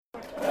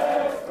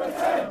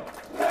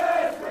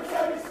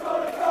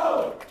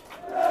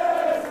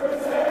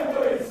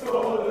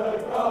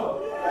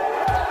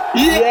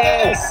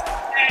Yes!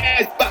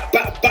 Back.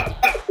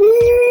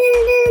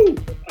 Woo!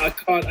 I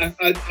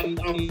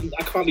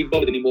can't be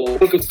bothered anymore.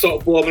 Welcome to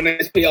Top 4. My name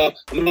is PR.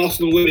 I'm an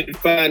Arsenal women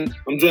fan.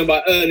 I'm joined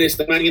by Ernest,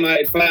 the Man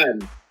United fan.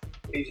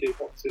 AJ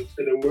Boxing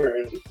to the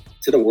world.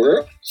 To the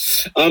world?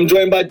 I'm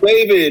joined by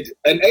David,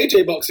 an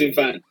AJ Boxing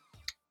fan.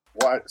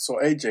 So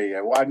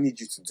AJ, what I need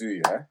you to do,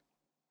 I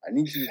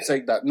need you to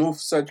take that North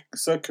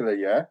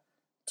Circular,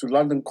 to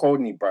London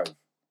Colney, bruv.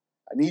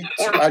 I need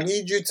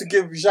you to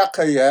give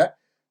Xhaka,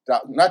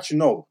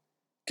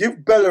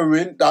 give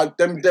Bellerin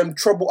them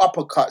treble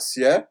uppercuts,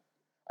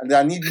 and then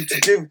I need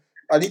to give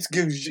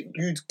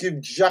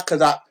Xhaka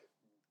that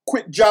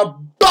quick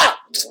jab,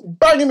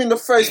 bang him in the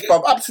face,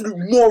 bruv. Absolute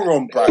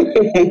moron, bruv.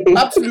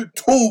 Absolute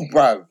tool,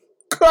 bruv.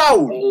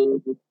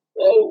 Clown.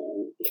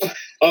 Oh.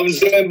 I'm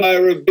joined by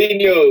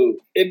Robinho.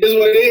 It is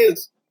what it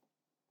is.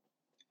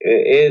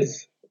 It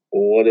is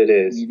what it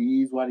is. It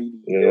is what it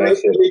is.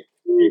 Europa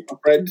League, my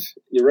friend.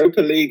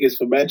 Europa League is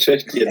for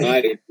Manchester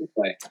United.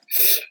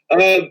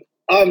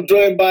 I'm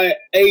joined by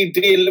AD,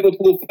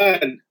 Liverpool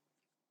fan.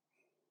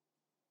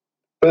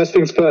 First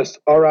things first,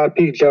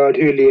 RIP Gerard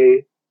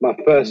Houllier, my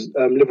first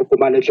Liverpool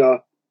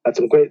manager. Had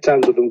some great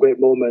times with him, great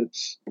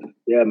moments.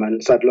 Yeah, man,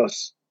 sad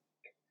loss.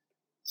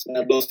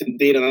 Sad loss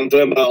indeed, and I'm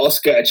joined by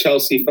Oscar, a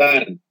Chelsea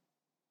fan.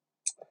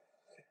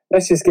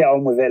 Let's just get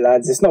on with it,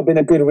 lads. It's not been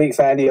a good week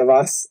for any of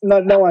us.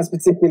 No one's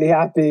particularly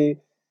happy.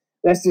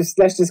 Let's just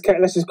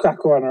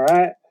crack on, all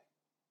right?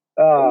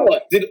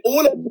 What? Did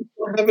all of them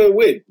have a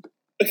win?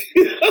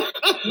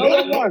 No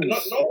one won. No,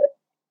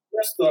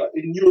 Leicester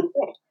in Europe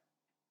won.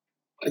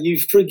 Are you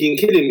freaking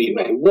kidding me,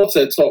 man? What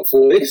a top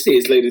 4 this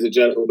is, ladies and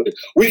gentlemen.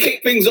 We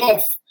kick things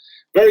off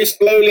very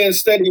slowly and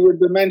steady with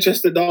the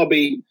Manchester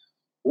derby.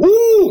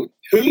 Woo!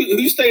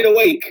 Who stayed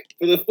awake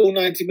for the full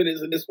 90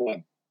 minutes of this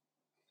one?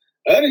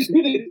 Ernest,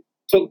 you did.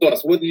 Talk to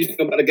us. What did you think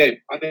about the game?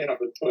 I didn't have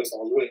a choice. I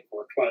was waiting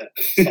for a client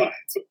side.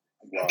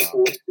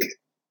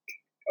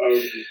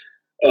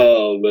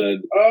 Oh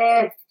man.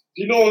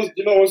 You know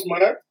what's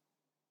mad?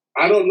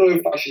 I don't know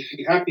if I should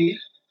be happy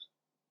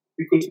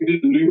because we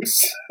didn't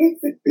lose.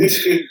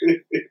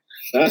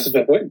 That's a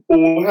fair point.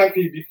 Or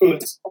happy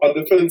because our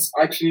defense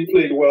actually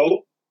played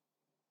well.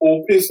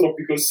 Or pissed off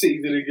because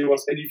City didn't give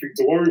us anything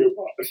to worry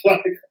about.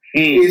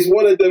 It's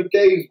one of them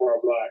games,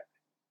 bro.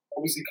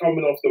 Obviously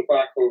coming off the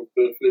back of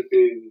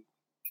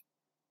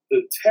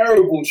the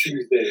terrible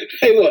Tuesday.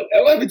 Hey, what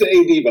happened to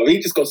AD, bro? He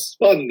just got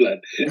spun, blood.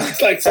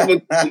 It's like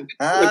someone.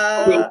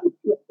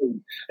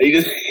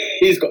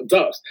 He's got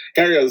ducks.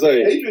 Carry on,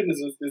 sorry. Adrian is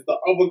the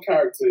other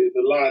character in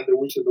The Lion, the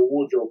Witch, and the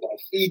Wardrobe.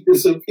 He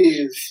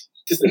disappears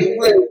just in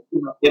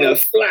a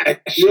flash.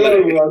 You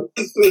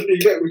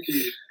get me?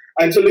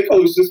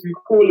 Angelico's just be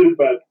calling,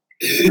 man.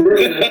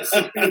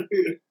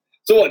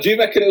 So what, do you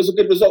reckon it was a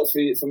good result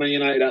for Man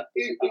United at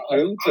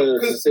home?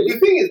 Because the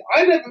thing is,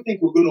 I never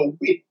think we're going to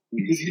win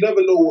because you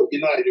never know what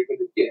United are going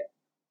to get.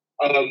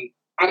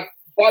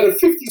 By the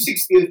 50th,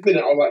 60th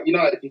minute, I was like,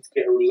 United need to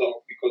get a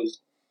result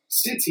because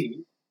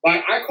City,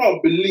 I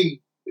can't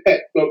believe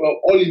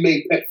Oli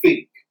made Pep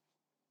think.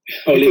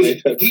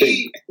 He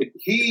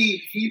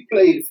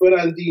played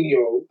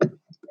Fernandinho and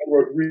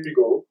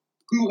Rodrigo,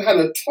 who had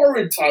a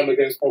torrid time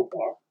against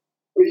Pogba.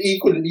 He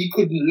couldn't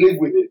live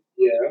with it,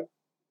 yeah.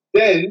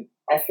 Then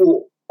I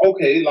thought,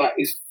 okay,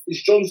 it's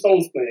John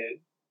Stones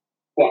playing,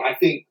 but I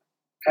think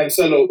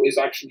Cancelo is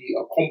actually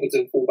a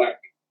competent fullback.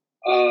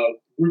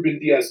 Ruben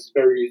Diaz is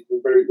very,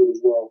 very good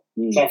as well.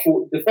 So I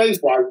thought,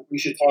 defense-wise, we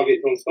should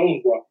target John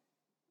Stones. But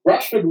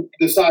Rashford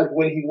decides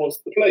when he wants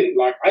to play.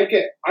 I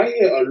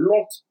hear a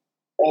lot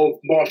of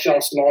Martial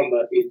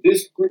slander in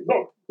this group,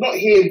 not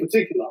here in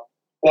particular,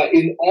 but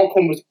in our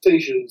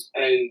conversations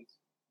and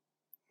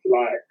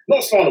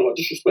not slander, but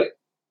disrespect.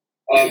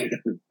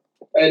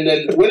 And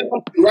then when it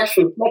comes to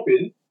Rashford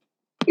flopping,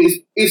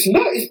 it's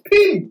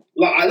pin.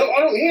 I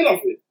don't hear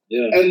nothing.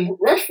 Yeah. And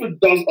Rashford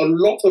does a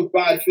lot of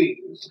bad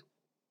things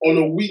on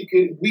a week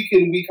in,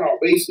 week out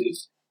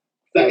basis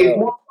that if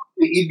not,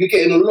 he'd be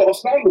getting a lot of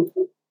slander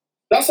for.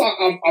 That's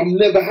why I'm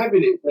never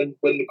having it when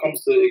it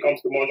comes to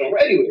Martial.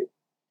 But anyway,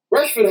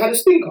 Rashford had a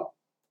stinker.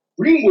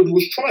 Greenwood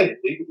was trying.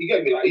 You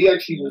get me? He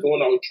actually was the one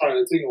that was trying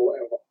to thing or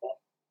whatever.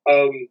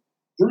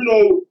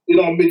 Bruno in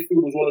our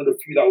midfield was one of the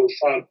few that was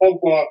trying.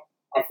 Pogba,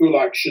 I feel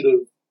like should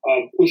have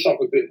pushed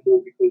up a bit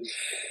more because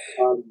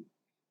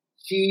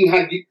he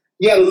had a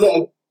lot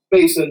of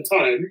space and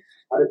time.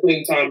 At the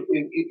same time,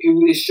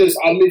 it's just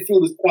our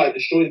midfield is quite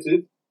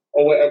disjointed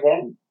or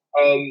whatever.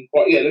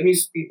 But yeah, let me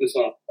speed this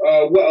up.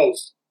 What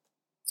else?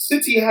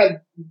 City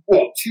had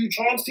 2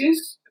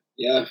 chances?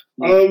 Yeah.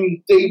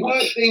 They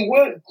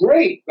weren't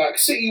great.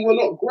 City were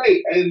not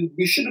great, and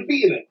we should have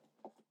beaten it.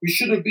 We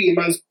should have beaten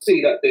Man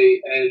City that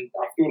day, and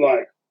I feel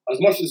like as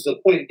much as it's a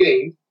point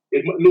game,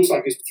 it looks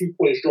like it's 2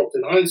 points dropped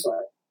in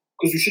hindsight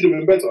because we should have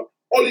been better.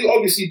 Oli,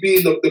 obviously,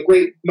 being the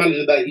great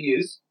manager that he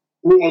is,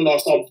 brought on our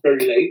subs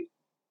very late.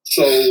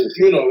 So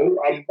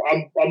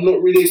I'm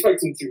not really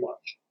expecting too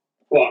much.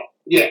 But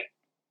yeah.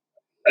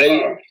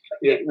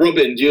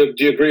 Robin, do you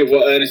agree with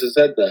what Ernest has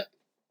said there?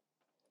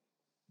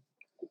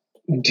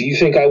 Do you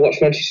think I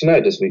watched Manchester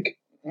United this week?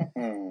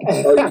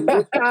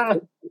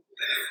 Mad.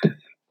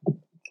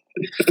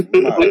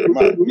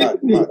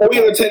 All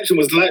your attention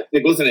was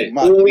Leipzig, wasn't it?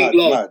 All week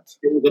long.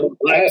 It was about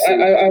Leipzig.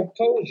 I've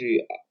told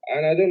you,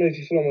 and I don't know if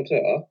you follow me on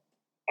Twitter,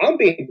 I'm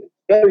being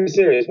very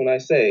serious when I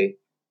say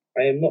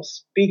I am not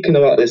speaking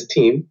about this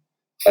team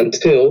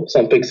until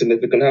something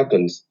significant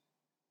happens.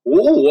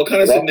 Ooh, what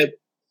kind of significance?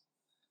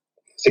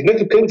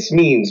 Significance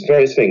means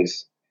various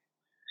things.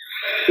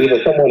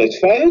 Either someone is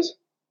fired,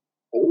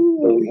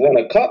 or we won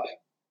a cup,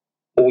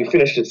 or we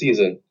finished the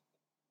season.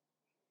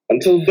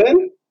 Until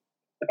then,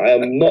 I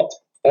am not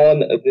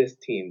on this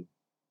team.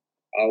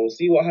 I will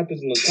see what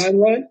happens in the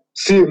timeline.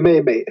 See you in May,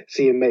 mate.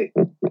 See you in May.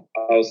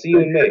 I'll see you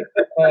in May.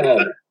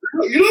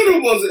 You know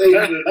there was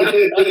Adrian.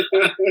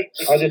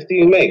 I'll just see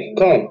you in May.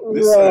 Calm.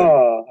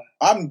 Listen,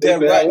 I'm there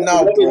right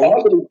now, bro.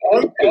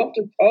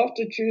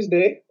 After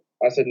Tuesday,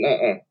 I said,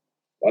 my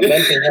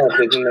mental health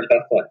is in the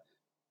better.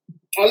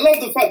 I love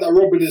the fact that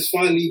Robin is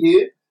finally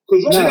here.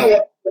 Because Robin is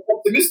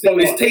optimistic. No,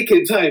 it's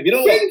taking time. You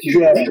know what? Thank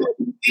you. Yeah.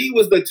 He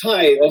was the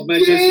tie of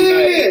Manchester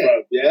United,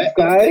 bro. Yeah?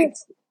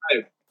 Guys,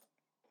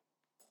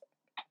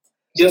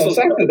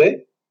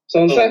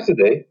 So on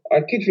Saturday,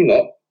 I kid you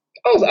not,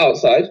 I was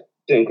outside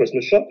doing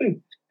Christmas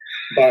shopping,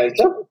 buying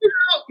stuff.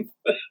 You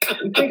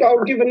think I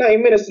would give 90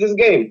 minutes to this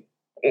game?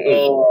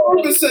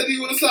 Robin said he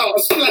was out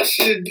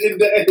splashing in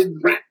the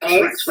end.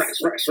 Racks.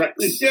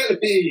 You get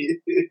me?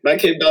 Man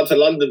came down to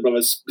London,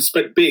 brother.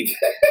 Spent big.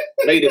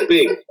 Made it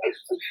big.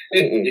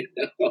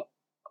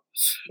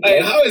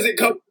 Hey, how has it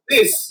come to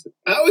this?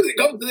 How has it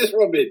come to this,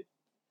 Robin?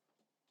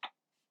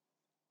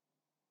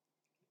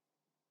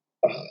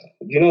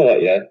 You know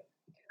what, yeah?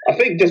 I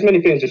think just many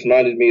things just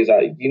reminded me is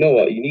that, you know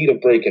what, you need a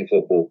break in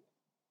football.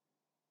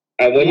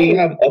 And when you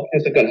have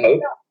optimistic and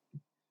hope,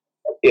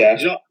 yeah.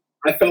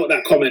 I felt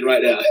that comment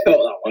right there. I felt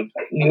that one.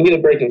 You need a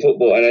break in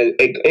football. And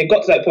it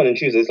got to that point on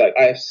Tuesday. It's like,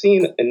 I have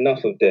seen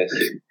enough of this.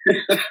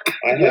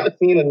 I have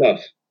seen enough.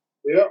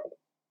 Yeah.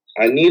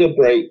 I need a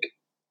break.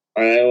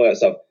 And all that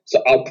stuff.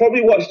 So I'll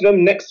probably watch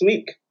them next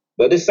week.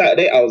 But this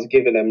Saturday, I was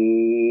giving them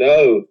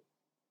no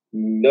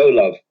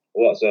love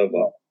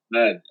whatsoever.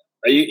 Man,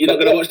 you're not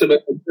going to watch them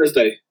on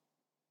Thursday?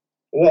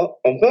 What?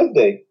 On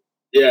Thursday?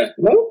 Yeah.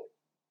 No?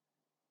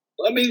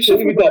 I mean,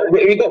 We got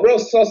Real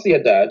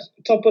Sociedad,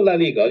 top of La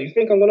Liga. You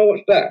think I'm going to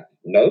watch that?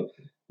 No.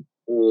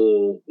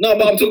 No,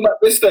 but I'm talking about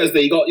this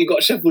Thursday. You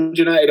got Sheffield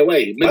United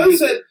away. Man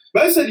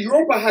said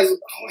Europa has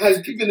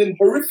given him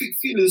horrific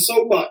feelings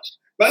so much.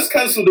 Man's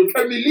cancelled the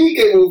Premier League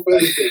game on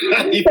Thursday.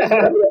 You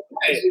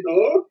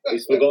know?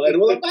 He's forgotten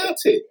all about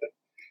it.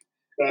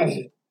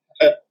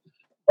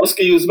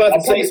 Oscar, you was about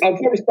to say I'll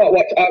probably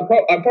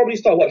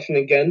start watching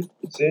again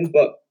soon,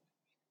 but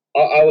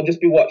I will just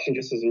be watching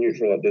just as a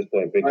neutral at this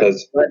point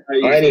because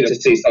I need to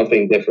see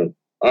something different.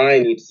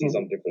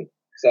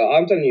 So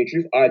I'm telling you the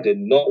truth, I did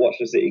not watch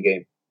the City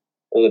game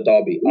or the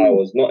derby. I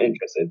was not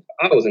interested.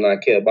 I was in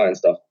IKEA buying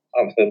stuff.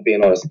 I'm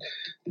being honest.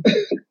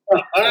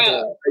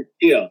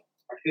 Yeah.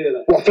 I hear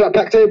that. What, flat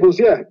pack tables?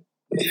 Yeah.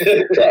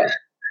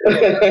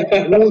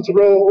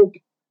 Wardrobe.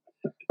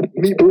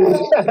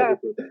 Meatballs.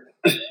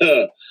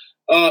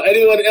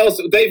 Anyone else?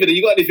 David,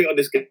 you got anything on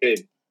this game?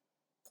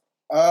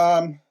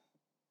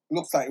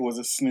 Looks like it was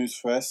a snooze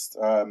fest.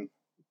 I'm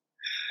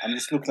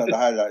just looking at the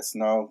highlights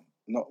now.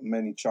 Not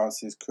many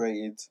chances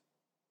created.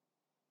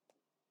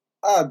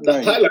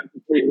 The highlights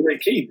are pretty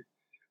keen.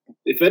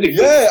 If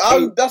anything. Yeah.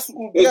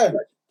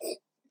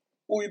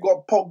 Oh, you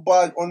got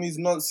Pogba on his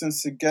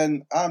nonsense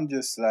again. I'm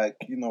just like,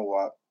 you know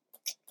what?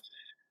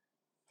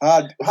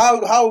 How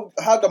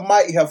the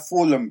mighty have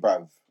fallen,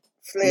 bruv.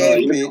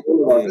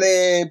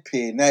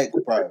 Flipping neck,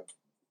 bruv.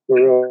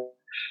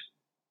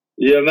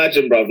 You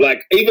imagine, bruv.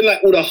 Like, even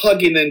like all the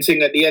hugging and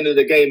thing at the end of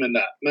the game and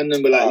that. Man,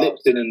 them were like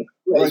Lipton and...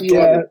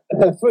 Yeah,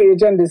 Footy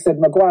Agenda said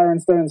Maguire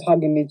and Stones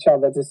hugging each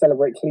other to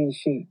celebrate clean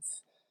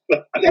sheets.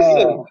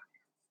 Listen,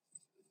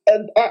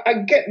 and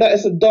I get that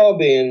it's a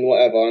derby and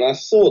whatever, and I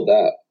saw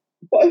that.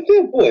 But if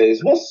they're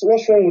boys, what's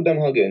wrong with them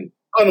hugging?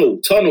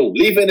 Tunnel.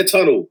 Leave it in the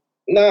tunnel.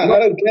 Nah, I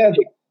don't care.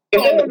 If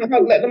they want to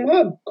hug, let them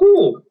hug.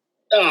 Cool.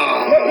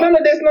 None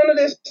of this.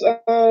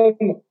 What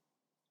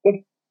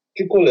do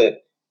you call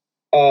it?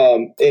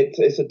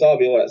 It's a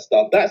derby, all that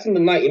stuff. That's in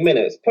the 90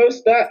 minutes.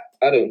 Post that,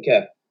 I don't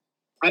care.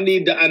 I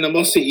need the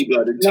animosity,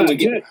 blood. Until we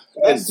get.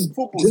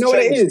 Football's Do you know what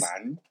it changed, is?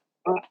 man.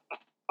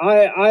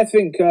 I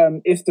think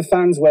if the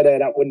fans were there,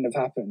 that wouldn't have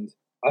happened.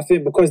 I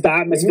think because the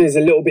atmosphere is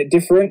a little bit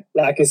different.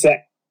 Like I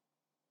said,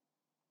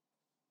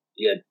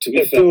 yeah, to be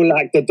it fair. feel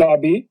like the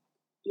derby.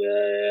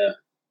 Yeah.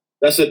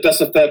 That's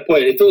a fair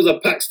point. If it was a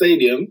packed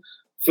stadium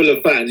full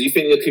of fans, you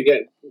think they could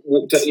get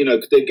walked?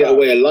 Could they get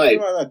away alive?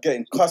 You're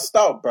getting cussed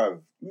out,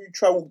 bruv. You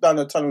try to walk down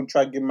the tunnel and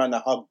try to give man a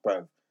hug,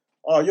 bruv.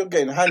 Oh, you're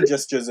getting hand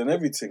gestures and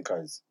everything,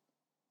 guys.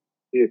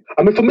 Yeah.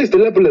 I mean, for me, it's the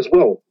level as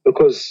well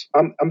because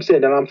I'm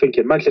saying and I'm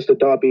thinking Manchester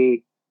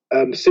derby,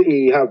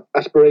 City have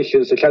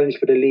aspirations to challenge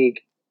for the league.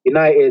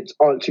 United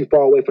aren't too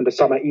far away from the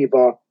summer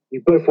either.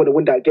 You both want to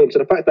win that game. So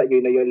the fact that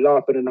you're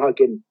laughing and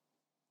hugging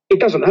it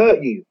doesn't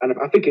hurt you, and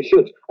I think it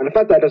should. And the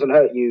fact that it doesn't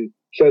hurt you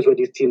shows where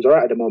these teams are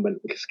at the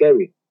moment, which is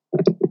scary.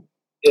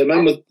 Yeah,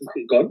 man was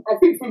gone. I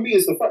think for me,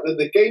 it's the fact that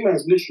the game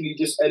has literally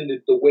just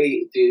ended the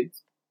way it did,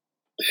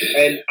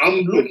 and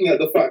I'm looking at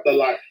the fact that,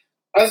 like,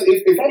 as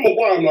if I'm a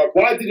boy, I'm like,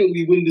 why didn't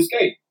we win this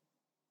game?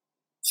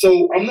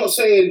 So I'm not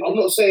saying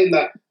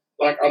that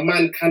like a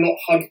man cannot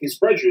hug his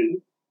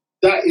brethren.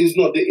 That is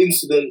not the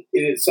incident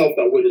in itself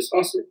that we're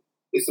discussing.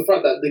 It's the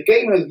fact that the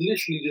game has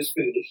literally just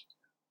finished,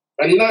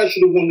 and United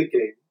should have won the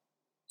game.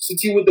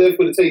 City were there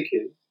for the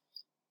taking,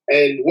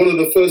 and one of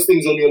the first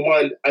things on your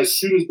mind as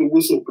soon as the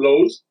whistle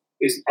blows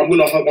is, I'm going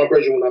to hug my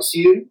brethren when I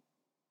see him.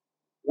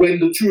 When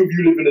the two of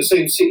you live in the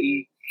same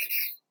city,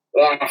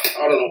 I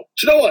don't know.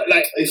 Do you know what?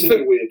 Like, It's a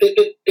bit weird.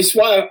 It's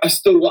why I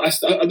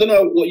don't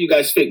know what you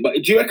guys think, but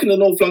do you reckon the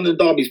North London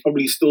derby is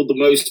probably still the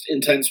most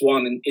intense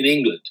one in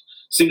England?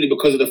 Simply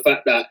because of the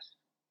fact that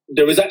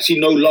there is actually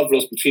no love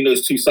lost between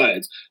those two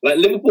sides. Like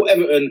Liverpool,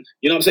 Everton,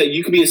 you know what I'm saying?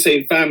 You could be the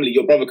same family.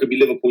 Your brother could be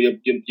Liverpool. Your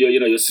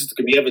sister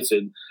could be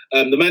Everton.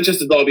 The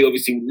Manchester derby,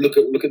 obviously, look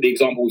at the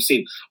example we've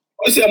seen.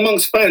 Obviously,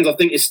 amongst fans, I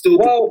think it's still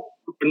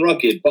and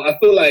rugged. But I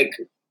feel like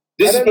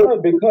this is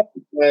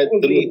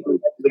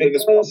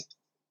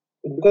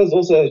because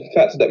also the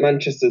fact that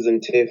Manchester's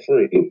in tier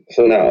 3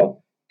 for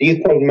now.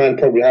 These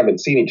probably haven't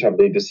seen each other.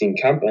 They've just seen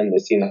camp and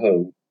they've seen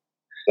home.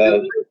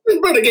 So, this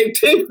brother gave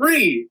tier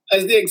 3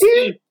 as the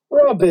excuse.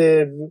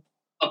 Robin.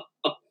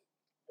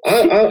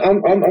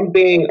 I'm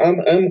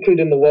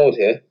including the world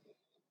here.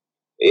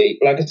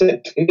 Like I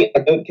said, to me, I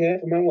don't care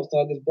if a man wants to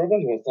hug his brother.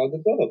 He wants to hug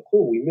his brother.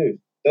 Cool, we move.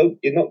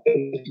 You're not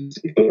going to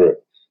sleep over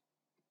it.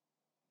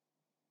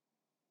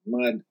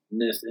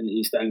 Madness in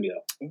East Anglia.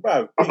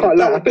 Bro, I can't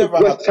lie. I think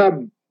West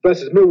Ham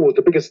versus Millwall is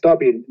the biggest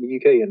derby in the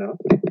UK. You know,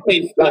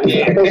 like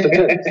most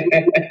intense.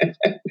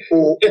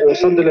 or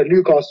Sunderland,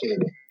 Newcastle.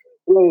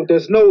 Well,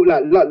 there's no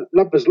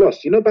love is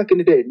lost. You know, back in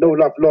the day, no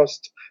love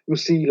lost. You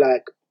see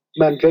like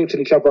man draped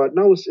in each other.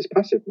 Now it's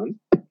passive, man.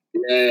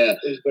 Yeah.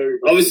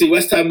 Obviously,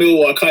 West Ham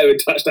Millwall, I can't even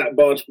touch that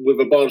barge with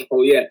a barge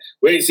pole yet.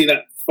 We ain't seen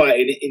that fight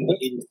in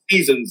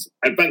seasons,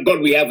 and thank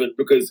God we haven't,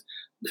 because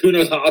who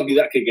knows how ugly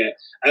that could get.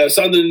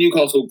 Sunderland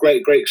Newcastle,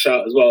 great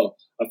shout as well.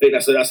 I think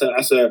that's a.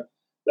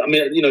 I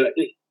mean, you know,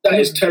 that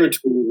is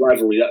territorial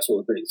rivalry, that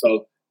sort of thing.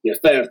 So yeah,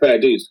 fair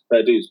dues.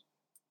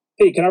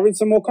 Pete, can I read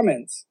some more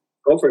comments?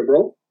 Go for it,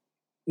 bro.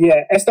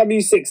 Yeah,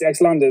 SW6 ex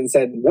London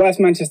said worst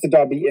Manchester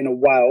derby in a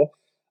while.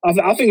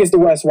 I think it's the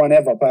worst one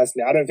ever,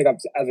 personally. I don't think I've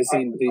ever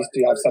seen these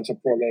two have such a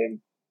poor game.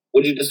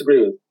 What do you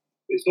disagree with?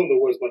 It's not the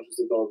worst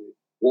Manchester derby.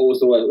 What was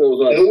the worst? What was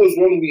worse? There was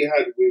one we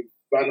had with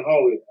Van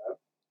Gaal in there,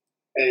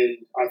 and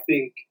I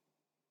think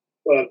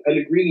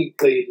Pellegrini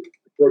played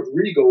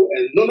Rodrigo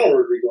and not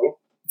Rodrigo,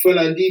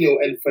 Fernandinho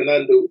and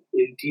Fernando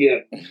in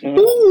DM.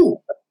 Ooh!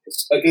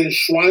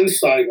 Against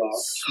Schweinsteiger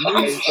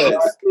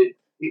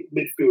in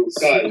midfield.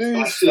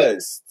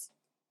 Guys,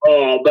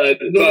 oh man,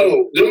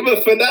 no.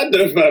 Remember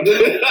Fernando, man? No,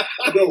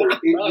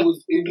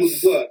 it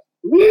was worse.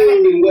 There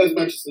have been worse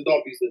Manchester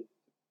derbies than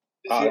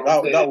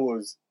that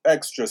was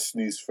extra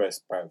snooze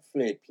fest, bro.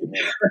 Flip, you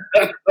know.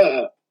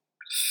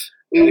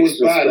 It was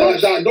bad. Like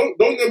that.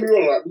 Don't get me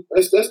wrong.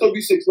 Like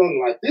SW6 London,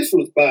 like this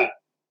was bad.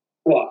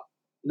 But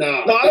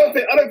nah. No, I don't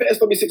think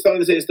SW6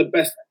 London is the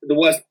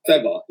worst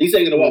ever. He's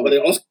saying in a while, but they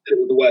also said it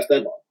was the worst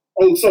ever.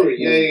 Oh, sorry.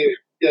 Yeah.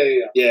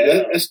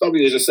 SW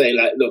is just saying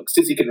like, look,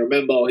 City can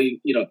remember.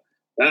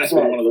 That's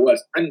one of the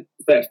worst. And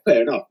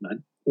fair enough,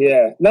 man.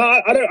 Yeah. No,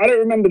 I don't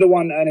remember the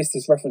one Ernest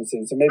is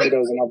referencing. So maybe there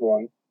was another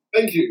one.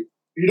 Thank you.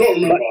 You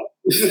don't remember?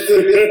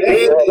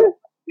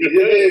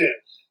 Yeah.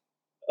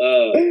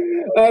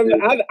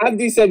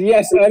 Abdi said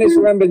yes. Ernest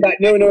remembers that.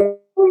 No.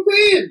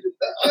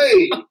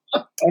 Hey.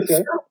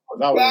 Okay.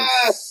 That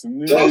was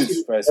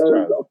snooze fest,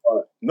 bro.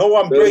 No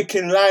one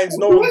breaking lines.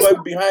 No one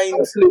going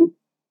behind.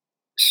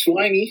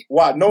 Swiney.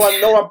 What? No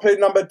one played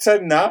number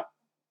 10 now.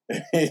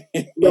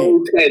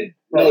 No 10.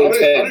 I don't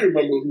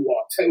remember who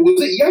was 10.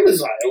 Was it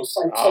Yanazai or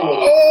someone?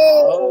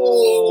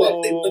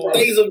 The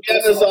days of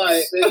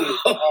Yanazai.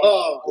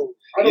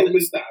 I don't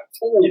miss that.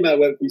 You might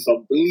went through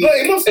some bleed. No,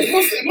 it must have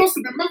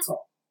been Mata.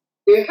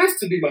 It has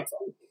to be Mata.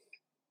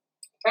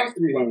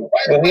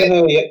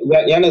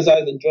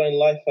 Yanazai is enjoying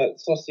life at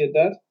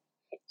Sociedad.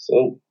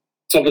 So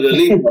top of the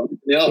league,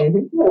 yeah.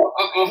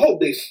 I hope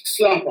they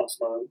slap us,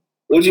 man.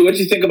 What do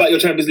you think about your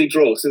Champions League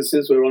draw since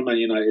we're on Man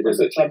United? That's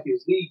a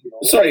Champions League, you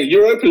know. Sorry,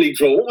 Europa League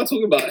draw. What am I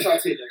talking about? I'm trying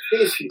to take the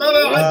fish, you know.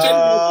 No,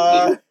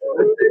 I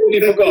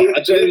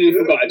genuinely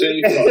forgot.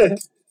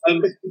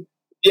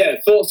 Yeah,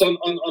 thoughts on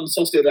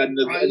Sociedad and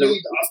I need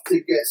us to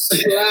get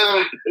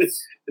slapped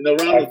in the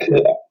round.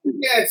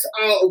 Get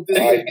out of this.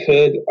 I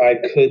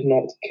could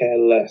not care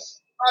less.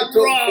 I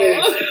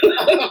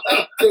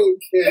don't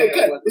care.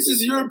 Okay. This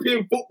is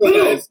European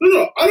football.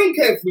 No. I don't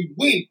care if we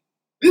win.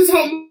 This is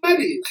how mad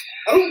it is.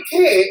 I don't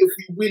care if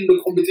we win the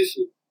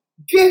competition.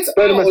 Get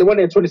out. They won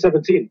it in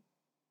 2017.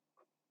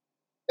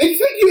 Hey,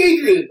 thank you,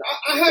 Adrian.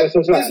 I have.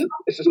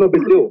 It's just no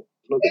big deal.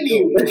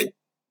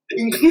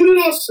 Including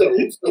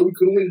ourselves, that we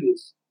can win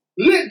this.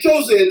 Let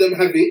Jose and them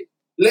have it.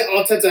 Let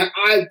Arteta.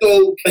 I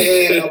don't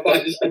care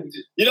about this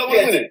competition. You don't want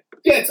to win it?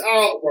 Get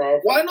out, bro.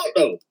 Why not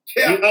though?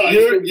 Get out.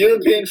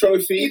 European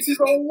trophy. It is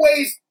a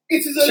waste.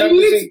 It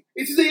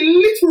is a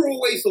literal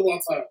waste of our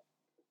time.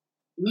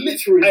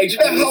 Literally. Hey, do you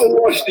know how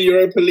washed the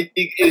Europa League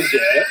is,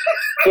 yeah?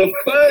 For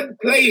third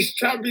place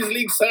Champions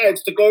League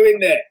sides to go in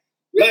there.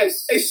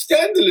 Yes. Like, it's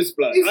scandalous,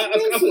 blood. It's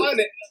I find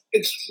it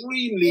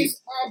extremely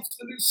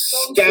absolute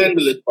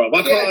scandalous, bro.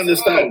 I can't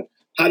understand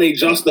how they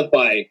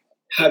justify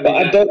having But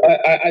I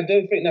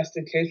don't think that's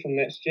the case from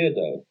next year,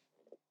 though.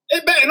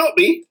 It better not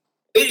be.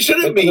 It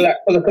shouldn't be.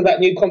 Because of that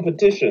new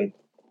competition.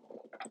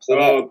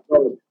 So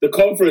the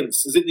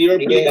conference. Is it the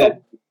Europa League? Yeah.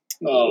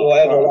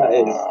 Whatever that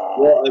is.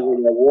 Whatever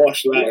the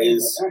wash that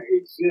is.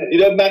 You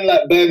know, man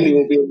like Burnley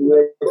will be in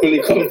the Europa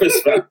League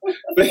conference, man.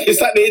 But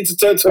it's like the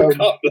Intertoto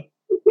Cup.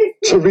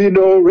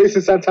 Torino,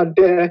 Racing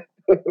Santander.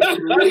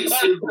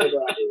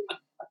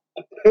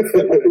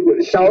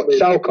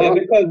 Schalke. Yeah,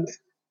 because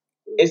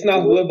it's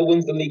now whoever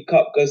wins the League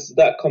Cup goes to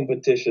that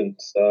competition.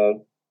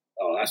 So.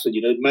 Oh, that's what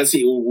you know. Man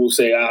City will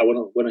say, we're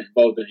not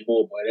involved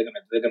anymore, boy.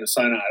 They're gonna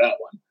sign out of that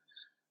one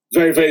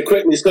very, very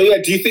quickly. So yeah,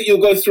 do you think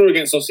you'll go through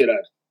against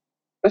Sociedad?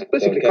 That's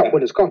basically Cup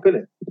Winners' Cup,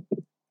 isn't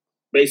it?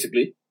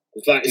 Basically,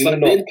 it's like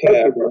not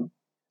care, bro.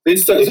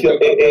 If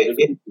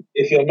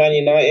you're Man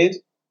United,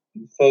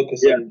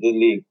 focus on the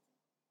league.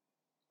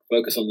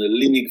 Focus on the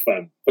league,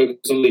 fam.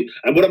 Focus on the league.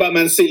 And what about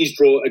Man City's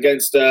draw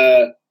against?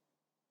 Who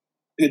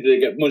did they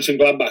get?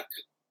 Mönchengladbach.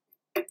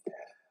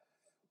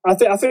 I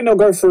think they'll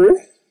go through.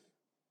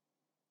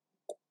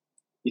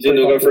 You think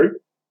they'll go through?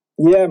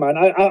 Yeah, man.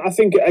 I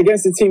think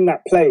against a team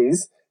that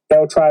plays,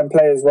 they'll try and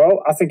play as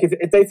well. I think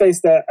if they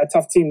faced a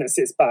tough team that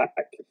sits back,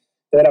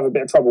 they'd have a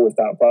bit of trouble with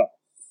that. But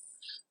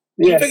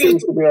yeah, City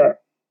should be all right.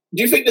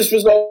 Do you think this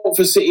result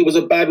for City was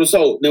a bad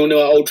result? 0-0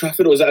 at Old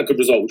Trafford, or was that a good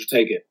result? Would you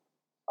take it?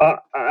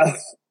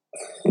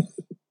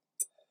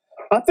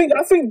 I think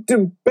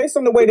based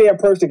on the way they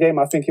approached the game,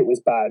 I think it was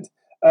bad.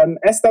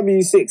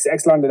 SW6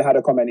 ex-London had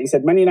a comment. He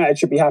said, Man United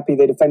should be happy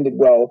they defended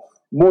well.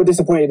 More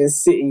disappointed in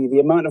City. The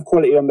amount of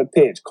quality on the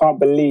pitch. Can't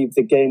believe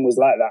the game was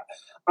like that.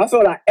 I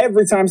felt like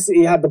every time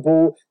City had the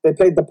ball, they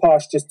played the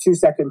pass just 2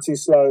 seconds too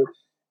slow.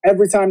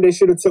 Every time they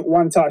should have took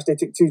 1 touch, they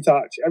took 2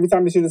 touch. Every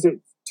time they should have took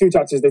 2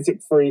 touches, they took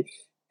 3.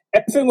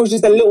 Everything was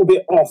just a little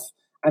bit off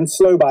and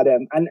slow by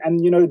them.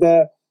 And you know,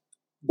 the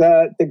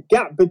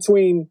gap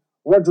between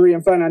Rodri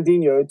and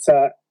Fernandinho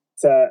to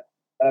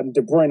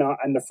De Bruyne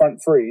and the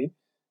front three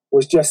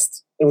was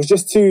just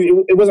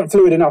too. It wasn't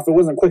fluid enough. It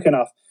wasn't quick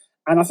enough.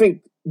 And I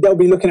think they'll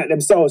be looking at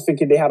themselves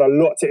thinking they had a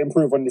lot to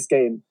improve on this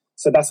game.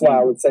 So that's why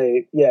I would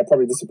say, yeah,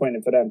 probably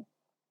disappointing for them.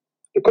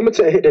 The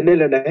commentator hit the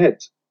nail on the head.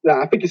 Like,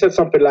 I think he said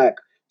something like,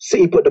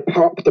 City put the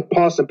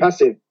pass and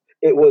passive.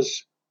 It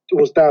was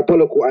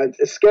diabolical, and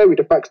it's scary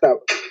the fact that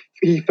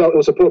he felt it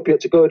was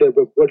appropriate to go there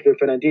with Rodri and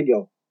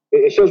Fernandinho.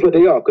 It shows where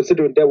they are,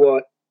 considering they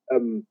were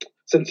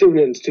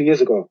Centurions 2 years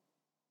ago.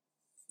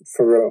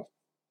 For real.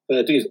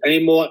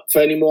 Any more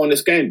on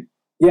this game?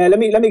 Yeah, let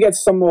me get to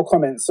some more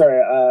comments. Sorry,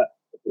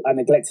 I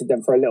neglected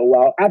them for a little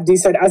while. Abdi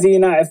said, as a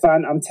United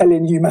fan, I'm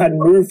telling you, man,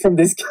 move from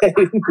this game.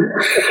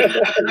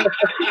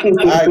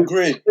 I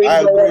agree,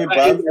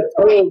 bruv.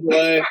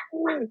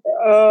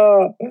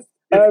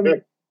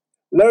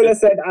 Lola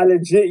said, I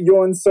legit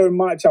yawned so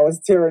much, I was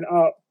tearing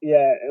up.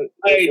 Yeah.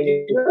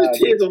 Hey,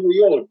 tears on the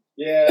yawn.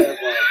 Yeah, bro.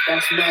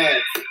 That's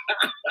mad.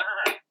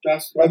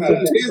 That's mad.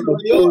 Tears on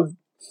the yawn.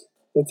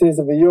 The tears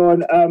of a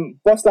yawn.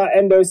 Boss like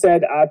Endo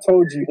said, I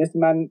told you,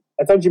 man,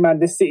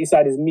 this City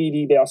side is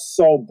meaty. They are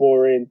so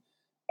boring.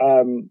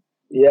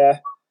 Yeah.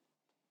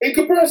 In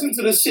comparison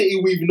to the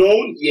City we've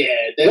known,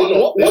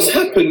 what's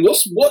happened?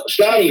 What's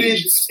David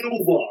changed?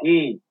 Silva.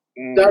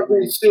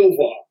 David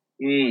Silva.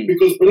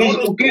 Because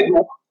Bernardo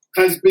Silva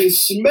has been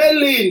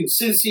smelling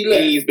since he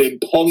left. He's been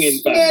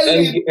ponging back.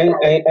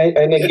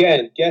 And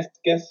again,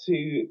 guess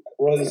who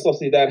Royal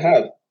Sociedad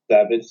have?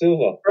 David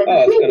Silva.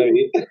 It's going to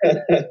be...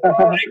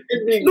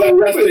 No,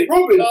 Robin,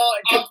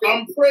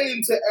 I'm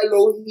praying to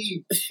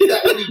Elohim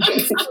that he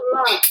gets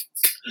slapped.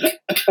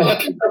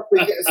 He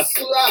gets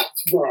slapped,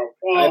 bro.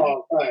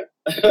 Oh, man.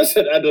 I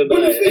said, I don't know.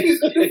 But the thing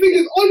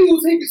is, Oli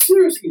will take it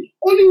seriously.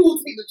 Oli will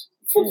take it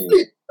for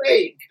flip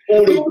sake.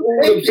 All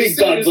the big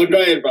guns are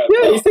going, bro.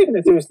 Yeah, he's taking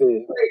it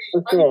seriously.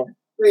 For sure.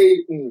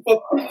 For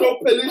Kundo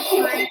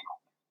Pelistri,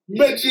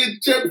 Majid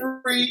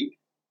Jebri,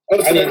 and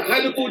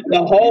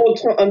the whole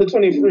under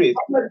 23s.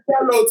 By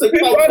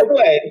the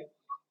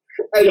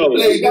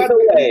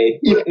way,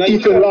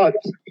 Ethan Lodge.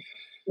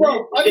 Bro,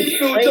 I need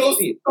Phil Jones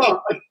to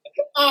start.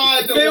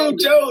 Phil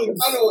Jones.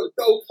 I don't want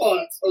no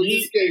parts of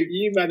this game.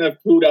 You man have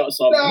pulled out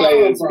some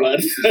players, man.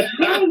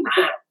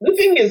 The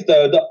thing is,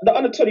 though, the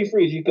under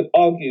 23s, you could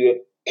argue,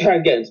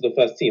 can get into the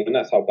first team, and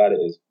that's how bad it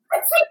is.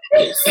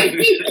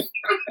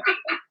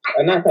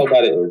 And that's how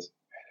bad it is.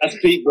 That's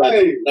peak, man.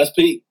 Hey. That's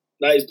peak.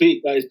 That is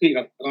peak. I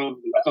can't.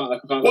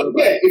 But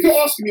yeah, if you're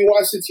asking me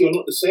why City are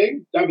not the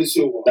same, David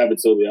Silva,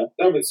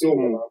 yeah.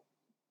 man.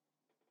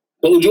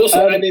 But would you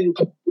also add in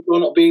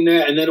not being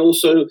there, and then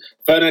also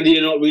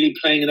Fernandinho not really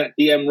playing in that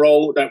DM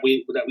role that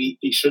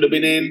he should have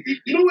been in.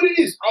 You know what it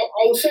is? I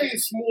would say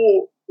it's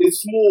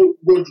more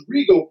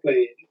Rodrigo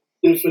playing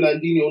than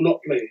Fernandinho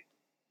not playing.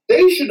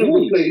 They should have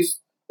replaced.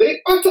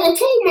 I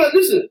told man,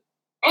 listen,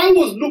 I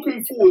was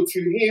looking forward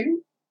to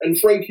him and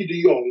Frankie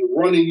de Jong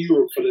running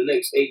Europe for the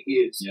next 8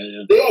 years.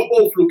 Yeah. They are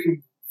both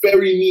looking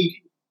very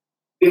needy.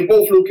 They're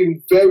both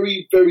looking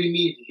very, very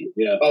needy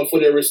for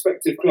their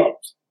respective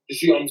clubs. You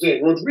see what I'm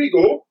saying?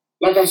 Rodrigo,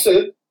 like I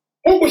said,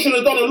 Pogba should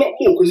have done a lot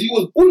more because he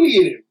was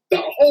bullying him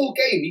that whole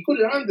game. He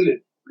couldn't handle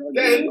it.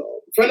 Then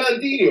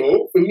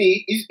Fernandinho, for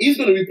me, he's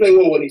going to be playing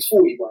well when he's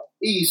 40, man.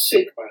 He's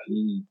sick,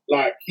 man.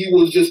 Like, he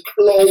was just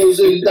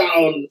closing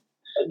down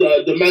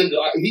the man.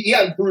 Like, he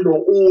had Bruno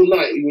all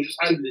night. He was just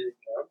handling it.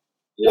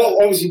 Well,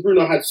 obviously,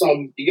 Bruno had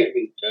some, you get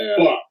me? Yeah.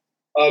 But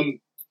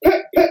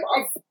Pep,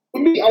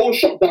 for me, I was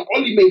shocked that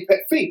Oli made Pep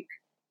think.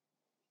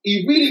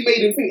 He really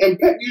made him think. And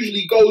Pep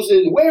usually goes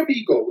in, wherever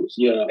he goes,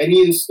 and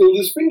he instills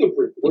his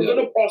fingerprint. We're going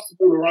to pass the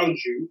ball around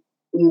you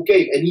all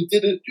game. And he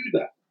didn't do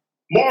that.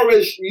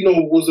 Mahrez,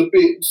 was a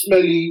bit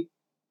smelly.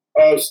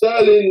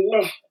 Sterling,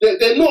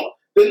 they're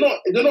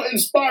not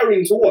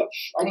inspiring to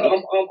watch.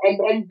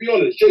 I'm be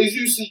honest.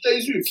 Jesus is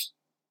Jesus.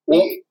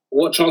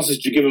 What chances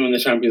did you give him in the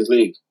Champions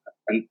League?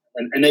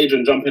 And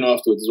Adrian jumping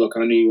afterwards as well.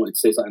 Because I knew you wanted to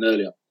say something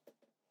earlier.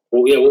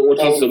 Well, yeah. What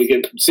chances are we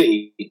giving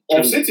City?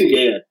 City.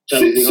 Yeah.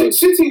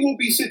 City will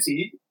be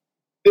City.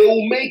 They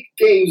will make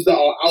games that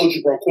are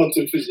algebra,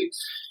 quantum physics.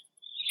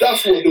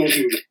 That's what they'll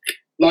do.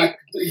 Like,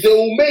 they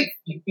will make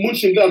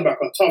Mönchengladbach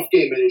a tough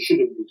game, and it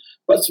shouldn't be.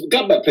 But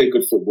Gladbach play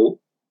good football.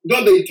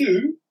 No, they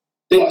do.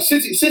 But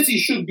City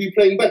should be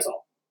playing better.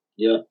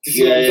 Yeah.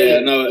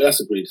 Yeah. No, that's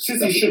agreed.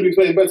 City should be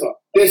playing better.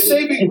 They're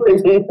saving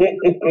grace.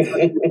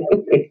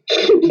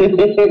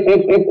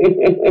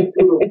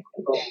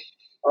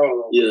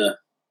 Yeah.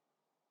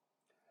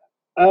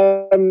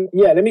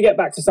 Let me get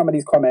back to some of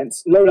these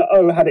comments. Lola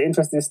O had an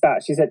interesting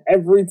stat. She said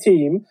every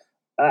team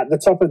at the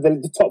top of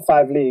the top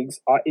 5 leagues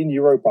are in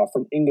Europa,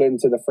 from England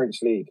to the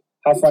French league.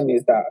 How funny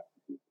is that?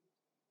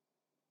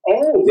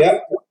 Oh, yeah,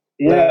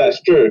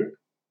 that's true.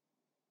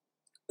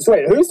 So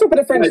wait, who's top of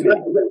the French league?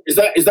 Is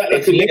that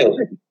it's Lille?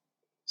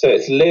 So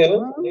it's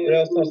Lille,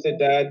 Real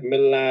Sociedad,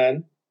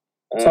 Milan,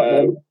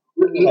 Tottenham,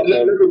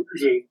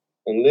 Leverkusen,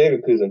 and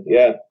Leverkusen.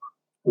 Yeah.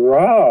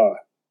 Wow,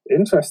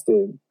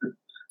 interesting.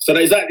 So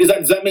does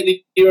that make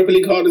the Europa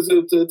League harder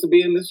to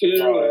be in this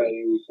year?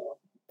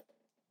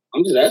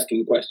 I'm just asking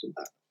the question.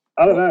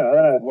 I don't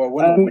know.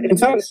 Well, in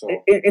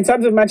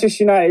terms of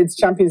Manchester United's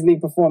Champions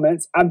League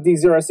performance,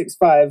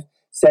 Abdi065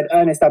 said,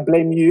 Ernest, I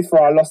blame you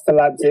for our loss to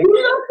Leipzig.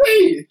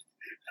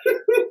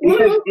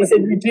 He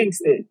said you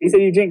jinxed it. I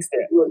told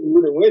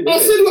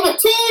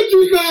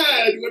you,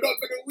 man, we're not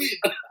going to win.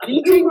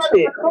 You jinxed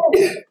it.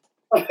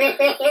 I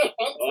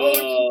told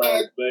you,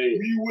 man,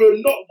 we were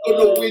not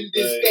going to win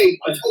this game.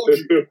 I told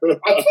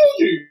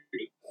you.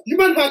 You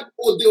man had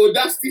the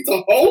audacity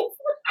to hope.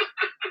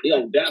 The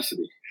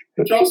audacity.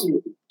 Trust me.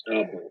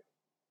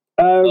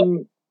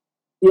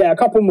 A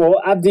couple more.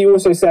 Abdi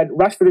also said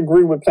Rashford and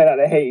Greenwood play like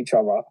they hate each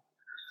other.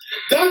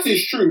 That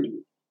is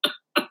true.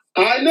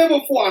 I never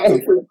thought I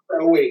could put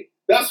that away.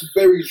 That's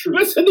very true.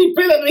 Listen, they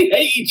play like they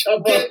hate each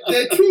other.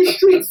 They're two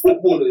street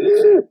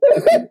footballers.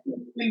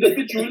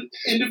 Individually,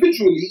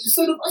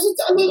 instead of as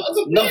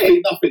a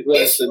nothing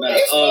worse than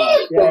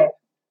that.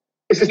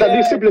 It's just that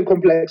new sibling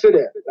complex, isn't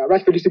it? Like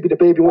Rashford used to be the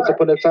baby once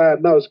upon a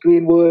time. Now it's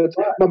Greenwood.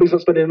 Mummy's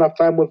not spending enough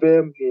time with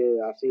him.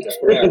 Yeah, I see that.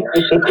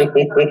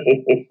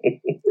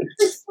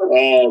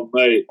 Oh,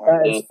 mate.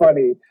 That is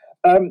funny.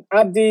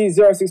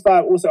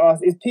 Abdi065 also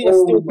asked, is Peter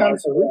still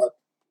cancelled?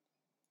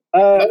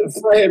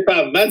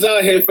 Man's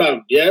out here,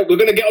 fam. Yeah, we're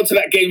going to get onto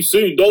that game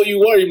soon. Don't you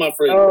worry, my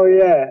friend. Oh,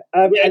 yeah.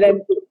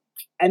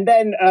 And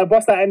then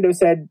Boss That Endo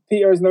said,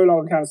 Peter is no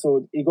longer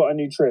cancelled. He got a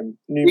new trim.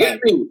 You know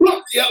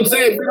what I'm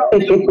saying?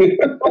 It's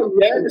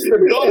the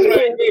dog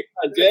right here,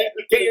 yeah?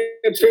 Get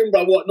your trim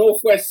by what?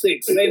 Northwest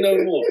 6. Say no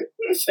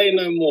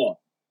more.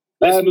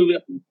 Let's move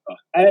it.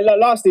 And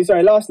lastly,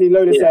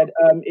 Lola said,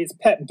 it's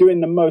Pep doing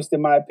the most,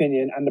 in my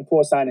opinion, and the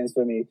poor signings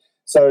for me.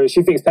 So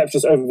she thinks Pep's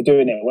just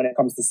overdoing it when it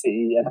comes to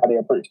City and how they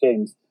approach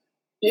games.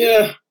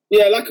 Yeah,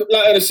 like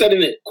I said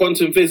in it,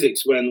 quantum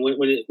physics when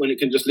it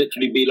can just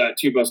literally be like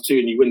 2 + 2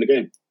 and you win the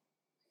game.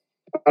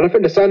 And I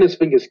think the signings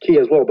thing is key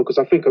as well, because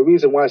I think a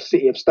reason why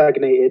City have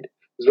stagnated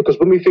is because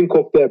when we think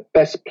of their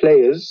best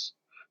players,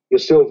 your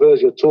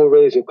Silvers, your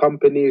Torres, your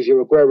Companies,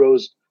 your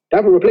Agueros, they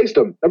haven't replaced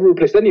them. They haven't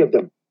replaced any of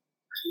them.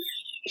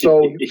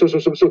 So we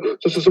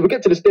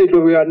get to the stage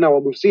where we are now,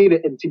 and we've seen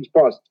it in teams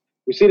past.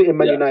 We've seen it in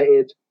Man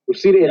United. We've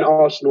seen it in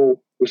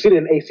Arsenal. We've seen it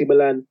in AC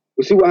Milan.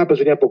 We see what happens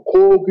when you have a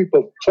core group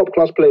of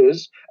top-class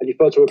players and you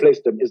fail to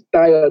replace them. It's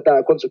dire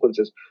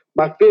consequences.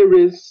 My fear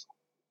is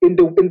in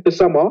the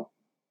summer,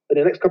 in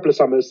the next couple of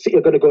summers, City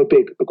are going to go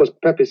big because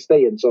Pep is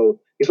staying, so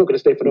he's not going to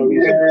stay for no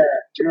reason.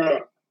 Yeah.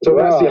 So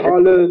we might see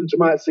Haaland, you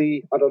might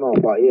see, I don't know,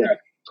 but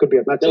it's going to be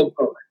a matchup.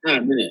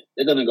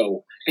 They're going to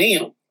go,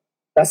 damn.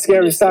 That's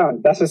scary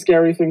sound. That's a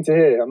scary thing to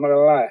hear. I'm not going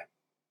to lie.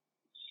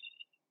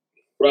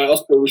 Right,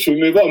 Oscar, should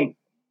we move on?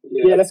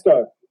 Yeah, let's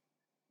go.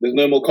 There's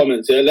no more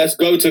comments here. Let's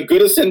go to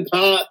Goodison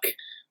Park,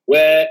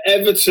 where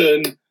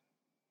Everton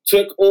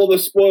took all the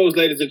spoils,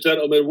 ladies and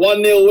gentlemen.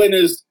 1-0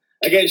 winners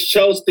against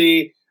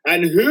Chelsea.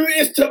 And who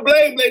is to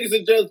blame, ladies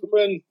and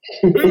gentlemen?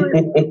 Who is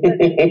to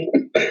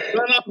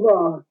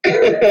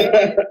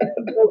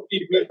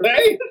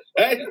blame?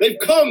 Hey, they've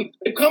come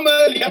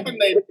early, haven't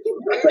they?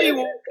 I'll tell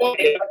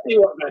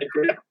you what, man,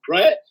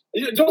 right?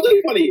 It's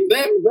really funny.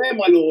 There,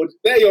 my lord,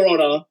 there, your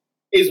honour,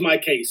 is my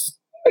case.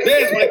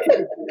 There's my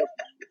case.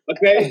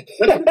 Okay?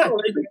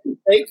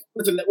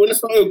 Listen,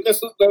 let's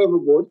not go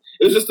overboard.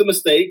 It was just a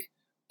mistake.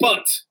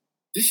 But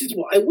this is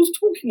what I was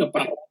talking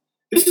about.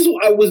 This is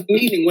what I was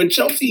meaning. When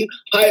Chelsea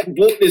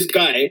bought this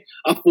guy,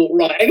 I thought,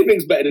 right,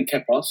 anything's better than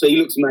Kepa, so he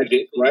looks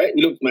magic, right?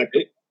 He looks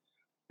magic.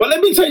 But let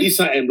me tell you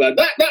something, blood.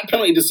 That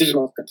penalty decision,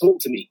 Oscar, talk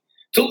to me.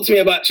 Talk to me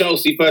about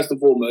Chelsea first and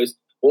foremost.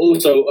 But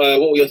also,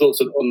 what were your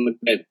thoughts on the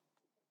game?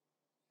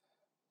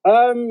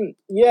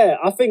 Yeah,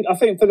 I think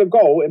for the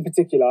goal in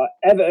particular,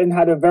 Everton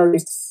had a very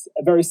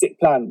sick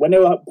plan. When they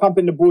were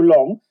pumping the ball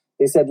long,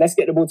 they said, let's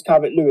get the ball to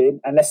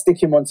Calvert-Lewin and let's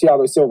stick him on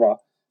Thiago Silva.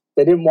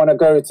 They didn't want to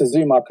go to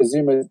Zuma because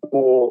Zuma is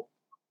more,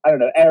 I don't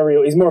know,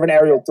 aerial. He's more of an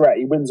aerial threat.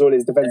 He wins all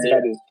his defensive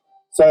headers.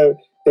 So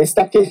they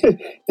stuck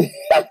it.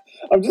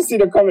 I've just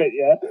seen a comment,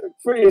 yeah.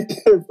 Free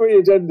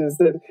Agenda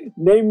said,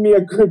 name me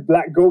a good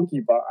black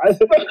goalkeeper. I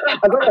don't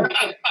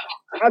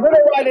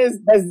know why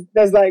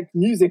there's like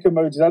music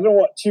emojis. I don't know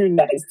what tune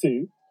that is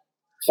to.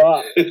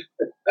 But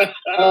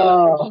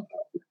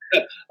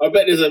I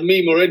bet there's a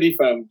meme already,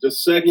 fam,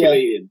 just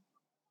circulating. Yeah.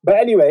 But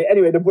anyway,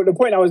 the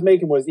point I was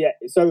making was,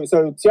 so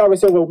Thiago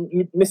Silva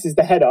misses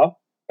the header,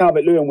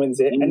 Calvert-Lewin wins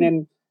it, and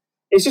then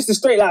it's just a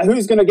straight like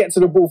who's going to get to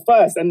the ball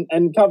first, and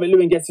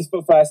Calvert-Lewin gets his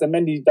foot first, and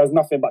Mendy does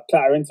nothing but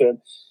clatter into him.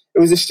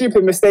 It was a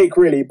stupid mistake,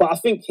 really, but I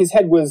think his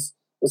head was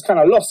kind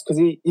of lost because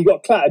he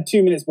got clattered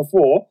 2 minutes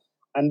before,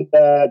 and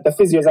the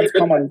physios had to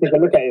come on and take a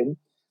look at him.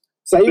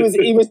 So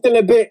he was still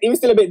a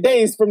bit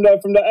dazed from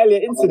the earlier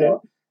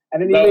incident,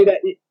 and then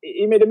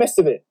he made a mess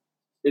of it.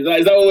 Is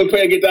that what we're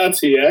putting it down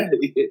to, yeah?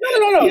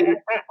 No. Yeah.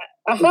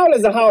 A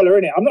howler's a howler,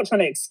 innit? I'm not trying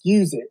to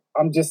excuse it.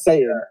 I'm just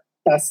saying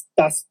that's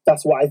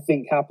what I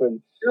think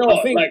happened. You know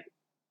what?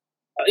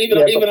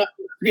 To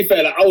be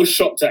fair, like, I was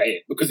shocked at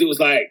it because it was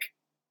like,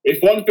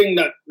 if one thing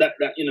that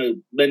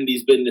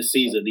Mendy's been this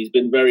season, he's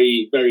been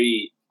very,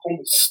 very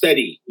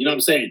steady. You know what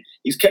I'm saying?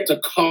 He's kept a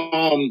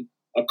calm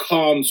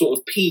sort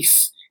of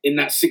peace in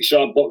that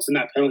 6-yard box in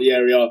that penalty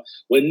area.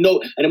 And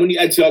then when you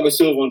add Thiago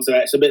Silva onto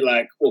that, it's a bit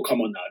like, well,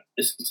 come on now,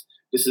 this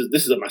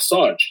is a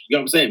massage. You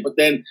know what I'm saying? But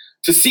then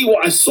to see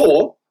what I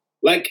saw,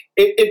 like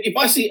if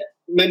I see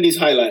Mendy's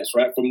highlights,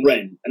 right, from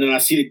Rennes, and then I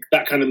see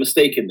that kind of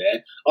mistake in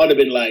there, I'd have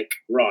been like,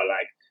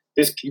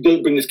 this, you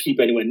don't bring this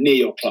keeper anywhere near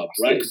your club,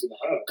 right?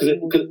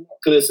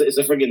 Because it's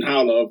a frigging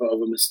howler of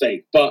a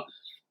mistake. But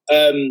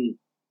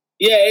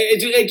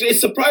it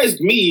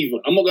surprised me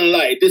even. I'm not going to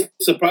lie. It just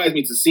surprised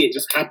me to see it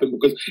just happen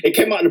because it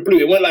came out of the blue.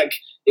 It went like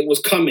it was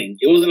coming.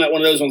 It wasn't like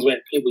one of those ones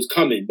where it was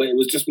coming, but it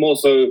was just more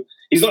so,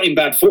 he's not in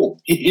bad form.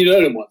 You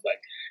know them ones. Like,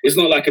 it's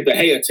not like a De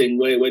Gea thing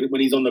where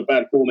when he's on the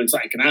bad form and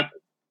something can happen.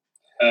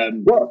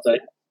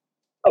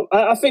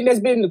 I think there's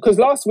been, because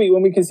last week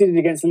when we conceded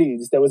against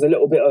Leeds, there was a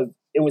little bit of,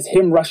 it was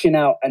him rushing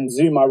out and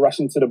Zuma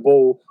rushing to the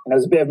ball, and there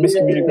was a bit of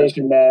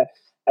miscommunication there.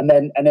 And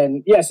then,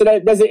 so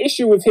there's an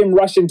issue with him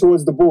rushing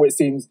towards the ball, it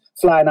seems,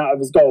 flying out of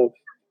his goal.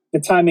 The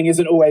timing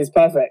isn't always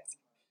perfect.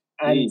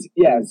 And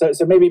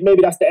so maybe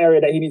that's the area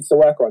that he needs to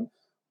work on.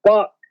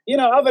 But,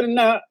 other than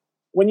that,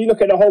 when you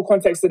look at the whole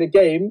context of the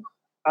game,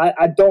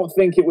 I don't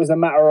think it was a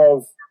matter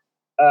of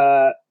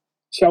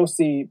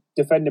Chelsea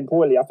defending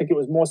poorly. I think it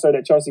was more so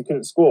that Chelsea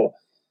couldn't score.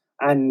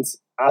 And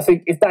I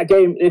think if that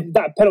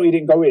penalty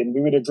didn't go in,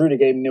 we would have drew the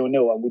game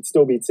 0-0 and we'd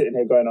still be sitting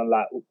here going on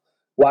like,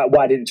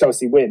 why didn't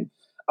Chelsea win?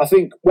 I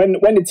think when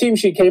the team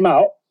sheet came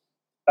out,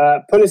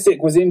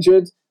 Pulisic was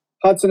injured,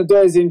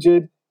 Hudson-Odoi is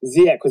injured,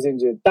 Ziyech was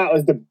injured. That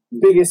was the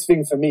biggest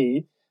thing for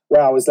me,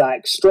 where I was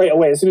like, straight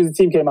away, as soon as the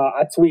team came out,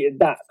 I tweeted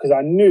that because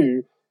I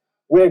knew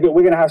we're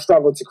going to have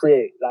struggle to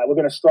create. Like, we're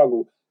going to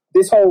struggle.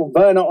 This whole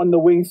Werner on the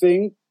wing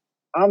thing,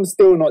 I'm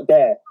still not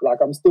there. Like,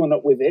 I'm still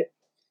not with it.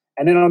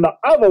 And then on the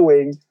other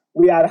wing,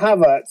 we had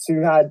Havertz,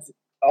 who had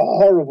a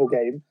horrible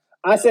game.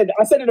 I said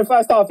in the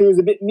first half he was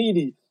a bit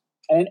needy.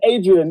 And then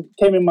Adrian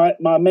came in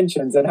my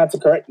mentions and had to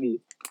correct me.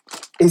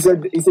 He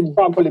said you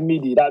can't call him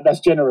meaty. That's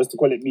generous to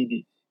call it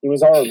meaty. He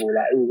was horrible.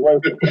 Like, it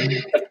was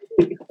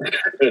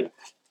woeful.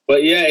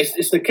 But yeah,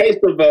 it's the case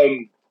of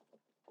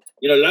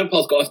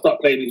Lampard's got to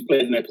start playing these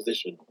players in their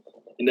position,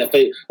 in their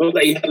favor. Not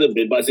that he hasn't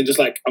been, but it's just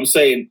like I'm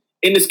saying.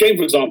 In this game,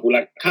 for example,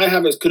 like Kai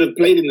Havertz could have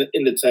played in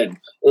the 10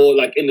 or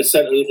like in the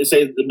center,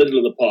 say the middle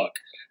of the park,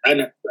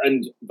 and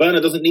Werner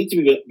doesn't need to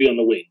be on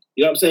the wing.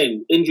 You know what I'm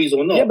saying? Injuries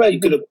or not. Yeah, but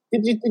did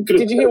you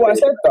hear what I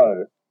said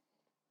though?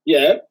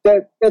 Yeah,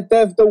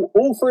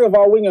 all three of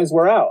our wingers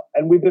were out,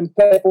 and we've been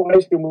playing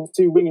formation with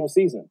 2 wingers all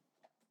season.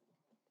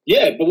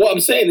 Yeah, but what I'm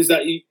saying is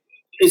that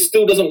it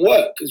still doesn't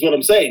work. Is what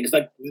I'm saying. It's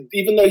like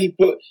even though he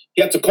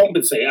had to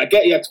compensate. I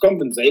get he had to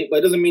compensate, but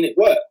it doesn't mean it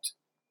worked.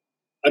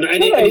 And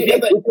if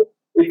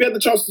he had the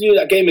chance to do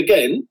that game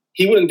again,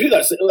 he wouldn't do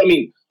that. I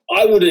mean,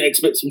 I wouldn't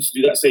expect him to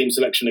do that same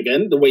selection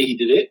again, the way he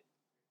did it.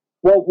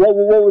 Well,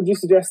 what would you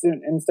suggest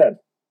instead?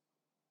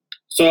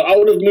 So I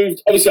would have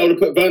moved. Obviously, I would have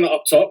put Werner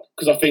up top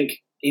because I think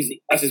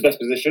that's his best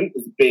position,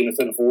 is being a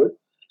centre forward.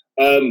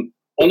 On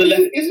the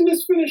left, isn't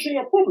this finishing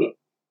a problem?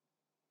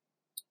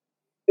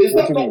 Is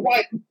that not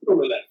why he's on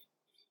the left?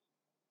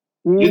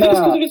 You think it's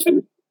because of his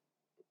finish?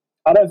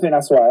 I don't think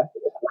that's why.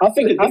 I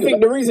think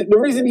the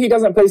reason he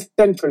doesn't play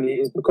centrally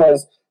is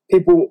because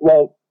people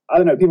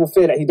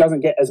fear that he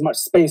doesn't get as much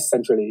space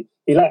centrally.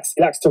 He likes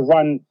to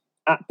run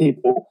at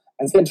people,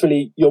 and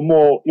centrally you're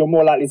more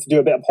likely to do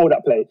a bit of hold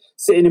up play.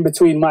 Sitting in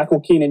between Michael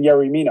Keane and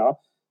Yerry Mina,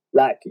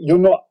 like they're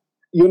not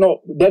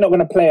going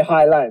to play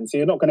high line, so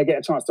you're not going to get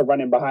a chance to run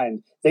in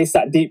behind. They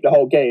sat deep the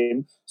whole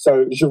game,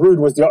 so Giroud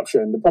was the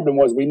option. The problem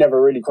was we never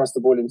really crossed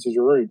the ball into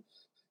Giroud.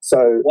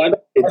 So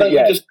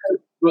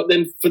but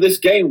then for this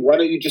game, why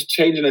don't you just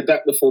change and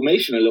adapt the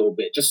formation a little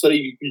bit, just so that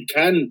you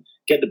can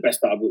get the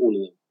best out of all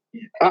of them?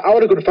 I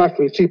would have gone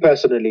 5-3-2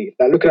 personally.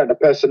 Like looking at the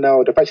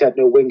personnel, the fact he had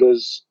no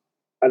wingers,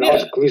 and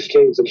ask Reece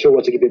James, I'm sure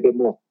want to give you a bit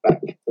more.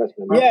 That's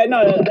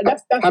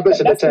Havertz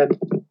in the 10.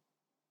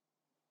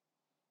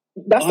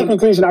 That's the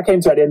conclusion I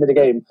came to at the end of the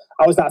game.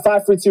 I was like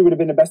 5-3-2 would have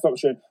been the best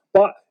option,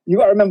 but you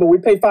got to remember we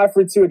played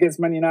 5-3-2 against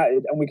Man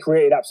United, and we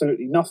created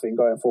absolutely nothing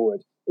going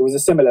forward. It was a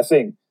similar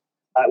thing.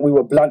 We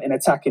were blunt in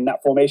attack in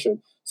that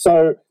formation.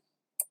 So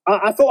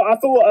I feel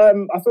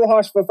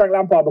harsh for Frank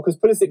Lampard because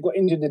Pulisic got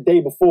injured the day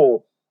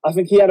before. I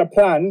think he had a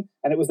plan,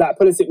 and it was that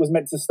Pulisic was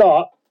meant to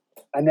start,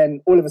 and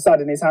then all of a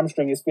sudden his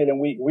hamstring is feeling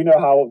weak. We know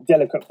how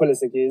delicate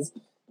Pulisic is.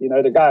 You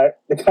know, the guy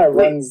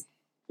runs,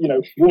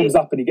 warms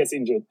up and he gets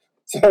injured.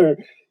 So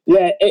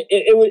yeah,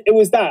 it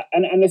was that,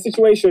 and the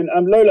situation.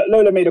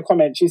 Lola made a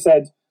comment. She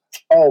said,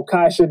 "Oh,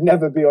 Kai should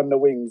never be on the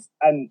wings,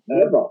 and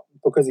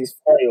because he's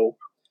frail."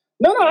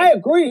 No, I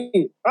agree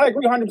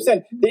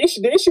 100%.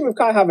 The issue with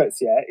Kai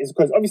Havertz, is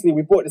because obviously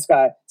we bought this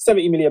guy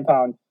 £70 million,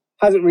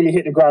 hasn't really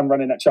hit the ground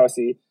running at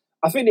Chelsea.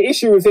 I think the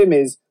issue with him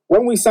is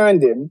when we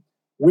signed him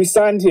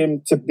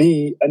to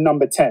be a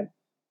number 10.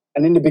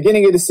 And in the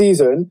beginning of the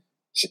season,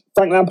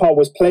 Frank Lampard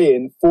was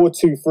playing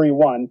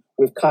 4-2-3-1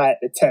 with Kai at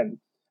the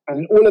 10. And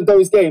in all of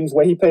those games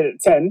where he played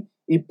at 10,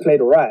 he played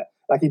all right.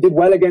 Like he did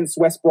well against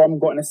West Brom,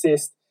 got an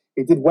assist.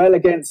 He did well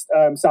against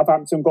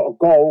Southampton, got a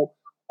goal.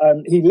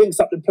 He links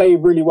up the play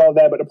really well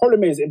there. But the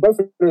problem is, in both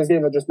of those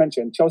games I just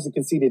mentioned, Chelsea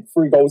conceded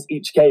 3 goals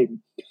each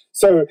game.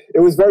 So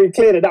it was very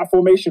clear that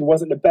formation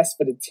wasn't the best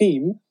for the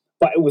team,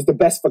 but it was the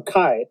best for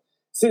Kai.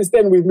 Since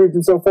then, we've moved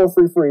into a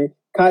 4-3-3.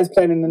 Kai's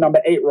playing in the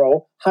number 8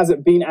 role,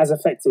 hasn't been as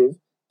effective.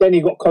 Then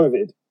he got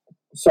COVID.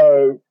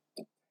 So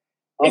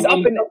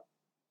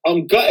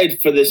I'm gutted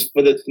for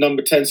the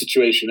number 10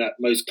 situation at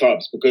most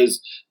clubs because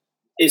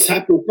it's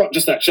happened not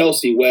just at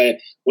Chelsea, where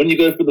when you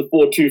go for the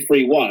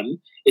 4-2-3-1,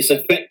 it's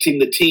affecting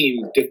the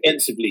team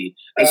defensively,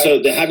 and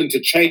so they're having to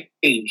change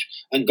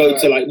and go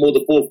to like more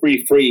the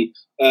 4-3-3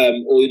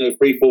 or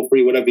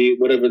 3-4-3,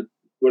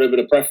 whatever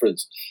the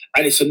preference.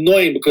 And it's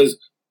annoying because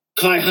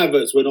Kai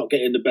Havertz, we're not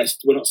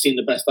seeing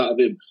the best out of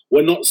him.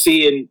 We're not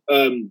seeing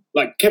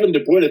like Kevin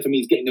De Bruyne for me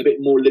is getting a bit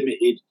more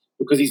limited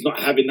because he's not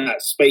having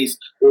that space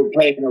or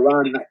playing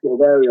around in that sort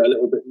of area a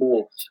little bit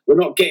more. We're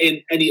not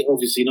getting any,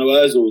 obviously, Ozil. Do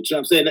you know what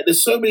I'm saying? Like,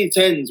 there's so many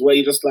 10s where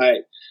you're just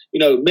like,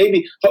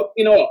 maybe, I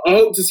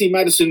hope to see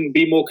Maddison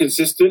be more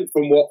consistent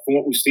from what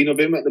we've seen of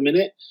him at the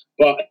minute.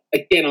 But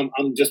again, I'm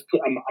hoping,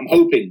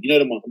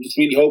 I'm just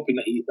really hoping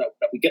that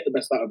we get the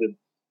best out of him.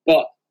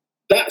 But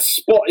that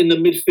spot in the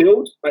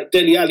midfield, like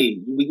Dele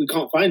Alli, we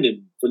can't find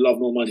him for love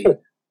nor money.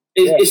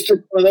 It's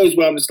just one of those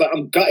where I'm just like,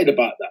 I'm gutted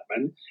about that,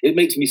 man. It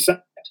makes me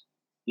sad.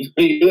 You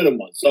heard him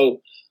one. So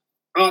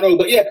I don't know,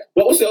 but yeah,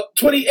 what was it?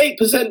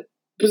 28%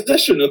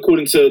 possession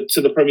according to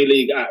the Premier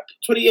League app.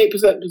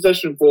 28%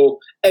 possession for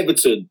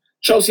Everton.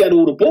 Chelsea had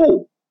all the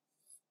ball.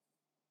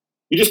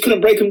 You just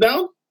couldn't break them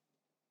down?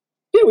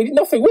 Yeah, we did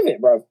nothing with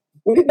it, bro.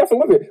 We did nothing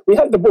with it. We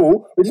had the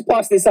ball. We just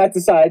passed it side to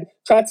side,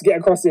 tried to get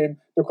a cross in.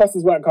 The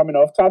crosses weren't coming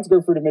off. Tried to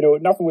go through the middle.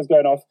 Nothing was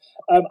going off.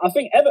 I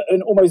think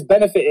Everton almost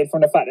benefited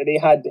from the fact that they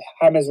had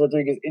James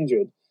Rodriguez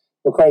injured,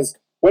 because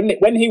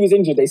when he was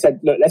injured, they said,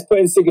 look, let's put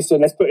in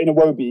Sigurdsson, let's put in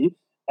Iwobi,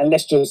 and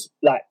let's just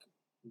like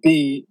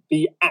be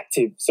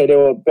active. So they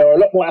were a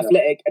lot more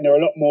athletic and they were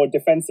a lot more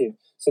defensive.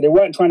 So they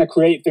weren't trying to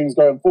create things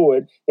going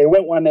forward. They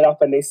went 1-0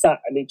 up and they sat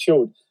and they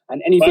chilled.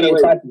 And anything they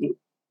tried to do.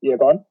 Yeah,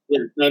 go on.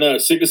 Yeah, no.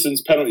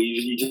 Sigurdsson's penalty.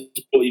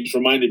 You just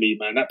reminded me,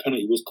 man. That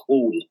penalty was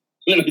cool.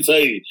 Let me tell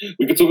you,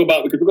 we could talk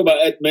about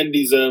Ed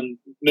Mendy's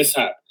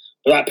mishap,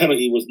 but that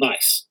penalty was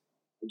nice.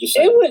 The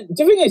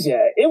thing is,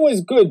 it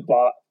was good,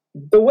 but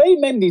the way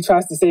Mendy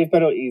tries to save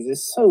penalties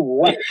is so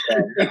whack.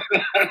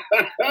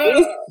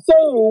 It's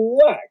so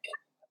whack.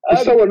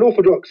 He's so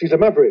unorthodox. He's a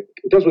maverick.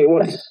 He does what he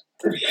wants.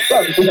 It's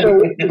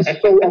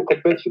so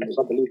unconventional. It's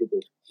unbelievable.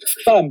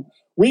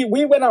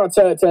 We went out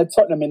to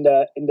Tottenham in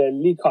the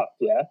League Cup.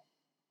 Yeah,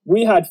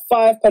 we had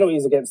 5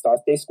 penalties against us.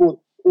 They scored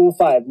all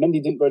 5.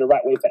 Mendy didn't go the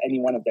right way for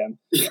any one of them.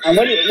 And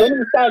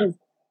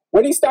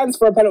when he stands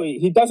for a penalty,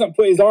 he doesn't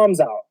put his arms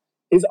out.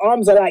 his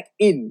arms are like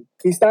in.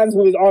 He stands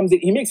with his arms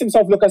in. He makes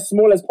himself look as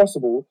small as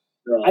possible.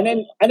 Yeah. And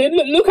then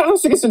look at how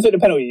Sigurdsson took the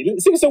penalty.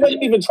 Sigurdsson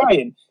wasn't even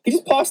trying. He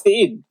just passed it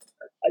in.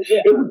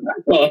 Yeah.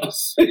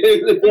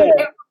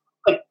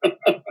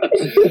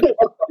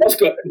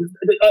 Oscar,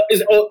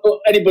 is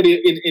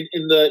anybody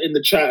in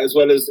the chat as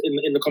well as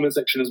in the comment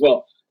section as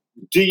well?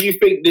 Do you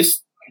think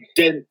this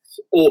dent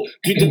or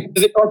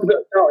does it cast a bit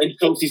of doubt in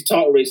Chelsea's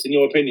title race in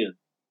your opinion?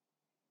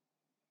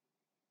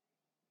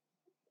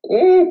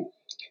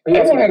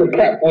 Everyone had a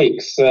crap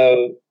week,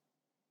 so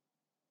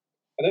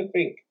I don't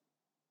think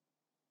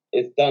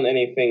it's done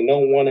anything. No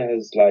one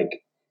has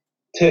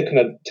taken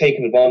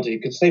advantage.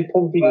 You could say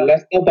probably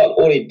less, but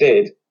all he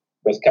did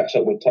was catch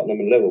up with Tottenham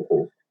and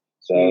Liverpool.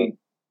 So,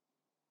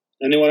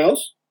 anyone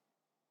else?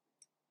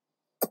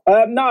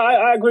 No,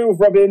 I agree with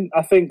Robin.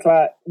 I think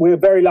we're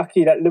very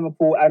lucky that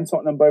Liverpool and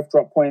Tottenham both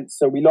dropped points,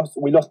 so we lost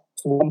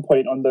 1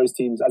 point on those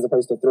teams as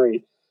opposed to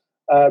 3.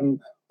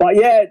 But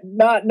yeah,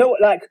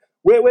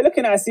 we're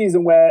looking at a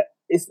season where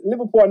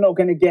Liverpool are not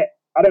going to get.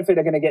 I don't think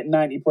they're going to get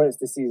 90 points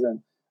this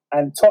season,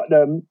 and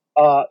Tottenham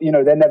are,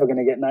 they're never going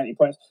to get 90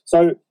 points.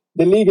 So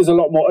the league is a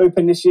lot more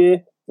open this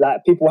year.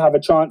 People have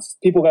a chance.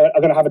 People are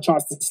going to have a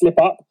chance to slip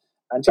up,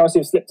 and Chelsea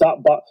have slipped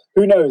up. But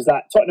who knows?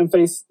 Tottenham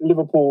face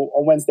Liverpool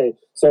on Wednesday.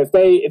 So if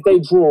they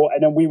draw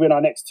and then we win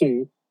our next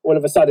 2, all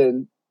of a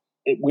sudden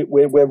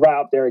we're right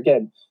up there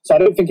again. So I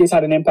don't think it's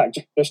had an impact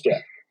just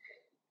yet.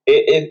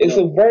 It's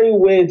a very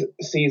weird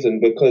season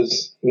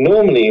because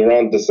normally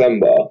around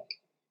December,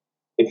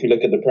 if you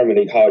look at the Premier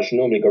League, how it should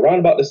normally go around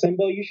about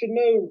December, you should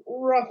know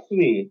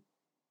roughly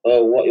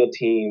what your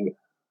team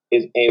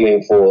is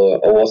aiming for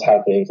or what's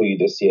happening for you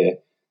this year.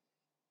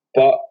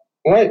 But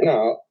right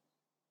now,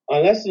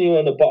 unless you're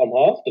in the bottom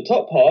half, the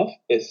top half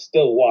is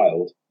still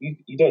wild.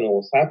 You don't know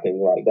what's happening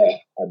right there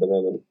at the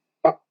moment.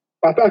 I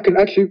think I can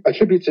actually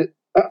attribute it.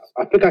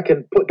 I think I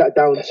can put that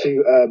down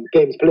to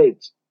games played,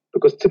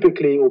 because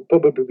typically it will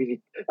probably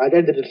be at the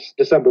end of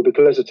December will be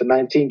closer to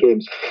 19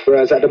 games,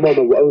 whereas at the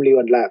moment we're only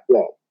on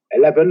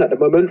 11 at the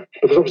moment,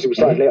 because obviously we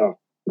started later.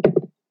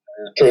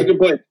 That's a good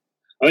point.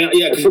 I mean,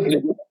 yeah, because I'm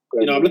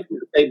looking at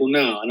the table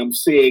now and I'm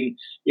seeing,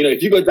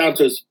 if you go down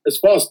to as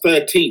far as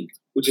 13th,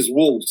 which is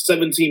Wolves,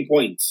 17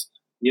 points,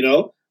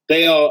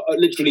 they are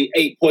literally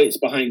 8 points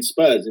behind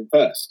Spurs in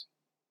first,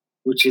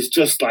 which is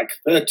just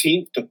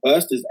 13th to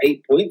first is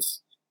 8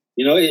 points.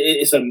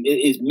 It's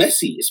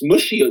messy. It's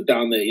mushy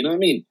down there. You know what I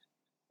mean?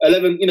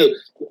 11,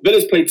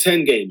 Villa's played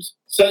 10 games.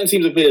 Certain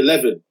teams have played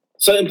 11.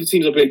 Certain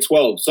teams have played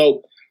 12.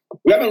 So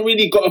we haven't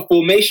really got a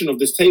formation of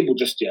this table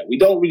just yet. We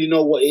don't really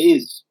know what it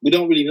is. We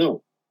don't really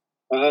know.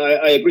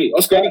 I agree.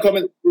 Oscar, any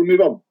comments? We'll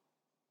move on.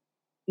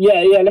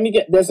 Yeah.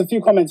 There's a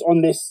few comments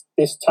on this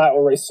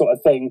title race sort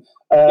of thing.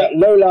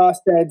 Lola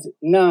said,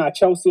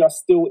 Chelsea are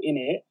still in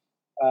it.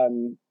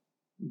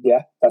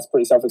 Yeah, that's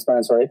pretty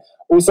self-explanatory.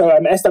 Also,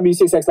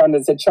 SW6X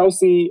London said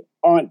Chelsea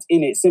aren't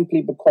in it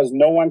simply because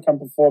no one can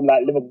perform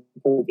like Liverpool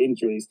with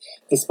injuries.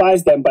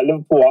 Despise them, but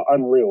Liverpool are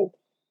unreal.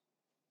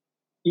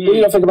 What do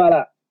you think about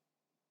that?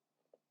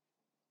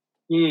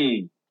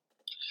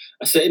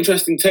 That's an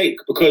interesting take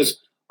because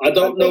I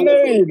don't know.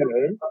 I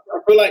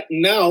feel like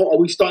now are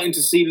we starting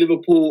to see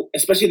Liverpool,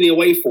 especially the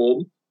away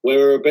form, where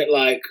we're a bit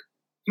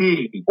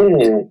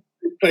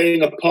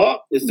playing a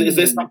part? Is there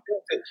something?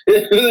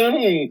 There's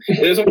something to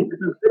consider? Do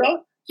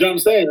you know what I'm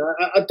saying?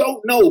 I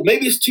don't know.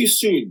 Maybe it's too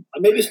soon.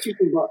 But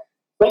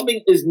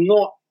something is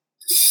not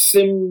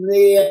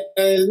similar.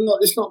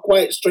 It's not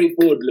quite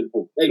straightforward.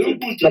 Liverpool.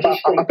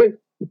 I think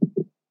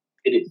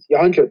it is. Yeah,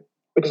 100.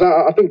 Because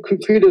I think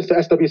kudos to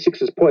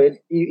SW6's point.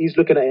 He's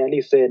looking at it and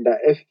he's saying that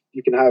if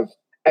you can have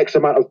X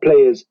amount of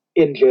players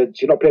injured,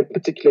 you're not playing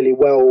particularly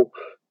well.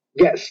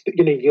 Yes,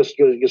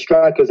 your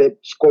strikers are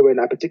scoring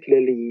at a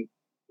particularly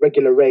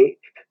regular rate.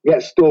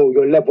 Yet still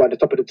you're level at the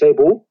top of the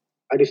table,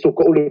 and you still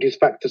got all of these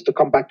factors to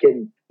come back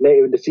in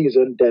later in the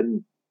season.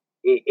 Then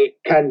it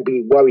can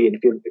be worrying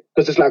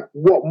because it's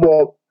what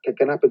more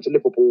can happen to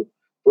Liverpool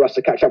for us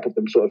to catch up with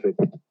them, sort of thing.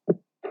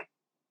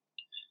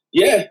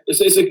 Yeah,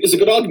 it's a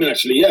good argument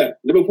actually. Yeah,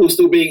 Liverpool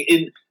still being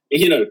in.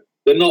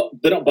 They're not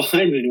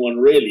behind anyone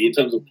really in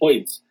terms of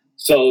points.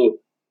 So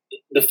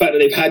the fact that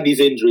they've had these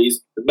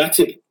injuries,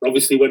 Matip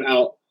obviously went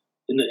out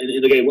in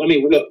the game. I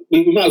mean, look,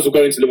 we might as well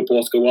go into Liverpool,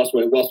 Oscar, whilst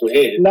we're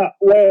here. No,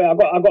 wait, I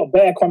got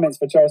bare comments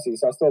for Chelsea,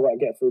 so I still got to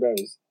get through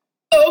those.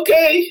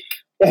 Okay.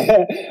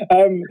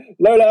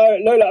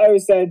 Lola O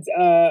said,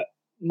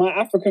 my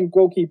African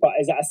goalkeeper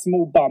is at a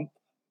small bump,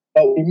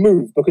 but we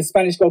move because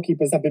Spanish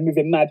goalkeepers have been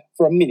moving mad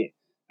for a minute.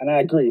 And I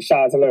agree.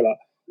 Shout out to Lola.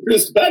 The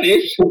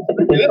Spanish? Why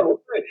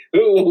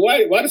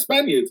the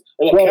Spaniards?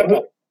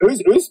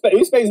 Who's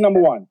Spain's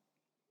number 1?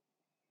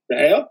 De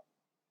Gea?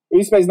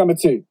 Who's Spain's number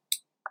 2?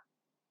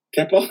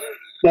 Kepa?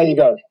 There you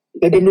go.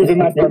 They've been moving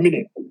mad for a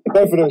minute.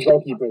 Both of those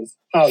goalkeepers.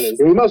 Howlers.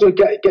 We might as well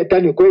get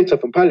Daniel Guaita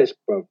from Palace,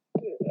 bro.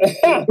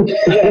 Yeah,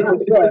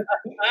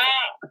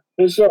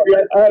 for sure. He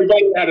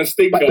had a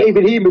stinker. But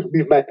even he moved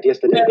mad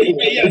yesterday.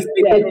 He had a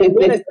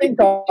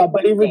stinker,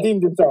 but he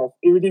redeemed himself.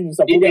 We'll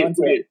get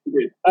onto it.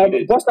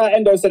 Boss That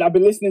Endo said, I've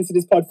been listening to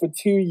this pod for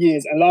 2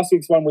 years, and last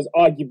week's one was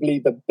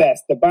arguably the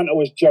best. The banter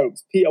was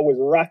jokes. Peter was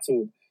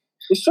rattled.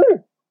 It's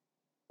true.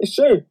 It's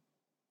true.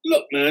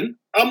 Look, man,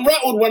 I'm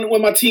rattled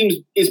when my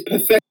team is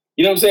pathetic.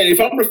 You know what I'm saying? If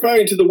I'm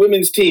referring to the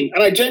women's team,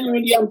 and I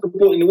genuinely am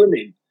supporting the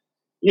women,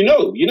 you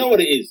know what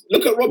it is.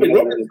 Look at Robin.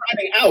 Robin's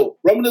finding out.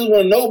 Robin doesn't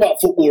want to know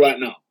about football right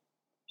now.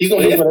 He's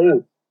not here.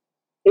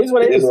 It is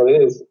what it is.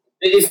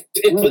 He's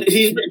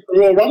ready for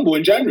Royal Rumble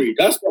in January.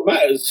 That's what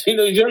matters. You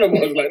know what I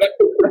mean? Like that.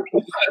 You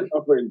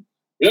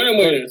know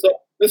what I mean? So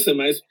listen,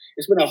 man,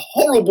 it's been a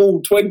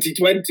horrible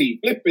 2020.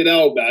 Flipping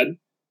out, man.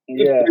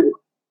 Yeah.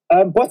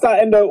 Botta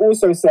Endo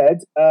also said,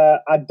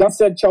 I just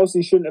said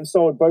Chelsea shouldn't have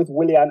sold both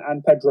Willian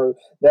and Pedro.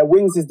 Their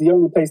wings is the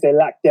only place they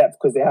lack depth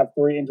because they have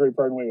 3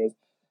 injury-prone wingers.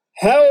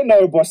 Hell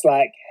no, boss.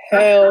 Like,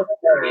 hell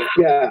no.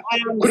 Yeah.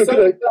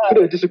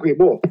 Couldn't disagree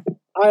more.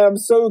 I am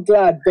so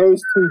glad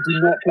those two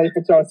do not play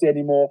for Chelsea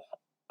anymore.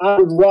 I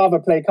would rather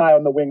play Kai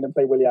on the wing than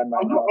play Willian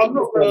right now. I'm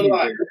not going to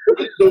lie.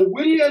 The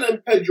Willian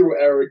and Pedro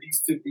era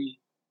needs to be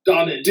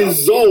done and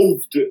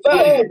dissolved.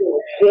 They are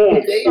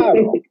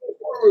horrible.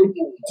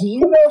 Do you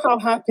know how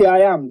happy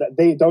I am that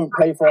they don't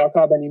play for our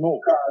club anymore?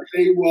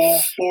 They were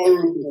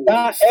horrible.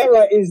 That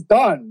era is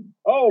done.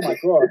 Oh my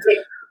God.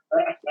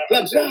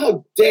 That's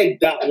how dead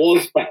that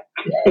was, man.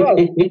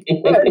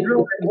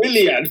 Pedro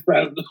Willian,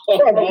 fam.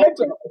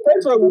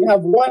 Pedro would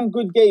have one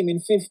good game in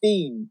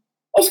 15.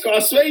 Oscar, I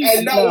swear you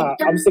and now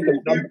I'm sick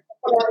of them.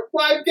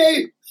 5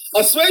 games.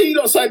 I swear you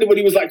not signed him when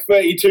he was like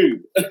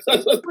 32. That's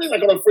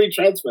like on a free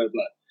transfer.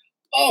 Like,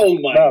 oh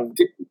my God.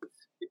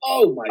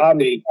 Oh my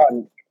God. He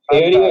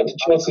only went to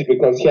Chelsea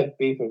because he had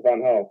beef with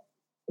Van Gaal.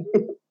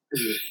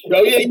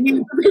 Oh yeah, he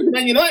was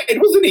Man United,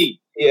 wasn't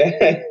he?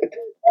 Yeah.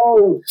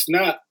 Oh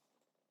snap!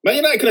 Man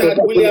United could have had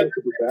Willian.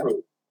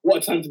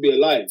 What a time to be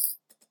alive!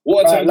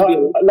 What a time to be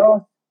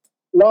alive!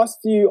 Last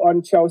few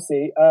on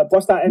Chelsea.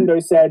 Bosta Endo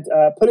said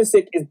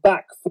Pulisic is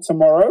back for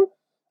tomorrow.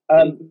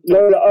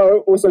 Lola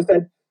O also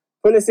said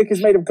Pulisic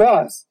is made of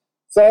glass,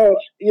 so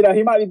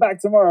he might be back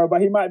tomorrow,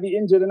 but he might be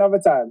injured another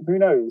time. Who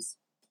knows?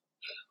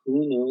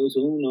 Who knows?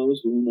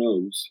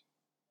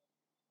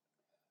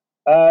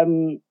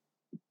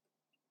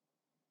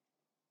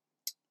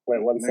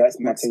 Wait one sec.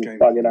 My team's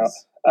bugging out.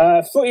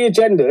 Footy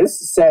Agendas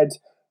said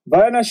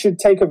Werner should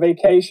take a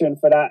vacation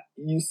for that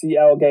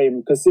UCL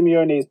game because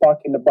Simeone is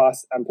parking the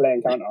bus and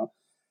playing counter.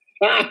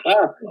 What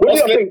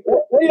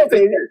do you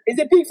think? Is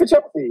it peak for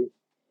Chelsea?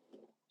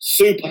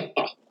 Super.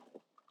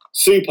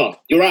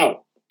 You're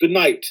out. Good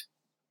night.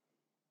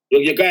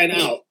 You're going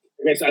out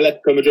against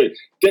Atletico Madrid.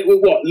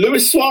 What?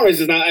 Luis Suarez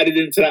is now added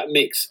into that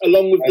mix,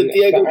 along with the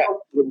Diego.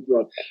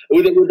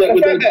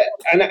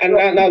 And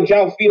now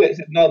João Felix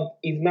is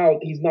he's now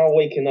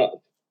waking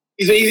up.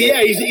 He's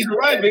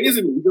arriving,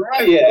 isn't he? He's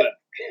arriving. Yeah.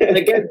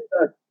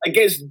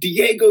 Against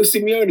Diego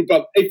Simeone,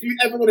 bro. If you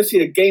ever want to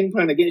see a game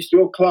plan against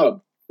your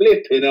club,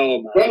 flipping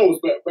man. Werner was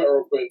better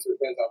off going to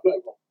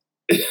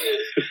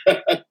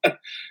Atletico.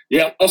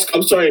 Yeah, Oscar,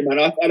 I'm sorry, man.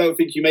 I don't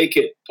think you make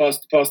it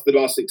past the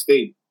last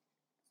 16.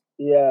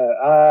 Yeah,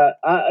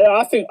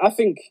 I think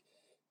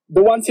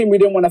the one team we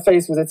didn't want to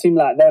face was a team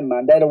like them,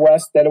 man. They're the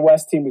worst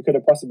team we could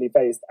have possibly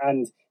faced.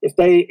 And if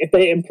they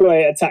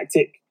employ a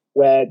tactic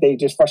where they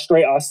just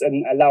frustrate us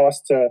and allow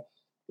us to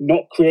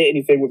not create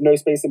anything with no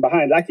space in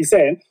behind, like you're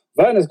saying,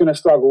 Werner's going to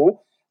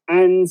struggle.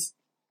 And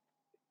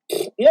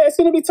yeah, it's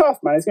going to be tough,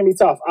 man. It's going to be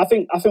tough. I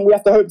think we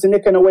have to hope to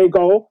nick an away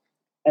goal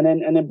and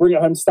then bring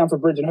it home to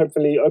Stamford Bridge and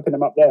hopefully open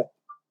them up there.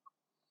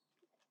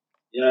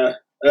 Yeah.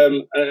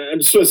 And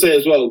just want to say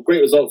as well,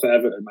 great result for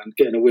Everton, man,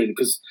 getting a win,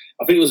 because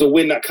I think it was a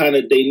win that kind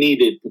of they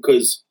needed,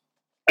 because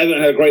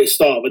Everton had a great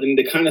start, but then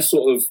they kind of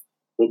sort of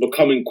were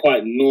becoming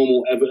quite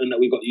normal Everton that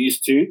we got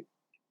used to.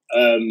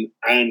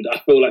 And I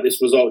feel like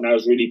this result now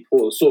is really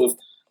sort of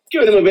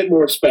giving them a bit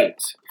more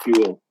respect, if you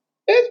will.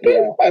 There's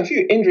been quite a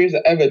few injuries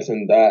at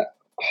Everton that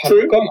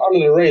have gone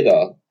under the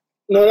radar.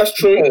 No, that's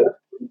true.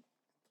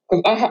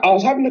 Because I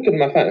was having a look at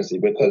my fantasy,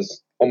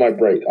 because on my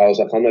break, I was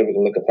like, I'm not even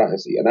going to look at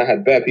fantasy. And I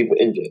had bare people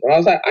injured. And I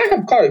was like, I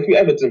have quite a few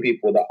Everton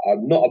people that are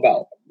not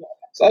about.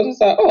 So I was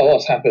just like, oh,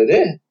 what's happened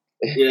there?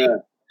 Yeah.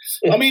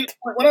 I mean,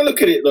 when I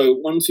look at it, though,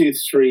 1, 2,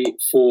 3,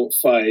 4,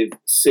 5,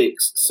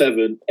 6,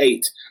 7,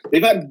 8.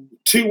 They've had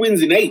 2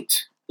 wins in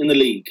 8 in the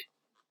league.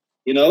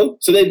 You know?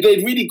 So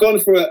they've really gone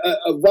for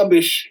a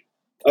rubbish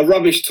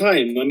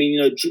time. I mean,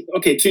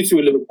 2-2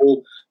 with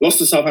Liverpool, lost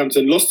to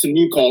Southampton, lost to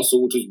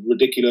Newcastle, which was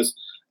ridiculous,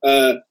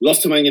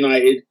 lost to Man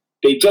United.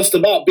 They just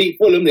about beat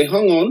Fulham. They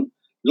hung on,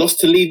 lost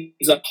to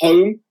Leeds at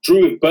home,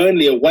 drew with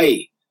Burnley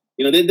away.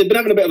 They've been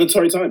having a bit of a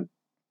sorry time.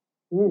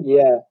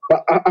 Yeah.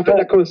 But I think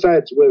that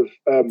coincides with,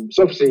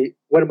 so obviously,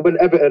 when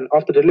Everton,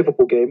 after the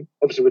Liverpool game,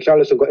 obviously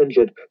Richarlison got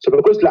injured. So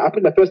because I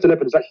think the first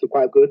 11 is actually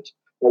quite good,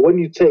 but when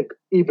you take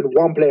even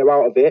one player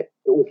out of it,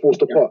 it all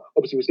falls apart.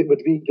 Obviously, we've seen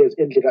Rodriguez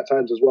injured at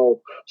times as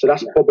well. So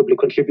that's probably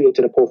contributed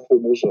to the poor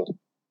form also.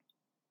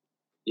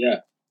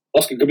 Yeah.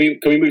 Oscar, can we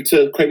move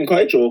to Craven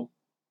Cottage or?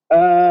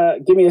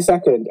 Give me a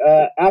second.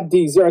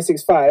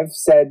 Abdi065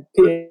 said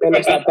Pierre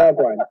looks like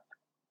Bergwijn.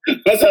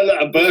 That's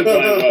a bird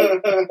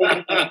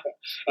right.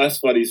 That's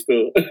funny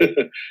still.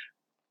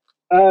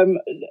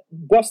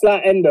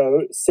 Bosslat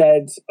Endo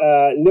said,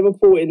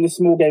 Liverpool in the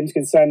small games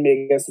concern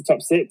me against the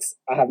top six.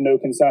 I have no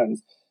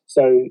concerns.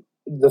 So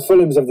the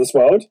Fulhams of this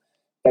world,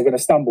 they're going to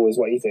stumble is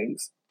what he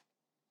thinks.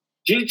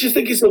 Do you just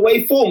think it's the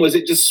way form, or is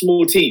it just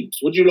small teams?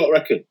 What do you lot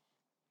reckon?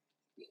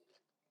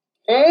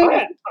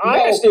 I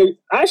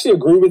actually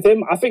agree with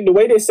him. I think the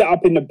way they set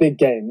up in the big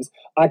games,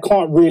 I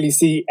can't really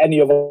see any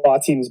of our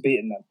teams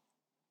beating them.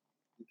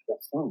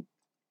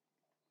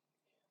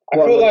 I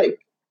feel like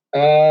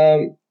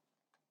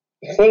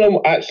Fulham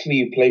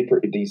actually played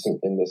pretty decent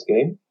in this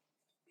game.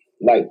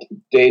 Like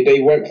they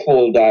went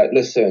for that.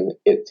 Listen,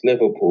 it's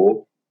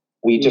Liverpool.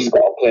 We just got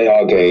to play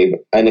our game,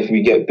 and if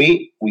we get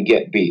beat, we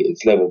get beat.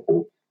 It's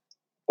Liverpool.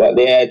 But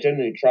they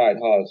generally tried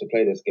hard to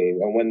play this game,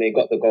 and when they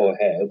got the goal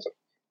ahead,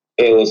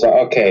 it was like,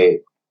 okay,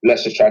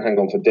 let's just try and hang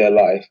on for dear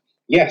life.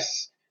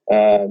 Yes,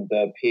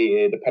 the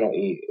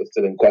penalty is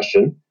still in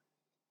question,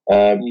 but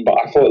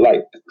I thought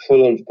like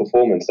Fulham's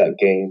performance that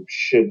game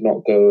should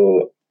not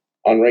go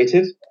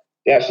unrated.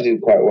 They actually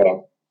did quite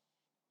well.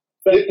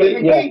 They've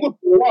been playing good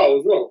for a while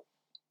as well.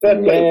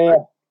 Fair play.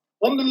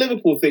 On the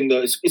Liverpool thing,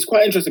 though, it's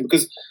quite interesting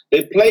because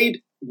they've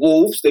played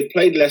Wolves, they've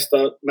played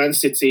Leicester, Man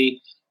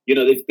City. You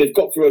know, they've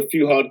got through a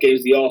few hard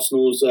games, the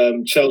Arsenals,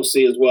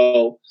 Chelsea as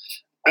well.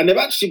 And they've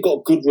actually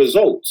got good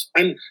results.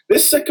 And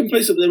this second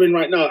place that they're in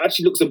right now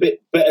actually looks a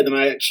bit better than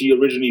I actually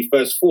originally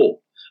first thought.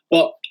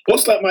 But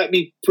Bosslat might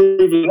be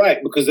proven right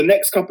because the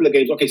next couple of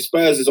games, okay,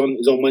 Spurs is on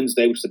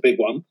Wednesday, which is a big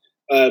one.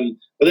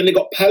 But then they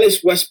got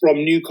Palace, West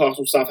Brom,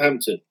 Newcastle,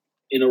 Southampton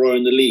in a row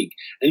in the league.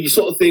 And you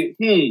sort of think,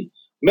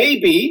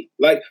 maybe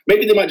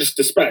they might just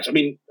dispatch. I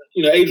mean,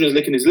 you know, Adrian's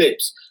licking his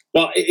lips.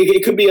 But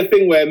it could be a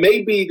thing where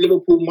maybe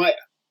Liverpool might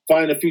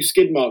find a few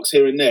skid marks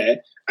here and there,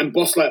 and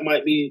Bosslat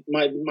might be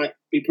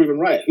proven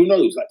right. Who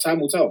knows? Like,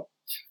 time will tell.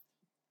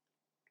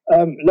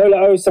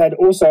 Lola O said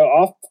also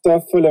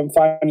after Fulham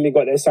finally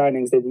got their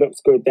signings, they've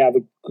looked good. They have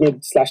a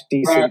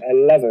good/decent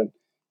 11.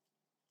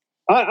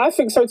 I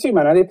think so too,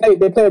 man. And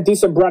they play a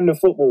decent brand of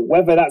football.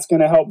 Whether that's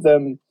going to help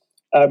them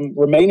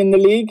remain in the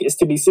league is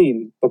to be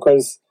seen,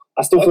 because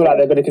I still feel like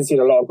they're going to concede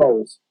a lot of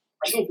goals.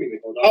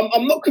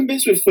 I'm not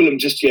convinced with Fulham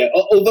just yet.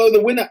 Although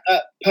the win at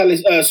at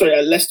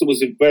Leicester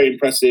was very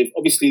impressive.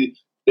 Obviously,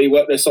 they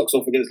worked their socks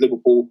off against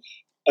Liverpool.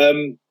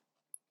 I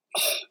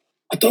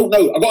don't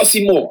know. I got to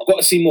see more.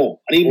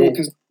 I need more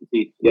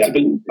consistency. Yeah.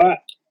 All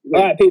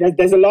right, Pete.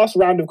 There's a last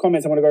round of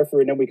comments I want to go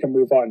through, and then we can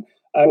move on.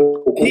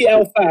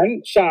 PL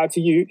fan, shout out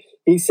to you.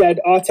 He said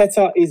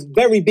Arteta is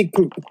very big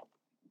poop.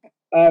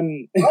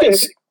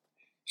 Nice.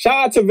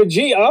 Shout out to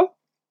Vegeta.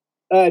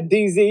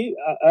 DZ,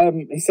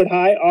 he said,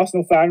 hi,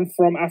 Arsenal fan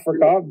from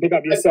Africa. Big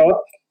up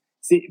yourself.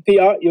 See,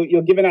 Peter,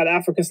 you're giving out the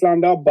Africa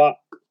slander, but,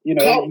 you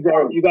know,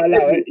 you got to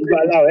allow it. You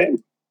got to allow it.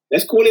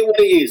 Let's call it what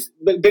it is.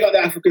 Big up the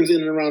Africans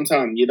in and around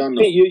town. You don't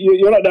know. Pete,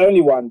 you're not the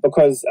only one,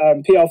 because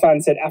PL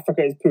fan said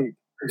Africa is poop.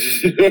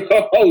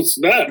 Oh,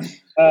 snap.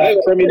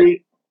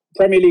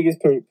 Premier League is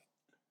poop.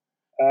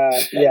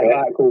 Yeah,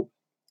 right, cool.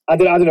 I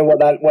don't know what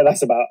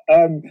that's about.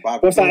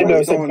 What's that? I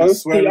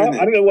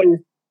don't know what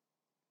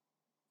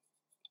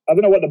I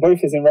don't know what the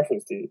both is in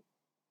reference to.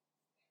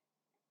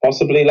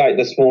 Possibly like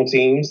the small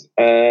teams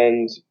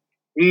and...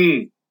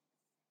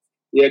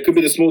 Yeah, it could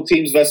be the small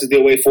teams versus the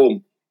away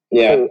form.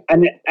 Yeah. Cool.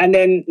 And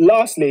then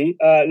lastly,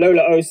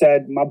 Lola O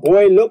said, my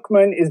boy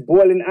Lookman is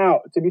boiling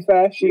out. To be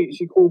fair, she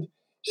called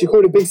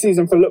a big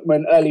season for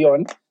Lookman early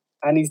on,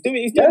 and he's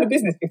doing the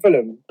business for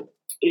Fulham.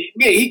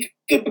 Mate, he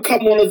could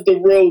become one of the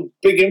real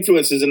big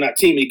influencers in that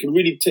team. He can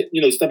really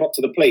step up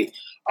to the plate.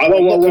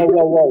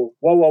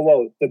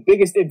 Whoa. The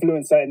biggest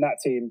influencer in that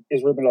team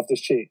is Ruben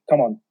Loftus-Cheek.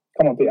 Come on,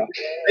 Peter.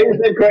 Say his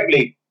name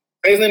correctly.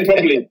 Say his name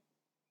properly.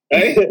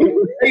 Hey? Say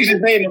his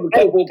name on the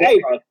football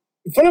podcast.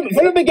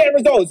 Fulham been getting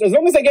results. As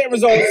long as they get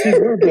results, he's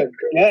Ruben.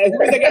 Yeah, as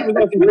long as they get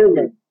results, he's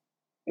Ruben.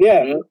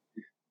 Yeah.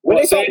 When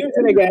they start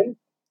losing again...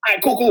 All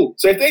right, cool.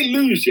 So if they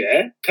lose,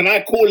 can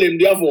I call him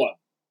the other one?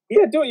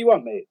 Yeah, do what you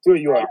want, mate. Do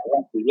what you want.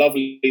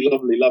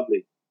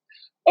 Lovely.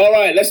 All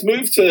right, let's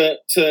move to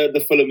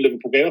the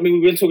Fulham-Liverpool game. I mean,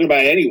 we've been talking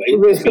about it anyway.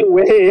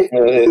 We're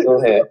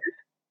here.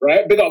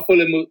 Right? Big up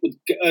Fulham with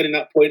earning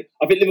that point.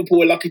 I think Liverpool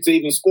were lucky to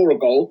even score a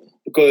goal,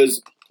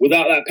 because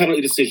without that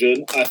penalty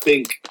decision, I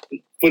think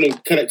Fulham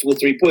connected with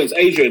 3 points.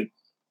 Adrian,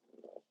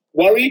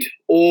 worried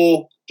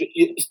or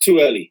it's too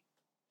early?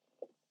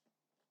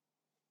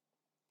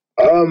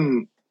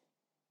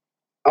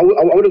 I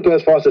wouldn't go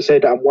as far as to say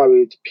that I'm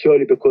worried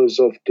purely because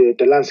of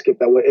the landscape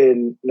that we're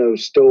in,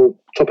 still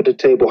top of the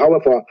table.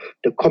 However,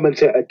 the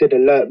commentator did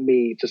alert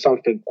me to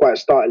something quite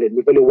startling.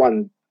 We've only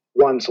won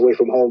once away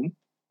from home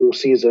all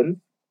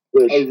season.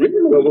 Which,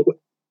 really?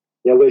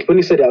 Which when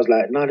he said it, I was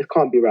like, nah, this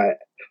can't be right.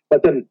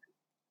 But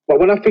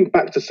when I think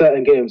back to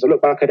certain games, I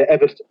look back at the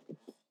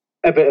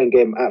Everton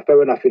game.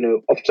 Fair enough,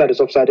 offside is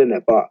offside, isn't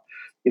it? But,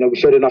 we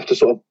showed enough to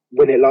sort of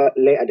win it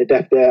late at the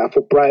death there. I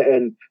thought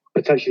Brighton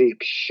potentially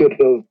should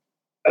have.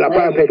 And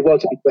Brighton played well,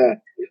 to be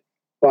fair.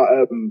 But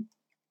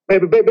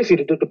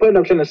basically, the point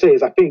I'm trying to say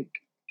is I think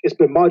it's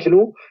been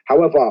marginal.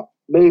 However,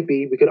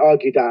 maybe we could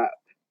argue that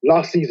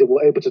last season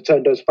we're able to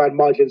turn those fine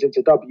margins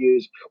into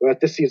W's, whereas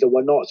this season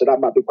we're not. So that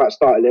might be quite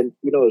startling.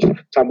 Who knows?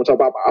 Time will tell.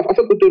 But I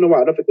think we're doing all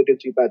right. I don't think we're doing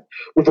too bad.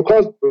 With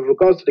regards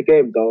to the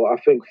game, though, I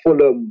think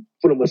Fulham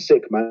was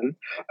sick, man.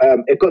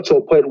 It got to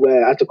a point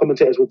where, as the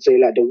commentators would say,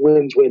 like the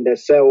winds were in their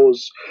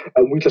sails,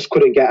 and we just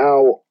couldn't get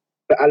out.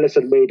 But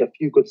Alisson made a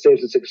few good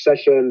saves in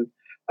succession.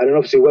 And then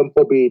obviously when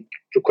Bobby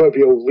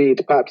Jacobo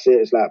Reed paps it,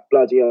 it's like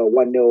bloody hell,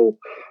 1-0.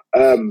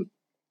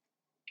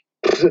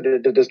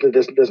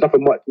 There's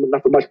nothing much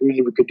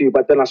really we could do.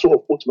 But then I sort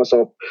of thought to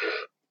myself,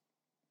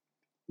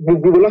 we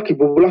were lucky.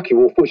 We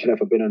were fortunate,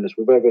 if I'm being honest.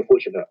 We're very, very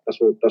fortunate. That's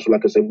what I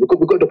can say. We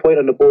got the point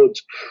on the board.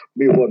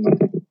 Move on, man.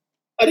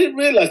 I didn't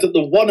realise that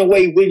the one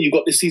away win you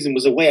got this season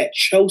was away at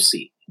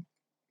Chelsea.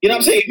 You know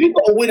what I'm saying? If you've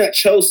got a win at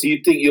Chelsea,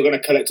 you'd think you're going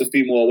to collect a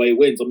few more away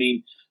wins. I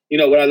mean, you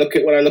know, when I look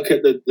at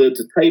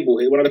the table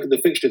here, when I look at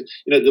the fixtures,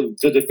 you know,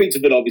 the defeat to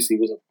Villa obviously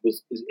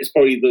is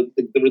probably the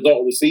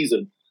result of the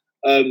season.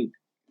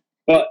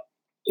 But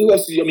who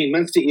else? I mean,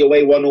 Man City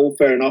away 1-0,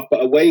 fair enough.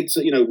 But away to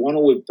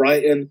 1-0 with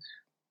Brighton,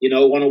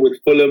 1-0 with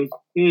Fulham.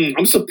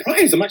 I'm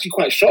surprised. I'm actually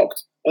quite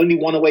shocked. Only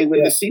one away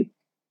win this season.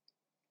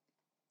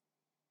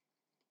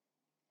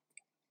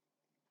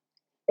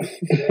 All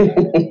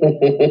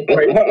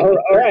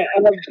right.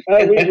 We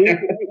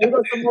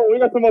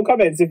got some more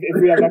comments if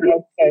we have nothing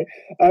else to say.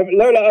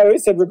 Lola O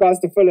said, regards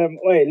to Fulham,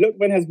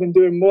 Lookman has been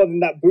doing more than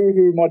that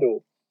boohoo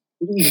model.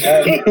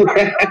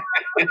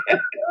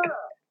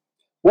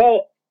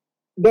 Well,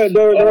 the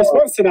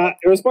response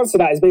to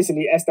that is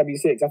basically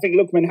SW6. I think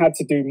Lookman had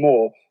to do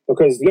more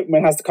because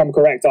Lookman has to come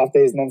correct after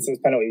his nonsense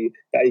penalty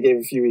that he gave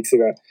a few weeks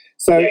ago.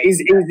 So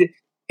he's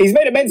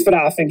made amends for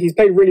that. I think he's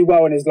played really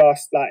well in his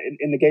last,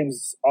 in the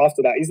games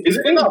after that. Is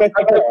it enough? Have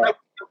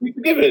we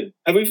forgiven?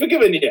 Have we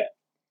forgiven yet?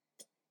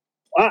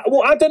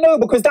 Well, I don't know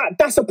because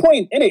that's a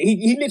point, isn't it?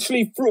 He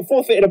literally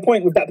forfeited a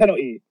point with that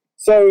penalty.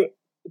 So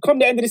come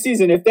the end of the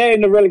season, if they're in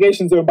the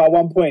relegation zone by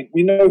 1 point,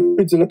 we know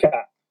who to look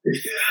at.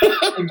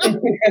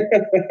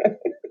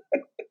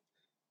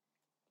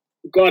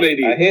 God,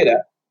 AD. I hear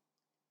that.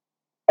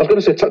 I was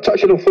going to say,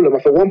 touching on Fulham, I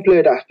think one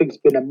player that I think's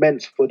been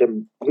immense for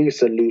them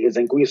recently is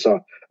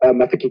Anguissa. I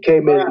think he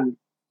came in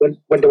when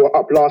they were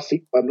up last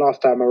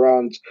time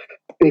around,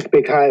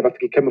 big hype. I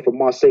think he came in from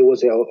Marseille,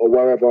 was it, or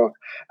wherever,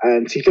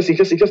 and he just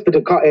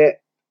didn't cut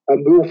it.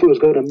 And we all thought he was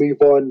going to move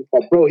on,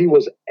 but bro, he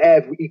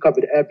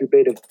covered every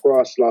blade of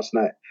grass last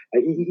night.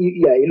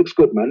 He looks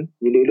good, man.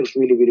 He looks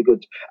really, really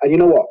good. And you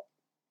know what?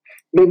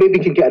 Maybe he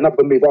can get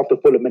another move after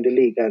Fulham in the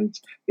league and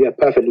be a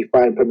perfectly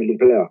fine Premier League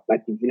player.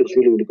 Like he looks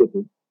really, really good,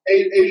 man.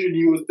 Adrian,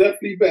 he was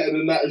definitely better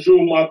than that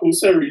Jean-Michel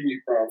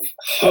Seri, bro.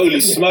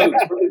 Holy smoke!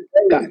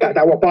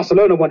 that what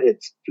Barcelona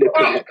wanted. They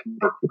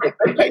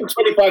paid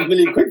 25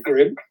 million quid for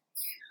him.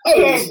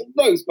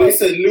 They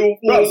said Liverpool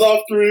was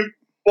after him.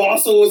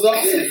 Barca was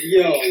after him.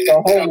 Yo,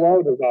 the whole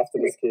world was after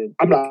this kid.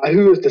 I'm like,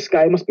 who is this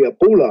guy? He must be a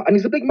baller, and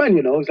he's a big man,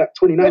 He's like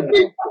 29 now.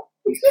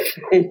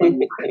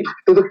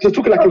 They're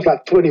talking like he was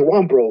like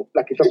 21, bro.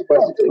 Like he just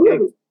burst into the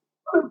game.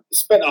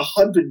 Spent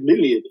 100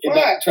 million in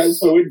that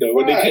transfer window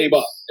when they came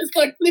up. It's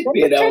like flipping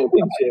it out.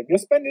 You're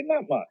spending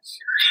that much,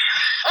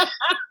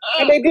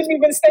 and they didn't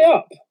even stay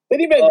up. They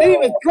didn't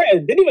even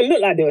threaten. They didn't even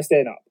look like they were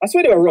staying up. I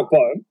swear they were rock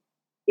bottom.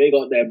 They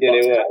got their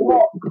they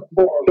were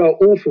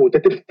awful. They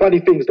did funny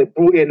things. They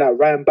brought in like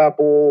Ryan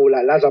Babel,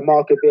 like Lazar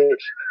Markovic,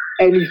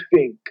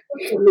 anything.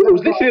 It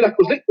was literally like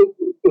it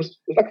was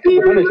like a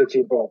football manager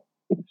team, bro.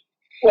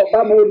 What,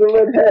 Babel with the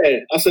red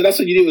hair? I said that's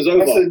when you knew it was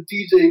over. I said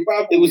DJ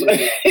Babel. It was over.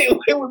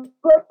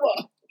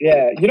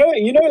 Yeah, you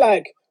know,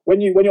 like when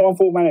you're on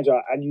Football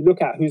Manager and you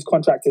look at whose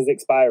contract is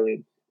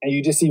expiring and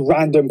you just see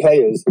random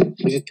players,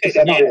 you just pick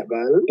them up,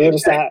 man. You're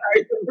just like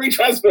free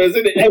transfers,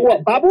 isn't it? Hey,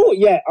 what, Babel?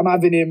 Yeah, I'm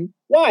having him.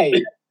 Why?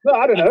 No,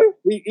 I don't know.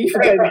 He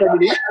should play in the Premier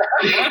League.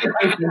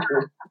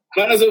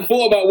 Man hasn't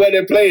thought about where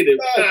they're playing him.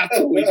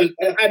 We just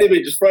add him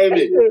in, just throw him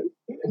in.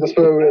 Just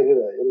throw him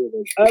in.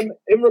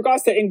 In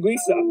regards to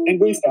Anguissa,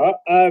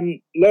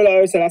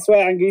 Lola said, I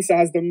swear Anguissa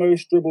has the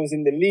most dribbles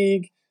in the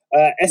league.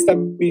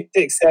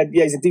 SW6 said,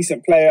 yeah, he's a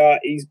decent player.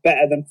 He's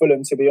better than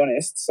Fulham, to be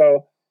honest.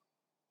 So,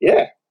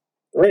 yeah,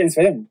 ratings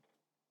for him.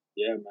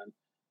 Yeah, man.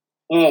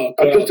 Oh,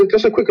 God.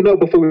 Just a quick note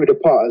before we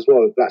depart as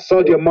well. Like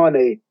Sadio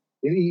Mane,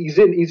 he's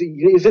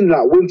in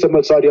like winter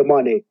mode. Sadio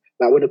Mane.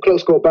 Like when the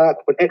clocks go back,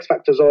 when X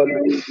Factor's on,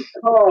 he's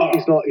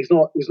not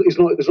looking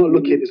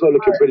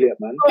brilliant,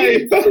 man.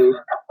 We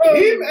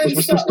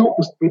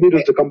need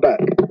him to come back.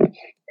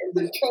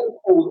 The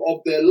chokehold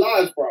of their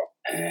lives, bro.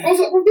 I was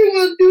like, bro, they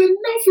weren't doing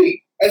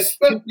nothing,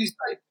 especially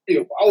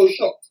Sadio. I was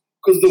shocked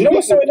because you know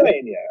what's so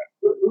annoying? Yeah,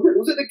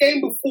 was it the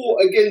game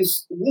before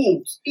against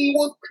Wolves? He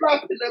was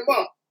clapping them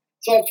up.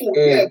 So I thought,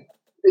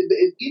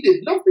 he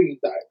did nothing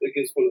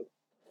against Fulham.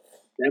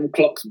 Them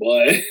clocks,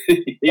 boy.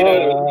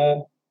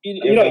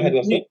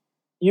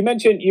 You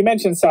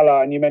mentioned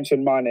Salah and you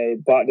mentioned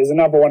Mane, but there's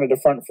another one of the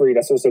front three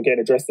that's also getting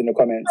addressed in the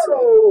comments.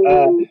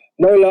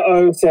 Lola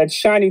O said,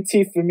 shiny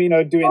teeth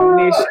Firmino doing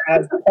niche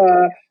as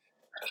per.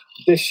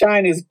 The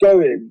shine is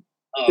going.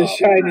 The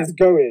shine is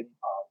going.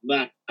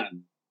 Man,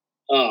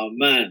 Oh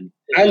man.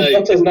 And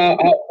Jota's now out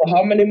for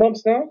how many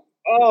months now?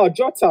 Oh,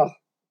 Jota.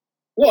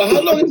 What?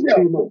 How long is it?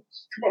 2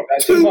 months.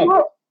 2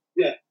 months.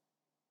 Yeah.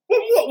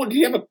 What did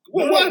he have?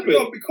 What happened?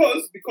 No,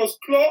 because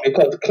Klopp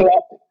Because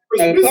Klopp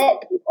said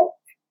Talk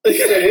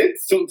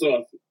to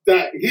us.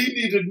 that he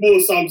needed more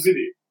subs in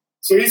it.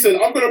 So he said,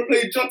 I'm going to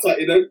play Jota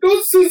in a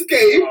nonsense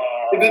game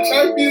in the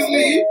Champions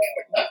League.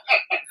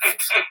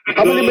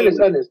 How many minutes,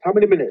 Ernest? How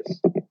many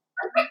minutes?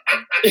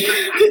 Did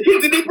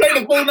he play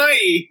the full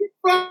 90?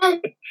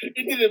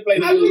 He didn't play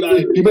the full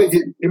 90.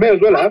 You may as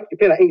well have. You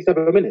played like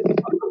 87 minutes.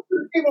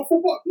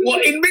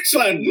 What, in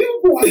Mixland?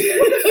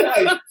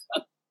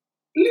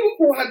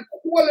 Liverpool had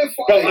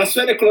qualified. Bro, I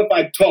swear they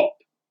qualified top.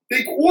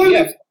 They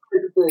qualified,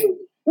 bro.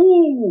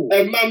 Ooh.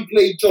 And man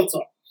played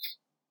Jota.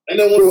 And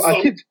then Bro, was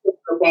I kid,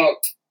 about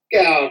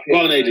get out of here. Go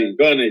on, AD.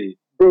 Go on, AD.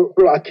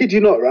 bro, I kid you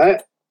not,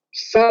 right?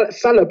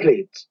 Salah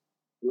played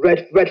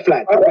red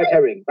flag, red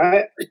herring,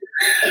 right?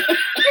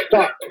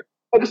 but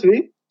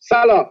obviously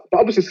Salah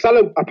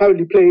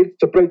apparently played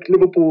to break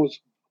Liverpool's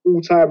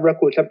all-time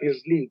record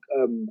Champions League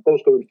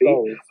goal-scoring feat.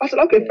 Oh. I said,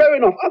 okay, fair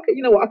enough. Okay,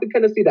 you know what? I can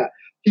kind of see that.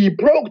 He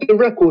broke the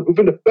record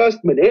within the first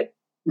minute.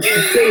 He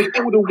played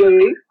all the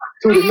way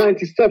to the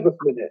 97th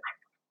minute.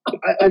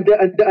 And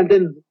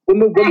then when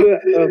we're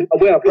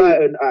away at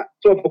Brighton at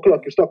 12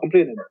 o'clock, you start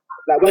complaining.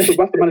 Like, we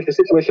have to manage the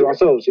situation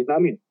ourselves, you know what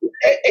I mean?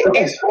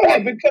 It's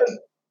funny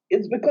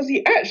because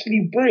he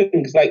actually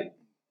brings like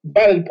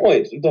valid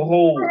points with the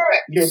whole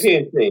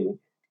European thing.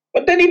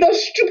 But then he does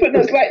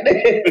stupidness like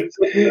this.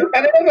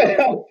 And it doesn't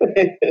help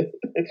it.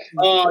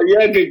 Oh,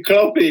 Jurgen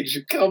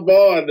Kloppage, come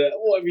on.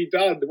 What have you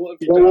done?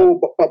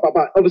 But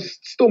obviously,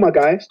 still my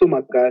guy. You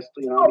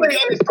know what I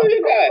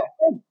mean?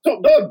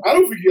 Top dog. I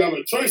don't think you have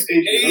a choice,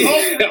 AJ.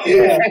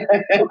 Yeah.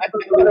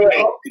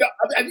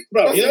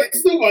 Bro,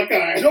 Still my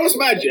guy. you know what's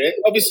mad, yeah?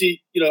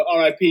 Obviously,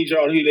 RIP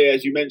Gerard Houllier,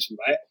 as you mentioned,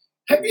 right?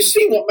 Have you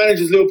seen what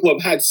managers Liverpool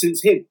have had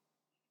since him?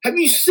 Have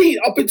you seen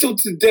up until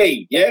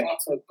today, yeah?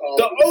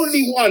 The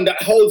only one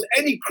that holds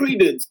any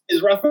credence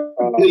is Rafa.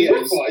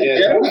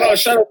 Without a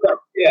shadow of doubt.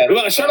 Yeah.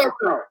 Without a shadow of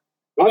doubt.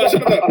 I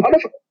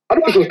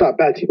don't think it was that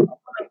bad, you know.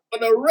 But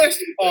the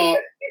rest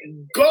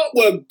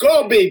were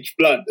garbage,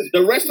 blood.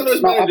 The rest of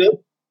those managers,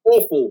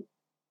 awful.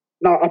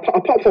 Now,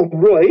 apart from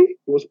Roy, it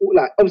was all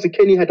like, obviously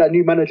Kenny had that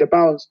new manager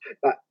bounce.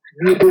 Like,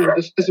 we will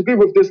disagree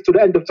with this to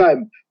the end of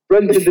time.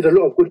 Brendan did a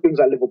lot of good things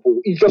at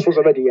Liverpool. He just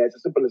wasn't ready yet. It's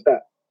as simple as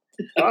that.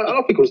 I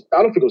don't think it was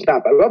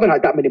that bad. We haven't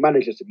had that many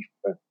managers, to be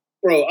fair.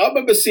 Bro, I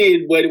remember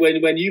seeing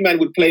when you man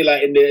would play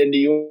like in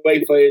the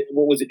UEFA,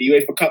 what was it, the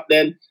UEFA Cup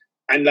then,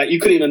 and like you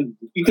couldn't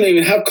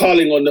even have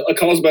Carling on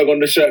Carlsberg on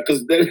the shirt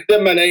because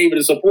them man ain't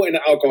even supporting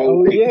the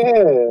alcohol. Oh,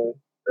 yeah.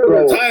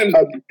 Bro, Times.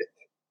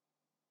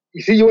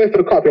 You see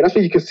UEFA Cup, yeah, that's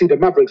where you can see the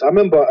Mavericks. I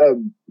remember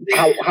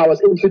how I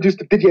was introduced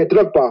to Didier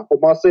Drogba from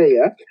Marseille,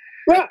 yeah?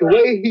 The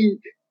way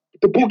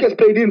the ball gets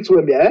played into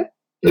him, yeah?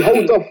 He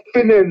holds off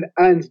Finnan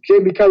and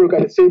Jamie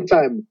Carragher at the same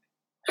time.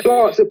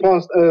 Plants it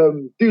past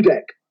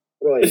Dudek.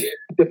 Right,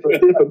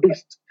 different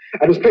beast.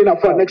 And he was playing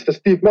up front next to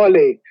Steve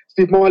Marley.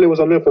 Steve Marley was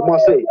on loan for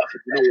Marseille. I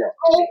said, you know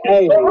what?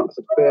 Hey, That's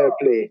a fair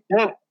play.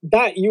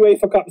 that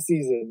UEFA Cup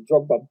season,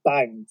 Drogba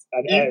banged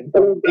and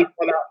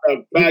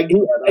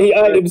he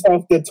earned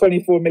himself the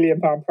 £24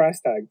 million price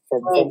tag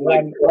from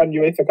one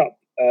UEFA Cup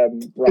run.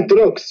 The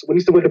drugs, when he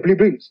used to wear the blue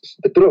boots.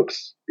 The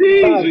drugs.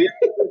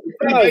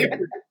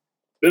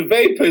 The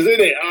vapors,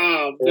 innit?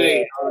 Oh,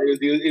 man.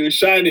 He was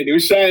shining. He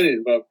was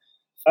shining, bro.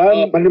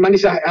 Man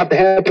used to have the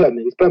hair perm.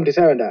 He's permed his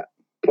hair in that.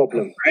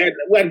 Problem.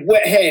 We had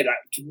wet hair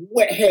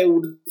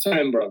all the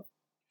time, bro. Do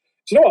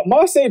you know what?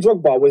 Marseille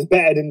Drogba was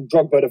better than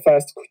Drogba the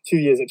first 2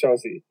 years at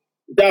Chelsea.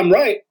 Damn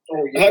right.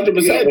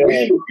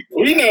 100%.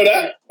 We know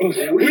that. We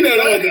know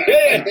that.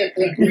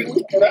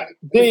 Yeah.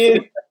 Do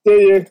you?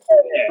 Yeah.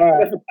 All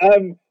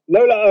right.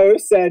 Lola O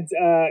said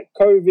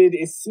COVID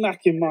is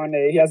smacking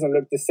Mane. He hasn't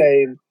looked the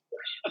same.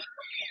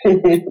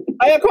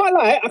 I can't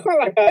lie,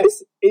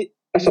 guys.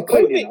 That's a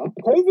point, you know?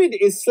 COVID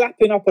is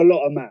slapping up a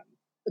lot of man.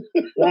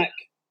 Like,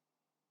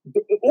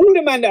 all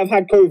the men that have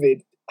had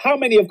COVID, how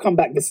many have come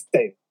back the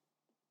same?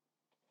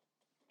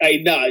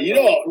 Hey, nah, you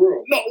know what?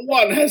 Not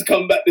one has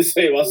come back the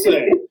same, I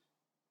say.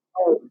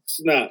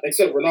 Snap.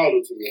 Except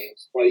Ronaldo, to be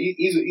honest. Well,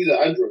 he's an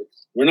android.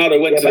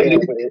 Ronaldo went to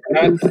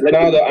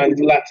Ronaldo and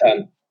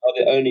Zlatan are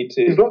the only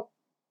two. He's not.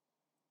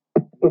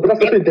 But that's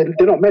the thing,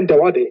 they're not men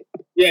though, are they?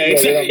 Yeah,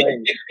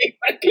 exactly.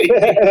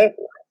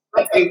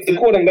 They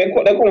call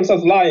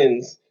themselves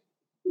lions.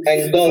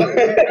 And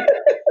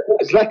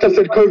Zlatan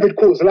said COVID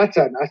caught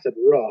Zlatan. I said,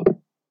 raw.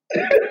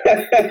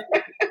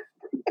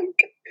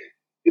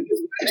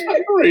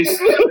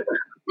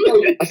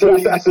 I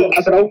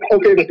said,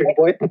 okay, the big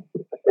boy.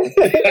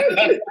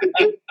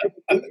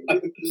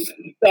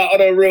 On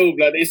a real,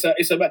 blood. It's an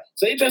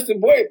interesting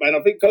point, man.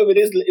 I think COVID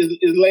is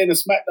laying a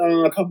smackdown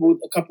on a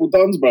couple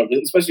dons, bro,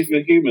 especially if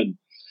you're human.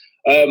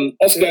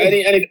 Oscar,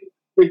 any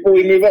before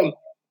we move on?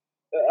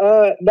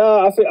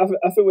 No, I think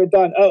we're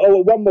done.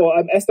 One more.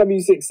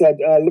 SW6 said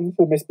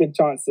Liverpool missed big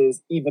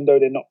chances, even though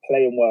they're not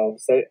playing well.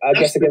 So I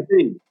guess again,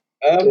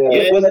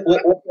 was it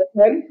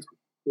 10?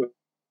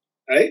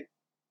 Hey?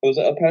 Was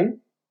it a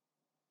pen?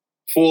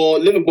 For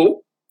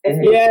Liverpool?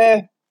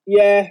 Yeah.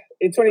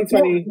 In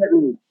 2020,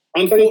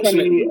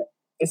 Unfortunately.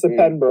 it's a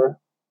pen, bro.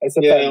 It's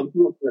a Yeah, pen.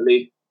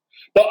 unfortunately.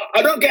 But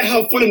I don't get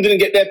how Fulham didn't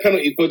get their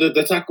penalty for the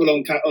tackle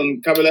on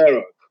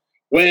Caballero,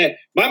 where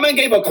my man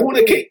gave a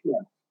corner kick.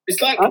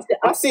 It's like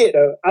I see it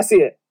though. I see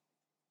it.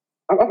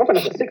 I think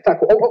that's a sick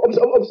tackle.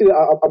 Obviously,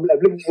 I'm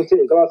Liverpool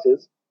City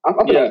glasses. I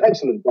think that's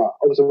excellent, but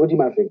obviously, what do you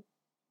man think?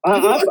 I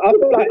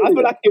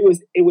feel like it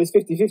was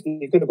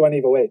 50-50. It could have gone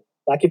either way.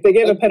 Like if they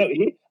gave a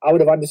penalty, I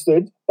would have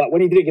understood. But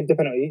when he didn't give the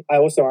penalty, I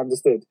also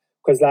understood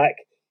because like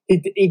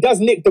he does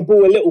nick the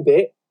ball a little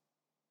bit.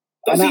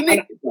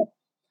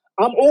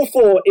 I'm all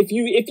for if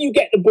you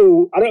get the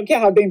ball. I don't care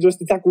how dangerous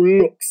the tackle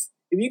looks.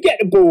 If you get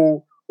the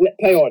ball, let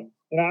play on.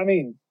 You know what I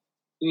mean?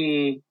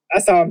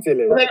 That's how I'm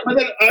feeling. But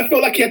then I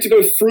feel like he had to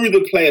go through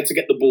the player to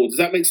get the ball. Does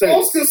that make sense?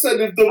 Oscar said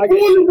if the ball is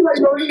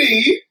at your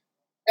knee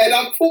and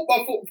I put my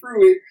foot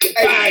through it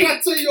and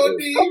that's on your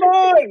knee. Come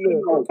on. Do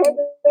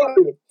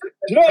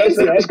you know what it is?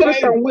 It's gonna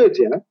sound weird,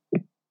 yeah.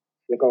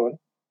 Yeah, go on.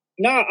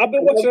 Nah, I've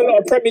been watching a lot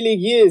of Premier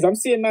League years. I'm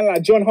seeing man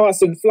like John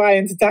Hartson fly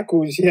into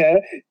tackles, yeah.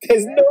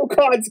 There's no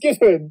cards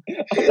given.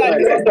 I'm like,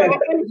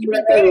 John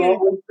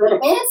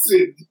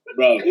Hartson.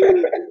 Bro.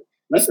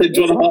 Let's say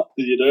John Hartson,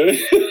 you know.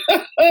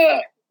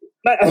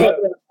 I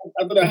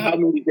don't know how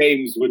many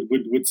games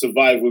would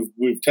survive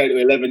with 10 to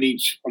 11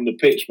 each on the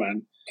pitch,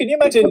 man. Can you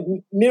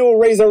imagine Neil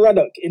Razor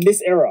Ruddock in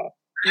this era?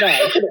 Nah,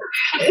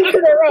 he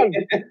couldn't run.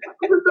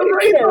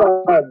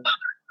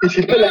 He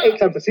should play like 8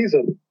 times a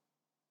season.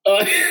 I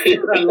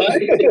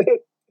like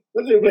it.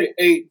 What's he play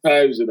 8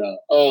 times in that?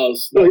 Oh,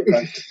 he's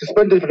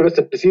suspended for the rest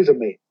of the season,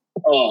 mate.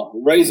 Oh,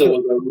 Razor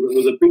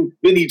was a big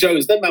Vinnie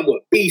Jones. That man were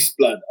beast,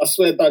 blood. I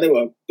swear that they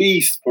were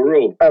beast for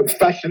real.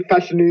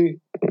 Fashionu,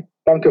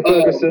 Duncan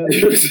Ferguson.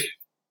 Guys,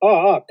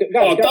 Duncan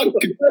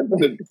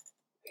Ferguson.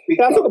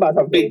 Can I talk about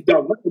something? Big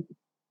dumb.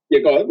 Yeah,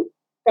 go on.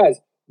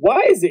 Guys,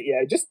 why is it,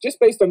 just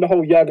based on the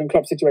whole Jurgen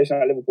Klopp situation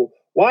at Liverpool,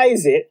 why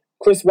is it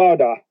Chris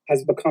Wilder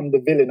has become the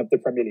villain of the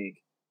Premier League?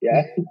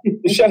 Yeah.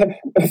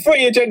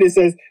 Footy Agenda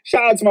says,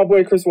 shout out to my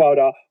boy Chris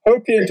Wilder.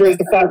 Hope he enjoys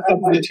the 5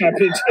 cups in the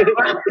Championship.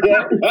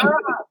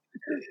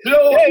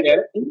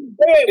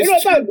 Wait, we're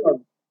not done.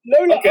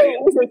 Lola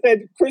also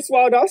said Chris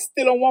Wilder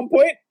still on 1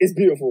 point. It's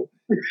beautiful.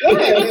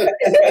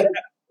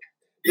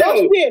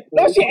 Last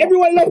year,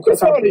 everyone loved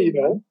Chris Wilder, you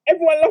know.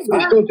 Everyone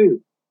loved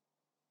him.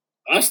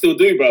 I still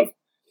do, bruv.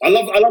 I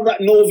love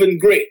that northern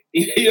grit.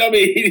 You know what I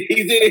mean?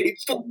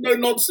 He's no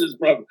nonsense,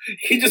 bruv.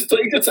 He just tells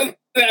it as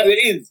it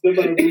is. Them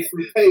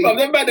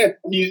man,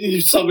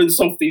 you southern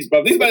softies,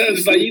 bruv. This man is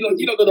just like you don't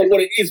know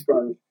what it is,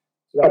 bruv.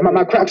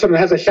 My crackson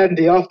has a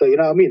shandy after. You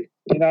know what I mean?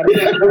 You know what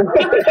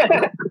I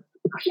mean?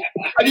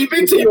 Have you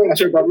been to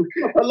Yorkshire, bruv?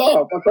 It's not a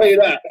laugh. I'll tell you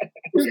that.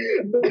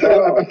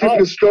 I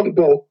think it's strong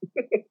ball.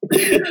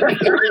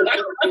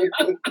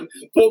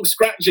 Pork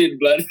scratching,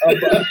 blood.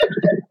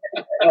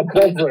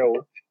 Bovril.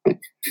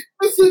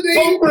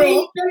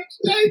 Bovril.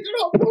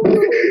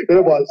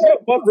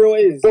 Bovril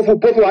is.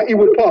 Bovril at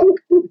Ewood Park.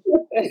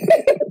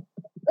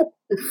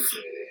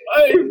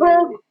 Hey,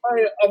 bro,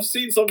 I've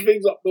seen some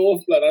things up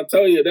north, man. I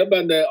tell you, them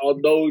man there are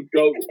no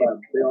joke,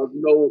 man. They are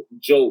no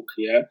joke,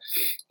 yeah.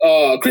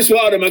 Chris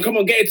Wilder, man, come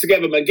on, get it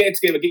together, man. Get it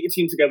together, get your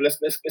team together.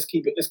 Let's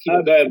keep it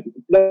going.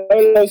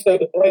 Lolo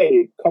said,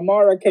 "Hey,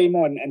 Kamara came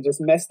on and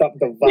just messed up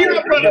the vibe."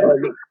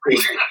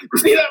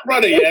 See that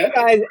brother, yeah? This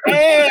guy's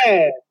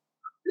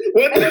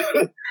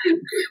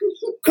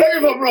correct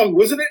me if I'm wrong,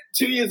 wasn't it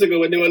 2 years ago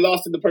when they were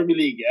last in the Premier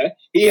League, yeah?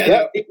 He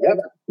had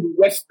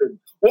Western.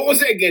 What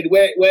was it again?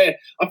 Where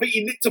I think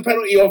he nicked a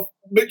penalty off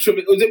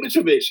Mitrovic. Was it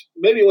Mitrovic?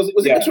 Maybe it was it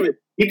Mitrovic?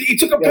 He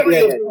took a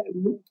penalty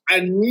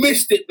and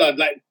missed it, blood.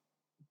 Like,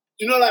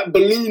 you know, like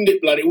ballooned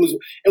it, blood. It was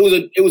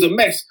a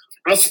mess.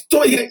 I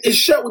saw his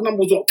shirt was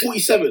number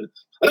 47.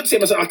 I looked at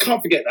him and said, I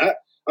can't forget that.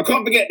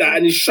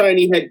 And his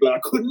shiny head, blood. I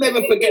could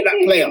never forget that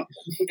player.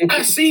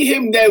 I see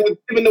him there with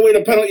giving away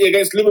the penalty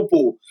against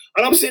Liverpool.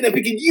 And I'm sitting there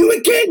thinking, you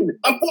again?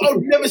 I thought I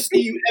would never see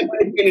you ever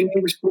again in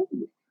English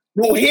football.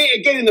 You're here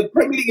again in the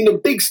Premier League in the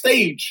big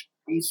stage.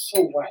 He's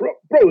so whack. Bro,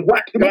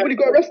 remember when he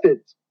got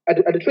arrested at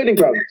the training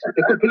ground?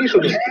 They put police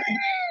on him.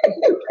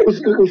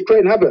 was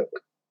creating havoc.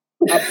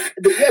 They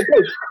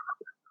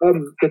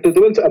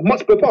went to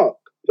Motspur Park.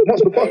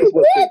 Motspur Park is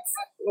what?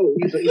 Oh,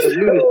 he's a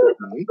lunatic,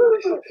 man.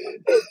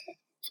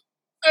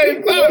 Hey,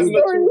 bro. Like, do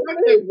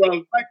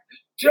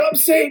you know what I'm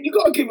saying? You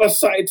gotta give us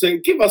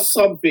something. Give us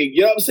something.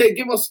 You know what I'm saying?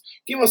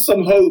 Give us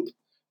some hope.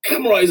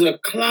 Kamara is a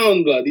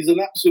clown, blood. He's an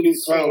absolute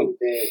clown.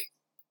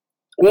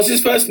 What's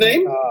his first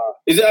name?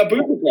 Is it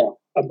Abubakar?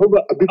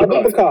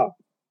 Abubakar.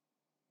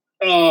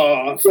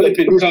 Oh,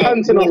 flipping. He was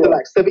panting after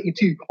like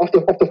 72.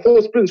 After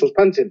 4 sprints, was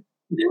panting.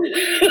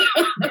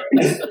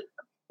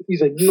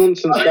 He's a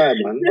nonsense guy,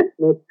 man.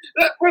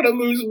 That brother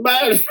moves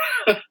mad.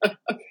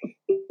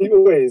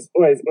 Always.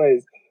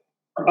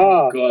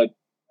 Oh, God.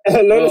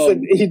 Lola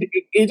said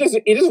he just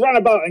ran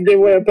about and gave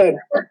away a pen.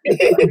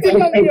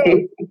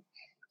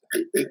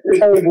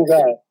 Terrible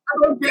guy. I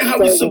don't get how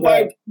he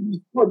survived.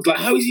 Like,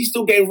 how is he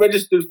still getting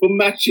registered for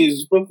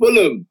matches for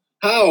Fulham?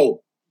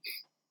 How?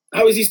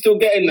 How is he still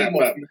getting that,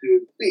 fam?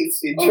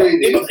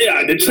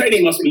 The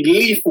training must be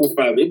lethal,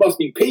 fam. It must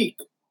be peak.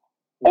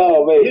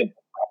 Oh, mate.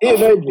 He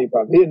annoyed me,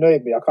 fam. He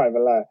annoyed me. I can't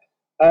even lie.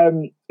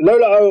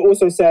 Lola O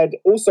also said,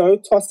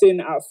 tossing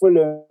at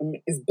Fulham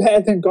is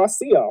better than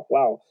Garcia.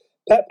 Wow.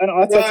 Pep and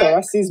Arteta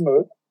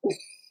racismo.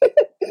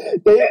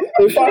 they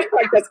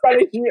fast-tracked the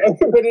Spanish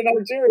youth over the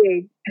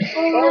Nigerian.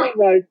 Oh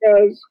my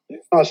gosh.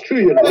 That's true,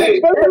 you know.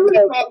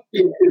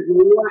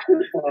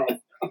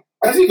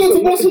 Has he gone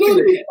to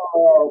Barcelona?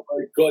 Oh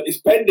my God, it's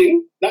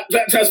pending. That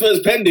transfer is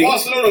pending.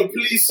 Barcelona,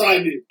 please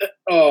sign him.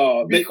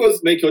 Oh, make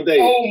your day.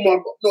 Oh my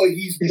God, no,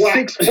 he's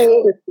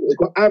 6'4", he's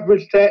got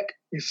average tech,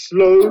 he's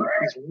slow,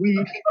 he's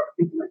weak.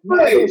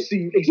 I don't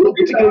see, he's not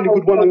particularly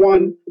good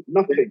one-on-one,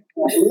 nothing.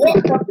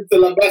 What happened to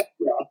La Bestia?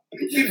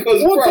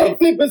 Because, what bro, the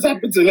flip has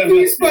happened to them?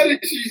 these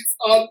Spanish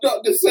are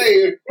not the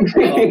same.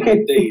 Oh my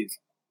days.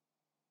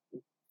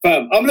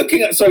 Fam, I'm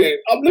looking at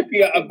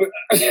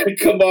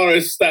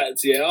Kamara's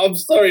stats. Yeah, I'm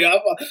sorry.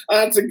 I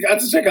had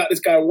to check out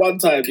this guy one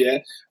time. Yeah,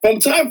 from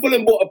time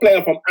Fulham bought a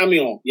player from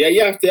Amiens. Yeah,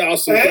 you have to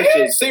ask some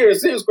questions.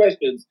 Serious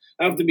questions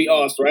have to be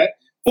asked. Right,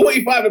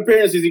 45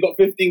 appearances. He got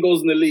 15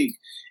 goals in the league.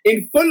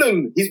 In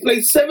Fulham, he's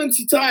played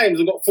 70 times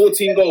and got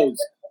 14 goals.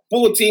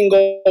 14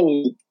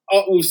 goals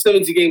with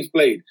 70 games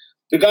played.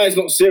 The guy's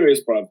not serious,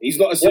 bro. He's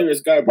not a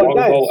serious guy, bro.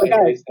 1 goal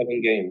every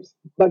 7 games.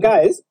 But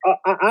guys,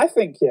 I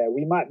think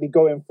we might be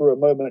going through a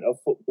moment of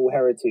football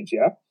heritage,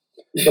 yeah,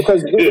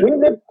 because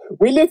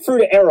we lived through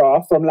the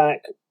era from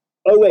like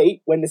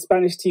 2008 when the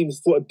Spanish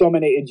teams sort of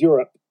dominated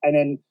Europe, and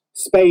then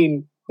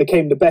Spain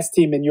became the best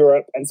team in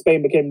Europe, and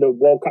Spain became the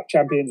World Cup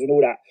champions and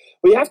all that.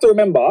 But you have to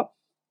remember,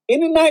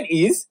 in the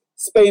 90s,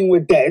 Spain were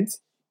dead.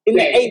 In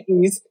the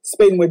 80s,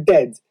 Spain were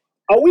dead.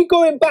 Are we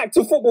going back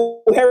to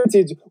football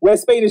heritage where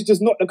Spain is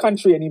just not the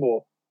country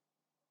anymore?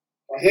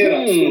 I hear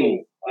that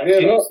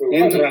still.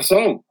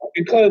 Interesting.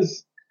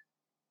 Because,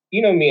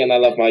 you know me and I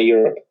love my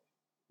Europe.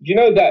 You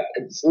know that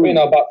Spain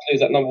are about to lose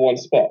that number 1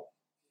 spot?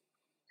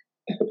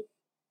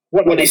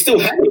 Well, they still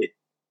have it.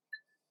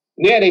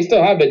 Yeah, they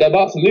still have it. They're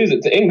about to lose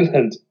it to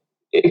England.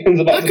 England's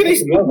about How can they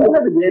still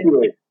have it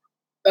anyway?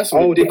 That's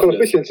the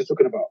coefficients you're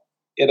talking about.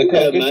 Yeah, the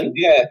coefficient.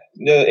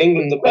 Yeah,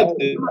 England's about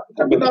to.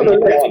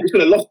 They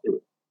should have lost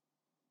it.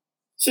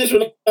 Since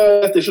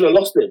they should have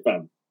lost it,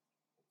 fam.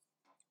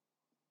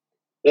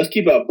 Let's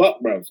keep it a buck,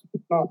 bruv.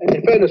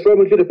 In fairness, Real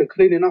Madrid have been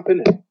cleaning up,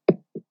 innit?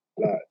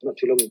 Like, not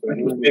too long ago.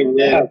 Anyway.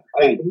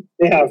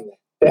 They have.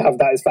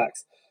 That is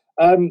facts.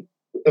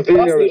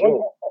 Lastly, as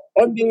well.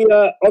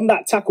 on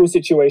that tackle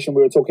situation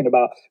we were talking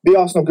about, the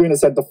Arsenal Gooner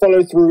said the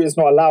follow through is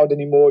not allowed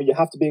anymore. You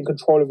have to be in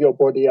control of your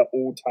body at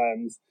all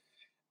times,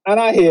 and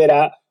I hear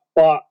that,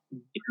 but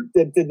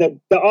the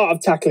art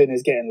of tackling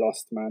is getting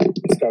lost, man.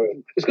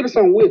 It's going to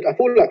sound weird. I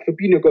feel like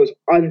Fabinho goes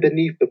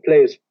underneath the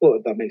player's foot,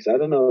 if that makes sense. I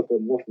don't know if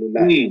I'm waffling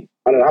that.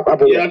 I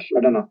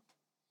don't know.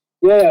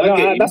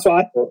 Yeah, that's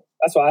what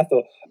I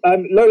thought.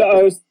 Lola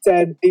O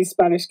said these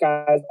Spanish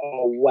guys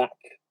are whack.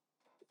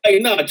 Hey,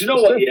 no, do you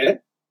know what, yeah?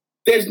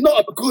 There's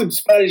not a good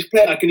Spanish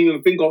player I can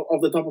even think of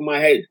off the top of my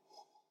head.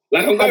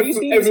 Like, I'm going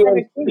through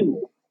everyone.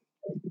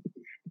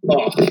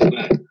 Oh,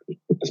 man.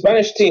 The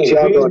Spanish team.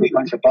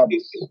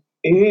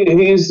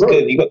 Who's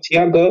good? You got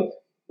Thiago,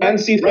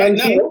 Ansu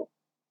Fati.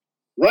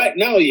 Right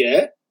now,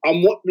 yeah.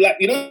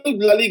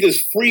 La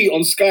Liga's free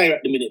on Sky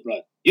at the minute,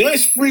 blood. You know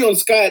it's free on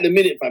Sky at the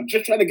minute, fam.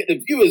 Just trying to get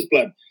the viewers,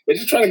 blood. They're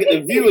just trying to get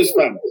the viewers,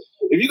 fam.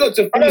 If you go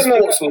to free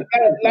sports on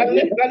La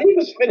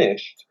Liga's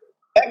finished.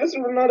 Ever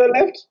since Ronaldo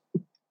left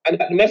and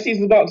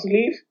Messi's about to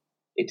leave,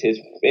 it is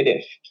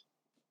finished.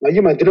 Now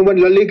you man, do you know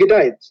when La Liga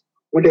died?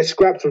 When they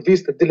scrapped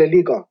Revista de la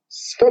Liga.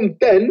 From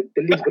then,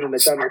 the league's going to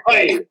let down.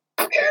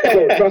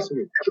 Bro, trust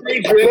me.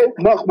 Bro,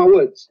 mark my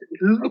words.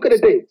 Look at the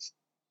dates.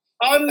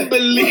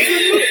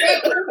 Unbelievable.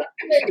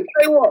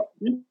 Say what?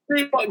 You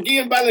see what?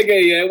 Guillaume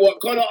Balaguer, yeah? What?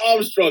 Connor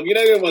Armstrong, you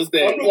know who was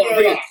there?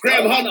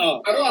 Graham Hunter.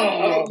 I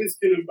don't miss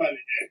Guillaume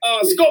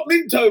Balaguer. Scott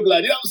Minto,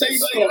 blood. You know what I'm saying?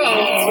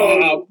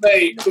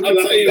 Mate. I'll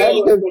tell you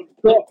what.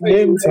 Scott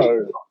Minto.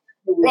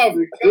 Bro,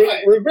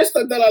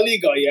 Revista de la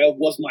Liga, yeah,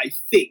 was my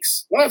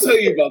fix. When I tell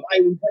you, bro, I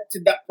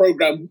invented that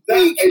program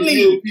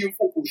weekly. European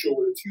football show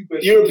with the 2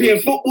 best. European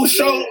football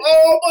show.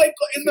 Oh my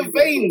God, in the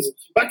veins.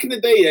 Back in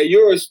the day, yeah,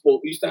 Eurosport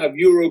used to have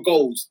Euro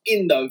goals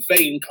in the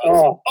vein.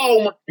 Oh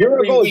my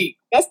Euro goals.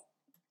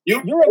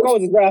 Euro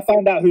goals is where I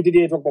found out who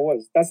Didier Drogba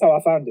was. That's how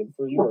I found him,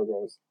 through Euro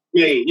goals.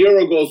 Yeah,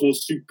 Euro goals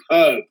was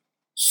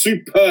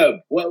superb.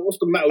 What's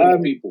the matter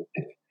with people?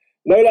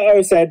 Lola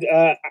O said,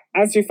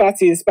 Ansu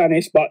Fati is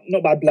Spanish, but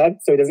not by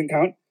blood, so it doesn't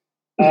count.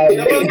 Same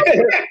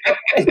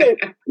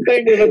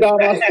with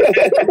Adama.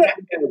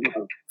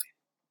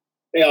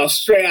 They are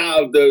straight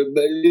out of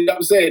you know what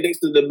I'm saying, next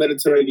to the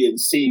Mediterranean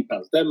Sea,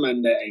 pals. Them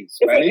man, they ain't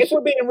Spanish. If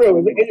we're being real,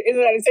 isn't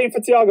that the same for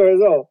Thiago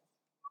as well?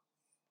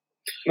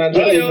 Man,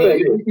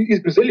 he's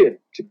Brazilian,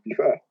 to be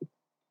fair.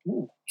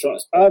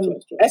 Trust.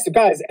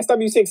 Guys,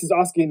 SW6 is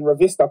asking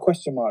Revista ?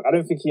 I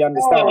don't think he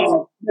understands.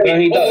 No,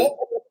 he does.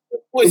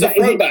 It's a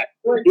throwback.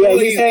 Yeah,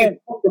 he's saying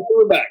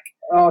throwback.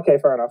 Oh, okay,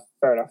 fair enough.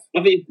 I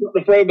think it's not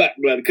the throwback,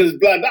 blood, because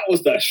blood, that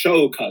was the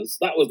show, cuz.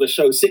 That was the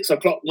show. 6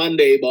 o'clock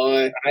Monday,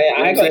 boy.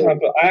 I got time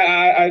for.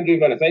 I agree,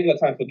 man. I ain't got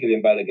time for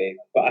Kylian Balogun,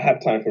 but I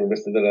have time for the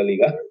rest of the La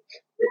Liga.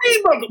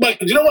 But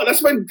do you know what?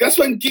 That's when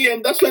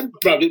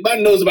bruv,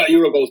 man knows about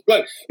Eurogoals.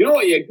 Blood, you know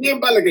what? Yeah, Guillaume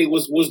Balaguer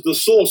was the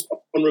source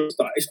on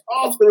Revista. It's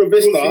after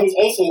Revista. He was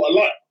also a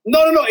lot.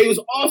 No. It was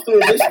after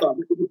Revista.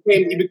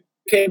 He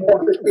became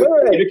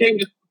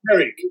just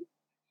Eric.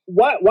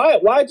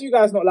 Why do you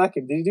guys not like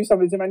him? Did he do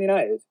something to Man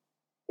United?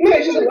 No,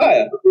 he's just a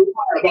liar.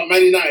 About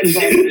Man United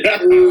all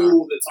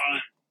the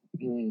time.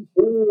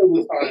 All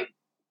the time.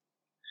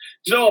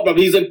 Do you know what, bro?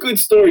 He's a good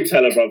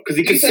storyteller, bro. Because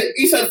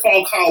He said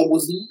Falcao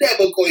was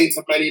never going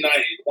to Man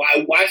United.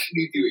 Why should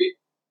you do it?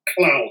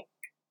 Clown.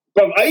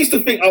 Bro, I used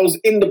to think I was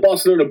in the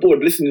Barcelona board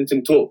listening to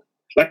him talk.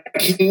 Like,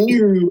 he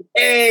knew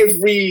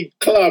every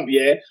club,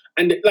 yeah?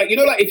 And, like, you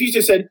know, like, if you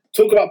just said,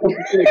 talk about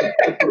Pochettino,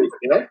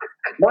 yeah?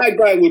 My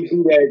guy would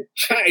be there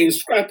chatting,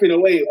 scrapping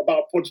away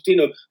about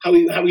Pochettino, how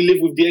he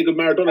lived with Diego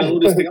Maradona and all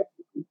this thing.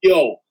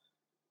 Yo,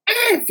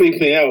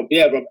 everything else,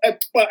 yeah, bro.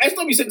 But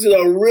SW6 is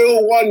a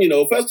real one, you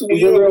know. First of all,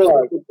 you're a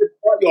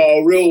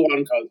real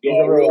one, cuz.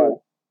 You're a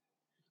real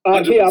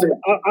one. Yeah,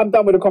 I'm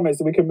done with the comments,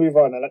 so we can move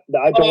on. I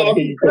don't want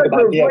to hear you talk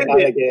about Guillaume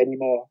Balaguer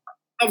anymore.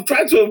 I've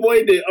tried to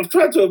avoid it. I've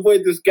tried to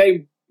avoid this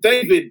game.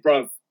 David,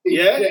 bruv.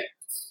 Yeah?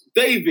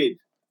 David.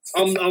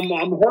 I'm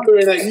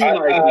wondering at you,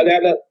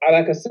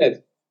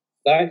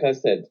 like I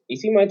said, you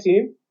see my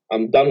team?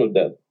 I'm done with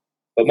them.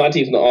 But my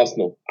team's not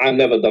Arsenal. I'm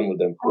never done with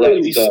them. No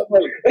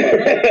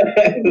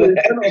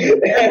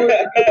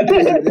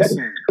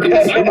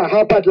matter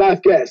how bad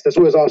life gets, there's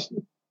always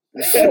Arsenal.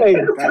 How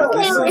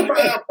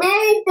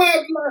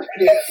bad life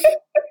gets?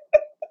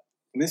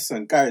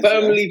 Listen, guys.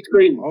 Family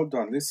tree. Hold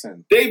on,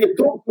 listen. David,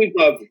 talk to me,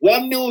 bruv.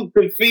 1-0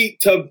 defeat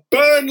to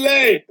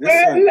Burnley.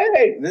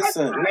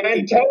 Listen.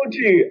 I told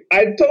you,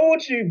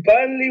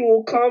 Burnley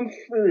will come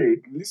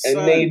through. Listen,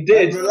 and they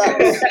did.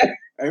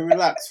 Hey,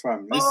 relax,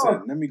 fam.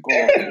 Listen, let me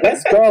go.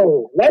 Let's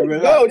go. Let's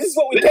go. This is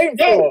what we came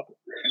for.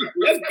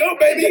 Let's go,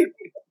 baby.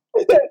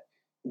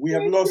 We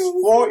have lost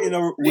 4 in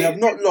a. We have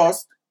not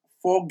lost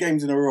 4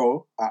 games in a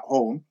row at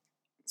home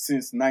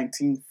since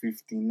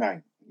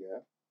 1959. Yeah.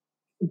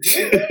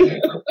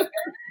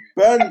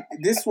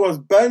 This was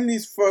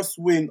Burnley's first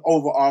win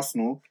over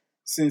Arsenal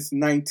since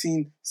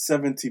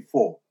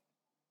 1974.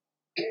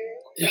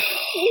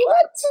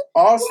 What?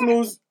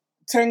 Arsenal's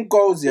 10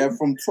 goals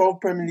from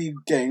 12 Premier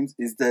League games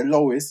is their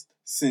lowest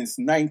since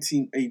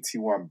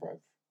 1981,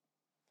 bro.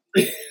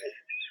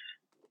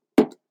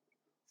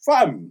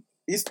 Fam,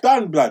 it's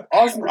done, blood.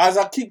 Arsenal, as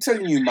I keep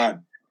telling you,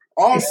 man,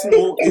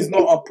 Arsenal is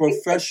not a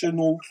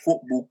professional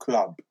football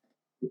club.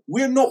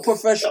 We're not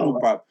professional,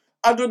 bruv.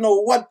 I don't know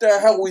what the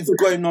hell is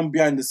going on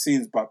behind the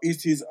scenes, bruv.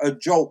 It is a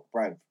joke,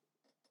 bruv.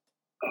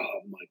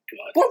 Oh, my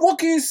God. What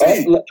can you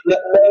say?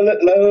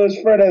 Lowe's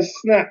Fred has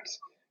snapped.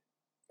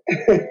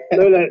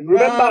 Remember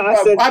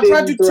I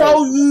tried to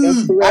tell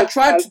you. I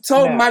tried to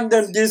tell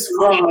Mandem this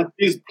from...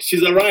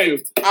 she's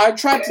arrived. I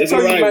tried to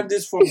tell you, man,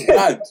 this from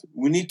blood.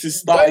 We need to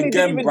start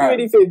again, bruv.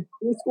 He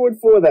scored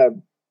for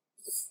them.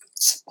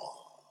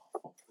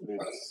 For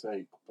goodness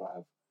sake,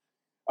 bruv.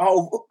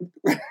 Oh...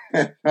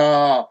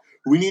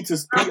 We need to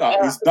speed up.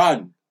 It's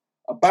done.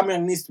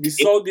 Aubameyang needs to be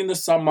sold in the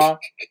summer.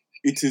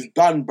 It is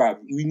done,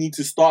 bruv. We need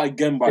to start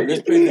again, bruv.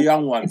 Let's play the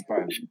young ones,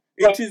 bruv.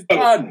 It is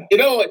done. You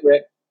know what,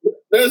 yeah?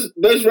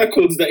 Those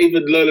records that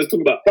even Lola's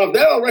talking about, bruv,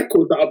 there are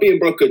records that are being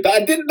broken that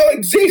I didn't know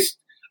exist.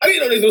 I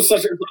didn't know there was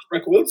such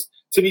records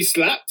to be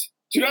slapped.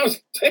 Do you know what I'm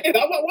saying?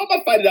 What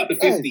am I finding out the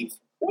 50s?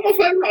 What am I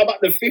finding out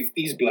about the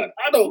 50s, blood?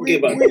 I don't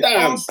give a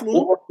damn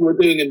what we're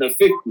doing in the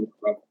 50s,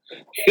 bruv.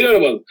 You know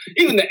what?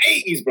 Even the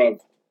 80s, bruv.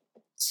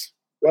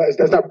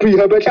 There's that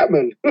pre-Herbert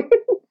Chapman.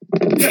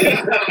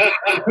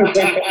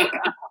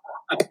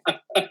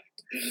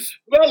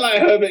 Not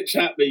like Herbert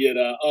Chapman, you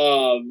know.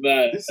 Oh,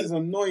 man. This is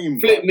annoying,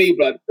 Flip me,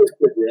 blood.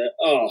 Yeah.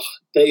 Oh,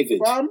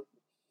 David. Fam.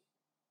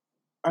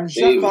 And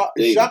Xhaka,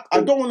 I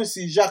don't want to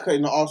see Xhaka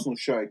in the Arsenal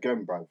shirt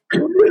again, bro.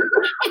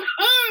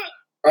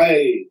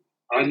 Hey,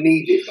 I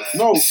need it, man.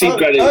 No,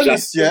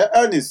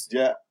 Ernest,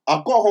 yeah.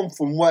 I got home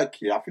from work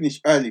here. I finished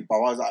early, but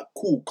I was like,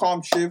 cool,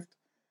 calm shift.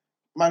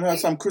 Man heard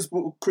some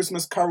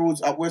Christmas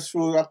carols at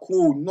Westfield. Like,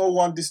 cool, no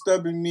one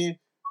disturbing me.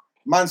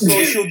 Man,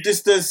 social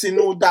distancing,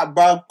 all that,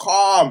 bro.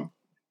 Calm.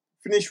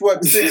 Finish work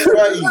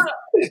 6:30.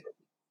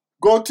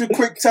 Go to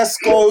quick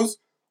Tesco's.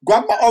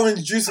 Grab my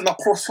orange juice and a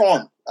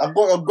croissant.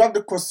 I'll grab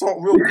the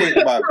croissant real quick,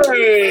 man.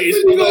 Hey,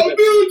 he got a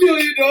build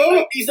you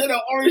know. He said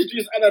an orange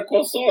juice and a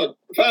croissant.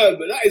 Fam,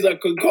 that is a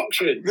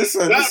concoction.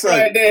 Listen.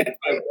 Right there,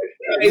 fam.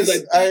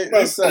 Listen.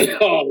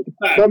 Oh,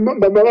 my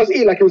man was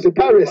eating like he was in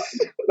Paris.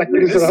 Like he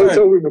was in a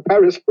hotel room in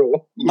Paris,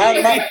 bro.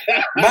 Man.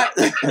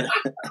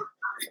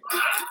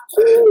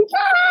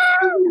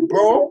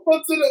 Bro,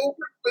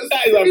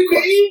 that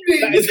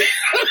is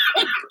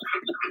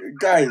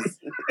guys.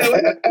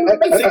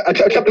 A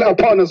chocolate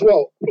pan as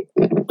well.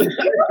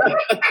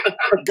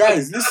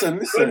 Guys, listen.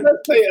 When I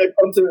say a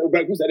continental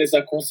breakfast and it's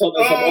a croissant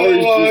and some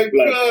orange juice,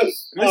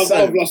 blood. Listen.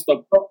 I've lost the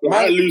plot.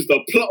 I lose the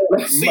plot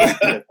when I see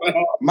that.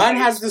 Man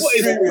has the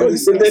What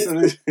is stream.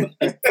 Listen.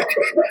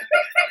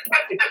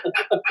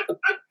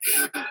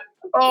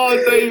 Oh,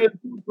 David,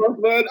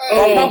 man.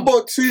 I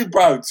bought 2,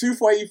 bro. 2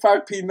 for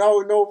 85p.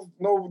 No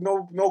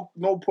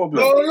problem.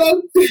 No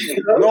long thing.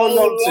 No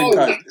long thing,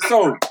 guys.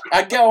 So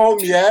I get home,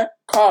 yeah,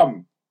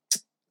 calm.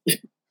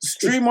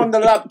 Stream on the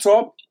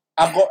laptop.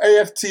 I got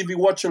AFTV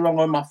watch along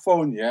on my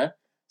phone, yeah.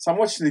 So I'm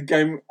watching the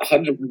game.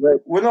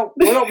 100%. We're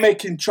not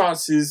making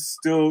chances.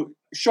 Still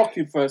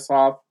shocking first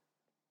half.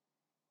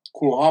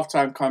 Cool.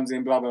 Halftime comes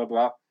in. Blah blah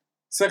blah.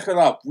 Second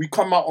half, we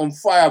come out on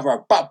fire,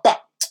 bro. Back.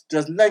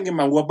 Just langing,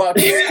 man. We're about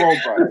to score,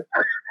 bro.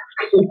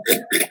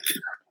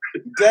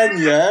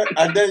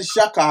 Then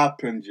Shaka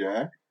happened,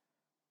 yeah.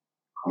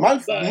 Man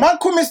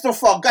commits the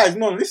foul. Guys,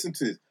 no, listen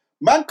to this.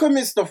 Man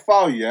commits the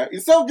foul, yeah.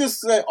 Instead of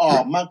just saying,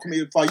 oh, man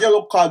committed the foul,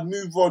 yellow card,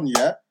 move on,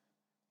 yeah.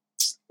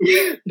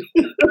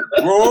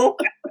 Bro.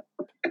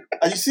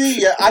 And you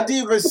see, yeah, I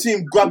didn't even see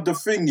him grab the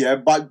thing, yeah,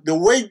 but the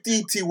way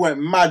DT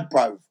went mad,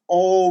 bruv.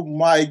 Oh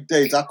my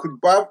days. I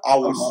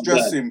was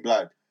stressing,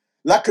 blood.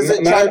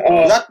 Lacazette tried.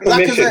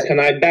 Can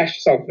I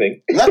dash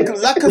something?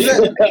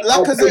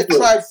 Lacazette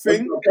tried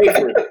thing.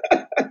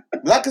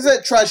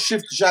 Lacazette tried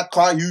shift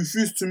Xhaka. He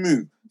refused to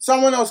move.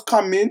 Someone else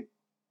come in.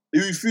 He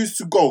refused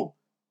to go.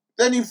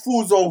 Then he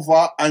falls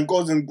over and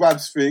goes and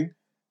grabs thing.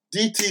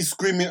 DT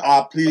screaming,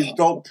 please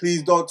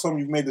don't tell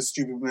me you've made a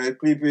stupid mistake.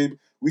 Please.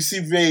 We see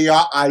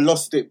VAR. I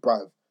lost it,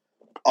 bruv.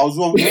 I was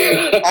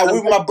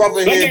with my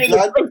brother here,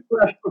 blood.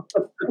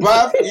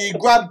 Bruv, he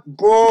grabbed,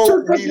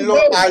 bro.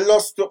 I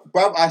lost,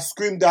 bruv. I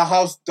screamed the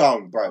house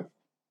down, bruv.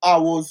 I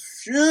was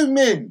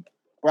fuming,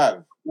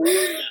 bruv.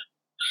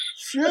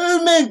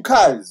 Fuming,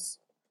 cuz.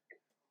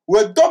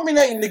 We're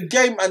dominating the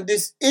game and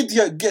this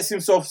idiot gets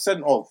himself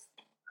sent off.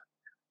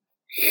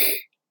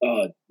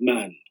 Oh,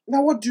 man.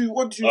 Now, what do you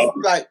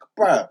like,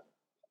 bruv?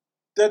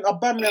 Then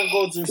Aubameyang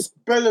goes and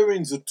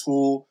Bellerin's a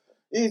tool.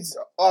 He's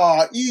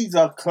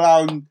a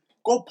clown.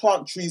 Go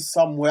plant trees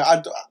somewhere.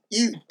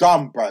 He's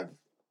dumb, bruv.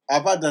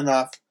 I've had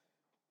enough.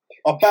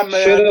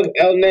 Aubameyang. Should have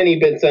El Neni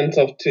been sent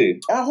off too?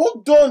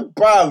 Hold on,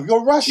 bruv.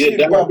 You're rushing,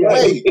 bruv.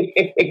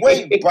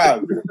 Wait,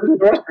 bruv.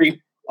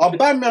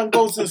 Aubameyang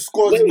goes and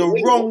scores in the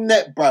wrong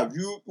net, bruv.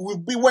 We'll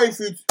be waiting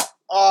for you.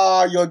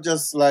 You're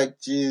just like,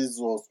 Jesus.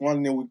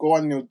 1-0. We go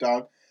 1-0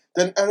 down.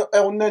 Then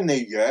El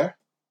Neni, yeah?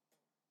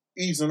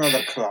 He's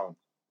another clown.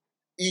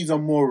 He's a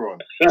moron.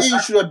 He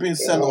should have been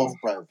sent off,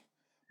 bruv.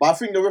 But I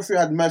think the referee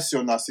had mercy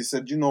on us. He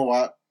said, you know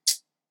what?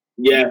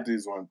 Yeah.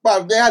 This one.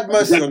 But they had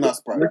mercy on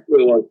us, bro.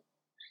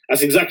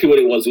 That's exactly what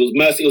it was. It was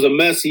mercy. It was a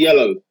mercy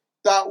yellow.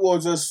 That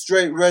was a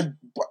straight red.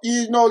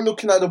 You know,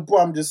 looking at the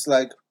ball, I'm just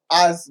like,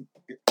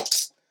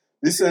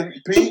 listen,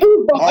 Pete.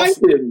 Behind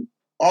him.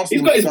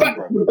 He's got his back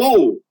to the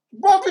ball.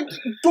 Bro,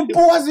 the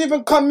ball hasn't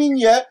even come in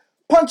yet.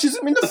 Punches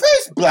him in the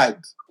face,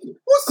 blood.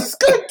 What's this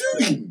guy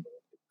doing?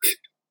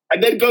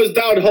 And then goes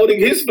down holding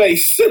his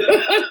face.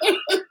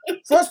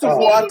 First of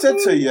all,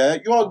 Arteta, yeah,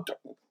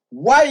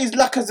 why is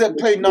Lacazette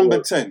playing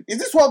number 10? Is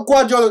this what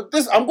Guardiola...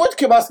 I'm going to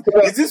keep asking.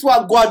 Is this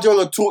what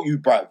Guardiola taught you,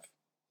 bruv?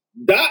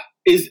 That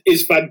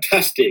is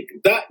fantastic.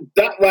 That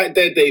right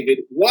there, David.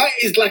 Why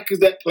is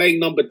Lacazette playing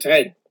number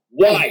 10?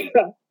 Why?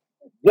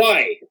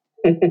 Why?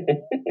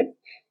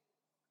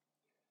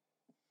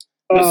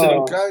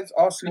 Listen, guys,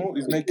 Arsenal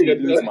is making me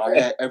lose my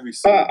hair every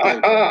single day.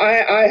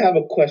 I have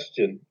a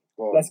question.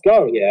 Let's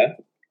go. Yeah.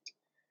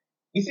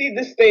 You see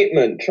this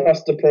statement,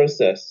 trust the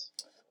process.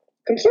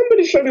 Can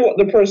somebody show me what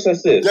the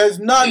process is? There's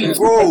none,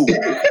 bro.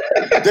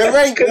 There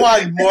ain't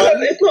one,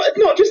 man. It's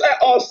not just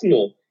at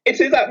Arsenal.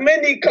 It is at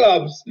many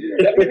clubs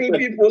that many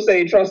people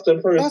say trust the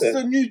process. That's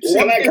the new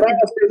Can I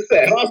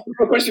ask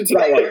a question to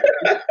that one?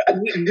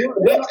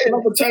 That's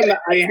another term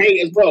that I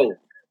hate as well. You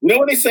know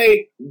when they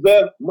say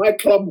my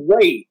club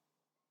way,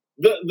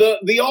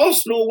 the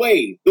Arsenal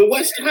way, the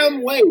West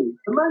Ham way, the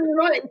Man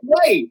United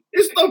way.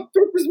 This stuff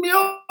pisses me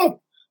off.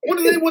 What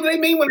do they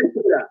mean when they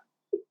say that?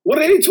 What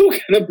are they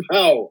talking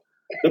about?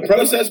 The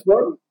process,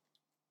 bro?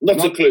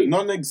 Not a clue.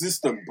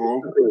 Non-existent,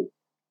 bro.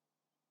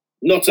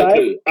 Not a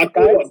clue. I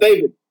tell you what,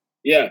 David.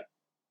 Yeah.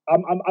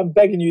 I'm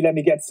begging you, let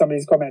me get to some of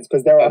these comments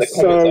because there are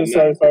so many.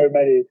 So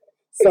many.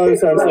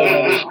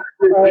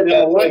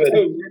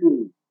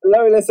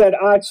 Lola said,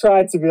 I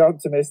tried to be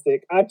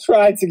optimistic. I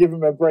tried to give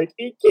him a break.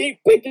 He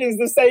keeps picking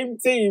the same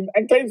team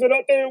and claims we're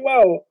not doing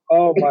well.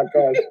 Oh my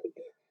gosh.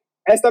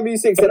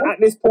 SW6 said, at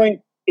this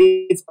point,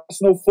 it's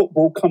Arsenal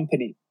Football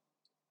Company.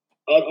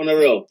 On a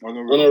real.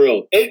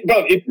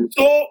 Bro,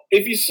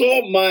 if you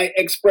saw my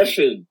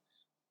expression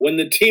when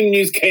the team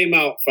news came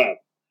out, fam,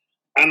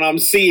 and I'm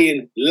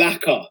seeing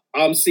Laka,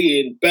 I'm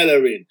seeing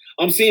Bellerin,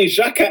 I'm seeing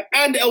Xhaka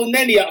and El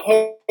Neni at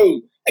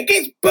home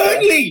against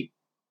Burnley.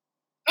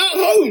 At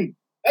home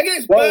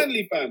against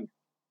Burnley, fam.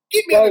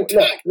 Give me an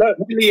attack,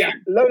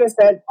 Willian.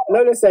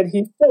 Lola said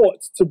he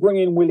fought to bring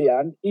in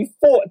Willian. He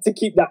fought to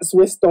keep that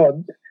Swiss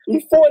on.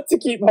 He fought to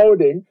keep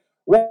holding.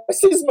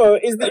 Racismo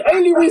is the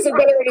only reason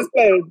Bellerin is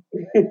playing.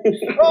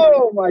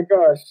 Oh my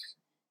gosh.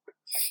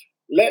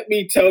 Let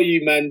me tell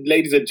you, man,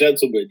 ladies and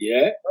gentlemen,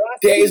 yeah?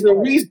 There's a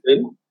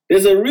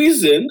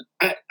reason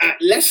at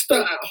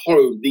Leicester at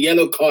home, the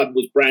yellow card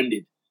was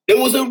branded. There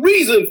was a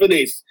reason for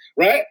this,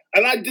 right?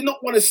 And I did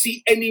not want to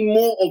see any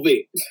more of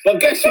it. But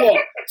guess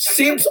what?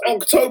 Since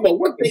October,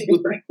 what date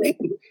was that?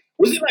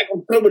 Was it like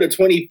October the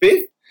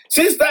 25th?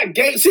 Since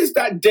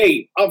that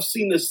day, I've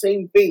seen the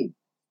same thing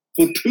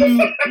for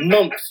 2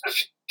 months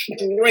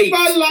straight.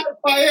 Man like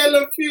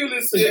Paella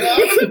Pulis, you know?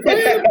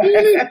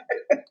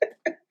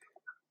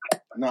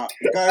 Nah,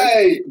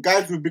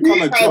 guys, we've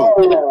become a joke.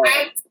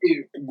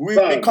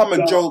 We've become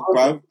a joke,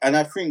 bruv. And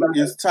I think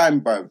it's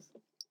time, bruv.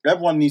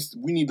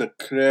 We need a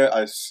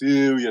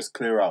serious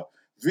clear out.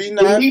 We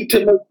need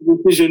to make a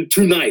decision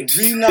tonight.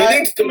 They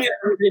need to make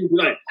a decision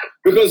tonight.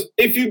 Because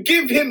if you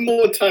give him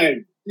more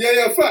time,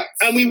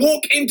 facts. And we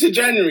walk into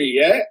January,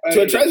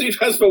 to a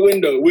transfer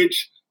window,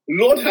 which,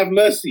 Lord have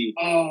mercy,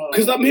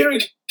 because I'm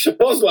hearing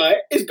Szoboszlai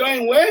is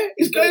going where?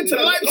 He's going to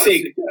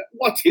Leipzig.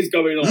 What is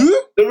going on?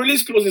 Who? The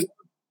release clause is,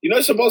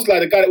 Szoboszlai,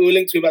 the guy that we were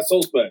linked to at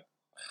Salzburg.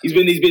 He's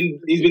been doing.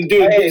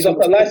 He's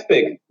up at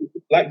Leipzig.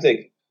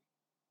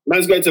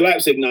 Man's going to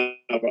Leipzig now,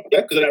 bro.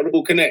 Yeah, because of that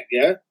Rebel Connect.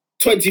 Yeah,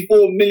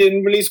 24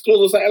 million release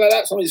clause or something like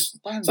that. Something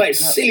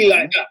silly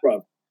like that,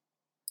 bro.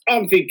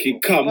 I'm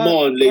thinking, come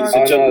on, ladies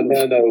and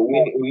gentlemen. No.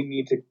 We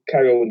need to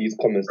carry on with these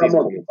comments.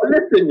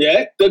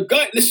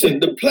 Listen,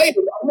 the players,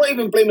 I'm not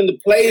even blaming the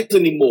players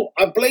anymore.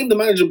 I blame the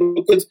manager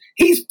because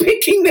he's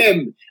picking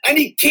them and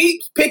he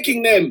keeps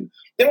picking them.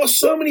 There are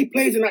so many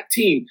players in that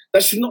team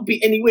that should not be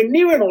anywhere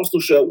near an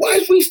Arsenal shirt. Why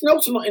is Reece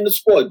Nelson not in the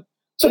squad?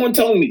 Someone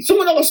tell me.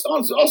 Someone else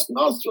answer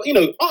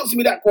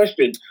me that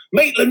question.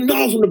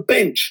 Maitland-Niles on the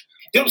bench.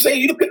 You know what I'm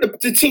saying? You look at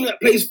the team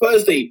that plays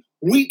Thursday,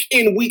 week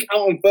in, week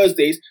out on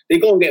Thursdays, they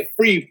go and get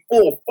 3,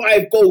 4,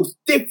 5 goals,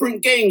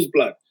 different games,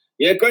 blood.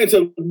 Yeah, going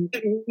to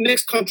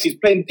next countries,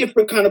 playing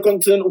different kind of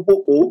continental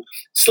football,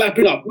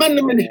 slapping up. Man,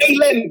 them in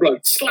Haaland,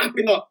 blood,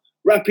 slapping up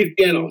Rapid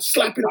Vienna,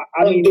 slapping up.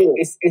 I mean,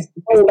 it's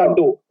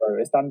Dundalk, bro.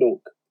 It's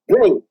Dundalk.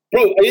 Bro,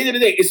 at the end of the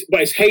day,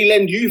 it's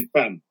Haaland youth,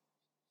 fam.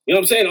 You know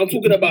what I'm saying? I'm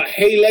talking about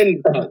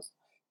Haaland, blood.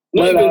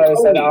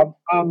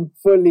 I'm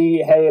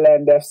fully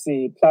Haaland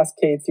FC plus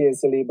KT and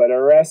Saliba. The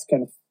rest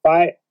can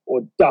fight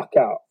or duck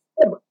out.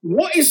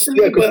 What is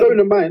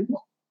Saliba?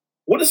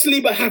 What does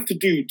Saliba have to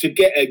do to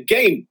get a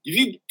game?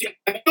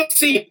 I don't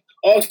see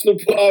Arsenal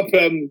put up.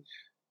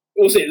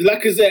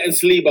 Lacazette and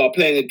Saliba are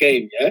playing a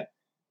game, yeah.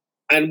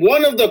 And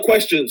one of the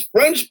questions,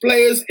 French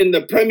players in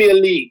the Premier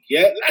League,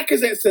 yeah.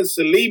 Lacazette says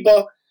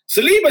Saliba.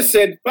 Saliba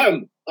said,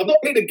 "Fam, I've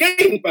not played a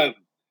game, fam."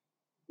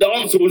 The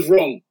answer was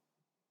wrong.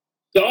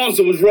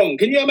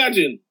 Can you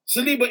imagine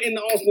Saliba in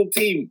the Arsenal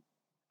team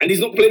and he's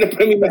not played a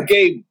Premier League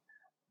game?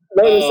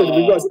 No, listen,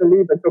 we got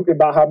Saliba talking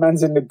about how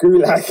man's in the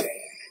gulag.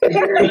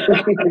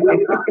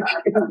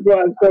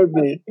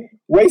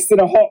 Wasting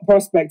a hot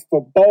prospect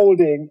for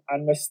Balding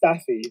and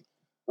Mustafi.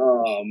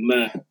 Oh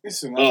man!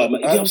 Listen, man. You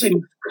know what I'm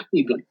saying?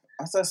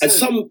 As I said, and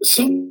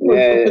some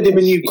put him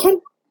in new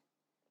con.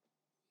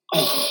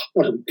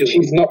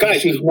 She's not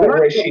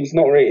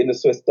rated in the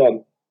Swiss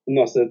Don.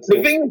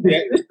 The thing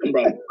is, listen,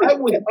 bro.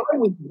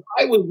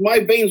 My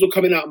veins were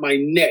coming out of my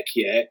neck,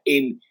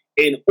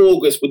 in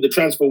August with the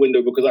transfer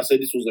window because I said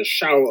this was a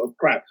shower of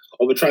crap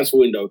of a transfer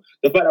window.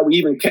 The fact that we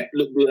even kept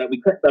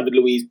David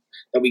Luiz,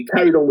 that we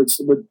carried on with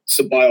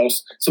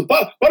Ceballos. So,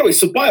 by the way,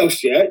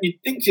 Ceballos, you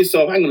think to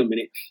yourself, hang on a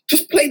minute,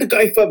 just play the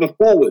guy further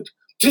forward.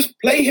 Just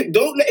play him.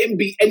 Don't let him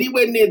be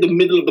anywhere near the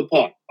middle of the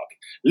park.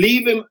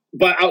 Leave him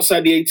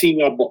outside the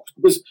 18-yard box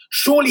because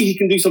surely he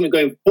can do something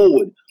going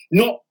forward,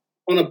 not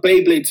on a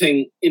Beyblade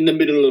thing in the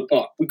middle of the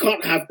park. We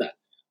can't have that.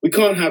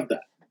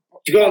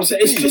 Do you know what I'm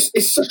saying?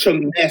 It's such a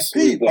mess.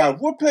 Bruv,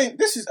 we're playing.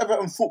 This is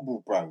Everton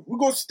football, bruv. We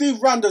got Steve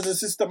Rand as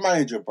assistant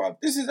manager, bruv.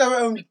 This is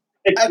Everton.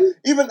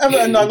 Even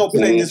Everton are not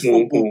playing this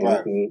football,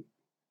 bruv.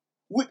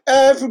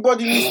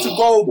 Everybody needs to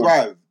go,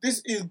 bruv.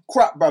 This is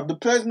crap, bruv. The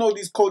players know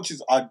these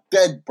coaches are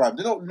dead, bruv.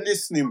 They're not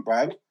listening,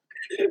 bruv.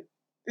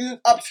 This is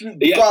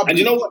absolute garbage. And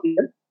you know what? Do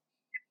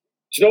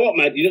you know what,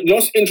 man? You know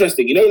what's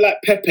interesting? You know,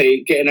 like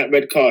Pepe getting that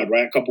red card,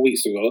 right, a couple of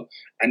weeks ago,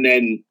 and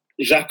then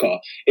Xhaka.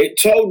 It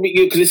told me,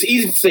 because it's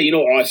easy to say,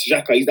 it's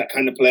Xhaka, he's that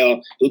kind of player,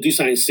 he'll do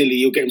something silly,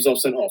 he'll get himself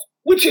sent off,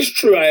 which is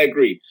true, I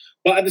agree.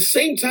 But at the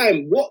same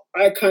time, what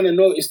I kind of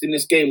noticed in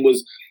this game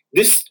was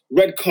this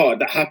red card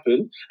that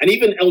happened, and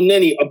even El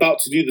Neni about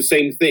to do the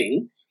same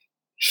thing,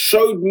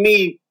 showed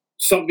me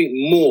something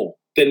more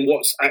than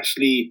what's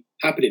actually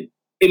happening.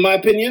 In my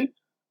opinion,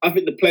 I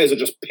think the players are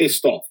just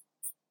pissed off.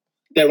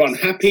 They're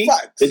unhappy,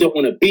 They don't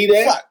want to be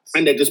there,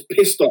 and they're just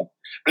pissed off.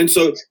 And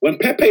so when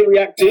Pepe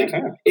reacted,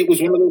 it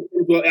was one of those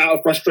things were out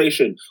of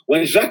frustration.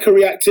 When Xhaka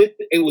reacted,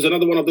 it was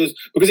another one of those.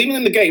 Because even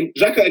in the game,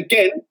 Xhaka,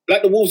 again,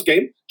 like the Wolves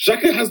game,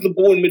 Xhaka has the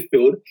ball in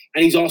midfield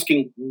and he's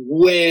asking,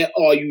 where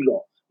are you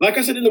lot? Like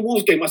I said in the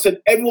Wolves game, I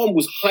said everyone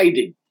was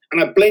hiding. And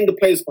I blamed the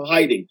players for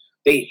hiding.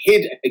 They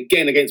hid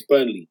again against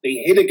Burnley.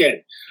 They hid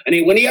again.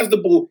 And when he has the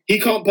ball, he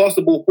can't pass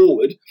the ball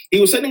forward.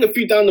 He was sending a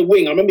few down the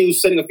wing. I remember he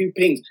was sending a few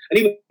pings. And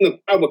even the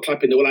crowd were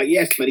clapping. They were like,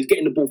 yes, man, he's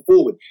getting the ball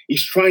forward.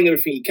 He's trying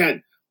everything he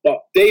can. But,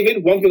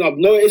 David, one thing I've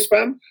noticed,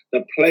 fam,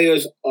 the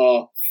players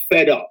are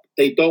fed up.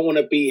 They don't want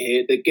to be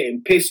here. They're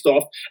getting pissed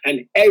off.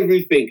 And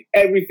everything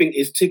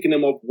is ticking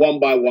them off one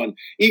by one.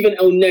 Even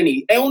El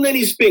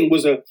Neni's thing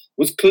was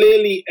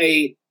clearly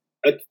a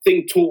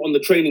thing taught on the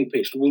training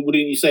pitch,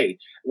 wouldn't you say?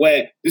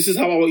 Where this is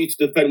how I want you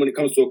to defend when it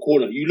comes to a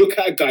corner. You look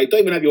at a guy, don't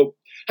even have your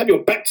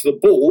back to the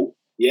ball.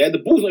 Yeah, the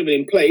ball's not even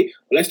in play.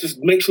 But let's just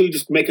make sure you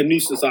just make a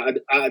nuisance out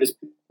of this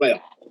player.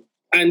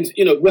 And,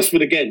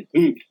 Westwood again,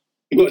 who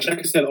got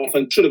Xhaka sent off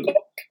and should have got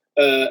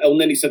El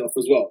Neni sent off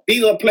as well.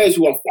 These are players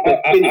who are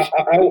finished.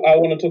 I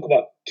want to talk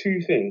about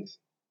two things.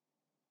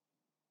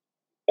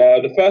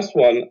 The first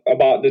one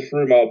about this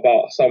rumour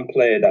about some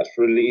player that's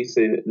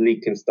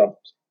leaking stuff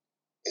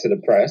to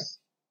the press,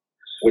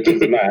 which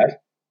is mad.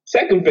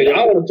 Second thing,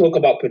 I want to talk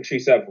about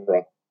Patrice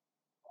Evra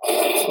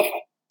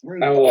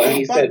and what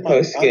he said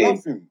post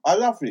game. I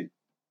love him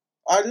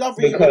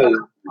because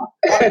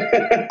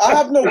I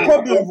have no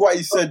problem with what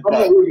he said,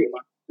 bro. You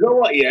know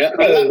what? Yeah,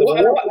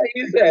 what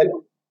he said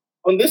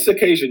on this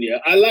occasion. Yeah,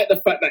 I like the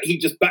fact that he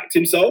just backed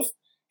himself.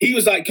 He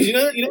was like, because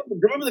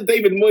remember the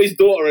David Moyes'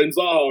 daughter and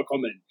Zaha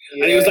comment,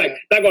 and he was like,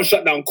 that got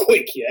shut down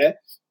quick. Yeah,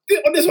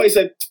 on this one he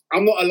said,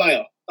 "I'm not a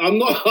liar. I'm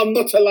not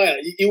a liar."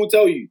 He will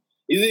tell you.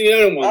 He's the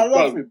only one. I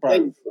love it,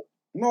 bro.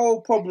 No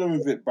problem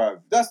with it, bro.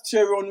 That's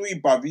Thierry Henry,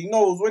 bro. He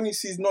knows when he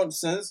sees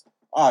nonsense.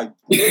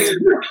 Absolute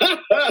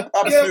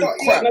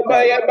crap.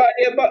 But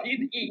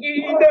you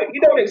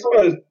don't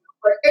expose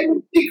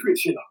any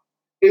secrets,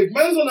 If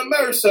man's on a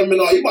marriage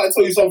seminar, he might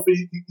tell you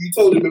something you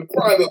told him in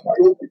private about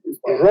your business,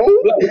 bro.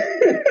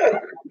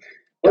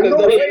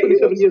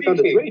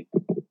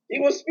 He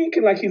was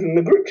speaking like he's in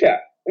the group chat.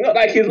 Not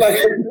like he's like...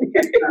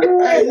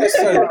 Hey,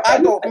 listen, I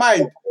don't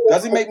mind.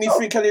 Does it make me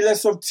think any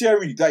less of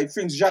Thierry? That he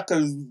thinks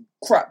Xhaka's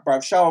crap,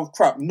 bruv. Shower of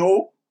crap.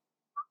 No.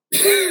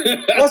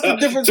 What's the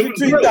difference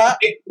between that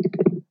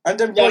and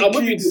then Roy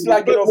Keane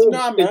slagging off?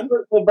 Nah, man.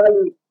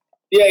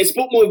 Yeah, it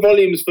spoke more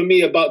volumes for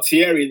me about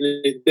Thierry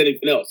than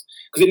anything else.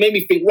 Because it made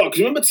me think, because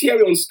remember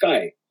Thierry on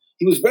Sky?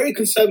 He was very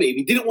conservative.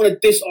 He didn't want to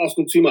diss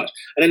Arsenal too much.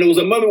 And then there was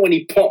a moment when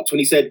he popped, when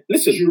he said,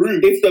 listen,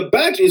 if the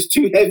badge is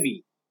too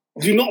heavy,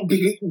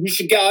 we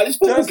should get out of this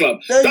football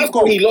club. That's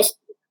when he lost.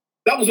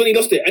 That was when he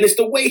lost it. And it's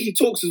the way he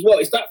talks as well.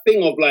 It's that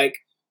thing of like,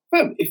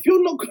 fam, if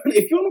you're not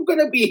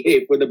gonna be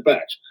here for the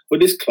badge for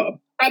this club,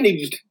 I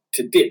need you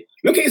to dip.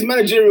 Look at his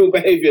managerial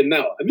behaviour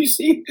now. Have you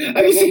seen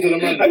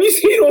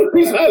all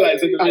these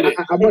highlights in the minute?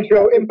 At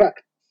Montreal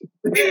Impact.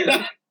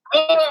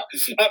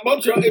 At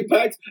Montreal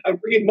Impact and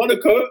freaking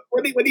Monaco,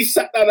 when he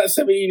sat down that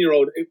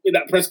 17-year-old in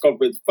that press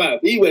conference, fam,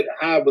 he went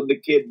hard on the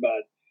kid,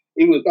 man.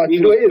 He was.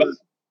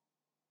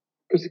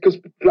 Because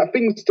like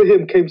things to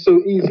him came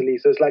so easily.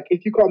 So it's like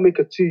if you can't make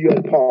a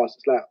 2-yard pass,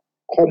 it's like,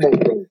 come on,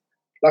 bro.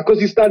 Like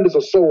because his standards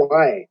are so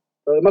high,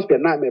 so it must be a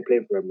nightmare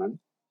playing for him, man.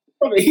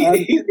 He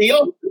asked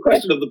the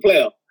question of the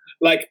player,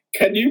 like,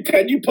 can you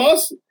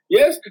pass?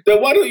 Yes.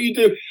 Then why don't you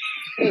do?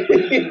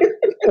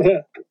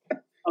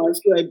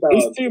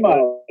 It's too much.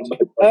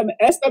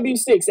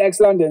 SW6 ex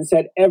London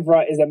said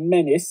Evra is a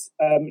menace.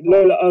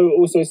 Lola O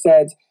also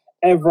said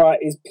Evra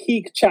is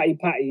peak chatty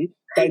patty.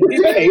 But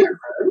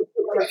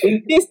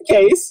in this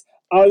case,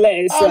 I'll let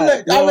it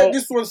slide. I'll let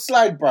this one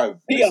slide, bro.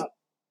 Peter,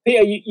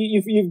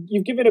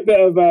 you've given a bit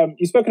of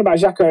you've spoken about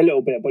Xhaka a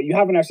little bit, but you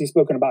haven't actually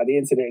spoken about the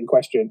incident in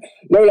question.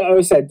 Lola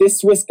O said this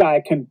Swiss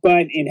guy can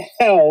burn in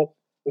hell.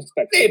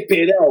 Respectfully.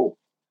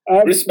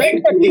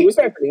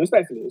 Respectfully.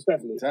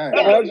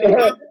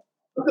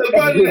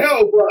 Burn in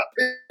hell, bro.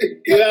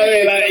 You know what I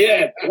mean? Like,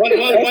 yeah.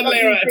 One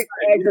layer at a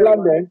time.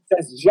 London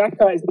says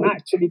Xhaka is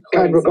actually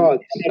crazy. Kind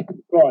regards.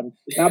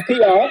 Now,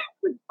 Peter,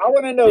 I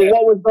want to know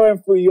what was going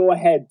through your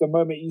head the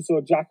moment you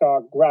saw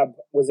Xhaka grab,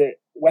 was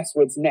it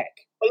Westwood's neck?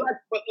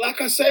 But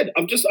like I said,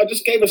 I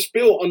just gave a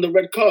spiel on the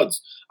red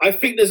cards. I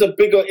think there's a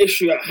bigger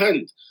issue at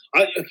hand.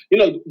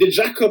 Did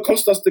Xhaka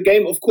cost us the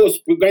game? Of course,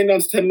 we're going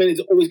down to 10 minutes.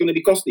 It's always going to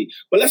be costly.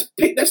 But let's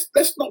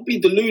not be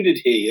deluded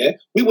here. Yeah,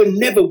 we were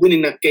never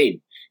winning that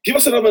game. Give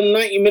us another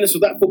 90 minutes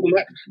of that football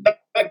match.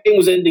 That game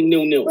was ending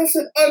 0-0.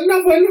 Listen,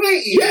 another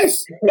 90.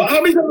 Yes, but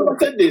how many times have I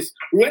said this?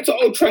 We went to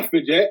Old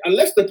Trafford, yeah,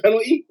 unless the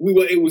penalty,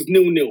 it was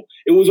 0-0.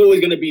 It was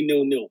always going to be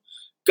 0-0.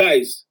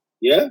 Guys,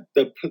 yeah,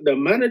 the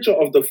manager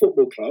of the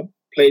football club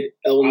played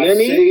El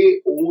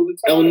Neni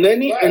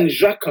and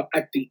Xhaka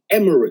at the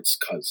Emirates,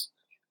 cuz.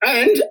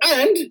 And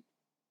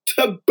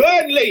to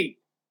Burnley.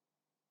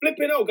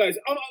 Flipping out, guys.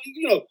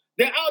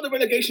 They're out of the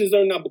relegation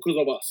zone now because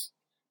of us.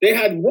 They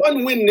had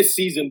one win this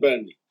season,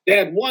 Burnley. They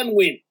had one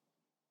win.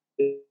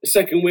 The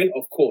second win,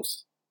 of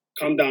course.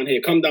 Come down here.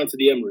 Come down to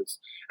the Emirates.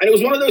 And it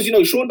was one of those,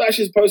 Sean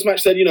Dyche's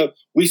post-match said,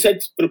 we said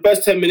for the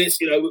first 10 minutes,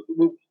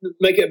 we'll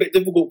make it a bit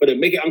difficult for them,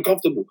 make it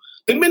uncomfortable.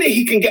 The minute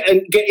he can get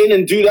in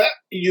and do that,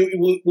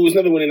 we was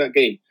never winning that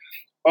game.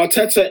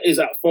 Arteta is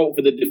at fault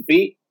for the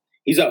defeat.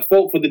 He's at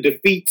fault for the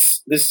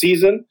defeats this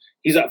season.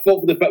 He's at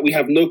fault for the fact we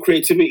have no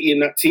creativity in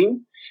that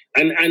team,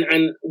 and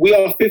we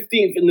are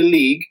 15th in the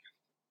league,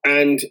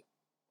 and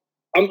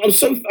I'm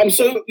so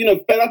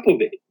fed up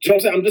of it. Do you know what I'm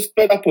saying? I'm just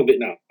fed up of it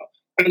now,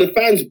 and the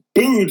fans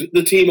booed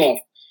the team off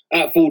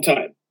at full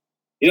time.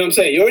 You know what I'm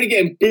saying? You're already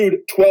getting booed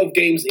 12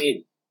 games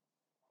in.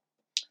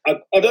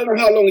 I don't know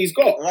how long he's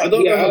got. I was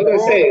going to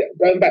say,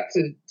 going back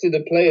to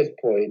the players'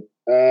 point,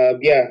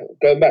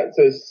 going back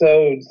to,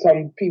 so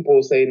some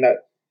people saying that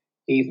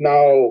he's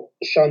now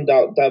shunned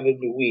out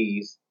David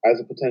Luiz as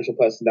a potential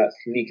person that's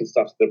leaking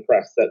stuff to the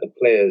press, that the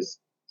players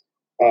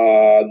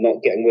are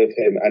not getting with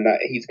him, and that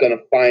he's going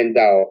to find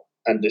out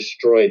and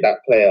destroy that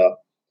player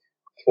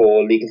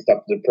for leaking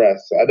stuff to the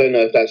press. I don't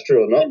know if that's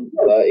true or not,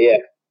 but yeah.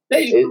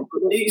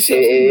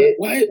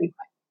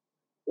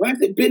 Why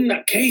has it been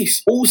that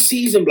case all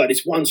season, blood?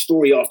 It's one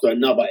story after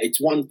another. It's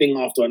one thing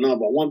after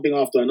another. One thing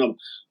after another.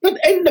 But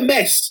end the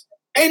mess.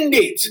 End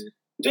it.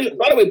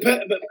 By the way,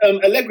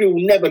 Allegri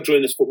will never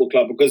join this football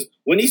club because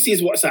when he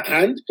sees what's at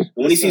hand and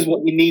when he sees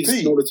what he needs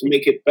in order to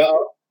make it better,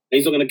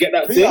 he's not going to get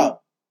that thing.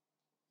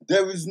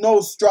 There is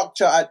no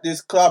structure at this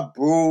club,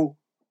 bro.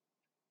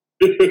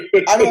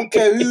 I don't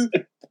care who.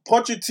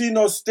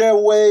 Pochettino, stay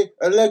away.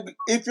 Allegri.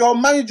 If you're a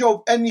manager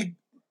of any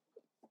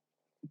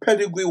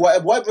pedigree,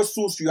 whatever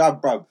source you have,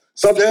 bruv,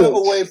 stay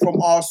away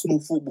from Arsenal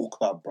Football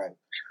Club, bruv.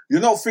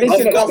 You're not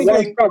thinking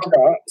nothing.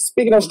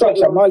 Speaking of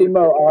structure, Marley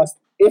Mo asked,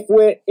 if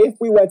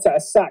we were to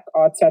sack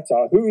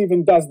Arteta, who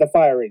even does the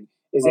firing?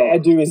 Is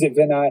it Edu? Is it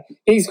Vinay?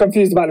 He's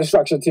confused about the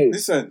structure too.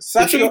 Listen,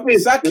 sack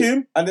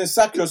him and then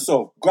sack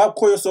yourself.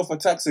 Call yourself a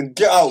tax and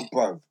get out,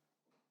 bruv.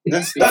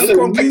 Then stand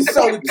and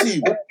sell the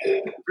team.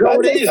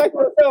 Sack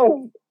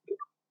yourself.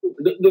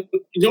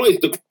 You know,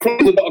 the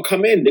Crowns have got to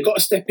come in. They got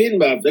to step in,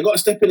 bruv. They got to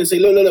step in and say,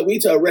 look, we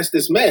need to arrest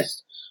this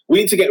mess. We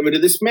need to get rid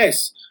of this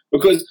mess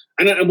because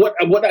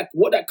what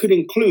that could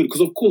include.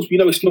 Because of course we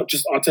know it's not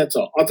just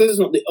Arteta. Arteta's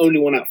not the only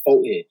one at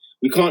fault here.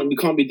 We can't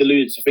be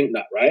deluded to think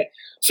that, right?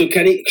 So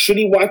should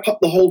he wipe up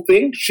the whole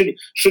thing? Should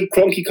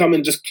Kroenke come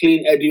and just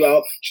clean Edu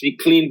out? Should he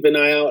clean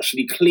Vinay out? Should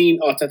he clean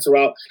Arteta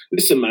out?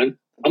 Listen, man.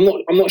 I'm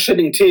not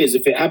shedding tears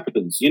if it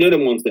happens. You know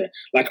them ones there.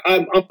 Like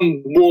I'm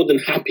more than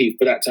happy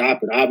for that to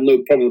happen. I have no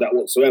problem with that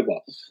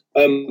whatsoever.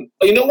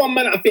 You know, one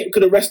man I think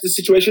could arrest the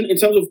situation in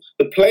terms of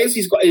the players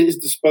he's got at his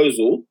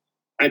disposal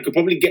and could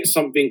probably get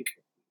something,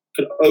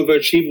 could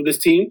overachieve with this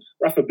team.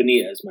 Rafa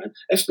Benitez, man.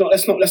 Let's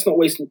not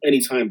waste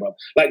any time, bro.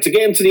 Like to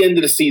get him to the end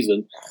of the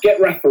season,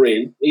 get Rafa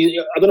in.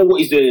 I don't know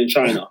what he's doing in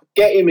China.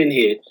 Get him in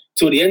here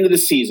till the end of the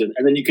season,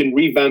 and then you can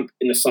revamp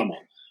in the summer.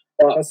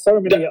 But there's so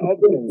many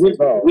options as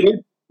well.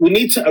 We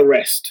need to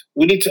arrest.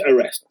 You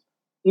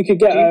could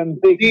get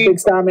Big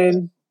Sam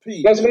in.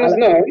 No, I'm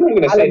not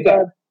going to say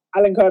that.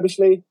 Alan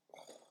Kirbishley.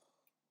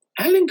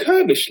 Alan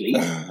Kirbishley?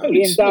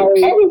 Ian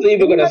Dowie. I wasn't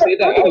even going to say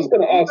that. I was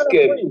going to ask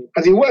him.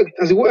 Has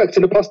he worked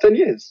in the past 10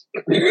 years?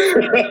 I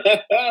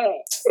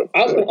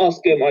was going to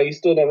ask him, are you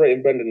still not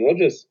rating Brendan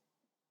Rodgers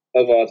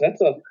over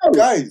Arteta?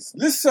 Guys,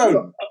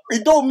 listen.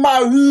 It don't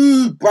matter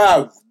who,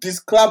 bruv. This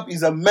club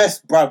is a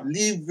mess, bruv.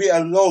 Leave it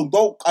alone.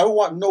 I don't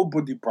want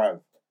nobody,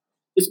 bruv.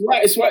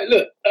 It's right.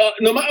 Look,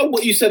 no matter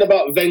what you said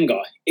about Wenger,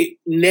 it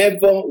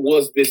never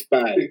was this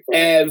bad.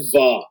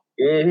 Ever.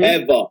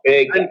 Ever.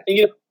 And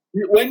you know,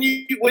 when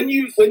you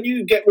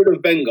get rid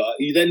of Wenger,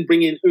 you then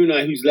bring in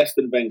Unai, who's less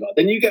than Wenger.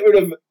 Then you get rid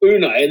of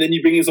Unai, and then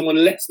you bring in someone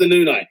less than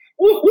Unai.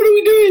 What are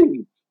we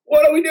doing?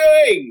 What are we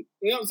doing?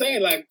 You know what I'm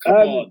saying? Like, come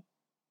on.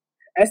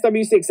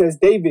 SW6 says,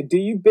 David, do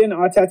you bin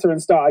Arteta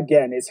and start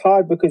again? It's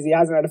hard because he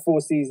hasn't had a full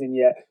season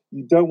yet.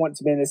 You don't want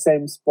to be in the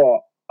same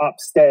spot.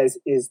 Upstairs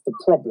is the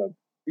problem.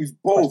 It's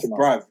both,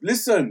 bruv.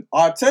 Listen,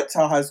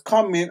 Arteta has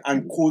come in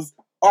and caused...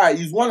 Alright,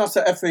 he's won us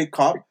a FA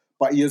Cup,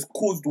 but he has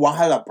caused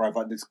wahala, bruv,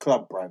 at this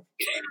club, bruv.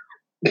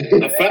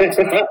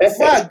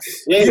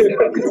 Facts. Yeah. He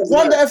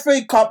won the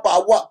FA Cup,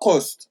 but at what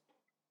cost?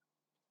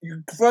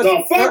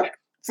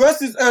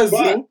 First is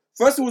Ozil.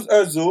 First it was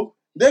Ozil,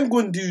 then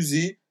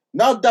Guendouzi,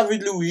 now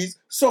David Luiz,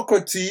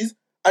 Socrates,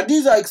 and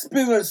these are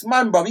experienced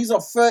men, bruv. These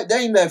are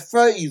they're in their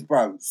 30s,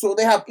 bruv. So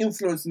they have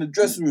influence in the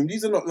dressing room.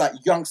 These are not like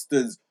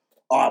youngsters.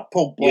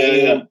 Pogba.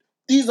 Yeah.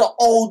 These are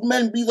old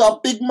men. These are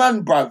big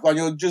men, bruv. And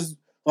you're just,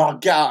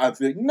 get out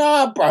of it.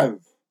 Nah, bruv.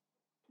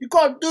 You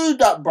can't do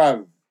that,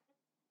 bruv.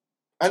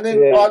 And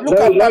then, look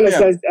at Lola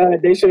says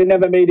they should have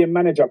never made him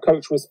manager.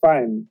 Coach was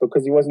fine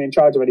because he wasn't in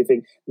charge of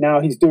anything. Now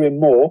he's doing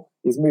more.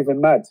 He's moving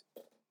mad.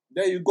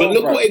 There you go, But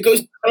look what it goes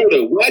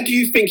to. Why do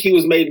you think he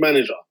was made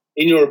manager,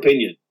 in your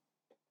opinion?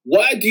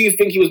 Why do you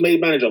think he was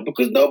made manager?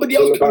 Because nobody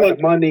else could run it.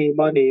 Money.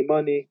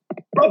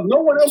 Bruv,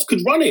 no one else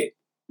could run it.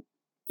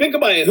 Think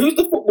about it. Who's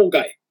the football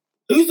guy?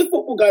 Who's the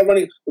football guy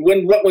running?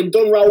 When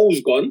Don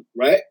Raul's gone,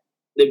 right?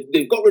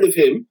 They've got rid of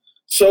him.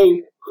 So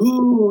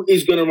who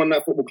is going to run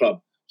that football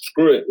club?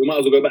 Screw it. We might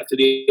as well go back to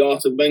the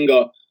Arsene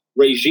Wenger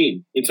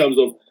regime in terms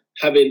of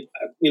having,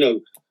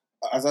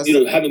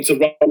 having to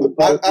run the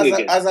party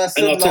again. As I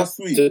said last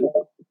week,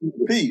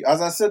 Pete, as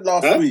I said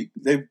last week,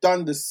 they've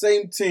done the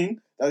same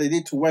thing that they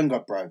did to Wenger,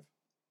 bruv.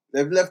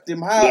 They've left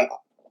him hang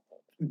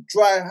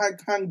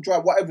dry,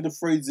 whatever the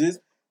phrase is.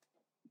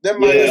 Them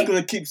man just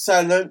gonna keep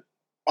silent.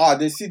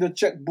 They see the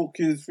checkbook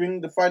is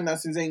thing, the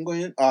finances ain't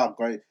going.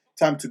 Great,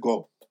 time to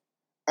go.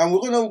 And we're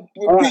gonna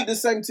repeat the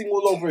same thing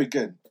all over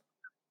again.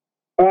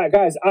 All right,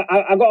 guys,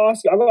 I got to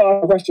ask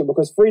a question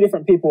because 3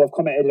 different people have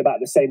commented about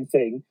the same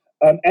thing.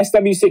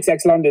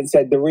 SW6X London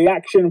said the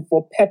reaction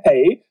for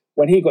Pepe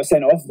when he got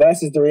sent off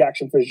versus the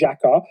reaction for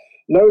Xhaka.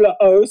 Lola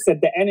O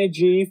said the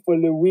energy for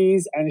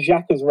Luiz and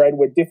Xhaka's red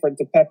were different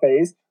to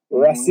Pepe's.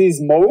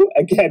 Racismo,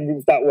 again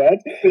with that word.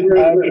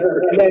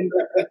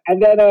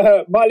 And then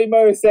Marley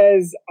Mo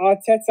says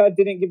Arteta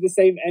didn't give the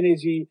same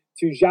energy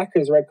to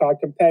Xhaka's red card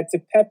compared to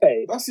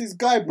Pepe. That's his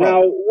guy, bro.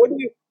 Now, what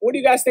do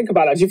you guys think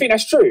about that? Do you think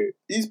that's true?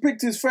 He's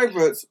picked his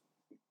favourites.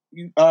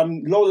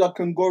 Lola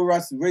can go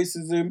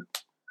racism.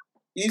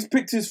 He's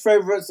picked his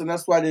favourites, and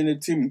that's why they're in the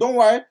team. Don't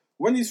worry,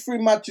 when his 3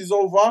 matches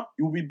over,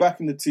 he'll be back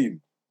in the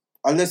team,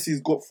 unless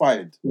he's got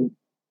fired.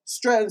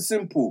 Straight and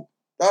simple.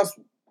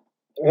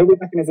 He'll be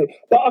back in the team.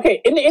 But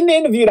okay, in the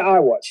interview that I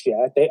watched,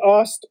 they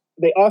asked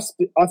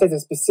Arteta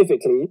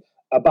specifically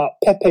about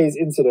Pepe's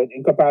incident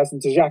in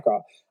comparison to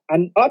Xhaka,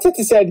 and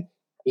Arteta said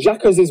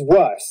Xhaka's is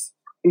worse.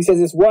 He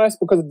says it's worse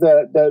because of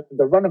the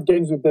run of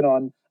games we've been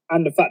on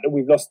and the fact that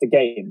we've lost the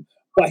game.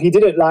 But he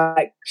didn't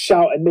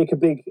shout and make a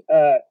big.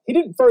 He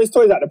didn't throw his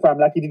toys out the pram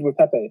like he did with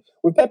Pepe.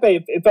 With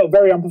Pepe, it felt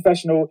very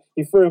unprofessional.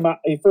 He threw him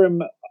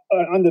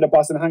under the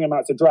bus and hung him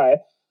out to dry.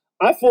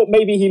 I thought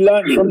maybe he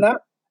learned from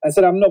that and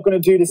said, "I'm not going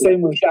to do the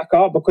same with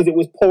Xhaka because it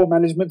was poor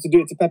management to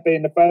do it to Pepe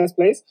in the first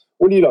place."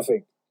 What do you lot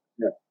think?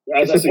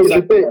 Yeah, that's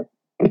exactly.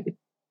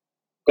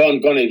 Go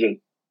on,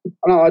 Adrian.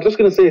 No, I was just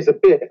going to say it's a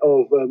bit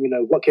of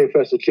what came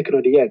first, the chicken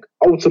or the egg.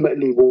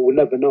 Ultimately, we'll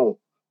never know.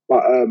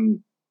 But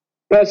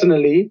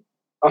personally,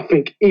 I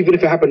think even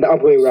if it happened the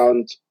other way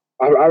around,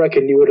 I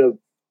reckon he would have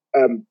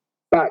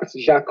backed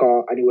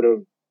Xhaka and he would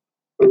have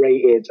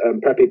berated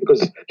Pepe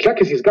because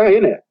Xhaka's his guy,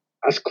 innit?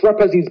 As crap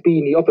as he's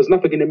been, he offers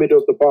nothing in the middle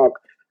of the park.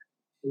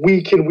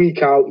 Week in,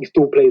 week out, he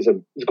still plays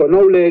him. He's got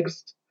no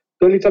legs.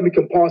 The only time he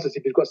can pass is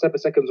if he's got 7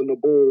 seconds on the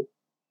ball.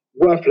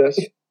 Worthless.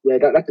 Yeah,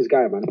 that's his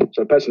guy, man.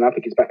 So personally, I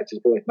think he's back at his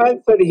boy.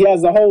 Man said he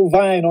has a whole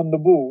vine on the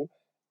ball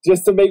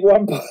just to make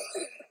one pass.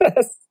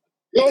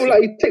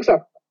 He takes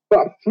up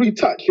about 3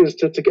 touches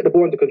to get the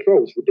ball under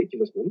control. It's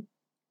ridiculous, man.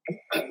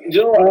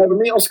 You know what? For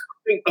me,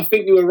 I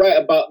think you were right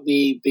about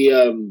the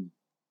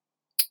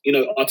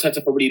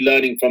Arteta probably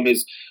learning from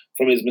his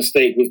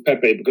mistake with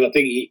Pepe, because I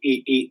think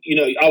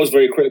he I was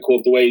very critical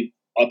of the way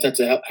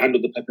Arteta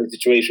handled the Pepe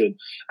situation,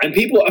 and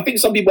I think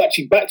some people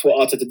actually backed what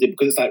Arteta did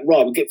because it's like,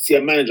 right, we get to see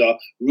a manager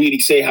really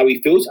say how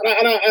he feels,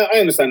 and I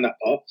understand that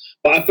part,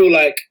 but I feel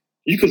like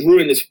you could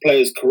ruin this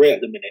player's career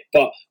at the minute.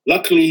 But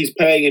luckily, he's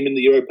playing him in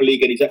the Europa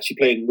League, and he's actually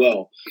playing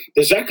well.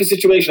 The Xhaka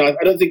situation,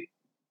 I don't think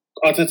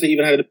Arteta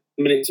even had a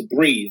minute to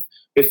breathe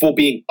before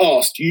being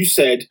asked. You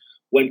said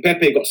when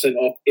Pepe got sent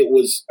off, it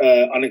was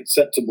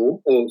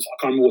unacceptable, or I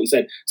can't remember what he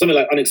said, something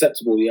like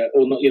unacceptable, yeah,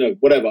 or not,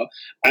 whatever.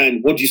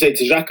 And what did you say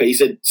to Xhaka? He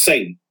said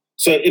same.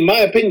 So in my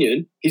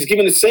opinion, he's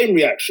given the same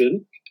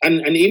reaction,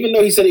 and even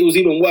though he said it was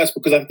even worse,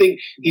 because I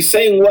think he's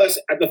saying worse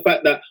at the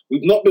fact that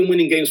we've not been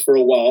winning games for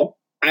a while,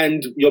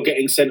 and you're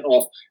getting sent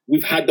off.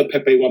 We've had the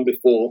Pepe one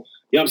before.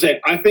 You know what I'm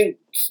saying? I think,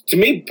 to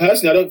me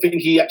personally, I don't think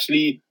he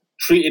actually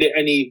treated it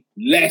any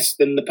less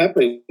than the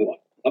Pepe one.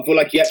 I feel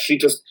like he actually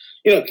just,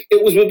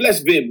 it was with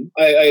less vim.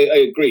 I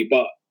agree,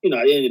 but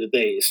at the end of the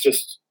day, it's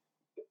just,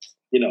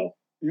 Yeah,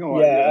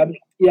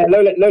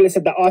 Lola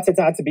said that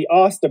Arteta had to be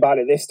asked about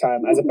it this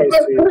time, as opposed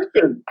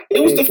to.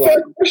 It was the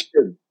first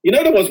question.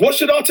 There was, what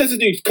should Arteta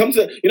do? Come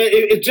to,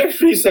 if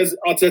Jeffrey says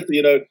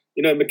Arteta,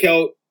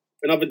 Mikel,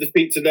 another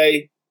defeat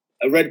today,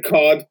 a red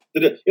card.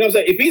 You know what I'm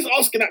saying? If he's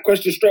asking that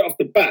question straight off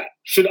the bat,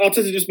 should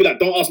Arteta just be like,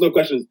 don't ask no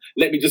questions,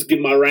 let me just give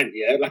my rant,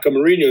 yeah, like a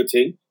Mourinho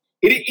thing?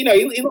 He didn't,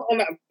 he's not on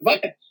that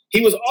vibe.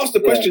 He was asked the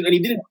question and he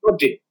didn't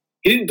dodge it.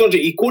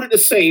 He called it the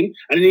same,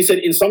 and then he said,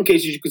 in some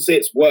cases, you could say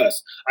it's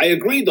worse. I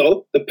agree,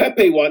 though. The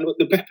Pepe one,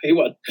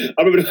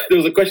 I remember there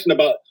was a question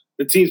about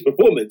the team's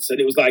performance, and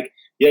it was like,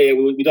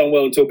 we done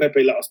well until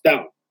Pepe let us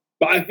down.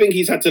 But I think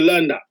he's had to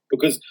learn that,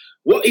 because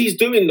what he's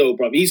doing, though,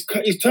 bruv, he's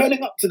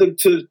turning up to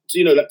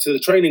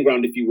the training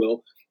ground, if you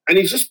will, and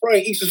he's just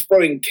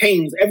throwing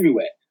canes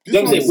everywhere.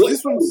 What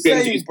he's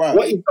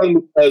done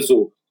with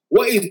Ozil,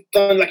 what he's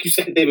done, like you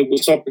said, David,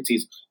 with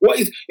Socrates,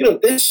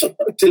 there's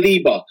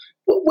Saliba.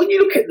 But when you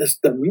look at this,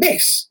 the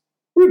mess,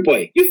 rude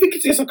boy, you're thinking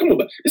to yourself, come on,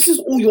 but this is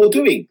all you're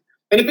doing.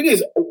 And the thing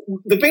is,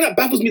 the thing that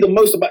baffles me the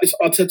most about this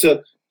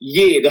Arteta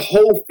year, the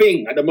whole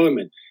thing at the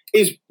moment,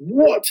 is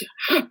what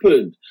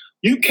happened.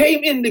 You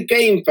came in the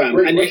game, fam,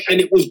 and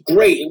it was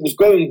great. It was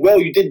going well.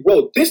 You did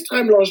well. This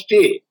time last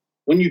year,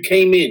 when you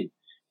came in,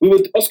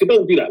 Oscar,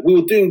 don't do that. We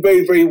were doing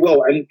very, very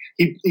well, and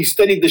he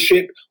steadied the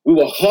ship. We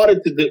were harder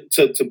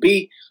to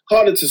beat,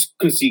 harder to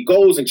concede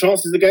goals and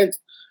chances against.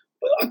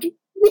 But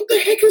what the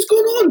heck has gone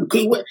on?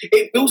 Because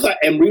it feels like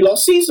Emery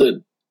last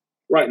season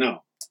right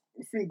now.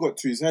 I think he got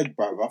to his head,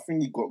 bruv. I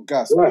think he got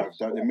gas, bruv,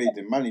 that they made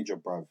him manager,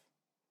 bruv.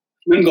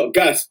 He got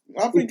gas.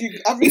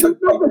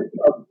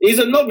 He's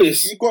a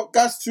novice. He got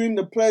gas to him.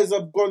 The players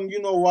have gone,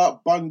 you know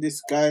what, bang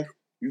this guy.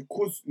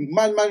 Because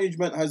man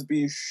management has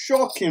been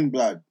shocking,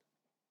 blood.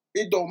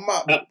 It don't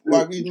matter.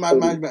 Like, his man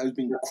management has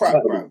been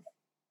crap, bruv.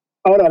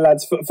 Hold on,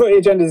 lads. Footy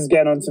Agendas is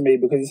getting on to me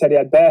because he said he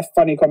had bare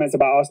funny comments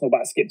about Arsenal, but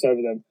I skipped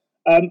over them.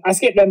 I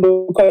skipped them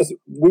because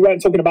we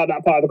weren't talking about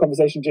that part of the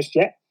conversation just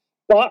yet.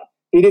 But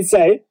he did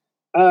say,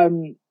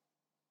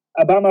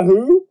 Obama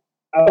who?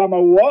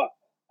 Obama what?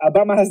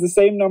 Obama has the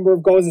same number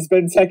of goals as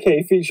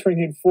Benteke, featuring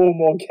in 4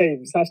 more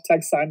games. #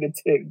 signed a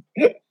Tim.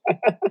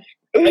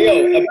 Hey,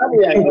 yo,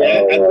 Aubameyang,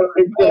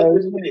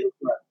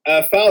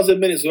 1,000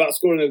 minutes without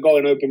scoring a goal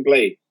in open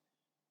play.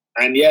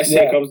 And yes,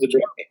 here comes the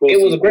drop.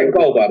 It was a great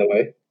goal, by the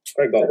way.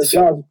 Great goal.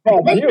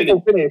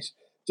 Beautiful finish.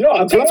 Do you know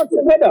what?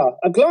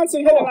 A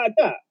glancing header like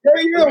that.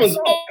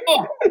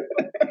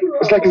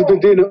 It's like he's been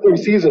doing it all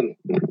season.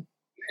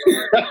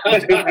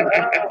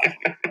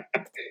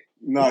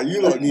 No,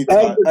 you lot need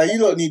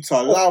to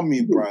allow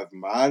me, bruv,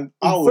 man.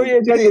 Footy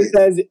Agenda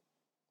says,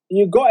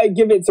 you got to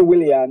give it to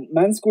Willian.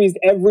 Man squeezed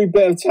every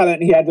bit of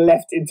talent he had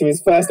left into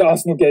his first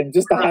Arsenal game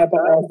just to hype up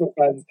Arsenal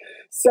fans.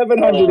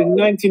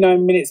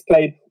 799 minutes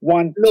played,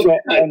 1 shot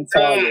on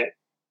target.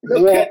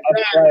 Look What at a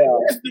that. player.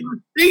 Where's the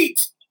receipt,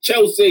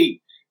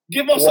 Chelsea?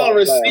 Give us our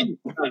receipt.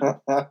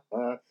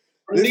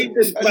 Need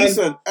this man.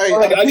 Listen, hey,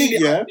 I need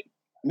it. yeah.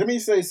 Let me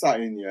say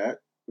something, yeah.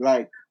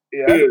 Like,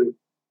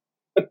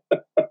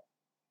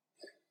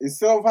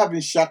 instead of having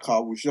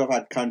Xhaka, we should have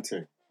had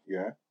Kante,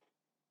 yeah.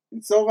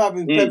 Instead of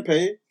having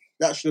Pepe,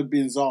 that should have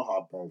been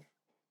Zaha, bro.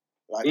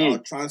 Like, our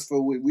transfer,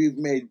 we've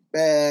made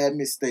bare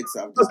mistakes.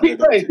 Keep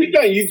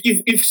going.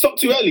 You've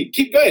stopped too early.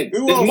 Keep going.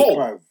 Who There's else, more.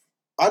 bro?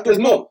 There's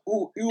more.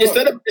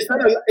 Instead of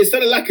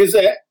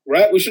Lacazette,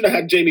 right? We should have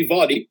had Jamie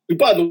Vardy, who,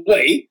 by the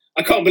way,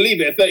 I can't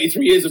believe it, at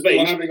 33 years of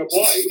age,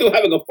 still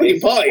having a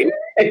fucking party.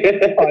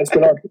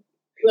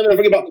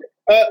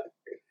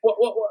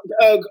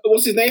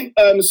 What's his name?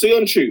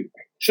 Soyuncu.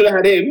 Should have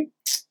had him.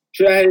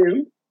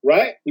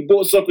 Right? We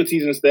bought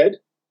Socrates instead.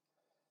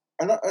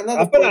 I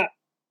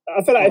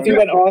feel like if he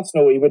went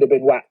Arsenal, he would have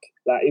been whack.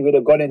 Like, he would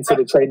have gone into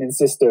the training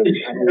system and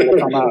he would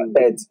have come out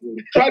dead.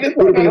 Try this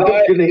one.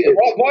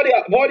 Vardy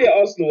at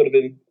Arsenal would have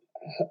been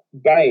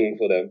banging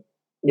for them.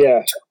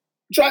 Yeah.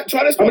 Try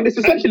this one. I mean, it's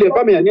essentially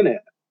Aubameyang, isn't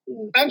it?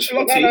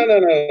 Ancelotti.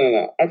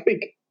 No. I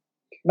think...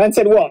 Man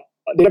said what?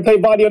 Did they play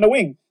Vardy on the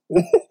wing?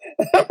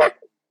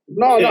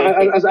 No.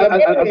 As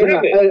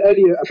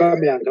earlier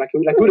Aubameyang, like he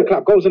would have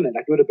clapped goals, isn't it?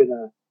 Like it would have been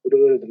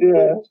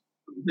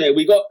Yeah,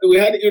 we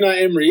had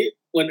Unai Emery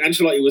when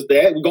Ancelotti was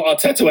there. We got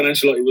Arteta when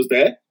Ancelotti was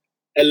there.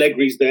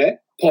 Allegri's there.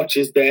 Poch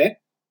is there.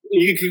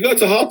 You could go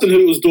to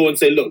Hasenhutl's door and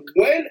say, look,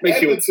 when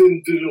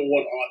Everton didn't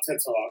want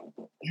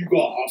Arteta, you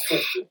got our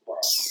question, bro.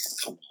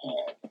 Come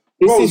on.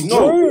 This is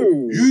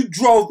true. You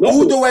drove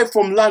all the way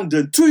from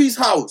London to his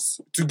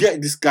house to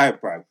get this guy,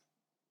 bro.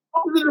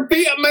 After the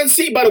beat at Man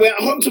City, by the way, at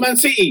home to Man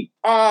City.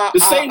 The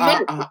same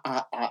night.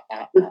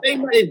 The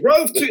same night. They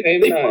drove to.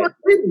 They followed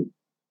him.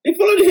 They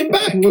followed him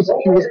back. He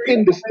was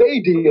in the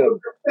stadium.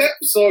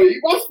 So he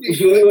must be.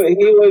 He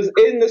was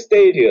in the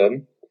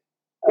stadium.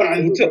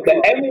 He took the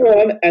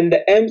M1 and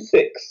the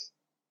M6.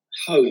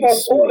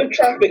 Plus all the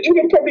traffic.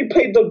 Even probably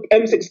paid the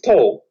M6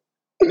 toll.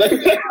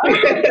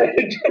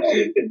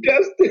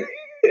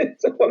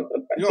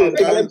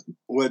 Guys,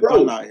 we're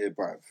done out here,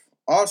 bruv.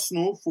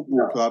 Arsenal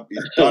Football Club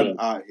is done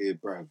out here,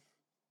 bruv.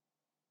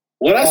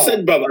 When I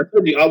said, bruv, I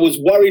told you, I was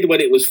worried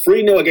when it was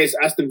 3-0 against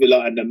Aston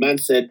Villa and the man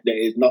said there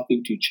is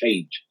nothing to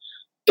change.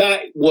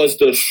 That was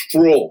the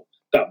straw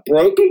that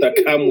broke the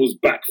camel's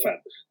back,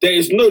 fam. There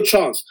is no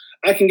chance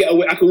I can get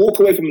away. I can walk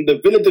away from the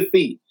Villa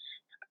defeat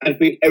and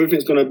think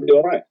everything's going to be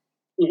all right.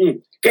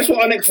 Guess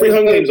what our next 3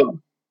 home games are?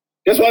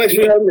 You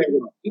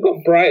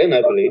got Brighton,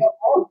 I believe.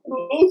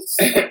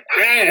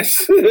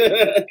 Ass.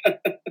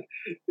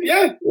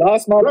 Yeah.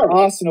 Last month,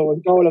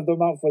 Arsenal's goal of the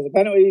month was a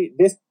penalty.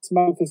 This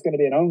month is going to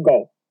be an own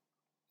goal.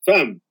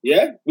 Fam,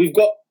 yeah? We've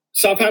got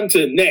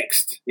Southampton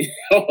next.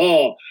 They're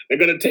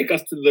going to take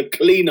us to the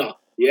cleaner,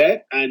 yeah?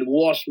 And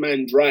wash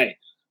man dry.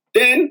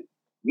 Then,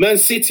 Man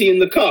City in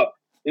the cup,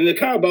 in the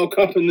Carabao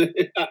Cup at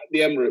the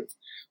Emirates.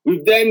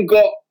 We've then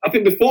got, I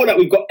think before that,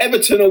 we've got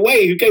Everton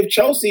away, who gave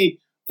Chelsea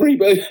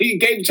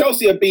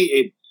a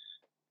beating.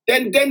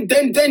 Then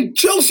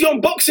Chelsea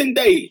on Boxing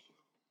Day.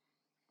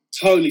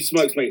 Holy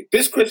smokes, mate.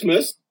 This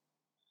Christmas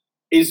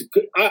is,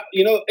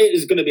 it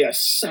is going to be a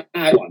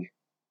sad one.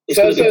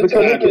 So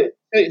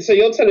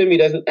you're telling me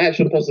there's an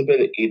actual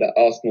possibility that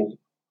Arsenal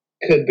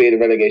could be in the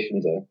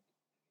relegation zone?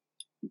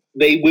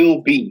 They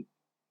will be,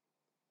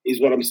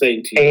 is what I'm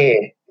saying to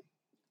you.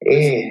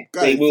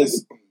 Guys, they will.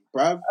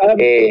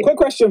 Quick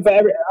question for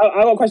I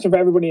got a question for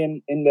everybody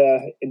in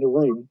the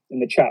room, in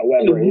the chat,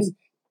 whatever it is.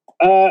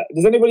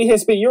 Does anybody here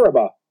speak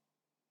Yoruba?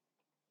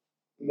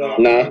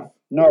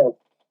 No.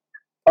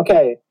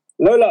 Okay.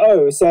 Lola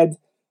O said,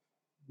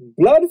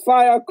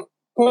 "Bloodfire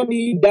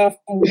Koni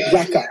Dafu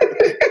Jaka."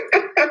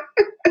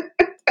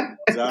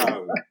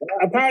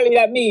 Apparently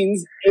that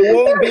means it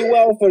won't be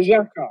well for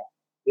Xhaka.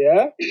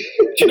 Yeah? Do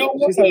you know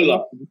what,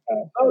 Lola?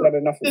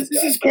 This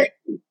is crazy.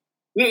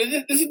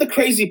 This is the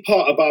crazy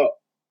part about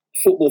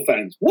football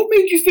fans. What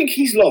made you think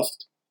he's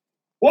lost?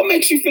 What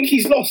makes you think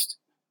he's lost?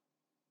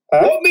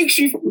 Huh? What makes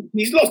you think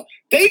he's lost?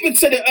 David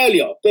said it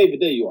earlier. David,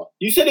 there you are.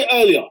 You said it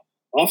earlier.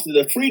 After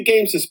the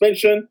 3-game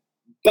suspension,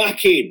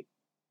 back in.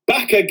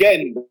 Back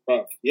again,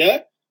 bro.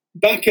 Yeah?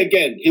 Back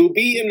again. He'll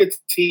be in the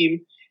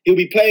team. He'll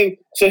be playing.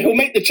 So he'll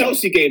make the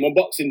Chelsea game on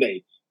Boxing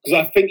Day because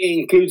I think it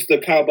includes the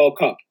Carabao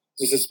Cup,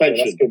 the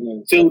suspension.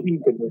 Yeah, so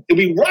he'll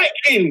be right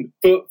in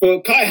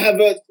for Kai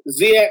Havertz,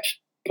 Ziyech,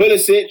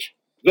 Pulisic,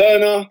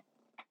 Werner.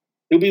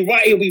 He'll be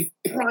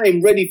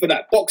prime, ready for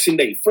that Boxing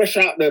Day, fresh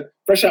out the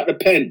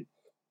pen.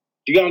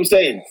 You get what I'm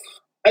saying?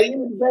 At the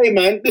end of the day,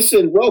 man,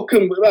 listen,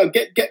 welcome.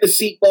 Get the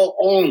seatbelt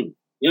on.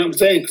 You know what I'm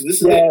saying? Because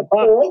this is it.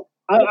 But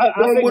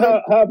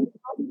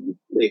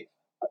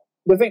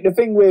I think the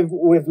thing with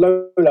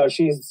Lola,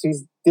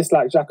 she's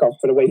disliked Xhaka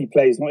for the way he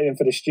plays, not even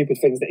for the stupid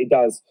things that he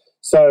does.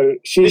 So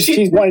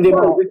she's wanted him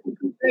out.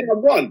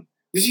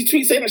 Did she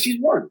tweet saying that she's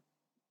won?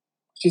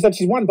 She said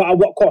she's won, but at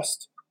what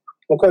cost?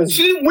 Because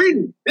she didn't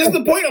win. This is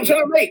the point I'm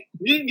trying to make.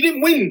 You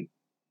didn't win.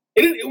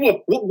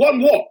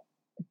 Won what?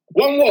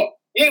 Won what?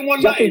 You ain't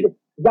won nothing.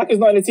 Xhaka's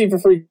not in the team for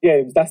 3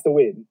 games. That's the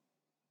win.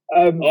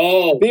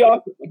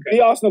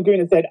 The Arsenal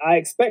Gooner said, I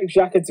expect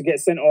Xhaka to get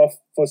sent off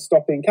for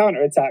stopping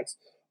counter-attacks,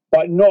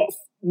 but not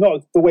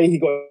the way he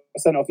got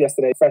sent off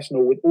yesterday,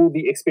 professional, with all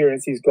the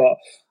experience he's got.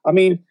 I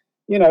mean,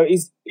 you know,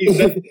 he's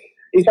had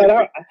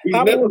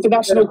how many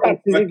international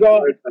caps has he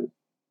got?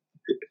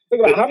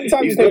 Think about how many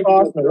times he's played for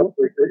Arsenal.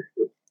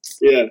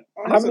 Yeah.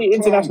 How many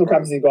international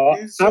caps has he got?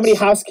 How many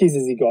house keys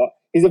has he got?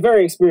 He's a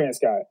very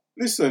experienced guy.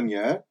 Listen,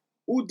 yeah,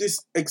 all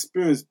this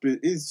experience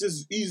bit is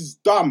just, he's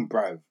dumb,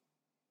 bruv.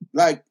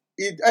 Like,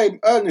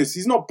 Ernest,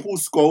 he's not Paul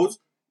Scholes.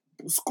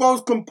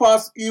 Scholes can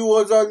pass. He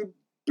was a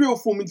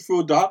beautiful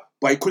midfielder,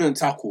 but he couldn't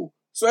tackle.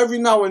 So every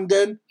now and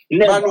then,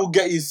 man will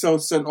get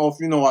himself sent off.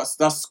 You know what?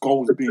 That's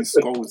Scholes being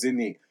Scholes,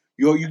 innit?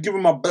 You give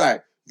him a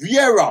black.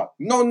 Vieira,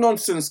 no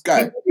nonsense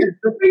guy.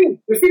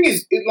 The thing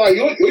is, like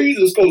you're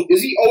using Scholes.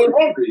 Is he Owen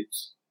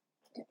Hargreaves?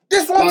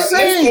 That's what I'm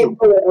saying.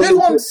 That's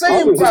what I'm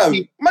saying,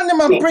 bruv.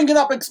 Man, bringing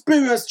up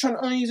experience.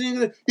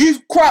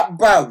 He's crap,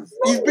 bruv.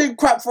 He's been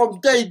crap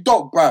from day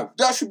dot, bruv.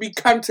 That should be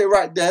Kante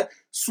right there,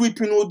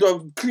 sweeping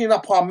cleaning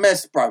up our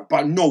mess, bruv.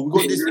 But no, we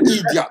got this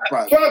idiot,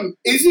 bruv. Fam,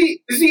 is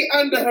he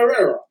Ander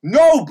Herrera?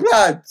 No,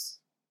 blood.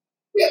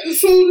 Yeah,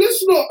 so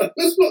let's not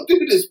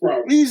do this,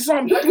 bruv.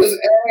 Everyone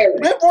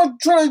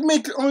trying to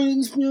make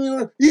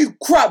he's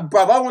crap,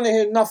 bruv. I want to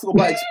hear nothing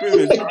about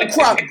experience. He's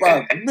crap,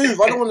 bruv.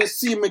 Move. I don't want to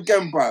see him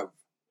again, bruv.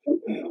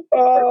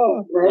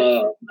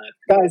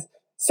 Guys,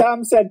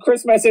 Sam said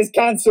Christmas is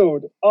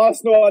cancelled.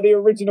 Arsenal are the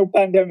original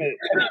pandemic.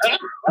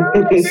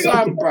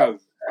 Sam, bruv.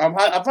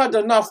 I've had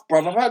enough,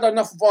 bruv. I've had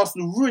enough of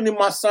Arsenal ruining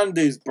my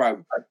Sundays,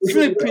 bruv.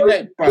 Flipping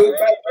it, bruv.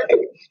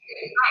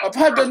 I've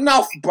had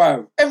enough,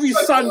 bruv. Every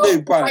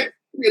Sunday, bruv.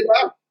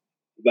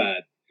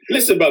 Bad.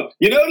 Listen, bro.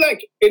 You know,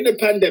 like in the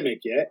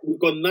pandemic, yeah, we've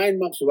got 9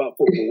 months without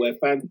football where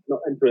fans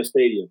not enter a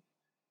stadium.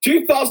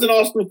 2,000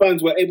 Arsenal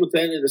fans were able to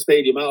enter the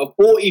stadium out of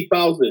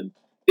 40,000.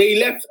 They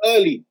left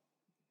early.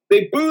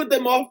 They booed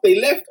them off. They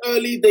left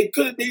early. They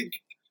couldn't.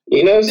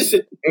 You know,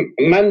 listen,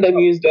 man, them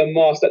used their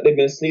mask that they've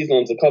been sneezing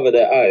on to cover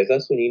their eyes.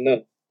 That's when you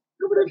know.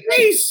 Cover their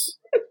face.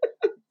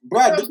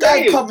 Bruv, the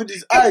guy covered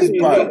his eyes,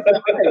 bruv.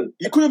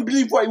 You couldn't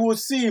believe what he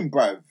was seeing,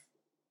 bruv.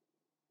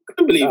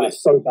 Couldn't believe it.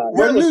 So bad.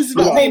 We're losing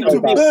the home to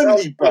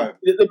Burnley, bruv.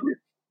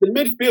 The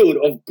midfield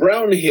of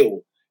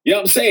Brownhill. You know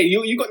what I'm saying?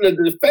 You got the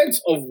defence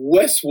of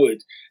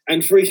Westwood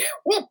and Free.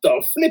 What the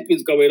flip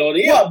is going on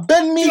here? What?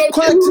 Ben Mead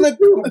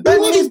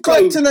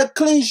collecting a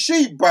clean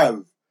sheet,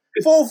 bruv.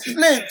 For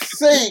flip's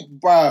sake,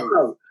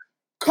 bruv.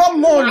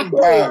 Come on,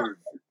 bruv.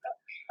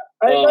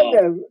 I like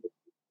them.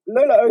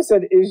 Lola O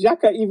said, is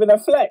Xhaka even a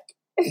fleck?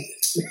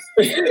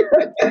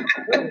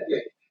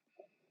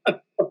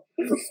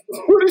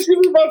 What does she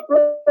mean by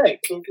Fleck?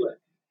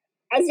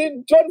 As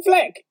in John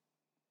Fleck.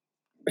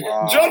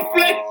 John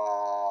Fleck.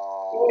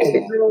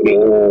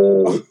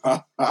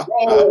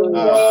 Oh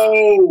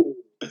no!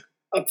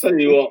 I'll tell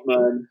you what,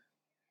 man.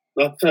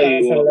 Bruv,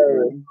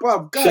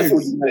 guys,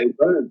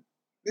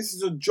 this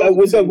is a joke.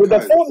 With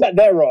the form that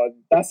they're on,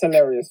 that's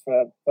hilarious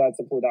for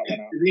to pull that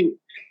one out.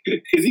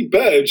 Is he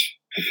Burge?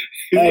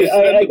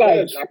 Hey,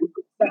 guys.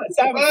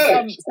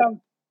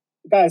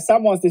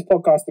 Sam wants this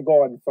podcast to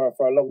go on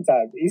for a long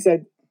time. He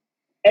said,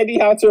 Eddie,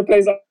 how to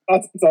replace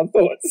Arteta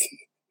thoughts?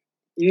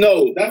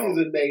 No. That was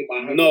a name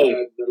I had. No.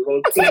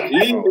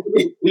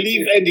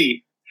 Leave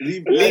Eddie.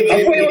 Leave I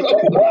thought he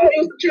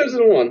was the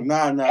chosen one.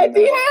 Nah.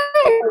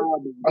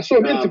 I saw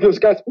him interview with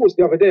Sky Sports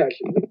the other day,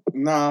 actually.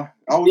 Nah.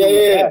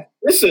 Yeah.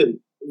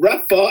 Listen,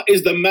 Rafa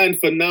is the man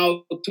for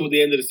now till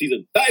the end of the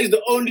season. That is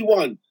the only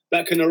one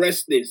that can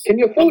arrest this. Can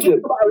you afford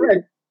him?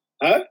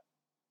 Huh?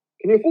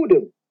 Can you afford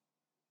him?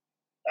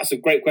 That's a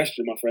great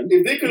question, my friend.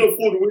 If they can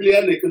afford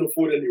Willian, they can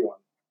afford anyone.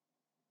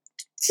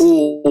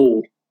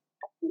 Ooh.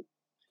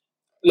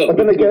 Look, but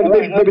then again,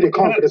 maybe they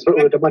can't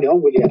with the money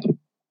on Willian.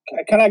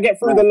 Can I get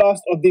through the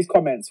last of these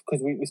comments?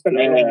 Because we spent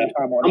a long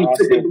time on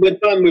Arsenal. We're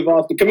done with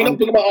Arsenal. Can we not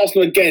talk about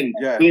Arsenal again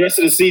for the rest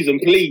of the season,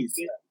 please?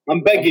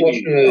 I'm begging you.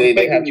 Unfortunately,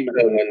 they have to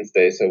play on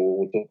Wednesday, so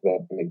we'll talk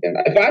about them again.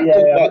 If I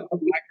talk about,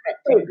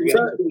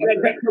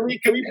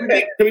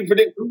 Can we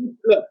predict?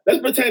 Look, let's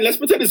pretend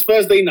it's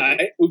Thursday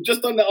night. We've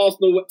just done the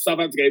Arsenal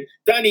Southampton game.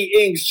 Danny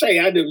Ings, Shay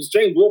Adams,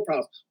 James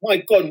Ward-Prowse. My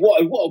God,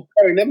 what a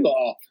pair them lot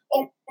are.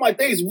 Oh my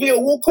days, Rio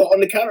Walcott on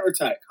the counter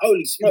attack.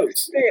 Holy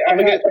smokes!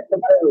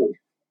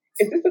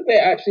 Is this that they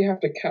actually have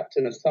to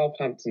captain a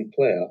Southampton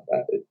player?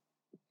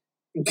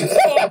 He's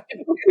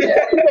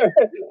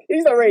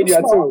a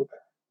radio too.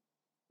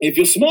 If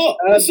you're smart,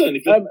 listen.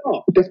 If you're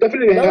smart, there's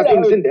definitely have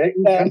things in there.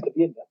 He has to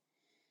be in there.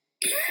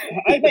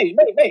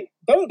 Mate,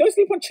 don't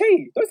sleep on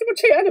Che. Don't sleep on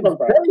Che Adams,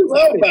 bro.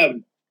 Well,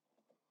 fam.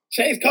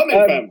 Che's coming,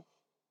 fam.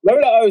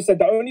 Lola O said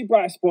the only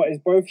bright spot is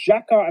both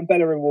Xhaka and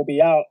Bellerin will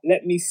be out.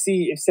 Let me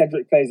see if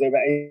Cedric plays over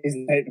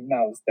Aizen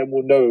now. Then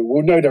we'll know.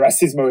 We'll know the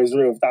racismo is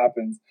real if that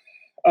happens.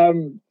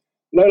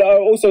 Lola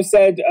O also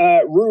said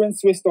ruin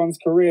Swiston's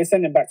career.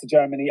 Send him back to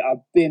Germany.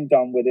 I've been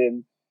done with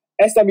him.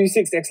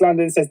 SW6 X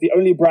London says the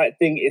only bright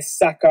thing is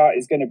Saka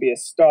is going to be a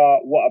star.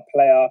 What a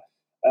player.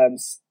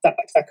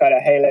 Saka the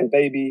Haaland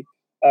baby.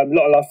 A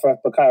lot of love for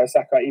Bukayo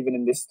Saka even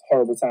in this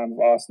horrible time of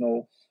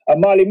Arsenal.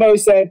 Marley Mo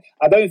said,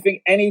 I don't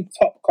think any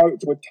top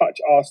coach would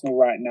touch Arsenal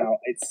right now.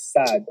 It's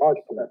sad.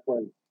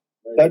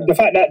 The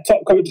fact that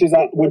top coaches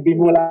would be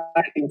more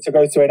likely to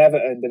go to an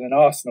Everton than an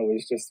Arsenal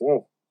is just,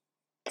 whoa,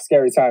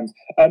 scary times.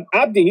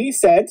 Abdi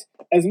said,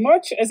 as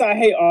much as I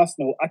hate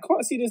Arsenal, I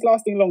can't see this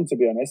lasting long, to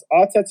be honest.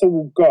 Arteta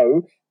will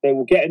go, they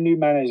will get a new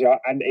manager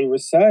and a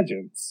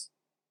resurgence.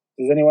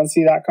 Does anyone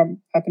see that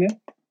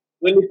happening?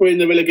 When they put in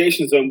the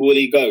relegation zone, will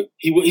he go?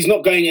 He's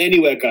not going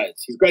anywhere,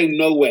 guys. He's going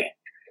nowhere.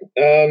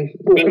 Can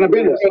I be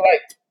honest? So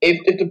like,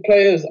 if the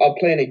players are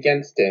playing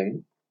against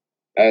him,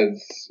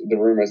 as the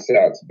rumours set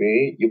out to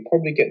be, you'll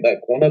probably get like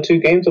 1 or 2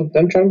 games of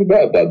them trying to be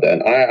better. But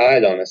then I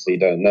honestly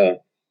don't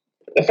know.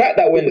 The fact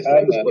that we're in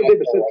December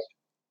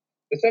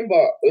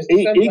are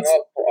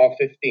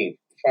 15th,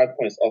 5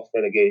 points off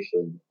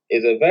relegation,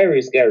 is a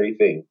very scary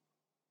thing.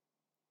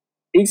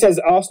 He says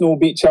Arsenal will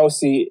beat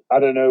Chelsea. I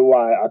don't know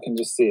why. I can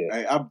just see it.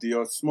 Hey, Abdi,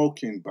 you're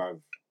smoking,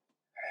 bruv.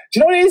 Do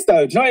you know what it is,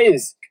 though? Do you know what it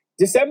is?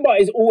 December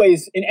is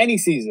always, in any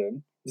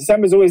season,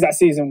 December is always that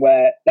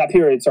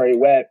period,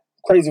 where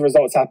crazy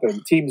results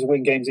happen. Teams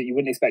win games that you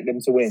wouldn't expect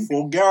them to win.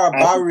 Forget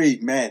about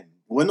it, man.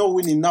 We're not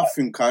winning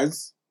nothing,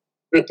 cuz.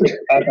 I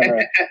don't know.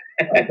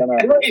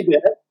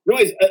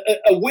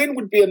 A win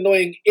would be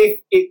annoying if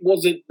it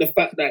wasn't the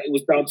fact that it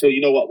was down to, you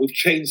know what, we've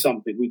changed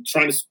something. We're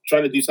trying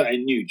to do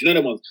something new. Do you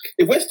know the ones?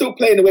 If we're still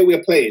playing the way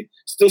we're playing,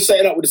 still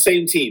setting up with the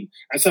same team,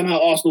 and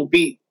somehow Arsenal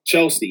beat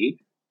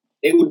Chelsea,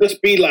 it would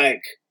just be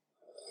like,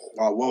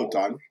 oh, well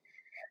done.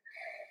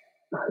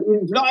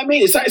 You know what I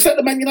mean? It's like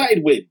the Man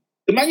United win.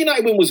 The Man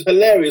United win was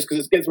hilarious because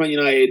it's against Man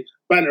United,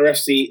 Banter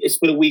FC, it's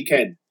for the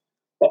weekend.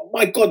 But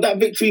my God, that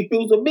victory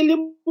feels a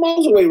million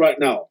miles away right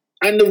now.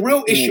 And the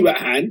real issue at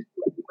hand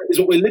is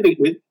what we're living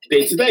with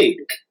day to day.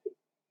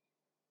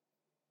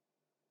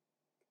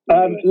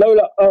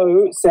 Lola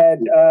O said,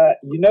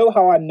 you know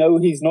how I know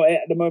he's not it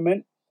at the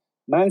moment?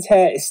 Man's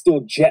hair is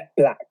still jet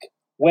black.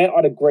 Where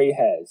are the grey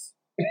hairs?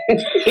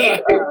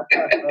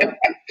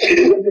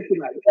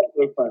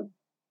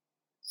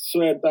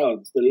 Swear down,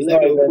 it's the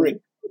Lego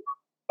brick.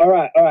 All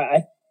right.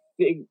 I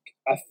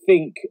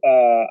think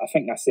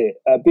that's it.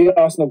 Be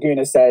Arsenal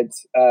Gooner said,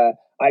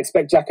 I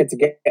expect Xhaka to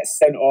get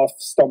sent off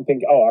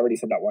stomping. Oh, I already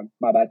said that one.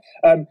 My bad.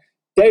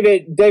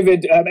 David,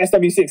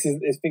 SW6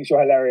 thinks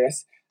you're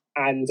hilarious.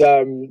 And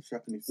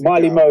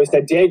Marley Mo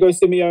said, Diego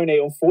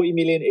Simeone on 40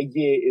 million a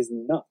year is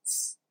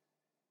nuts.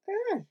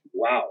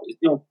 Wow, he's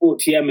on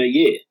 40 M a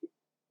year.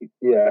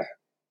 Yeah.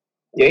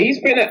 Yeah, he's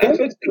been at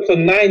Everton for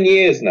 9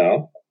 years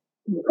now.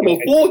 Well,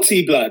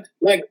 40, blood.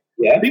 Like,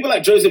 people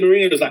like Jose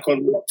Mourinho was like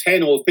on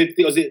 10 or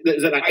 50, or is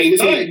it like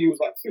 18? He was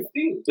like 15.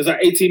 It was like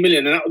 18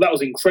 million, and that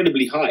was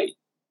incredibly high.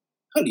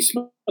 Holy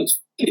smokes.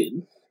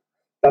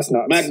 That's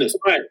nuts. Madness.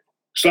 All right.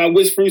 Shall I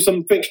whiz through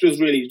some fixtures,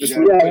 really?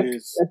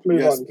 Please. Let's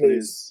move on,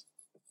 please.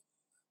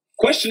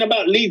 Question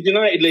about Leeds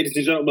United, ladies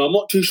and gentlemen. I'm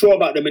not too sure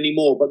about them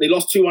anymore, but they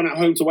lost 2-1 at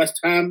home to West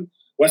Ham.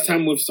 West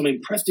Ham with some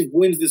impressive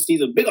wins this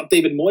season. Big up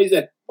David Moyes.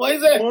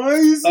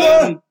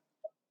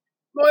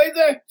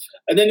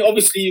 And then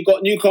obviously you've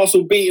got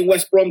Newcastle beating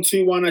West Brom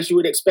 2-1 as you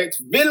would expect.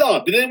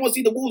 Villa. Did anyone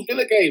see the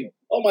Wolves-Villa game?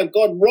 Oh my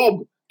God,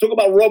 Rob. Talk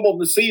about Rob of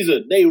the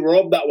season. They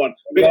robbed that one.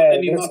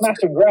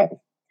 Smash and grab.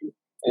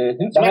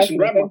 Smash and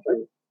grab.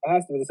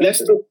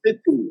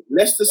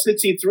 Leicester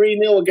City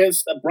 3-0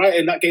 against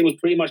Brighton. That game was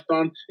pretty much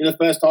done in the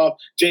first half.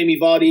 Jamie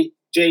Vardy,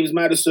 James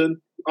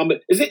Maddison.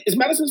 Is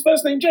Maddison's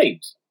first name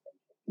James?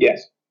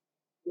 Yes.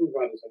 Do you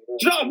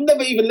know, I've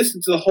never even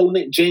listened to the whole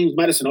name James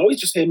Maddison. I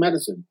always just hear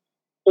Maddison.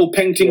 Or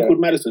painting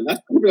called Maddison.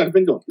 That's the people I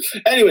think of.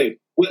 Anyway,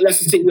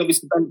 Leicester City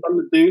obviously done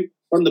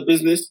the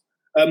business.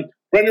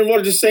 Brendan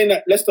Rodgers is saying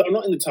that Leicester are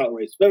not in the title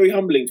race. Very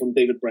humbling from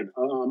David Brent,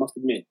 I must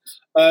admit.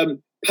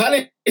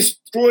 Palace is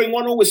drawing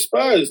 1-1 with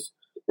Spurs.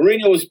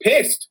 Mourinho was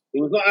pissed. He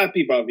was not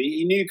happy, bruv.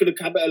 He knew he could have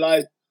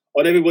capitalised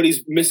on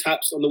everybody's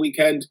mishaps on the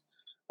weekend.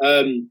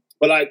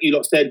 But like you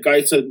lot said,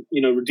 Gaeta,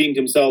 redeemed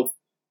himself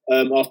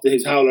after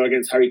his howler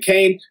against Harry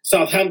Kane.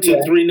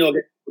 Southampton 3-0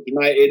 against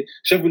United.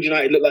 Sheffield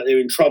United look like they're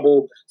in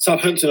trouble.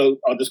 Southampton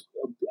are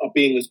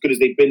being as good as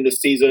they've been this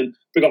season.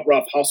 Big up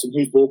Ralph House and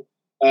Hoosball.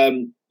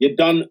 You're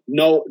done.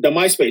 No, the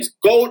MySpace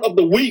goal of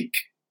the week.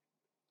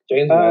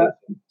 James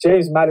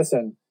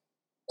Maddison.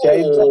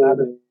 James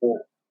Maddison.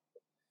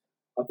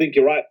 I think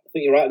you're right.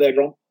 There,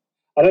 John.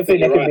 I don't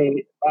think there could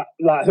be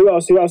like who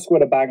else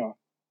scored a banger.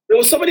 There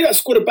was somebody that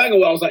scored a banger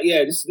where I was like,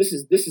 yeah, this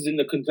is in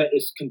the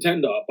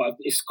contender, but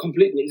it's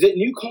completely. Is it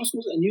Newcastle?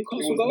 Is it a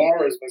Newcastle goal?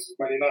 Morris versus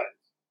Man United.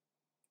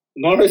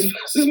 Morris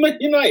versus Man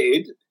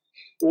United.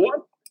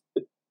 What?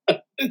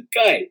 This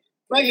guy.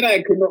 Man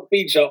United could not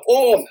feature,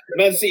 or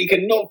Man City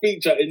cannot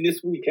feature in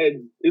this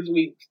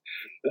week's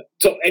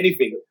top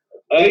anything.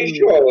 I'm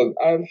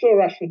sure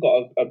Rashford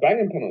got a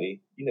banging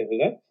penalty. You never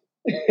know.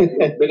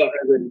 Big up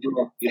Eze.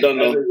 You don't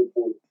know.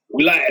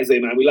 We like Eze,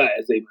 man.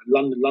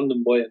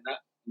 London boy and that.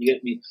 You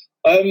get me?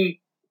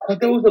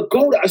 There was a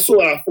goal that I saw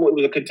and I thought it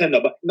was a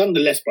contender, but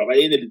nonetheless, bro, at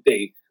the end of the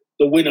day,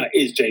 the winner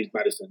is James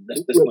Maddison.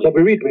 That's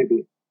Bobby Reid,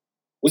 maybe.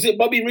 Was it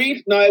Bobby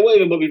Reid? No, it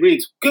wasn't even Bobby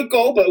Reid. Good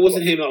goal, but it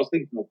wasn't him I was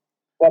thinking of.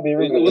 Bobby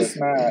Reid was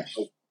smash.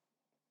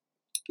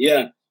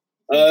 Yeah.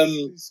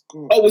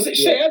 Was it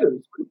Shea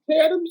Adams? Shea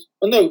Adams?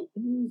 Oh, no.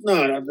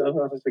 I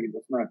was thinking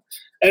that's not.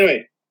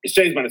 Anyway, it's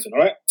James Maddison, all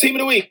right? Team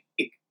of the week.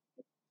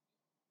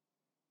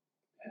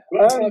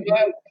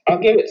 I'll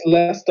give it to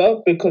Leicester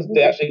because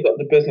they actually got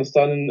the business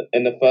done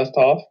in the first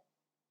half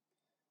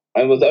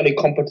and was the only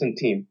competent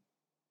team.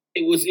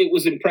 It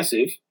was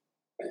impressive.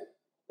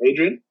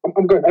 Adrian?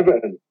 I'm going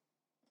Everton.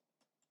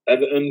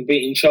 Everton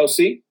beating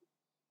Chelsea.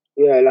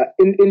 Yeah, like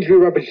injury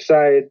rubbish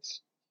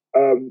sides.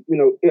 And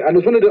it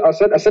was one of the. I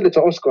said it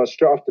to Oscar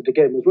straight after the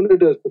game. It was one of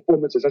those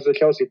performances as a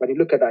Chelsea fan. You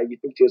look at that and you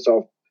think to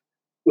yourself,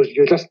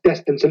 you're just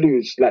destined to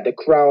lose. Like the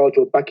crowd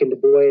were backing the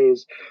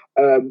boys.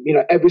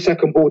 Every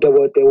second ball there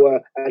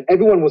were, and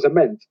everyone was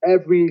immense.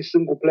 Every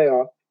single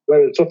player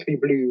wearing softly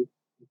blue,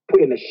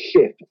 put in a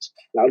shift.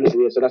 Like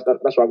honestly, so that's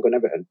why I'm going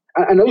Everton.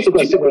 And also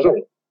got a sick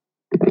result.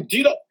 Do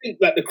you not think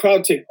that the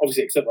crowd thing,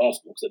 obviously except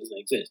Arsenal because it doesn't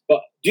exist,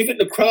 but do you think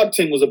the crowd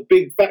thing was a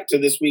big factor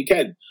this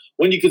weekend?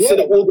 When you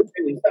consider all the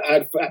teams that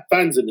had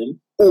fans in them,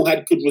 all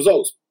had good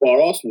results,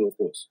 bar Arsenal, of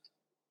course.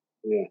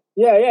 No,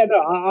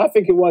 I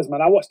think it was,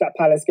 man. I watched that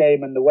Palace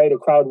game and the way the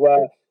crowd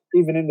were,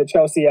 even in the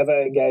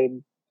Chelsea-Everton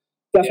game,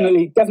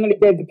 definitely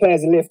gave the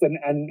players a lift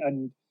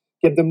and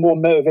give them more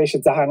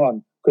motivation to hang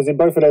on. Because in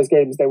both of those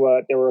games, they were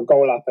a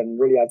goal up and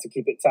really had to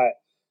keep it tight.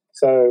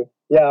 So,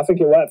 yeah, I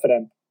think it worked for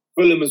them.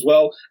 Fulham as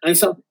well. And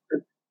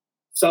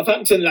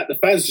Southampton, like the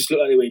fans just look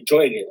like they were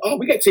enjoying it. Oh,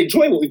 we get to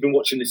enjoy what we've been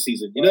watching this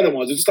season. You know them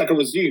ones. It's just like a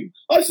resume.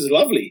 Oh, this is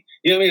lovely.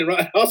 You know what I mean?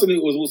 Right?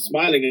 Arsenal was all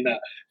smiling in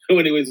that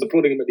when he was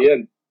applauding him at the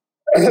end.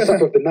 It's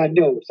of the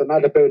 9-0, so now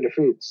they're bearing the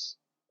fruits.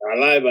 I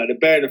lie, man. They're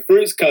bearing the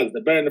fruits, cuz.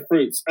 They're bearing the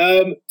fruits.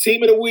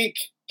 Team of the week.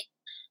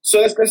 So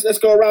let's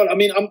go around. I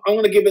mean, I'm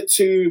gonna give it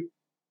to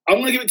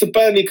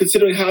Burnley,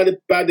 considering how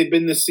bad they've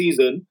been this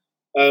season.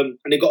 And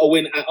they got a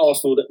win at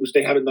Arsenal, which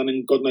they haven't done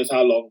in God knows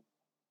how long.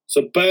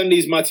 So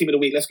Burnley's my team of the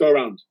week. Let's go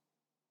around.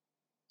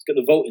 Let's get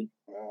the voting.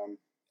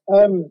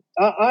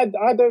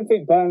 I don't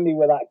think Burnley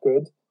were that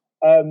good.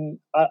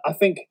 I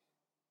think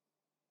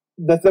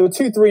that there were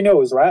 2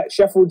 3-0s, right?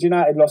 Sheffield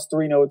United lost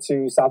 3-0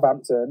 to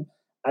Southampton.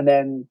 And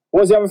then,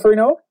 what was the other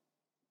 3-0?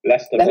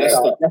 Leicester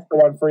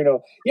won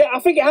 3-0. Yeah, I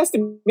think it has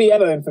to be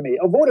Everton for me.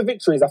 Of all the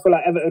victories, I feel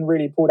like Everton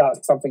really pulled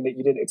out something that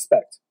you didn't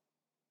expect.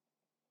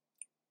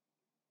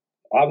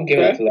 I'm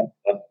giving it to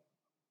Leicester.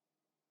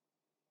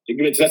 You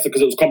give it to Leicester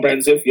because it was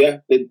comprehensive. Yeah,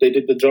 they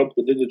did the job.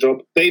 They did the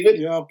job. David?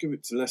 Yeah, I'll give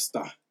it to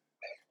Leicester.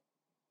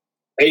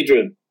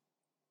 Adrian?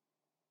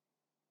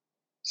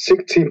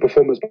 16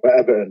 performance by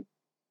Everton.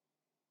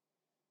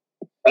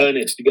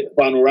 Ernest, to get the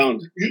final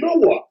round. You know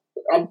what?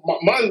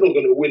 Mine's not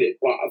going to win it,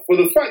 but for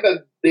the fact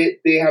that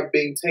they have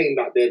maintained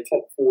that their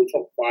top 4,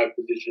 top 5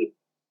 position,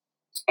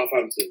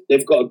 Southampton,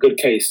 they've got a good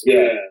case.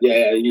 Yeah.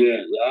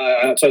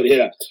 I totally hear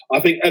that. I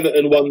think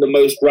Everton won the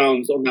most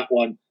rounds on that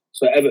one.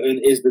 So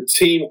Everton is the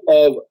team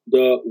of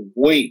the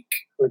week.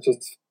 Which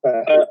is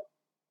fair.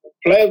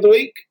 Player of the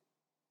week?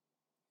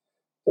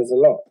 There's a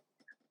lot.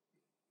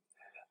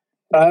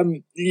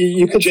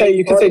 You could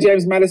say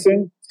James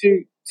Maddison.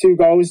 Two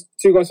goals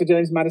for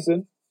James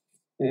Maddison.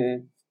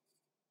 Mm-hmm.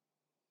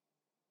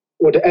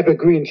 Or the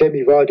evergreen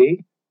Jamie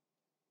Vardy.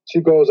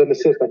 2 goals and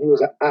assists, and he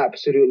was an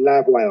absolute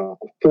live wire,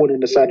 falling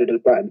in the side of the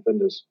Brighton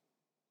defenders.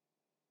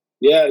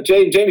 Yeah,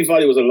 Jamie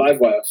Vardy was a live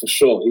wire for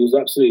sure. He was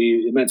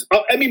absolutely immense.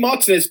 Emi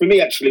Martinez for me,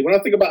 actually. When I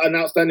think about an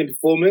outstanding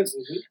performance,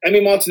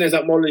 Emi Martinez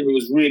at Molineux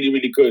was really,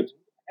 really good.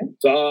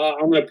 So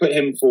I'm going to put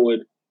him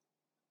forward.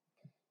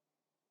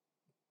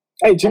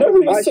 Hey, do you know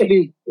who was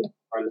actually?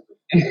 What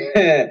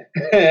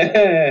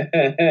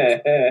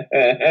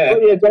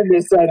the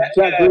agenda said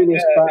Jack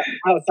Grealish, but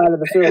outside of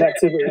the field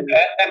activity.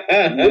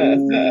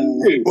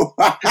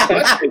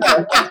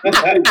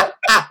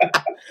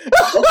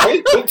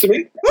 Okay, talk to me.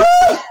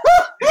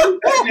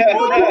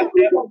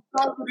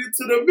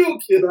 Into the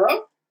milk, you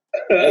know.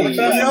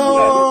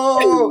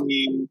 Yo,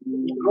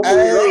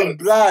 hey,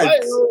 blood.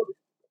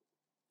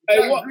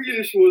 Hey, what?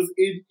 Grealish was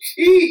in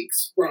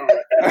cheeks, bro.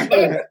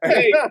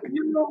 Hey,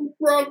 You know,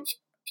 from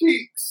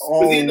cheeks.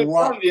 Oh, was he in the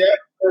wow. front? Yeah.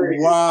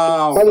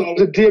 Wow. That was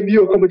the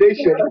DMU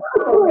accommodation. That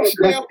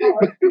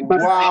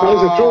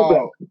was a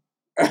drawback.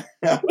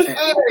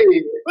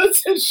 Hey,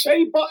 Listen,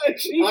 Shea Butter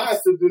cheeks. I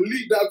had to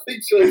delete that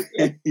picture.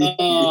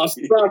 Oh,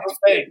 stop.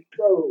 Hey,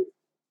 Bro.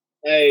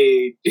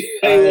 hey,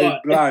 Hey,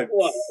 what? blood.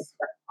 What?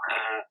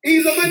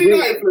 He's a Man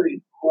United player.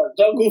 What?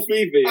 Jungle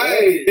Fever.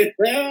 Hey.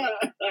 Yeah.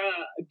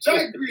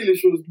 Jack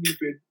Grealish was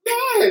moving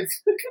mad.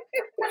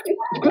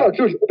 He's got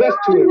George best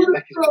to him.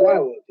 Like, he's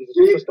wild. He's a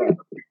superstar.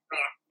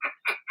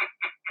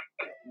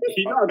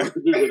 He knows what to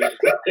do with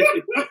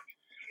it.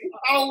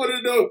 I want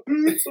to know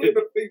who took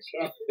the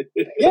picture.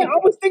 Yeah, I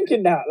was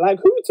thinking that. Like,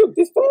 who took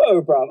this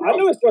photo, bro? I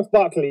know it's Ross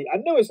Barkley.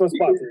 Basically,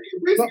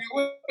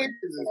 what is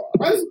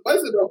this?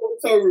 Why's in the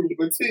hotel room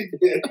boutique?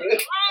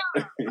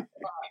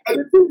 And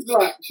the thing's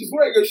like, she's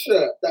wearing a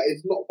shirt that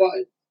is not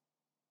buttoned.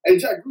 And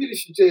Jack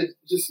Grealish is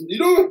just you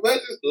know, man,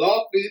 just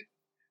laughing.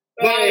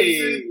 Hey.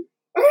 And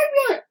I'm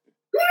like,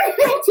 who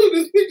the hell took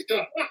this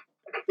picture?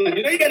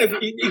 You know, you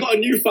got a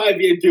new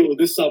 5-year deal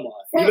this summer.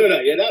 You know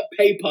that, yeah? That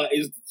paper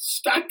is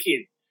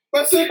stacking.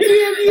 That's a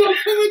DMU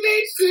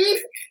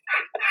accommodation.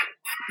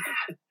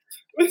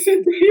 What's a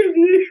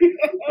DMU?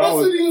 I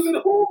said he was in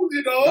Holmes,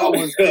 you know. That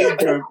was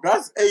Adrian.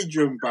 That's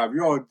Adrian, bruv.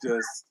 You're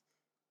just.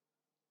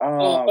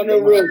 On a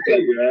real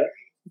thing, yeah?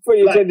 For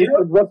your Like, gender, you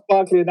know- Ross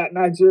Barkley and that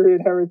Nigerian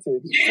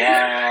heritage.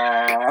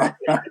 Wow.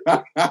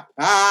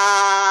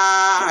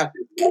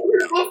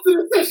 After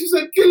the session, she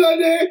said, "Kill her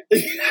there."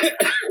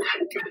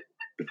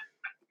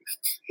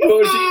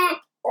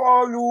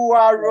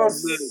 Oluwa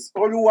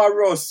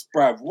Ross,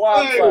 bruv.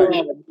 Wow, Hey, bruv.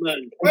 Oh,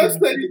 man. First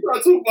thing you start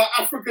talking about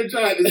African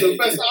Giant is the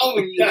best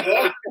album, you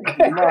know.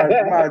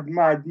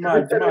 Mad.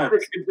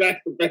 African Jack,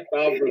 the best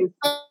album.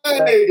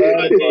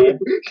 Hey,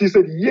 She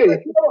said, yeah.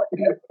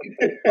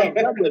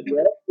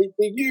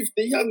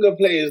 The younger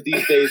players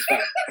these days,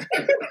 fam.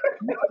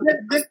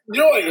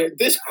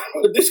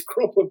 This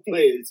crop of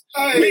players,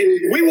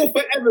 we will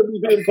forever be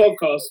doing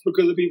podcasts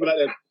because of people like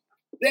them.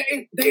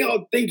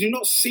 They do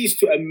not cease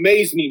to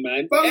amaze me,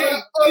 man.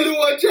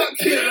 Oluwa Jack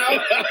here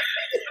now.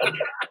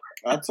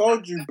 I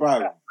told you,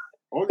 bruv.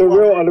 The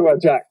real Oluwa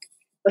Jack.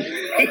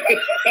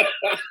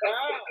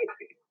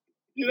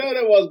 You know what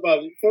it was,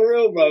 bruv? For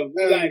real, bruv.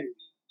 Like,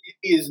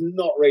 he is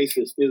not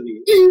racist, is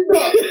he? He's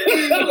not.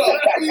 He's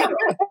not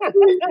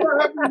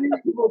having you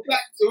people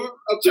black to him.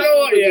 Do you know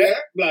what, yeah?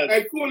 Blood.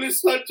 And call his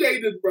son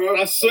Jaden, bro.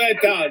 I swear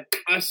down,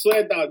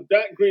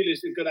 Jack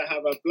Grealish is gonna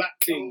have a black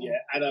thing,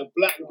 yeah, and a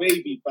black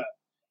baby, fam.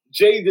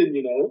 Jaden,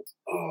 you know.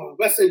 Oh,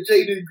 that's a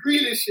Jaden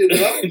Grealish, you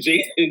know.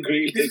 Jaden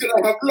Grealish. He's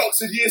gonna have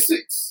locks in year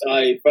 6.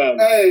 Aye, fam.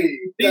 Hey,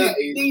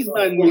 These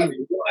men move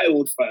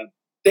wild, fam.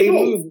 They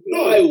move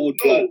wild,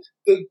 blood.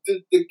 The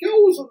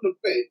girl was on the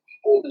bed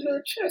holding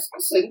her chest. I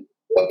said,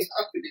 what is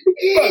happening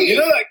here? Bro, you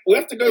know, like, we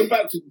have to go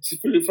back to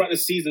throughout the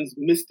season's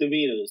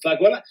misdemeanors. Like,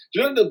 when do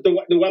you know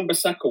the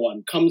Wan-Bissaka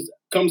one comes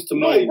to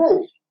mind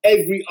bro.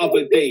 every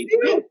other day? Do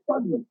you know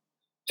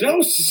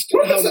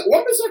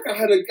Wan-Bissaka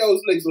had a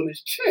girl's legs on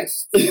his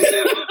chest. I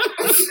said,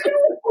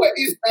 what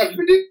is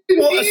happening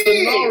what a here?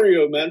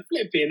 scenario, man.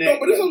 Flipping No, it.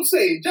 but that's what I'm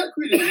saying. Jack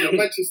Grealish is a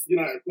Manchester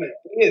United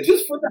player.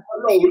 Just for that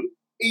alone,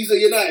 he's a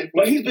United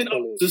player. But he's been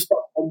up to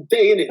start on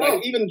day, innit?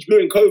 Like, even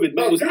during COVID,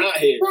 man was out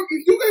here. Bro,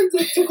 if you're going to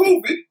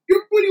COVID,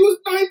 when he was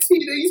 19,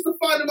 they used to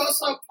find him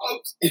outside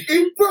pubs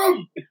in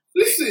Brum.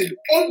 Listen,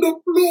 on the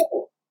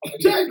floor.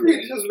 Jack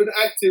Grealish has been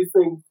acting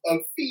from a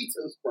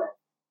fetus, bro.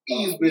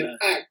 He's been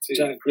acting.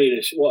 Jack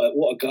Grealish,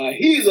 what a guy.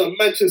 He's a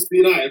Manchester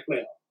United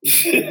player.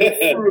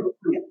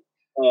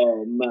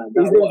 Oh, man.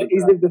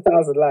 He's lived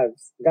 1,000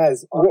 lives.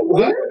 Guys,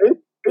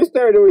 who's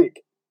player of the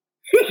week?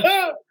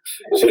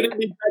 Shouldn't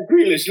be Jack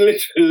Grealish,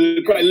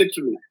 literally, quite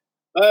literally.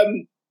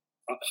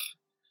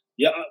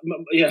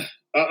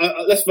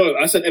 Let's vote.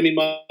 I said Emi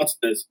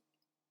Martinez.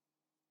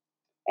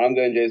 I'm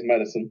going James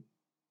Maddison.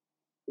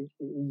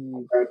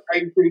 I'm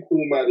pretty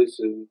cool,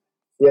 Madison.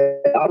 Yeah,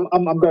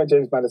 I'm going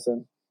James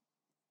Maddison.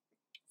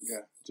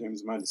 Yeah,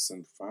 James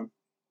Maddison, fam.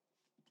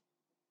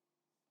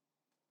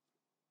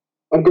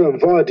 I'm going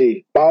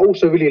Vardy, but I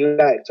also really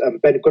liked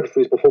Ben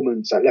Godfrey's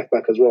performance at left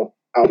back as well.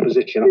 Out of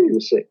position, I think he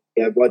was sick.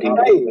 Yeah, Vardy.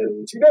 Hey,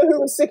 do you know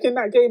who was sick in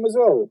that game as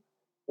well?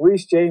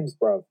 Reece James,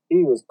 bro.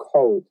 He was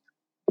cold.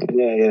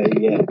 Yeah.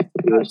 He was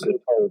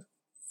Absolutely cold.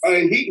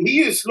 He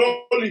is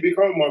slowly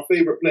becoming my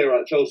favourite player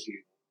at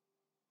Chelsea.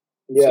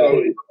 Yeah,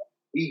 Slowly.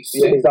 He's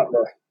sick. he's up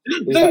there.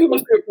 You know who my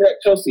favorite player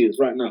at Chelsea is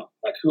right now?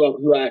 Like,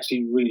 who I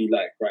actually really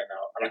like right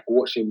now, and I can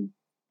watch him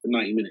for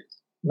 90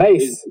 minutes.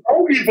 Mace.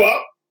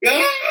 Goalkeeper.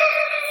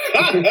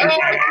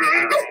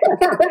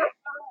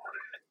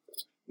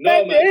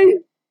 No, man.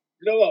 You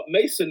know what?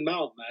 Mason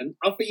Mount, man.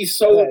 I think he's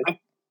so...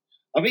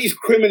 I think he's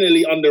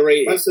criminally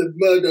underrated. That's a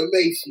murder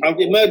Mace. I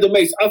think Murder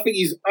Mace. I think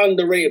he's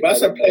underrated. But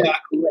that's a player I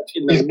can watch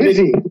in He's the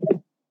busy.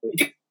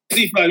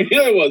 busy, fam. You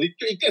know what?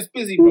 He gets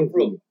busy for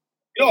real.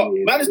 You know what?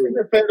 Madison's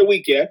a player of the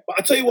week, yeah? But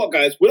I tell you what,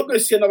 guys, we're not going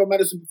to see another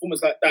Madison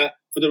performance like that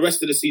for the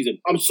rest of the season.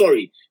 I'm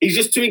sorry. He's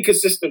just too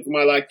inconsistent for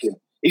my liking.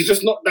 He's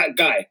just not that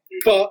guy.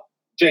 But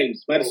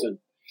James Maddison.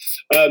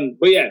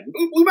 But yeah,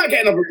 we might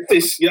get another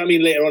this, you know what I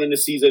mean, later on in the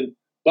season.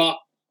 But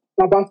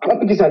I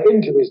think he's had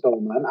injuries though,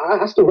 man.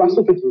 I still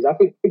think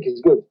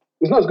he's good.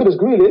 He's not as good as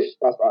Grealish.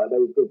 That's right, that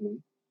was good,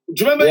 man.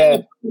 Do you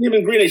remember him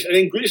and Grealish? And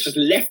then Grealish just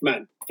left,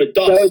 man, for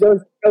dust.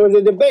 There was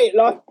a debate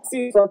last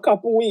season for a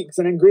couple weeks,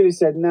 and then Grealish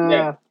said,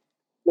 "Nah,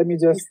 let me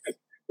just."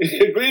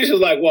 Grealish was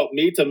like, "What?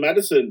 Me to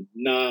Maddison?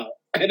 Nah,"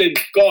 and then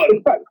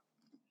gone. But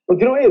you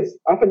know what it is?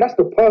 I think that's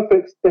the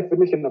perfect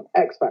definition of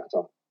X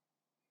Factor.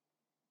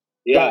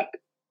 Yeah. Like,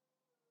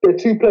 they're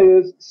two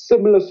players,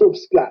 similar sort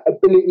of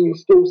ability,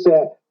 skill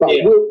set, but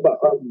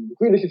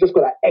Grealish has just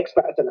got that X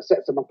factor that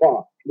sets them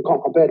apart. You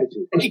can't compare the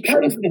two. He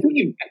carries the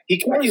team. He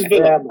carries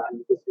Villa. Yeah,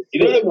 man.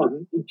 You know that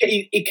one?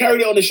 He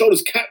carried it on his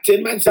shoulders.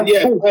 Captain, man said,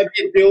 deal.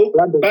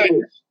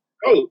 Bang.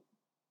 Oh,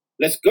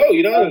 let's go,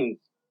 you know?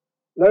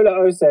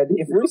 Lola O said,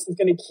 if Reece is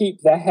going to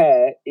keep the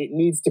hair, it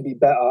needs to be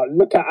better.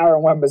 Look at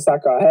Aaron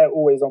Wan-Bissaka, hair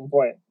always on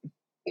point.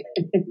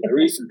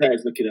 Reece's hair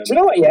is looking at me. Do you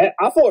know what, yeah?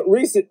 I thought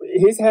Reece,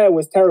 his hair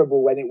was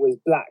terrible when it was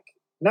black.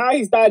 Now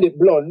he's dyed it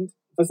blonde.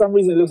 For some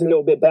reason, it looks a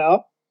little bit better.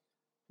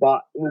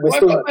 But we're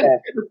still not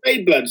there. Get the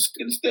fade, blood.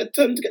 It's their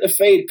turn to get the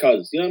fade,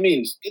 cuz. You know what I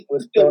mean? We're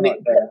still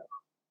not there.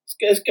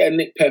 Let's get a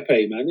Nick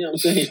Pepe, man. You know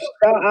what I'm saying?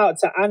 Shout out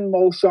to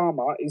Anmol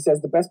Sharma. He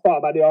says the best part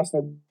about the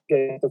Arsenal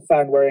game is the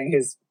fan wearing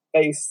his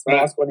face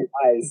mask on his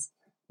eyes.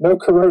 No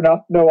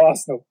Corona, no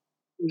Arsenal.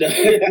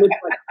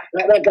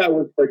 that guy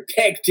was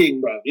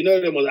protecting, bro. You know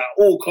them was at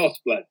all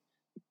costs, blood.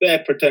 Bare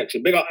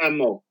protection. Big up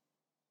Ammo.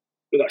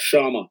 Big up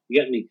Sharma.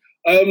 You get me?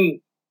 Player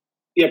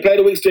of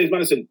the week's James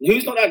Maddison.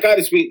 Who's not that guy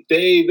this week,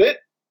 David?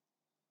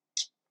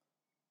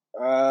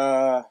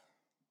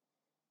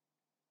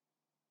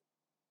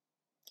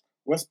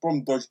 West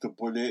Brom dodged the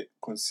bullet,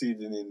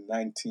 conceding in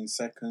 19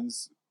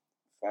 seconds.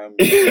 Man.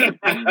 Yeah,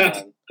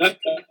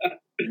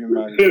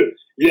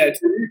 to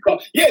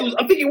Newcastle. Yeah, it was.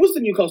 I think it was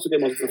the Newcastle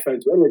game I was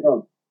referring to. Anyway,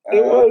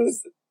 it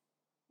was.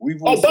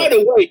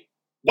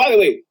 By the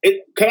way,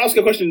 can I ask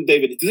a question,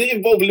 David? Does it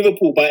involve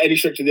Liverpool by any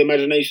stretch of the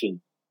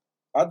imagination?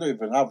 I don't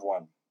even have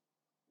one.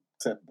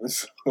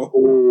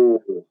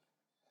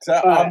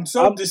 I'm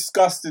so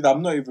disgusted.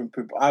 I'm not even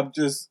prepared. I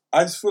just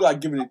feel like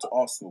giving it to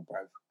Arsenal,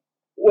 bro.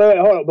 Wait,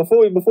 hold on.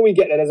 Before we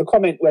get there, there's a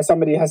comment where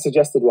somebody has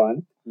suggested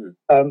one.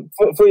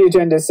 For your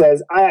agenda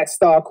says Ajax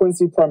star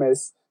Quincy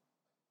Promise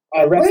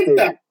arrested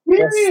for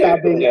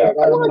stabbing a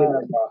family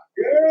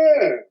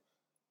member.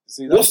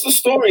 See, what's the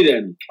story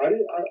then? I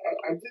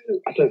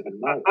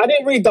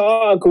didn't read the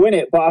article in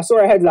it, but I saw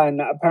a headline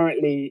that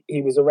apparently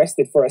he was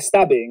arrested for a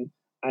stabbing,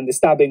 and the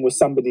stabbing was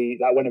somebody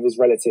like one of his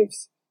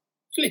relatives.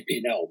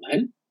 Flipping hell,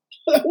 man!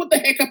 What the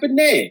heck happened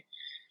there?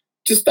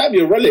 To stab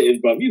your relatives,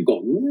 bruv, you've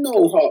got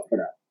no heart for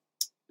that.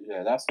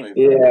 Yeah, that's not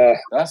even. Yeah,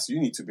 that's you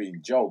need to be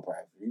in jail,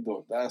 bruv. You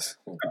don't.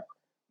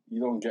 You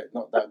don't get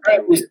not that.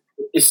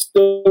 It's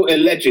still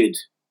alleged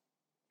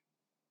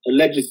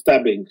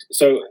stabbing.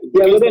 So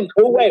yeah,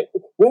 we'll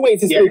wait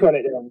to speak on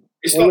it then.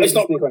 It's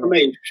not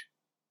confirmed.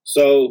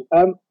 So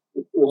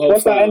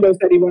Boss Endo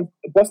said he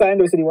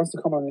wants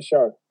to come on the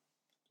show.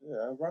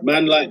 Yeah,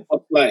 man,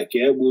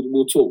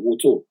 we'll talk.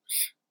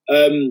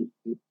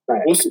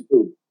 Right. What's it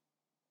called?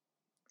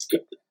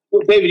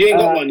 Well, David, you ain't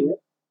got one yet.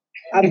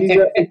 Andy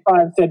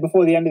said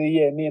before the end of the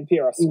year, me and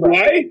Peter are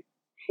scrapped.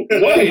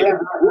 Why?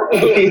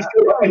 He's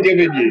still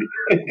giving you.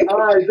 I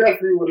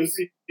definitely want to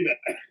see that.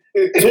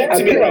 Talk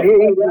to me, bro.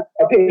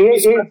 He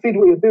ain't seen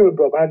what you're doing,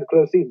 bro, behind the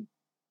closed scene.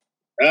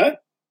 Huh?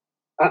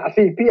 I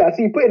see Peter. I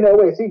see you putting it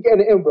away. I see you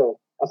getting it in, bro.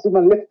 I see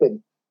man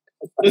lifting.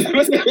 What's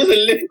a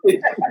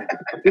lifting?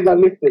 I see man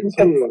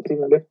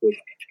lifting.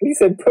 He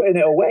said putting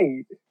it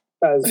away.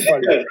 That was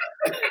funny.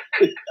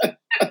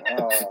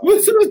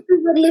 What's a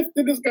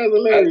lifting? This guy's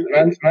hilarious.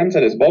 Man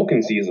said it's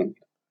Balkan season.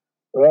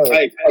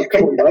 Hey,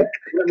 come on, bro.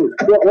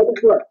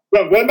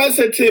 Bro, when man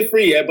said tier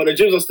 3, yeah, but the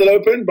gyms are still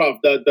open, bro.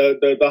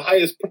 The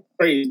highest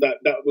praise that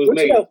was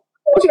made.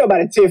 What you know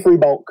about a tier 3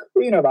 bulk?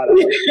 What do you know about that?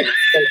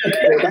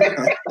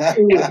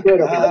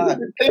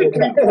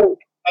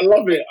 I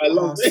love it. I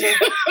love it.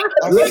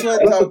 I swear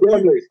to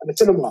the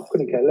cinema,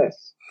 couldn't care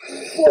less.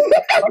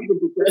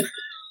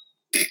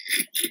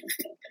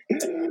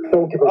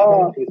 Don't give a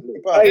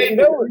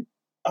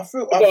I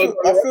feel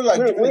like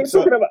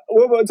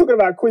we're talking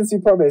about Quincy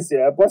Promise,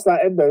 yeah. Boss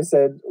like Endo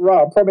said,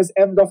 Promise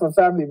M'd off a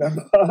family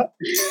member.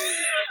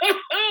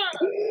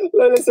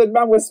 Lola said,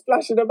 man was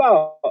splashing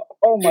about.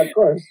 Oh my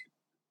gosh.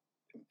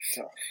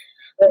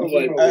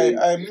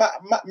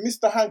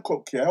 Mr.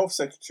 Hancock, your health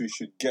secretary,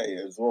 should get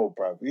it as well,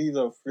 bruv. He's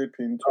a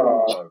flipping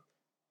bro.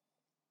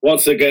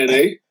 Once again,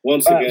 eh?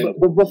 Again.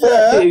 But before,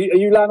 are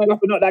you lining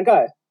up or not that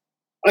guy?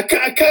 I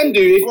can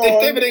do. If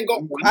David ain't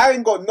got one. I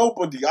ain't got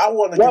nobody. I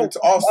want to give it to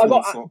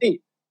Arsenal.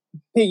 Pete,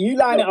 you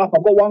line it up.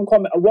 I've got one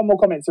more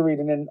comment to read,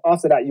 and then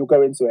after that, you'll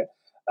go into it.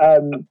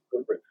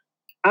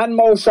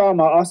 Anmol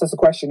Sharma asked us a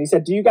question. He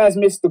said, do you guys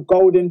miss the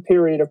golden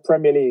period of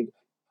Premier League?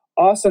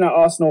 Arsenal at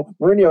Arsenal,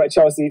 Mourinho at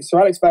Chelsea, Sir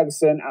Alex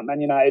Ferguson at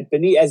Man United,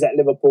 Benitez at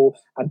Liverpool,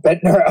 and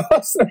Bentner at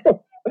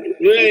Arsenal.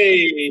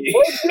 Hey.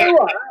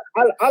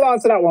 I'll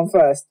answer that one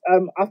first.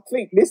 I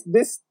think this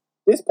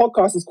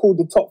podcast is called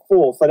the Top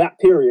 4 for that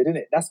period, isn't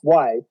it? That's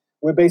why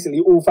we're basically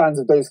all fans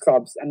of those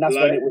clubs, and that's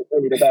when it was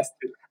really the best.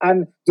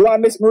 And do I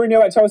miss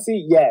Mourinho at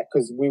Chelsea? Yeah,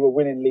 because we were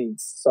winning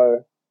leagues.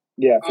 So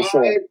yeah, for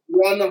sure. I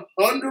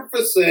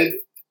 100%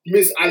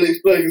 miss Alex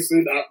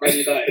Ferguson at Man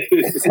United.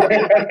 It's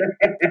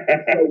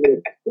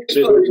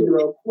not even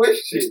a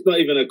question. It's not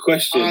even a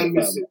question. I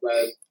miss it,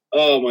 man.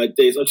 Oh my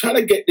days! I'm trying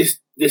to get this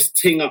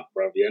thing up,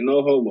 bruv. Yeah,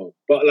 no homo.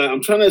 But like,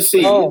 I'm trying to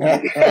see. Oh,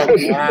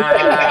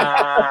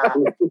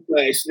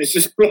 it's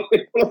just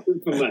blowing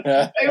for man.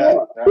 Hey,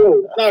 what?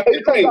 Bro, No,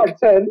 it's hey, out of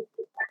 10.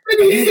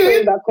 You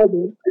saying that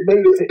comment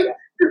makes it.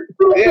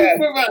 yeah.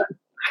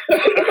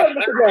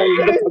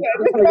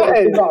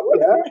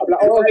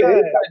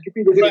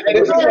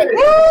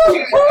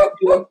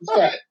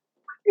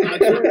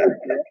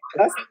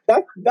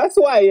 That's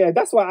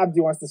why Abdi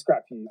wants to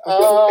scrap you.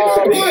 All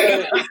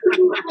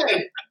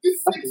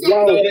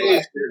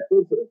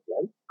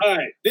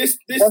right, this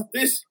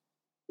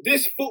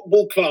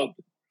football club,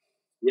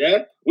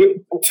 yeah. With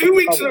 2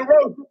 weeks in a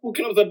row, football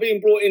clubs are being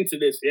brought into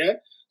this, yeah.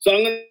 So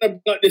I'm gonna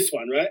got this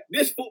one, right?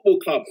 This football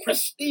club,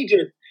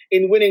 prestigious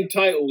in winning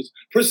titles,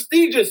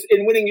 prestigious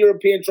in winning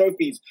European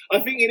trophies. I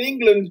think in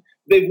England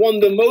they've won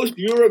the most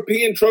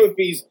European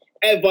trophies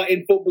ever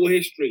in football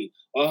history.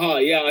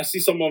 Yeah, I see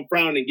someone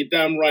frowning. You're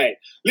damn right.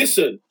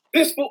 Listen,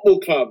 this football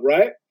club,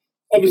 right?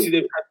 Obviously,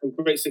 they've had some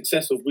great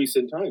success of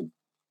recent time.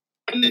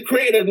 And they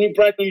created a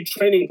brand new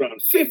training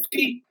ground.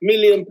 £50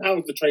 million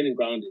the training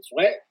ground is,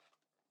 right?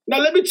 Now,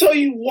 let me tell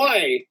you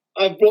why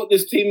I've brought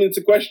this team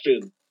into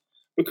question.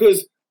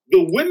 Because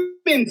the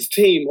women's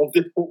team of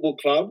this football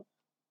club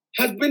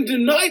has been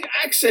denied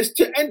access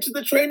to enter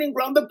the training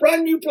ground, the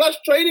brand new plush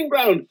training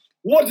ground.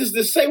 What does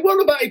this say?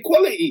 What about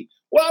equality?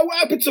 What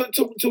happened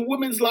to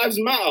Women's Lives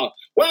Matter?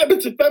 What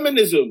happened to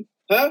feminism?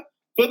 Huh?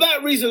 For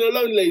that reason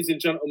alone, ladies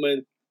and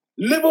gentlemen,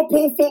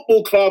 Liverpool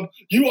Football Club,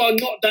 you are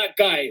not that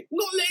guy.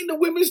 Not letting the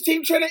women's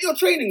team train at your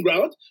training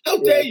ground. How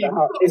dare you?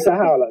 It's a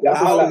howler.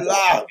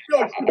 I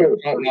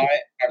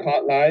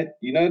can't lie.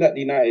 You know that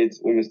the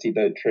United's women's team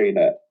don't train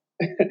at.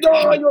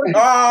 No, you're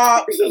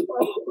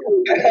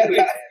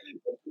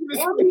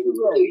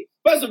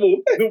First of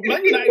all, the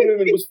Man United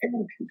women was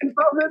formed in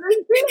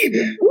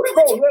 2018.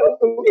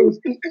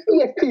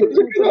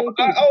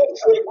 I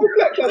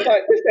was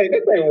like, this ain't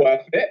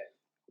worth it.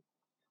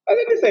 I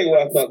think this ain't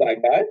worth not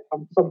that guy.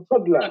 I'm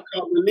toddler. I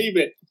can't believe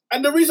it.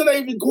 And the reason I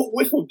even caught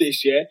whiff of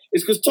this year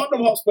is because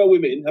Tottenham Hotspur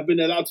women have been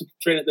allowed to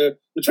train at the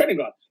training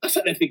ground. I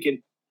sat there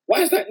thinking,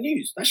 why is that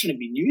news? That shouldn't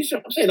be news.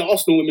 I'm saying the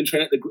Arsenal women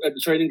train at the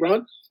training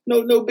ground.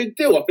 No big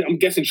deal. I'm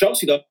guessing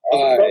Chelsea does.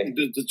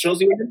 Does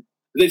Chelsea women?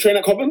 Do they train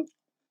at Cobham?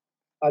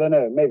 I don't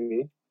know.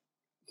 Maybe.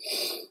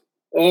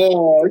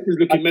 Oh, this is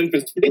looking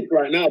Memphis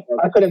right now. Bro.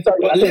 I couldn't tell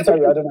you. I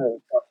don't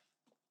know.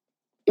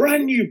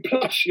 Brand new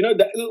plush. You know,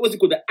 what's it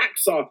called? The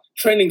AXA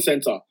Training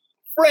Centre.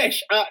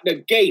 Fresh out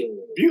the gate.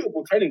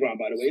 Beautiful training ground,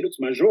 by the way. It looks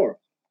major.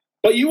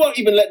 But you won't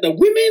even let the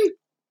women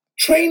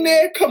train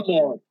there? Come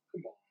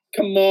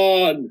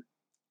on.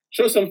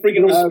 Show some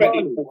freaking respect.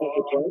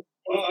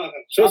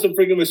 Show some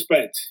freaking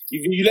respect.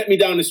 You let me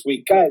down this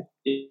week. Guys,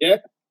 yeah?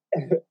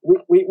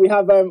 we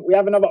have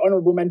another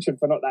honourable mention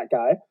for not that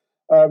guy.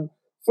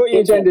 Footy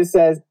Agenda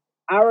says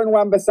Aaron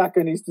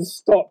Wan-Bissaka needs to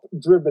stop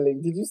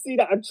dribbling. Did you see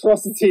that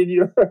atrocity in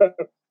Europe?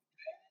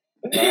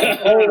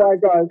 Oh my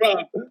God! Bro,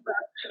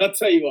 I'll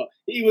tell you what,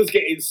 he was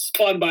getting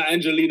spun by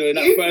Angelino in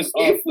that first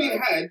half. If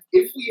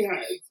we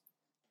had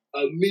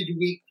a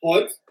midweek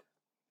pod,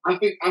 I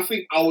think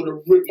I would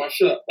have ripped my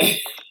shirt.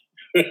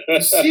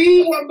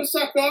 See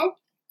Wan-Bissaka?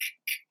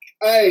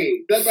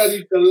 Hey, that guy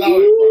needs to allow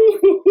it,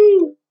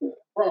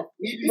 bro.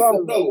 He needs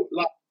to know.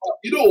 Like,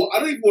 you know what? I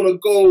don't even want to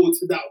go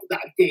to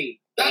that game.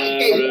 That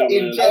game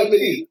in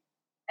Germany.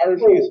 I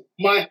refuse.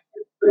 My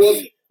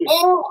was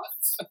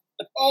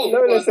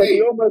Lola said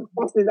he almost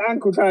bust his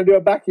ankle trying to do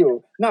a back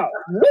heel. Now,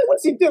 what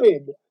was he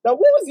doing? Now, what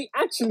was he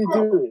actually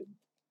doing?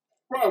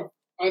 Bro,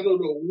 I don't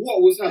know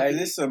what was happening. Hey,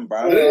 listen,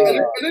 bro. And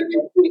then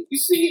you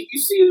see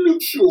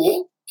Luke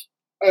Shaw.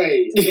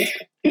 Hey,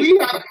 we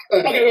have.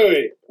 Okay,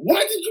 wait.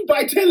 Why did you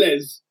buy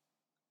Tellez?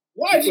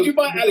 Why did you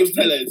buy Alex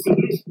Tellez?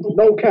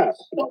 No cap.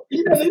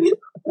 He doesn't need to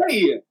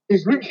play.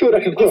 He's Luke Shaw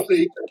that can cross.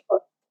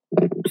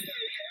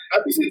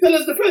 Have you seen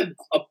Tellez defense?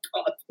 Oh,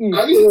 God.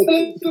 Have you seen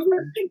Tellez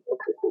defense?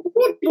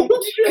 What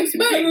did you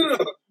expect?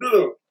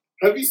 No.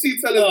 Have you seen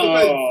Tellez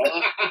defense?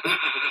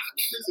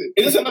 Listen.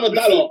 Is this another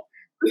Dalot?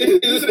 Is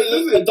this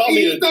a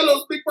Damian? He's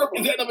Dalot's big brother.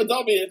 Is it another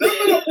Damian? That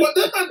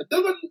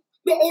man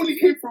not only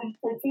came from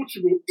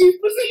Portugal, he's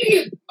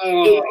Brazilian.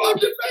 On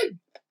defense.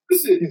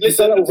 Listen. That's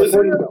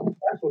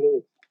what it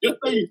is. Just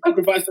so you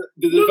sacrifice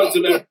the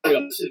defensive area.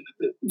 Listen.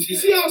 You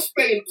see how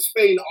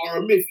Spain are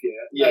a myth, yeah?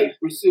 Yeah. Like,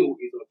 Brazil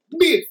is a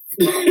myth.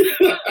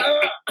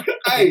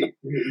 Hey,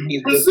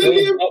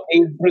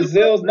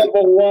 Brazil's number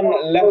one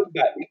left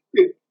back.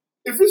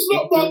 If it's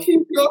not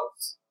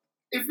Marquinhos,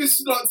 if it's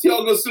not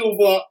Thiago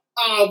Silva,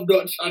 I'm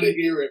not trying to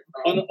hear it,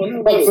 bro.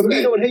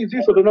 Firmino and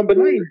Jesus are the number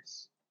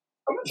 9s.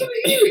 I'm not trying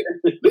to hear it.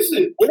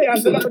 Listen. Will it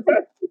answer number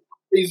 10?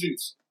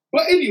 Jesus.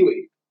 But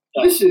anyway,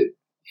 listen.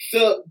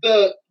 No,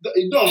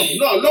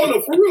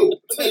 for real.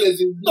 Tellers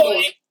is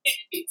not.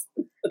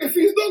 If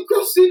he's not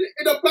crossing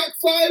in a back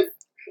five,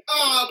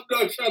 I'm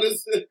not trying to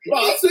say.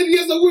 I said he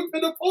has a whip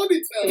in a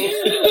ponytail.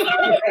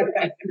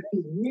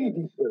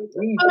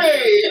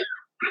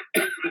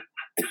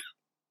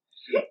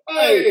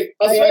 Hey,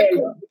 I said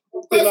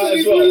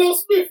he's Willow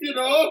Smith, you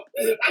know.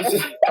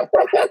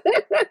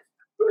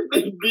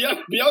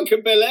 Bianca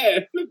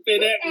Belair.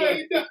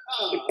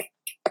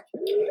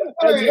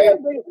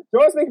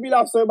 What's making me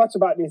laugh so much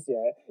about this,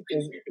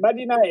 is Man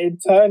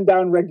United turned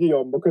down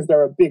Reguilón because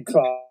they're a big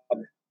club.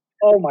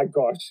 Oh my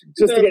gosh.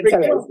 Just to get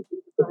Tellers.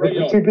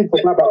 They're too big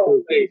for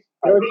Blackpool. They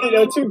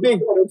were too big.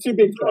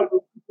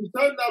 We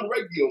turned down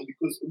Reguilón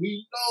because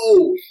we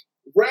know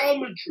Real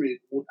Madrid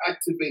would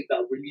activate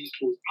that release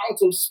clause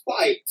out of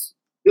spite.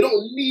 They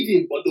don't need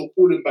him, but they'll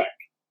pull him back.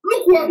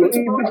 Look what happened to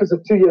Morata. It's a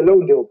 2-year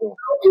loan deal, bro.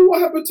 Look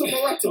what happened to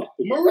Morata.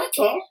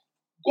 Morata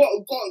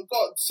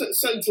got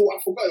sent to,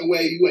 I've forgotten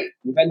where he went.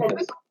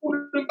 Juventus.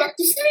 Pulled him back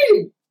to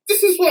Spain.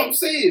 This is what I'm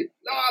saying.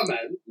 Nah,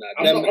 man.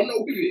 I'm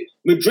not with it.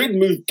 Madrid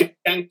moved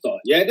gangster.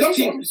 Yeah,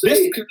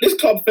 this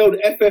club failed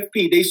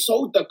FFP. They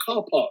sold the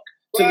car park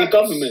to the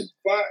government.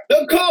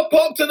 The car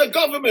park to the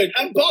government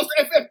and passed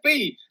FFP. Do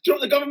you know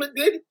what the government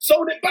did?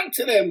 Sold it back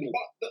to them.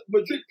 But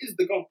Madrid is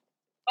the government.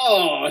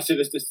 Oh, it's a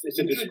disgrace.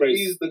 Madrid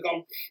is the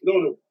government.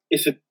 No.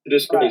 It's a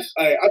disgrace.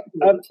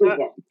 Amnal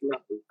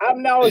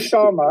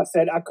Sharma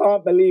said, I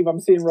can't believe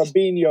I'm seeing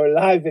Robinho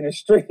live in a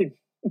stream.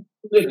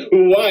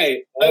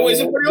 Why?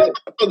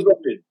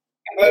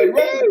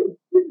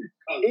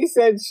 He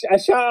said, a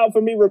shout out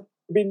for me,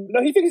 Robinho.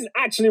 No, he thinks it's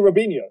actually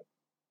Robinho.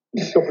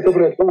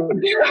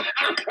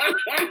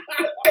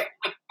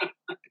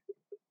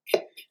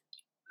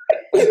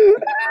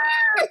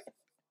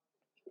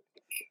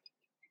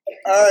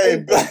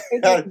 Hey,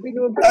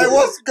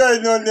 what's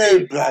going on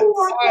there, blood?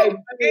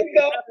 Big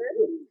up.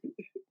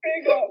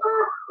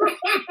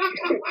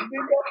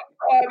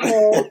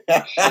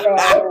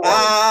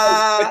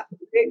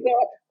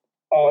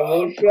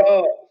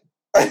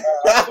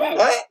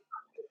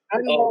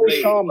 Amnal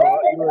Sharma,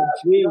 you're a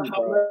dream,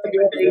 bro.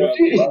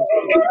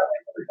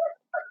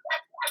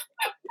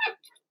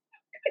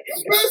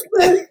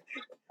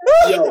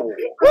 Yo,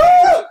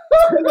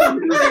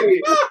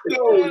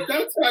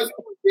 that has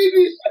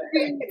finished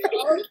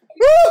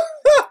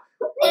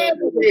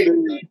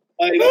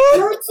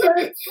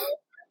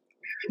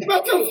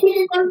that's a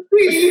full man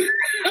team.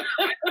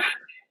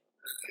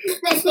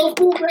 That's a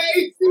full man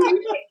team.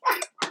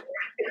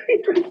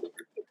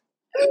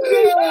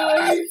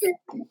 Hey,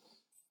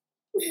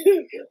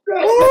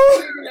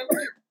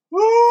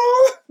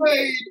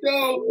 no,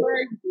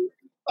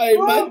 hey,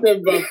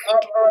 man, bro.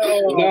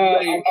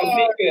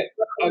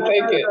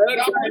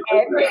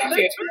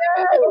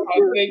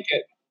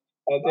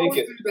 I'll take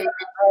it.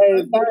 Hey,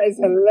 that is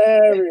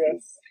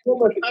hilarious.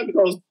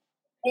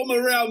 Former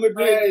Real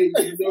Madrid.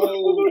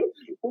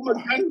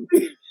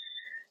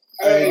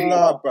 Hey,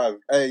 nah, bruv.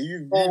 Hey,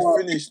 you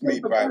finished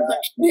me, bruv.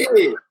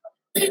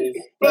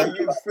 But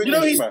you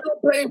know he's not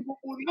playing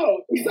football now.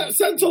 He's at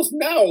Santos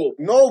now.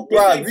 No,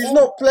 bruv. He's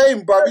not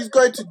playing, bruv. He's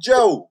going to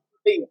jail.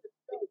 Pete,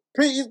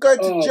 he's going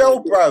to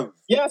jail, bruv.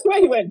 Yeah, that's where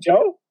he went,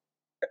 Joe.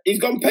 He's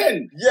gone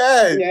pen.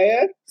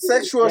 Yeah.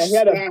 Sexual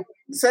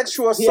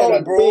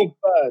assault, bro. Big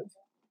bird.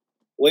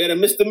 We had a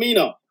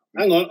misdemeanor.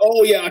 Hang on.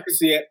 Oh, yeah, I can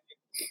see it.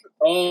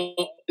 Oh,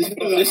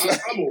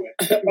 I'm aware.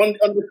 on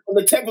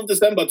the 10th of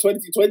December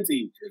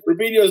 2020,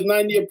 Robinho's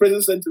 9-year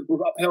prison sentence was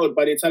upheld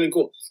by the Italian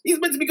court. He's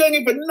meant to be going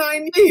in for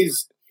 9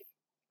 years.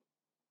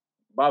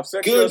 Bruv,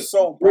 sexual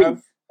assault,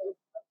 bruv.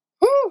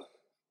 Whoa.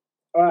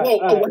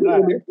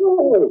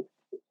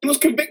 He was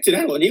convicted.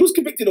 Hang on. He was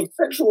convicted of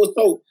sexual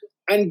assault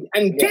and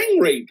gang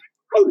rape.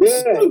 Oh,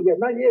 yeah, 9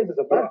 years is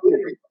a bad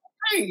thing.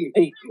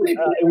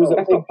 It was a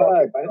big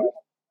bird, man.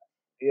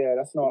 Yeah,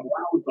 that's not.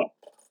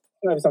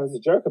 Never something to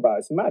joke about.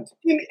 It's mad.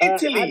 In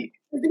Italy.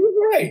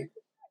 Right.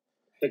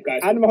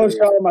 Amnal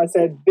Sharma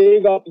said,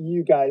 big up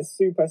you guys.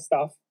 Super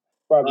stuff.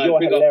 Bro, you're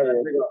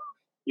hilarious.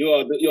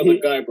 You're the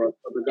guy, bro.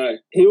 You're the guy.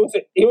 He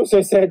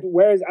also said,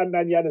 where is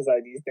Adnan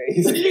Januzaj these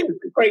days?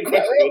 Great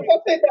question.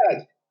 What's it,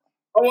 Dad?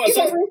 Oh, what?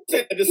 So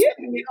just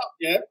setting me up,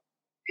 yeah?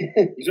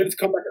 He's ready to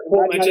come back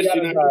and Manchester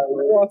United.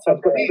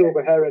 I've got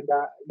silver hair and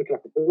that, looking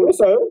like a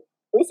ball.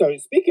 Also,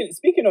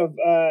 speaking of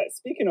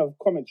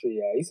commentary,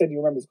 yeah, he said he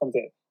remembers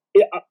commentary.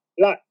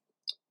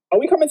 Are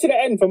we coming to the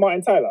end for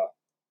Martin Tyler?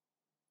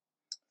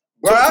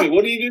 Bruh?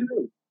 What are you going to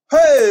do?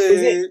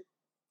 Hey!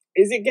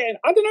 Is it getting...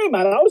 I don't know,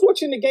 man. I was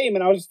watching the game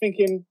and I was just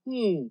thinking,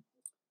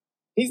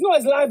 he's not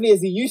as lively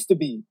as he used to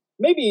be.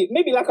 Maybe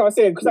like I was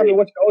saying, because I've been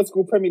watching old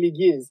school Premier League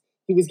years,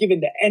 he was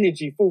given the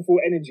energy, full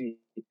energy.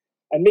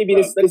 And maybe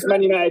this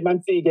Man United,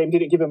 Man City game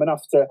didn't give him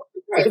enough to...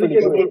 What did they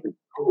give him? That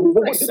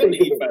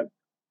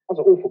was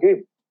an awful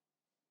game.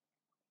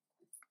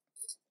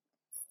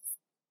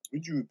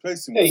 Would you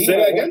replace him? Say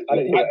that again? I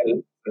didn't hear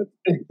it.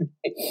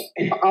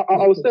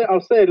 I was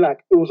saying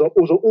like it was an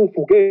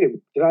awful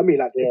game. You know what I mean?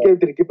 Like the game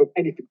didn't give him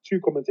anything to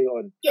commentate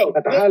on. His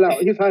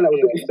highlight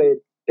was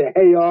saying De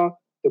Gea,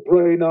 De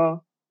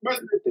Bruyne,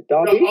 the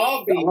Derby.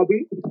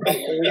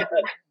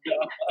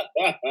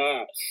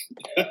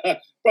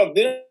 Bro,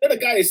 the other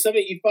guy is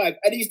 75,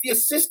 and he's the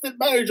assistant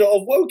manager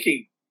of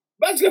Woking.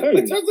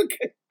 Martin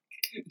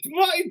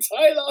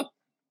Tyler.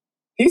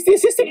 He's the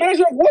assistant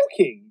manager of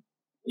Woking.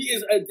 He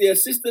is the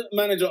assistant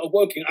manager of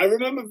Woking. I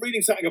remember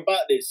reading something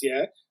about this,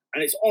 yeah,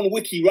 and it's on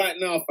Wiki right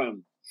now,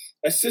 fam.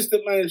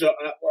 Assistant manager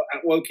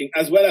at Woking,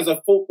 as well as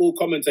a football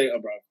commentator,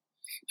 bro.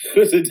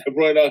 De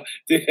Bruyne,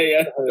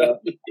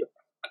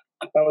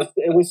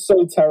 It was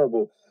so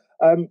terrible.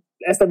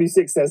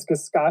 SW6 says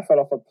because Sky fell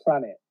off a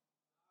planet.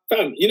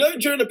 Fam, you know,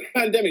 during the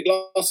pandemic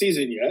last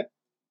season, yeah,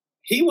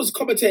 he was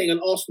commentating an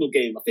Arsenal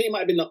game. I think it might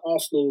have been the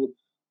Arsenal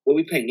where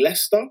we playing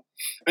Leicester,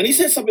 and he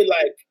said something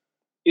like,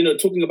 you know,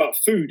 talking about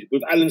food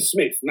with Alan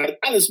Smith. Now,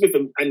 Alan Smith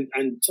and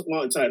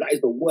Martin Tyler, that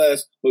is the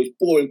worst, most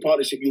boring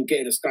partnership you'll get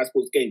in a Sky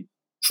Sports game.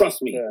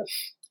 Trust me. Yeah.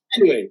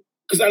 Anyway,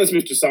 because Alan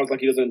Smith just sounds like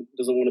he doesn't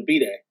want to be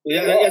there. He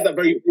has that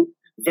very,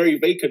 very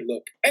vacant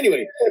look.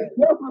 Anyway,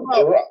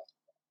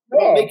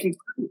 about making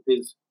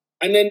sandwiches,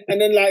 and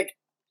then like,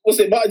 what's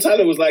it? Martin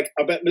Tyler was like,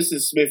 I bet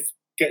Mrs. Smith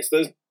gets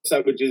those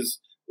sandwiches,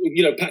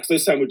 you know, packs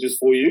those sandwiches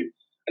for you.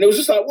 And it was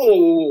just like,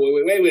 whoa,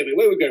 wait a minute,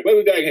 where we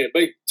going here?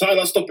 Wait,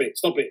 Tyler, stop it.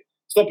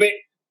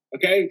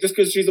 Okay, just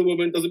because she's a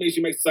woman doesn't mean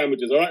she makes the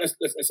sandwiches. All right,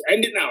 let's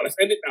end it now.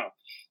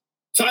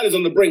 Tyler's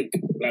on the brink,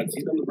 lads.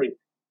 He's on the brink.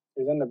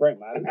 He's on the brink,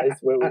 man. And that's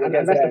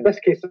the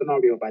best case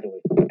scenario, by the way.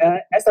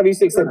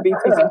 SW6 said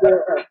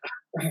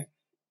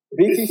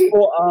BT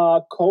Sport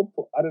are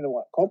couple. I don't know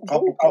what couple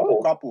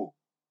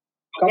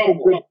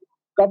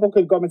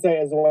could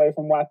commentators away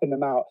from wiping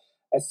them out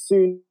as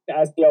soon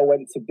as DL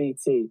went to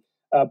BT.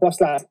 Boss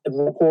Lad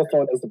report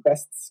on as the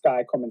best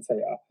Sky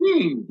commentator.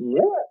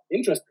 Yeah,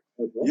 interesting.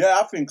 Yeah,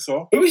 I think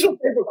so. Who is your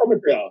favorite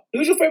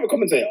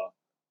commentator?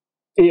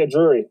 Peter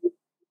Drury.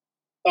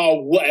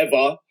 Oh,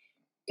 whatever.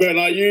 Ben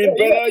Ayoun.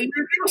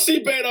 You see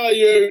Ben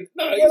Ayoun.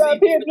 No, yeah,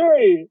 Peter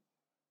Drury.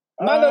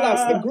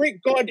 Manolas, the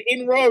Greek god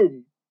in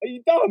Rome. Are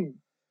you dumb?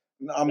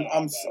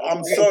 I'm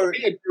sorry.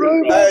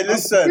 Hey,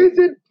 listen.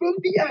 From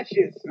the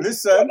ashes.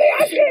 Listen.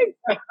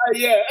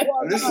 Yeah.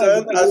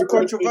 Listen, as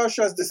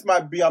controversial as this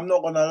might be, I'm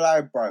not gonna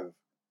lie, bro.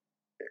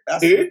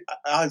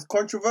 As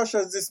controversial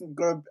as this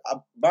go,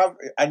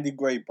 Andy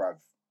Gray, bro.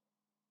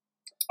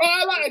 Oh,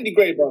 I like Andy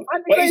Gray, bro.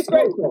 Andy Gray's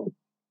great.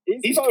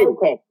 He's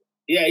co-com.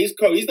 Yeah, he's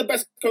the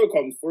best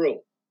co-com for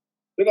real.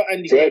 We got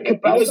Andy Gray. Take a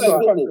bow.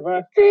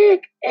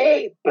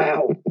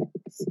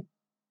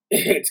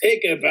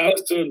 Take a bow,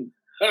 son.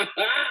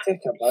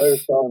 Take a bow,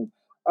 son.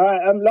 All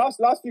right.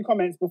 Last few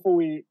comments before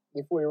we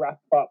wrap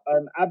up.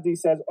 Abdi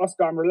says,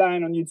 Oscar, I'm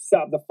relying on you to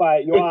set up the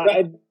fight. You are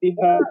Eddie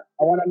Hearn.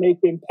 I want to make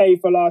him pay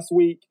for last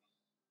week.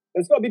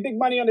 There's got to be big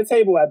money on the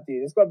table, Abdi.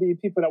 There's got to be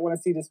people that want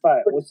to see this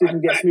fight. We'll see if we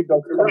can get Snoop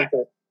Dogg to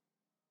commentate.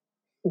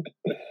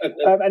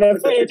 And then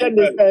Free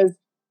Agenda says,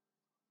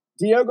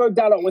 Diogo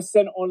Dalot was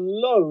sent on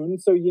loan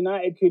so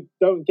United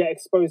don't get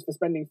exposed for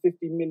spending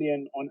 50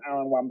 million on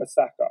Aaron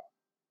Wan-Bissaka.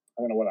 I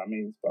don't know what that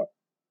means, but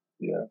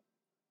yeah.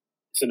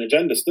 It's an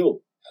agenda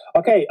still.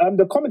 Okay,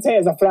 the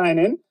commentators are flying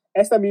in.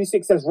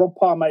 SW6 says Rob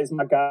Palmer is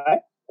my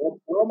guy.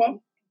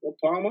 Rob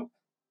Palmer?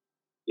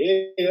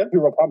 Yeah. Who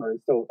Rob Palmer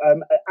is still.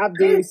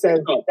 Abdi says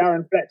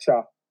Darren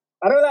Fletcher.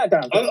 I don't like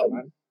Darren Fletcher,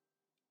 man.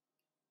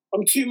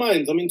 I'm in two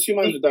minds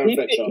with Darren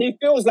Fletcher. He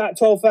feels like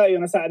 12:30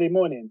 on a Saturday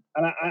morning,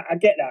 and I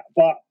get that,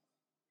 but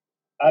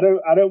I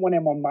don't want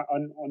him on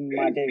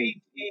my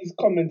game. These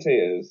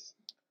commentators.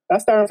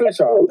 That's Darren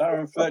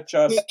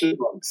Fletcher.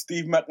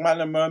 Steve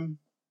McManaman.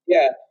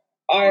 Yeah,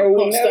 I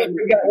will never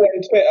forget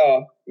when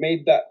Twitter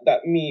made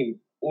that meme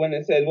when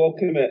it said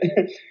 "Welcome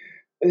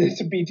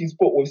to BT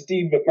Sport with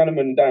Steve McManaman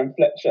and Darren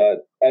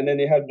Fletcher," and then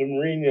they had the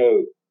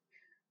Mourinho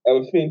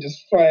thing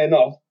just flying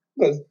off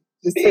because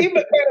Steve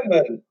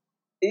McManaman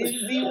is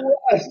the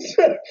worst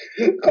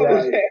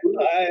commentator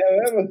I have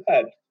ever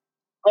had.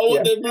 Oh,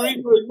 yeah. The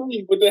Mourinho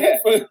meme with the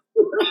headphones.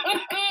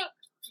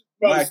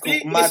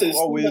 Michael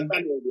Owen.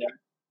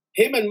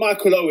 Him and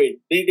Michael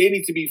Owen, they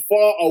need to be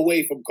far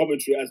away from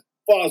commentary as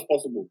far as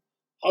possible.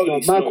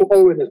 Michael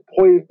Owen is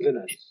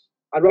poisonous.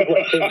 I'd rather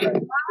watch him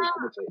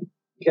commentate.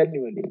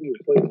 Genuinely, he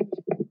was poisonous.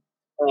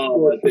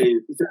 Oh, my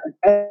days.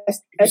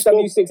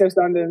 SW6S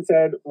London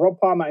said Rob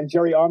Palmer and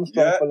Jerry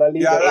Armstrong for La Liga.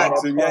 Yeah, I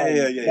liked him.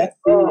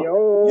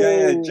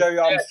 Yeah. Jerry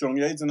Armstrong.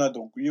 Yeah, he's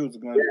another. He was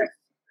going.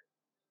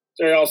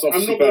 Jerry Armstrong.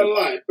 I'm not gonna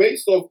lie.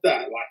 Based off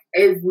that, like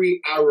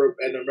every Arab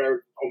and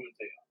American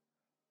commentator.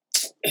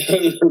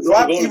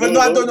 Fam, even though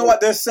I don't know what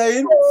they're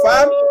saying,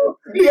 fam,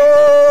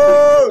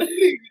 go!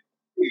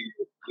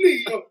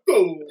 Please, go!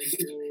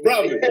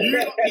 Bro, you need to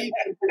hear,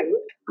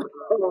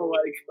 oh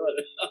my God.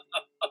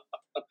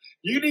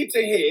 You need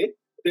to hear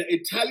the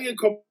Italian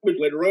commentary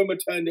when Roma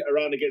turned it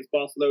around against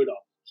Barcelona.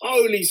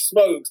 Holy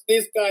smokes,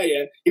 this guy,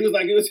 yeah, he was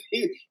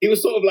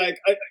sort of like,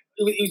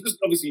 he was just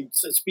obviously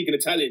speaking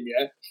Italian,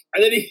 yeah,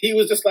 and then he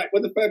was just like,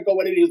 when the third goal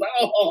went in, he was like,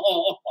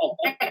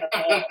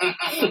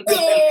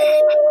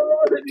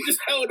 and he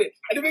just held it,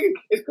 and the thing is,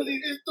 it's because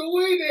it's the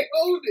way they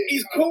hold it.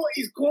 He's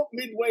caught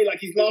midway, like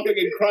he's laughing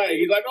and crying.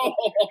 He's like,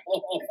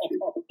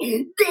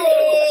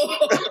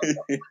 goal!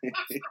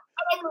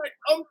 I'm like,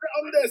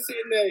 I'm there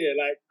sitting there, yeah,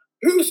 like,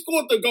 who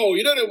scored the goal?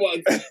 You know the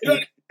ones. You know,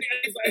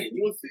 it's like,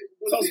 Was it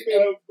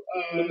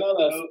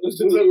Manolas.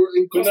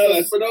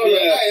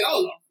 Yeah. Hey, that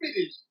was a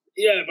finish.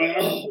 Yeah, but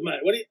oh man,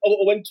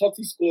 when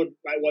Totti scored,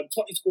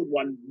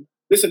 one.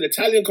 Listen,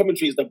 Italian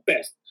commentary is the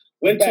best.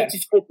 When Totti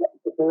scored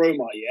for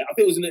Roma, yeah, I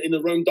think it was in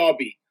the Rome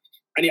derby,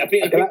 and I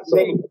think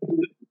Roma.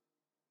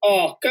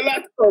 Oh,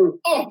 Galazzo!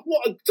 Oh,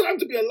 what a time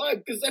to be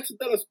alive! Gazzetta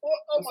dello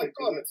Sport. Oh my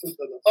god!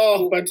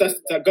 Oh,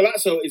 fantastic!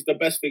 Galazzo is the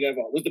best thing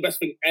ever. Was the best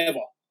thing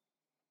ever.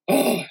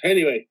 Oh,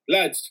 anyway,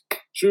 lads,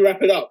 should we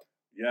wrap it up?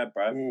 Yeah,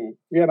 bruv.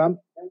 Yeah, man.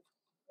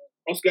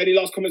 Oscar, any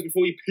last comments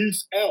before we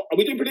peace out? Are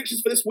we doing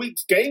predictions for this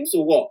week's games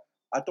or what?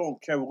 I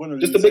don't care. We're gonna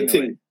Just lose a big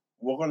anyway. team.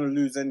 We're gonna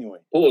lose anyway.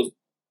 Pause.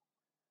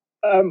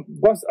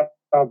 What's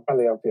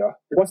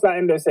What's that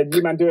Endo said?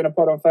 You man doing a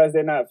pod on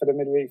Thursday night for the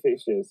midweek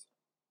fixtures?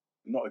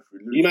 Not if we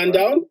lose. You man bruv.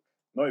 down?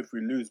 Not if we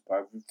lose,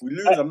 bruv. If we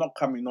lose, I'm not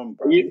coming on,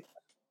 bro.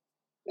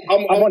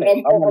 I'm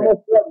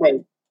off work,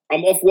 man.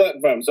 I'm off work,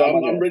 fam. So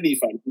I'm ready,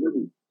 fam.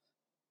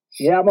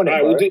 Yeah, I'm on it.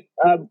 All right,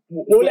 bro.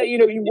 We'll let you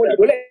know.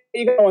 We'll let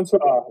you know on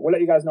Twitter. We'll let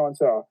you guys know on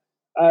Twitter.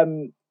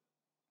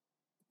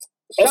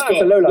 Shout out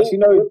to Lola. She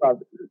knows,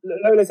 bruv.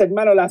 Lola said,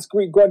 Manolas,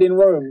 Greek god in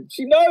Rome.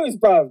 She knows,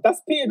 bruv. That's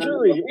Peter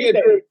Drury.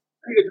 Peter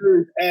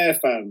Drew's air,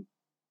 fam.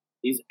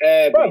 He's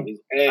air, Bruv, He's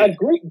air. A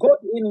Greek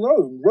god in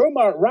Rome.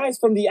 Roma rise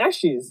from the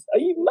ashes. Are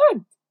you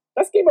mad?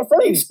 That's Game of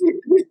Thrones.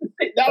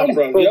 Sit down,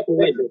 bro. Wait,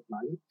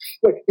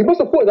 he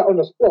must have put that on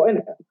the spot,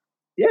 innit?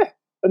 Yeah.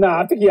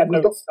 Nah, I think he had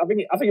notes. I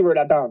think he wrote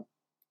that down.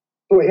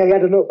 So he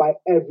had a note by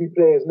every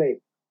player's name.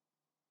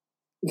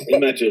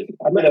 Imagine.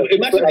 I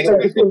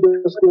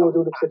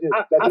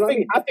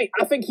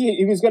think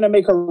he was going to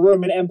make a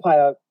Roman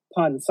Empire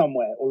pun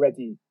somewhere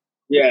already.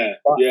 Yeah,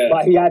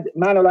 But he had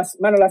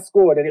Manolas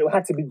scored, and it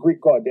had to be Greek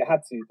god. It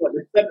had to.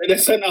 The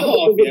centre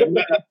half, yeah,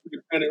 man,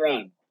 turn it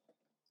around.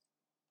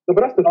 No,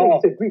 but that's the thing. He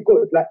said Greek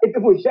god. Like if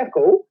it was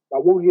Dzeko,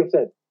 like what would you have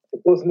said? The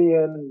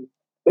Bosnian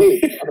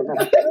babe. I don't know.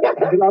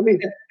 You know what I mean?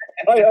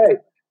 Hey,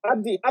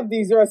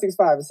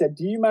 Abdi065 said,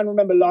 do you man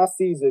remember last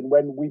season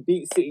when we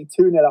beat City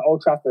 2-0 at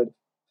Old Trafford?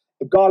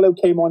 Garlo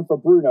came on for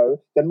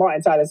Bruno. Then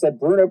Martin Tyler said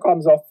Bruno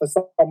comes off for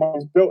someone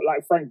who's built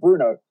like Frank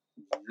Bruno.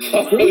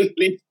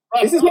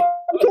 This is what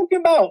I'm talking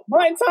about.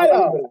 Martin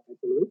Tyler.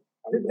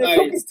 The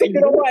clock is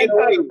ticking on Martin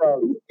Tyler,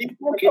 bro. He's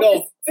walking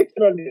off.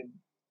 Ticking on him.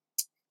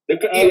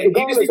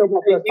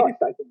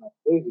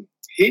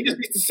 He just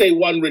needs to say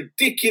one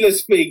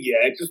ridiculous thing,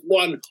 yeah? Just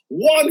one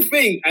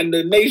thing, and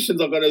the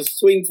nations are going to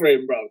swing for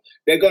him, bro.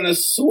 They're going to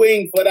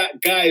swing for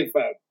that guy,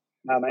 fam.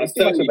 Nah, man, he's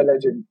too much of a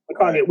legend. We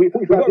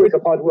got rid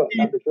of hard work.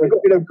 We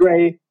got rid of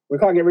Gray. We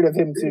can't get rid of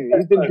him too.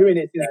 He's been doing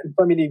it since the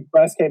Premier League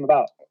first came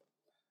about.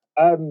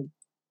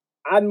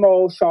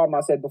 Anmol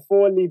Sharma said,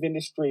 before leaving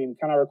the stream,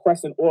 can I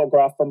request an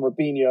autograph from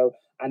Robinho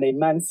and a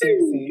Man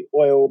City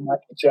oil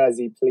Nike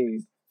jersey,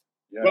 please?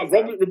 Yeah,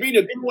 Robinho,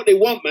 give them what they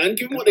want, man.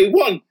 Give them what they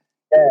want.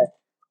 Yeah.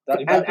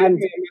 And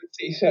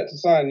City shirt to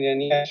sign,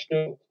 yeah,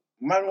 sure.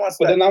 Man wants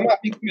but that. then I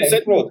might be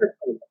committing fraud.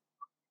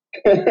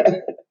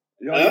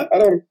 Huh?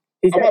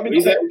 I might be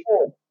committing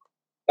fraud.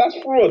 That's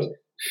fraud.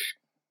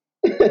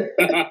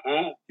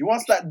 He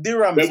wants that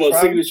dirhams, Remember,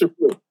 signature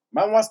fraud.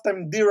 Man wants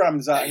them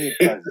dirhams out here,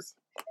 guys.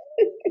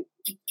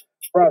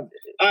 bro,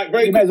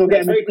 you might as well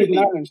get him a very quickly.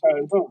 Stephen Island shirt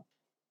as well.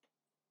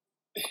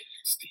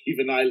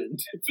 Stephen Island.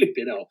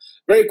 Flipping hell.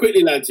 Very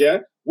quickly, lads,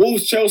 yeah?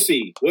 Wolves,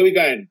 Chelsea. Where we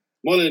going?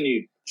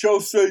 Molyneux.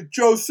 Chelsea. I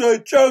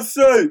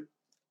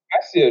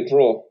see a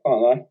draw,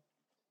 can't I?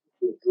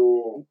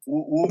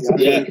 Wolves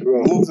Yeah.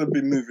 have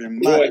been moving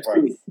mad,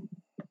 bro.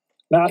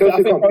 No,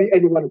 Chelsea can't beat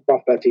anyone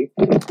above 30.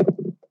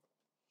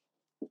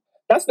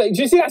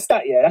 do you see that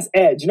stat? Yeah, that's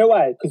air. Do you know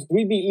why? Because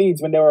we beat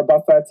Leeds when they were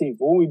above 13th.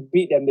 But when we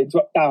beat them, they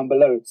dropped down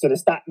below. So the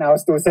stat now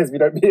still says we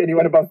don't beat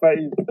anyone above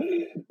 13th.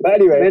 But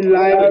anyway, men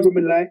lie,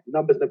 women lie,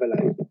 numbers never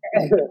lie.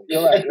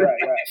 You're right.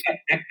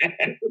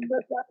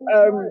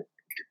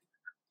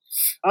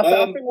 I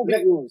think we'll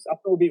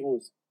beat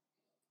Wolves.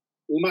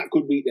 Matt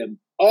could beat them.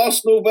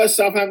 Arsenal versus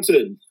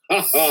Southampton.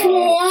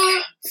 Southampton,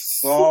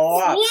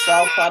 bro.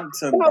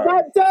 Southampton!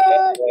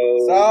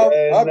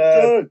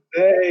 Southampton.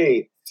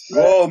 Hey.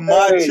 Go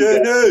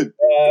marching in.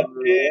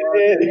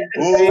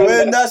 Oh,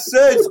 when that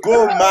says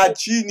go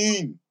marching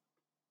in.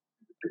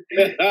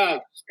 I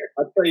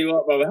tell you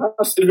what, brother.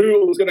 Hassan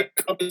Hool was going to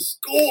come and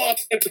score our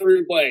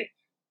temporary way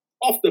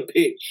off the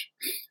pitch.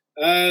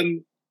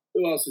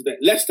 Who else is there?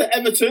 Leicester,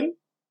 Everton.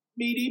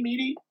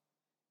 Meaty.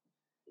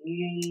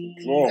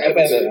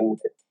 Everton.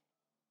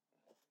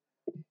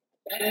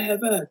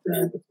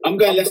 I'm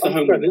going Leicester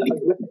home.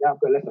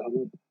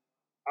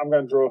 I'm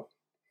going to draw.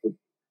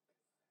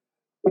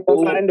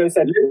 Orlando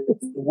said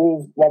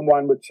Wolves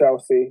 1-1 with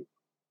Chelsea.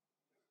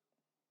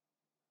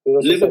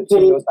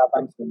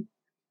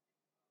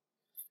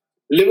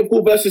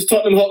 Liverpool versus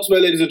Tottenham Hotspur,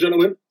 ladies and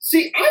gentlemen.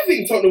 See, I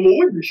think Tottenham will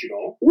win this, you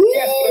know.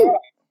 Woo!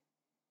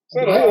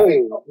 When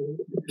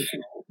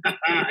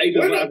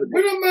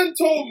a man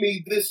told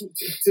me this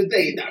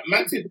today that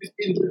Matip is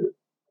injured,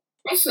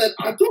 I said,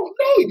 I don't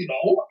know, you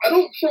know. I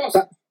don't trust.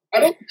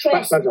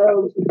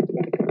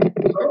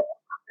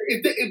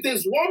 If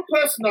there's one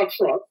person I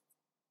trust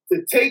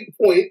to take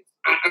point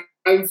at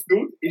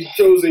Anfield, it's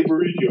Jose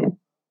Mourinho.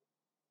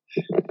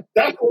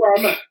 That's where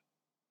I'm at.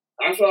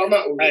 That's where I'm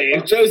at with Hey,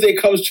 if Jose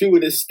comes through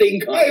with a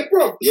stinker. Hey,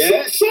 bro.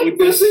 Yeah? Son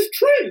versus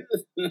Trent.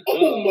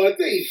 Oh, my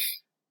days.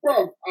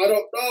 Bro, I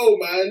don't know,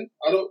 man.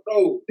 I don't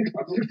know.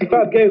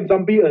 65 games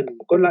unbeaten,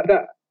 gone like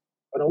that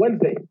on a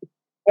Wednesday.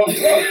 But,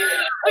 bro,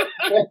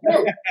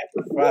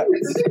 Right.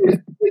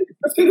 the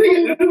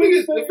thing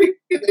is,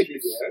 yeah,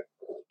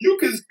 you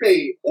can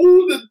say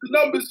all the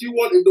numbers you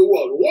want in the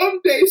world. One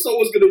day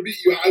someone's going to beat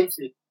you at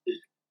Anfield.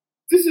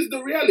 This is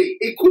the reality.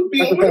 It could be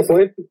That's on a fair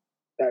Wednesday. point.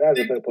 That's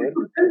a fair point. It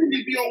could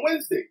definitely be on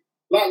Wednesday.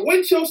 Like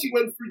when Chelsea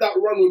went through that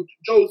run with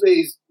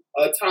Jose's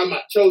time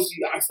at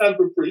Chelsea at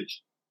Stamford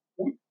Bridge,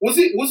 was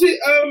it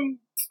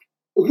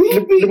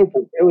who beat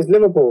Liverpool. It was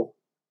Liverpool.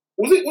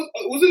 Was it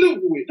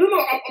Liverpool?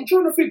 No, I'm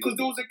trying to think because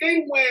there was a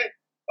game where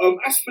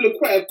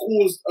Aspilicueta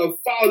caused a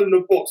foul in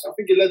the box. I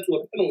think it led to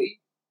a penalty.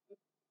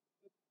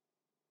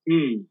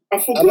 I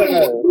forgot what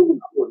that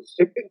was.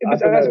 If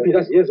it's Aspie,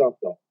 that's years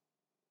after.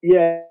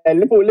 Yeah,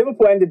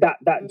 Liverpool ended that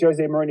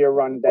Jose Mourinho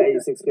run, the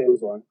 86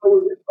 games one.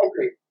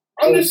 Okay,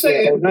 I'm just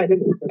saying. I'm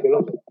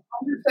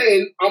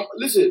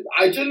Listen,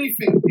 I generally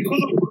think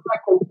because of the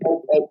lack of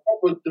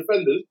proper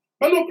defenders,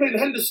 man not playing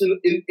Henderson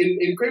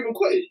in Craven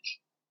Cottage.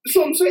 That's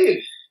what I'm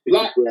saying.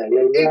 Like,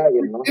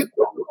 if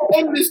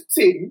on this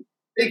team,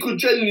 they could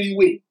generally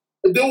win.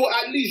 They will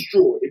at least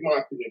draw, in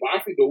my opinion, but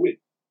I think they'll win.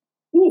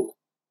 Whew.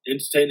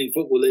 Entertaining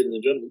football, ladies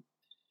and gentlemen.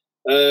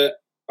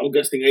 I'm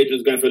guessing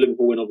Adrian's going for a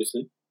Liverpool win,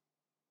 obviously.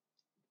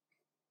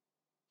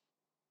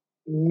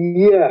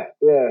 Yeah.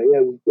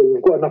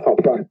 We've got enough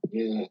up front.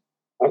 Yeah.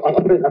 I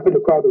think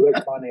the crowd will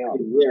let Mane out.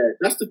 Yeah,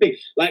 that's the thing.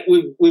 Like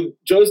with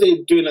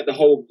Jose doing like the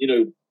whole,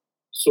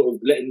 sort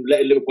of letting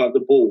Liverpool have the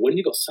ball. When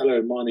you got Salah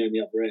and Mane on the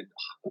other end,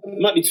 it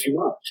might be too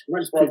much.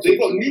 They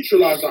got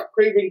neutralised at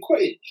Craven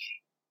Cottage.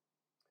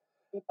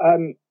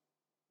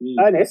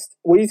 Ernest,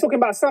 were you talking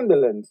about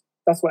Sunderland?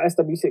 That's what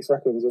SW6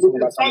 reckons. You're talking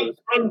about Sunderland.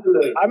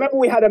 I remember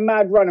we had a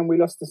mad run and we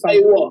lost to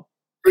Sunderland.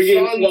 When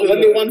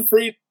they won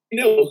 3-0.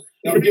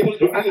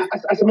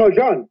 As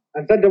Mojan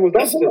and Sunderland was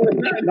lost.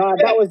 No,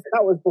 that was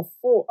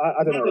before.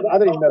 I don't know. I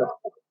don't even know.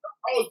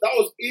 That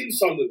was in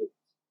Sunderland.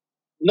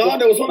 No,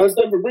 there was one at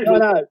Stamford Bridge. No.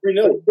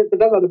 3-0. That's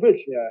at the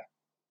bridge. Yeah.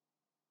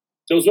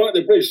 There was one at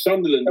the bridge,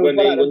 Sunderland, when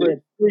they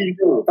 3-0.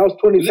 That was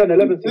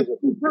 2010-11 season.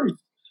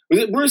 Was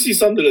it Brucey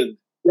Sunderland?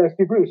 Yeah,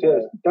 Steve Bruce,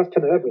 yeah. That's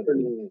 10-11.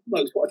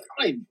 What a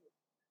time.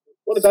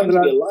 What a time to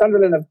be alive.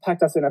 Sunderland have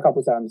packed us in a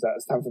couple of times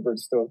at Stamford Bridge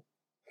still.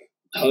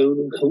 Oh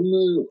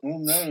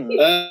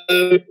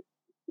no.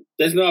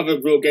 There's no other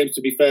real games,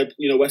 to be fair.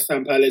 West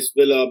Ham, Palace,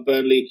 Villa,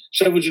 Burnley,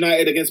 Sheffield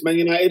United against Man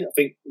United. I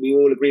think we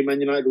all agree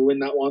Man United will win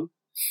that one.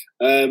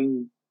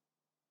 And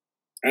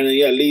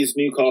then Leeds,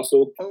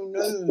 Newcastle. Oh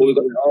no. Well, we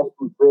got the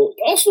Arsenal draw.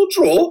 Arsenal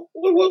draw?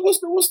 What's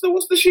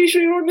the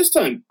shisha you're on this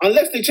time?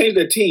 Unless they change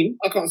their team,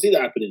 I can't see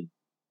that happening.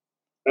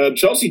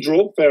 Chelsea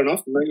draw, fair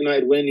enough. Man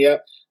United win, yeah.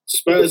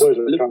 Spurs.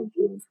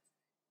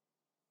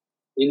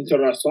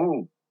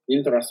 Interesting.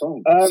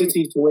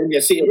 City to win,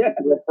 City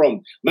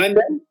from. Man,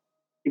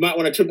 you might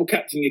want to triple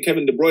captain your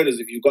Kevin De Bruyne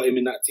if you've got him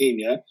in that team,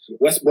 yeah.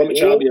 West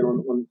Bromwich Albion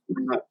on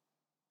that.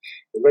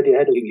 Already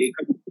ahead of you.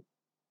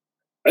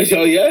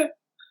 Oh yeah.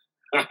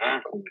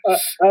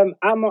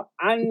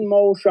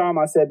 Anmol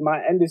Sharma said, my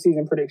end of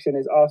season prediction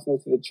is Arsenal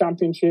to the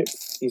Championship.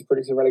 He's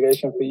predicting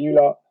relegation for you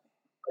lot.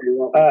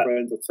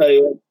 Friends, I'll tell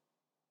you what.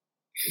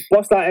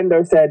 Boss That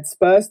Endo said,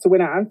 Spurs to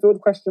win at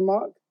Anfield, ?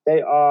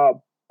 They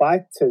are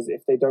biters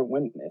if they don't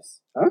win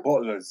this. Huh?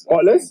 Bottlers.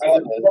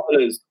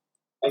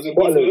 As in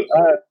Bottlers.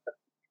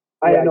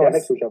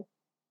 Next week.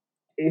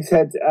 He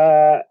said,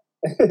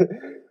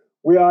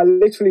 we are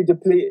literally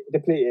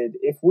depleted.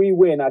 If we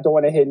win, I don't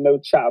want to hear no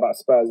chat about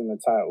Spurs in the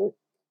title.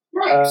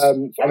 Right.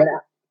 And then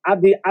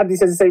Abdi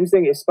says the same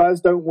thing. If Spurs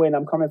don't win,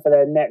 I'm coming for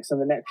their necks on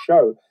the next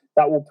show.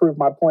 That will prove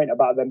my point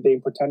about them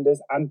being pretenders.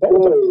 And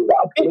people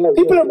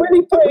are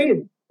really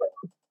putting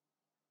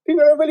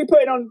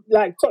on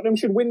like Tottenham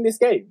should win this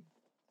game.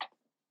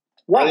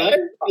 Right?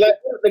 Like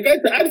they're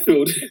going to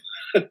Anfield.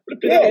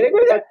 They're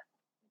going to.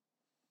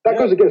 That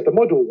goes against the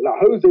model. Like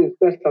Jose is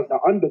best as the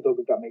underdog,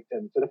 if that makes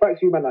sense. So the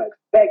fact you man are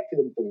expecting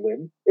them to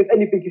win, if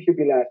anything, you should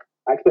be like,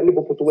 I expect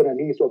Liverpool to win, and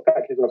he sort of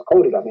catches us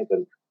cold, if that makes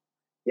sense.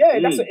 Yeah,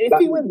 if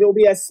he wins, it'll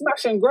be a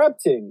smash and grab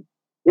thing.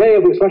 Yeah,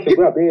 we'll smash and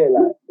grab. Yeah.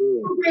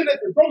 We're going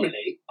to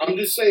dominate. I'm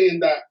just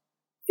saying that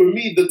for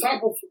me,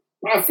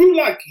 I feel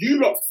like you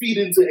lot feed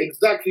into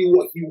exactly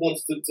what he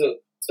wants to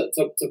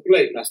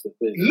play. That's the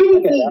thing.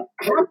 Liverpool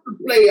have to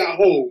play at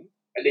home,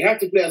 and they have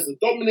to play as a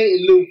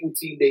dominating Liverpool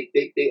team.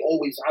 They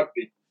always have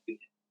been.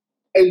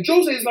 And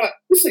Jose is like,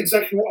 this is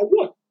exactly what I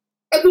want.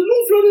 At the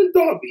North London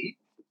derby,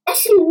 I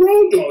saw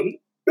Rodon,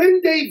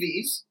 Ben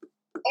Davies,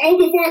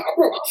 Alderweireld. I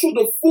saw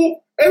the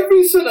four.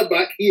 Every centre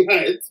back he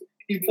had,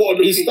 he put on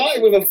the team.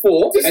 Started with a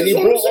 4, and he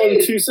brought on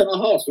 2 centre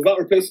halves without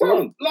replacing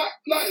one. Like,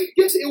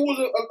 yes, it was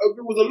a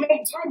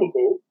long time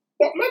ago,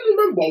 But man,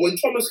 remember when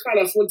Thomas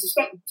Callas went to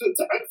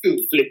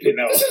Anfield? Flipping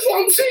out. This is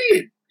what I'm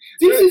saying.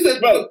 This is the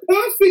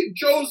perfect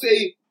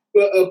Jose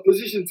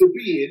position to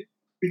be in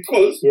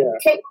because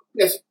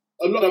yes,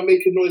 a lot are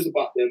making noise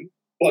about them,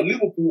 but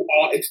Liverpool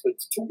are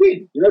expected to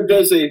win. You know,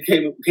 Jose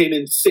came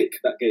in sick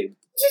that game.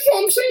 This is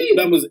what I'm saying.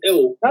 Man was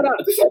ill.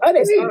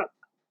 Ernest,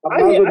 I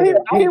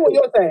hear what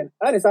you're saying.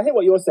 Ernest, I hear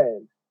what you're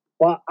saying.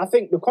 But I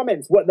think the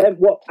comments, what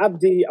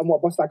Abdi and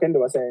what Bostak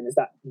Endo are saying is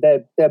that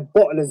they're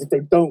bottlers if they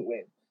don't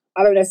win.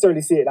 I don't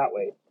necessarily see it that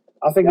way.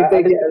 I think if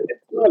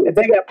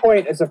they get a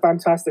point, it's a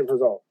fantastic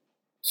result.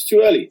 It's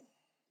too early.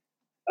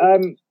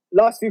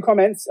 Last few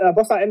comments.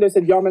 Bostak Endo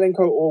said Yarmolenko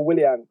or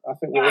Willian. I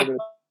think we're going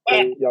to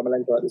say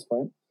Yarmolenko at this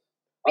point.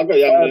 I've got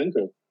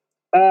Yarmolenko.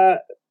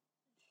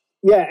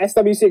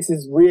 SW6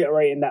 is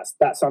reiterating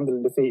that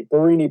Sunderland defeat.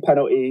 Barini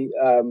penalty.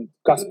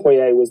 Gus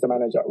Poyet was the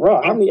manager.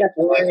 Right, how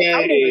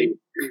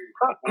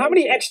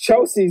many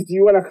ex-Chelseas do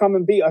you want to come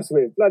and beat us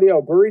with? Bloody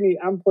hell, Barini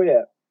and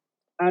Poyet.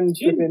 And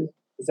flipping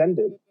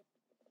Zenden.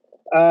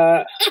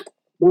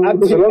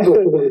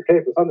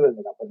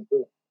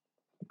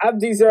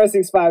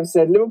 Abdi065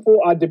 said, Liverpool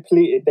are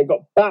depleted. They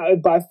got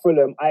battered by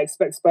Fulham. I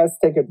expect Spurs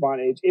to take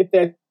advantage. If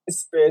they're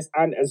serious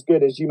and as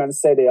good as you man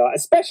say they are,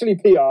 especially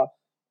Peter,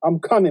 I'm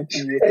coming for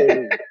you.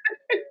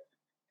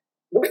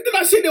 When did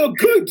I say they were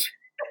good?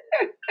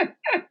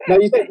 No,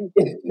 you said.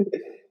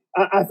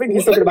 I think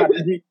he's talking about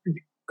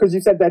because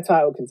you said they're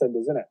title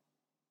contenders, isn't it?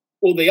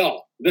 Well, they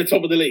are. They're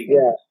top of the league.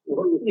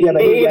 Yeah,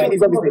 but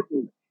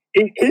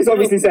he's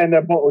obviously saying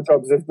they're bottle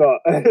jobs, if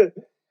not. Hey,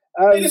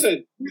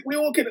 listen, we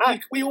all can.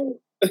 We all.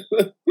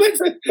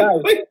 Listen,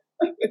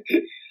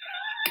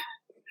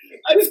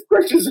 this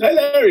question's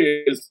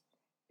hilarious.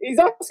 He's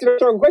asking a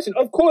strong question.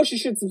 Of course, you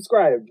should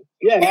subscribe.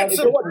 Yeah, if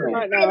you're watching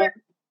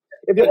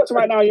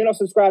right now, you're not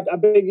subscribed. I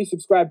beg you,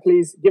 subscribe,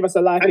 please. Give us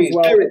a like as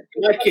well.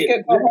 Let's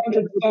get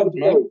 100 subs,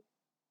 man.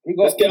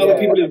 Let's get other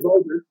people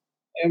involved.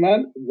 Yeah,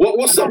 man.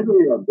 What's up?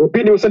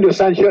 Billy will send you a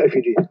signed shirt if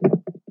you do.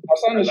 I'll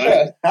sign the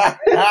shirt.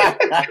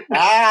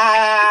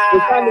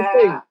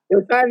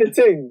 You'll sign the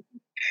thing.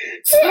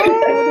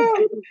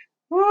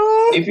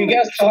 If you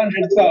get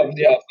 100 subs,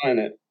 yeah, I'll sign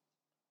it.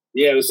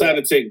 Yeah, we'll sign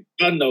the thing.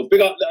 Done though.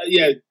 Big up.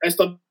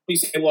 SW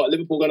saying what?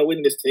 Liverpool going to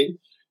win this thing?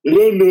 You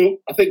don't know.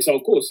 I think so,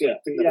 of course. Yeah.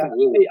 I think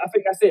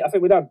that's it. I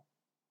think we're done.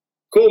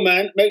 Cool,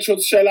 man. Make sure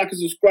to share, like, and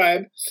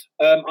subscribe.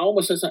 I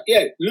almost said something.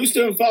 Yeah,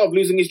 Lucien Favre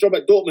losing his job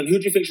at Dortmund. Who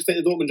do you think should take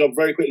the Dortmund job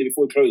very quickly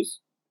before we close?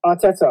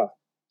 Arteta.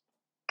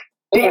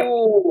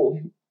 Oh,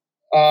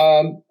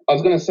 I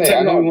was going to say,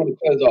 I know we want to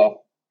close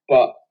off,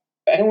 but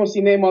anyone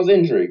see Neymar's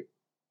injury?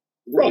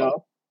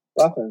 No.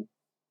 What happened?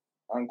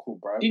 Ankle,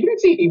 bro. You didn't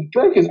see he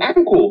broke his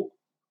ankle.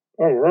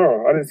 Oh,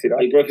 bro. I didn't see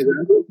that. He broke his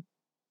ankle?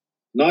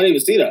 No, I didn't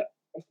even see that.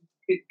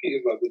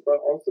 Peter's like, did I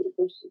answer the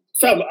question?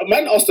 Fam,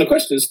 man asked the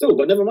question still,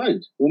 but never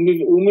mind. We'll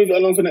move it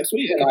along for next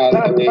week.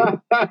 I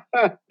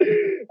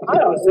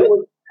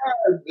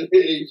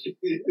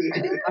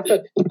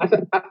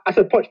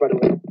said Poch, by the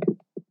way.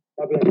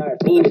 That'd be a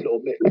nice little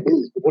mix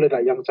with all of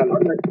that young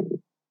talent.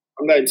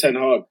 I'm going 10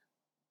 hard.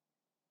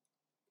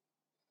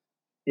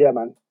 Yeah,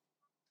 man.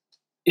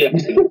 Yeah.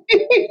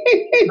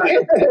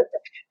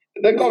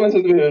 The comments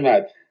are moving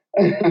mad.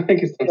 I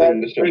think it's something in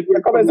the show.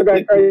 The comments are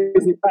going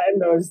crazy. Pat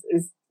Endo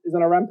is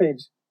on a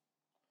rampage.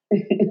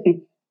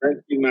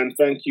 Thank you, man.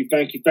 Thank you.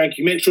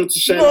 Make sure to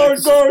share. Go!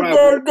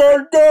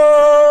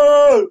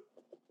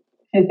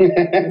 You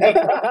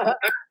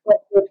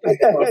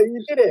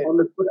did it. On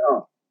the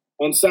Twitter,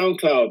 on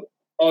SoundCloud,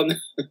 on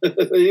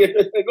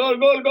go.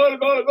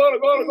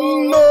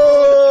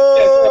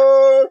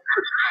 No!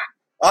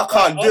 I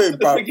can't do it,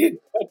 bro.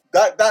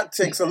 That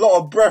takes a lot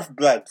of breath,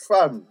 blood.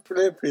 Fam,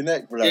 flipping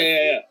neck, blood.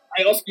 Yeah.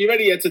 Hey, Oscar, you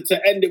ready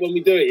to end it when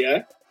we do it,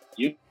 yeah?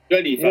 You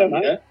ready, fam,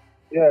 yeah?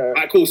 Yeah.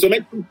 Alright, cool. So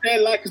make sure you share,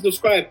 like, and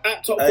subscribe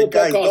at Top 4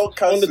 guys, Podcast don't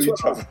cancel on the each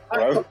Twitter,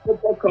 other, at Top 4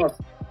 Podcast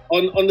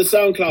on the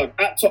SoundCloud,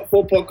 at Top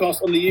 4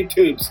 Podcast on the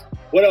YouTubes.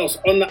 What else?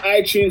 On the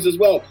iTunes as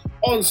well,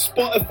 on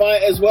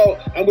Spotify as well.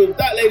 And with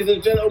that, ladies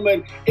and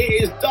gentlemen,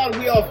 it is done.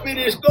 We are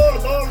finished.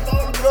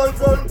 Go.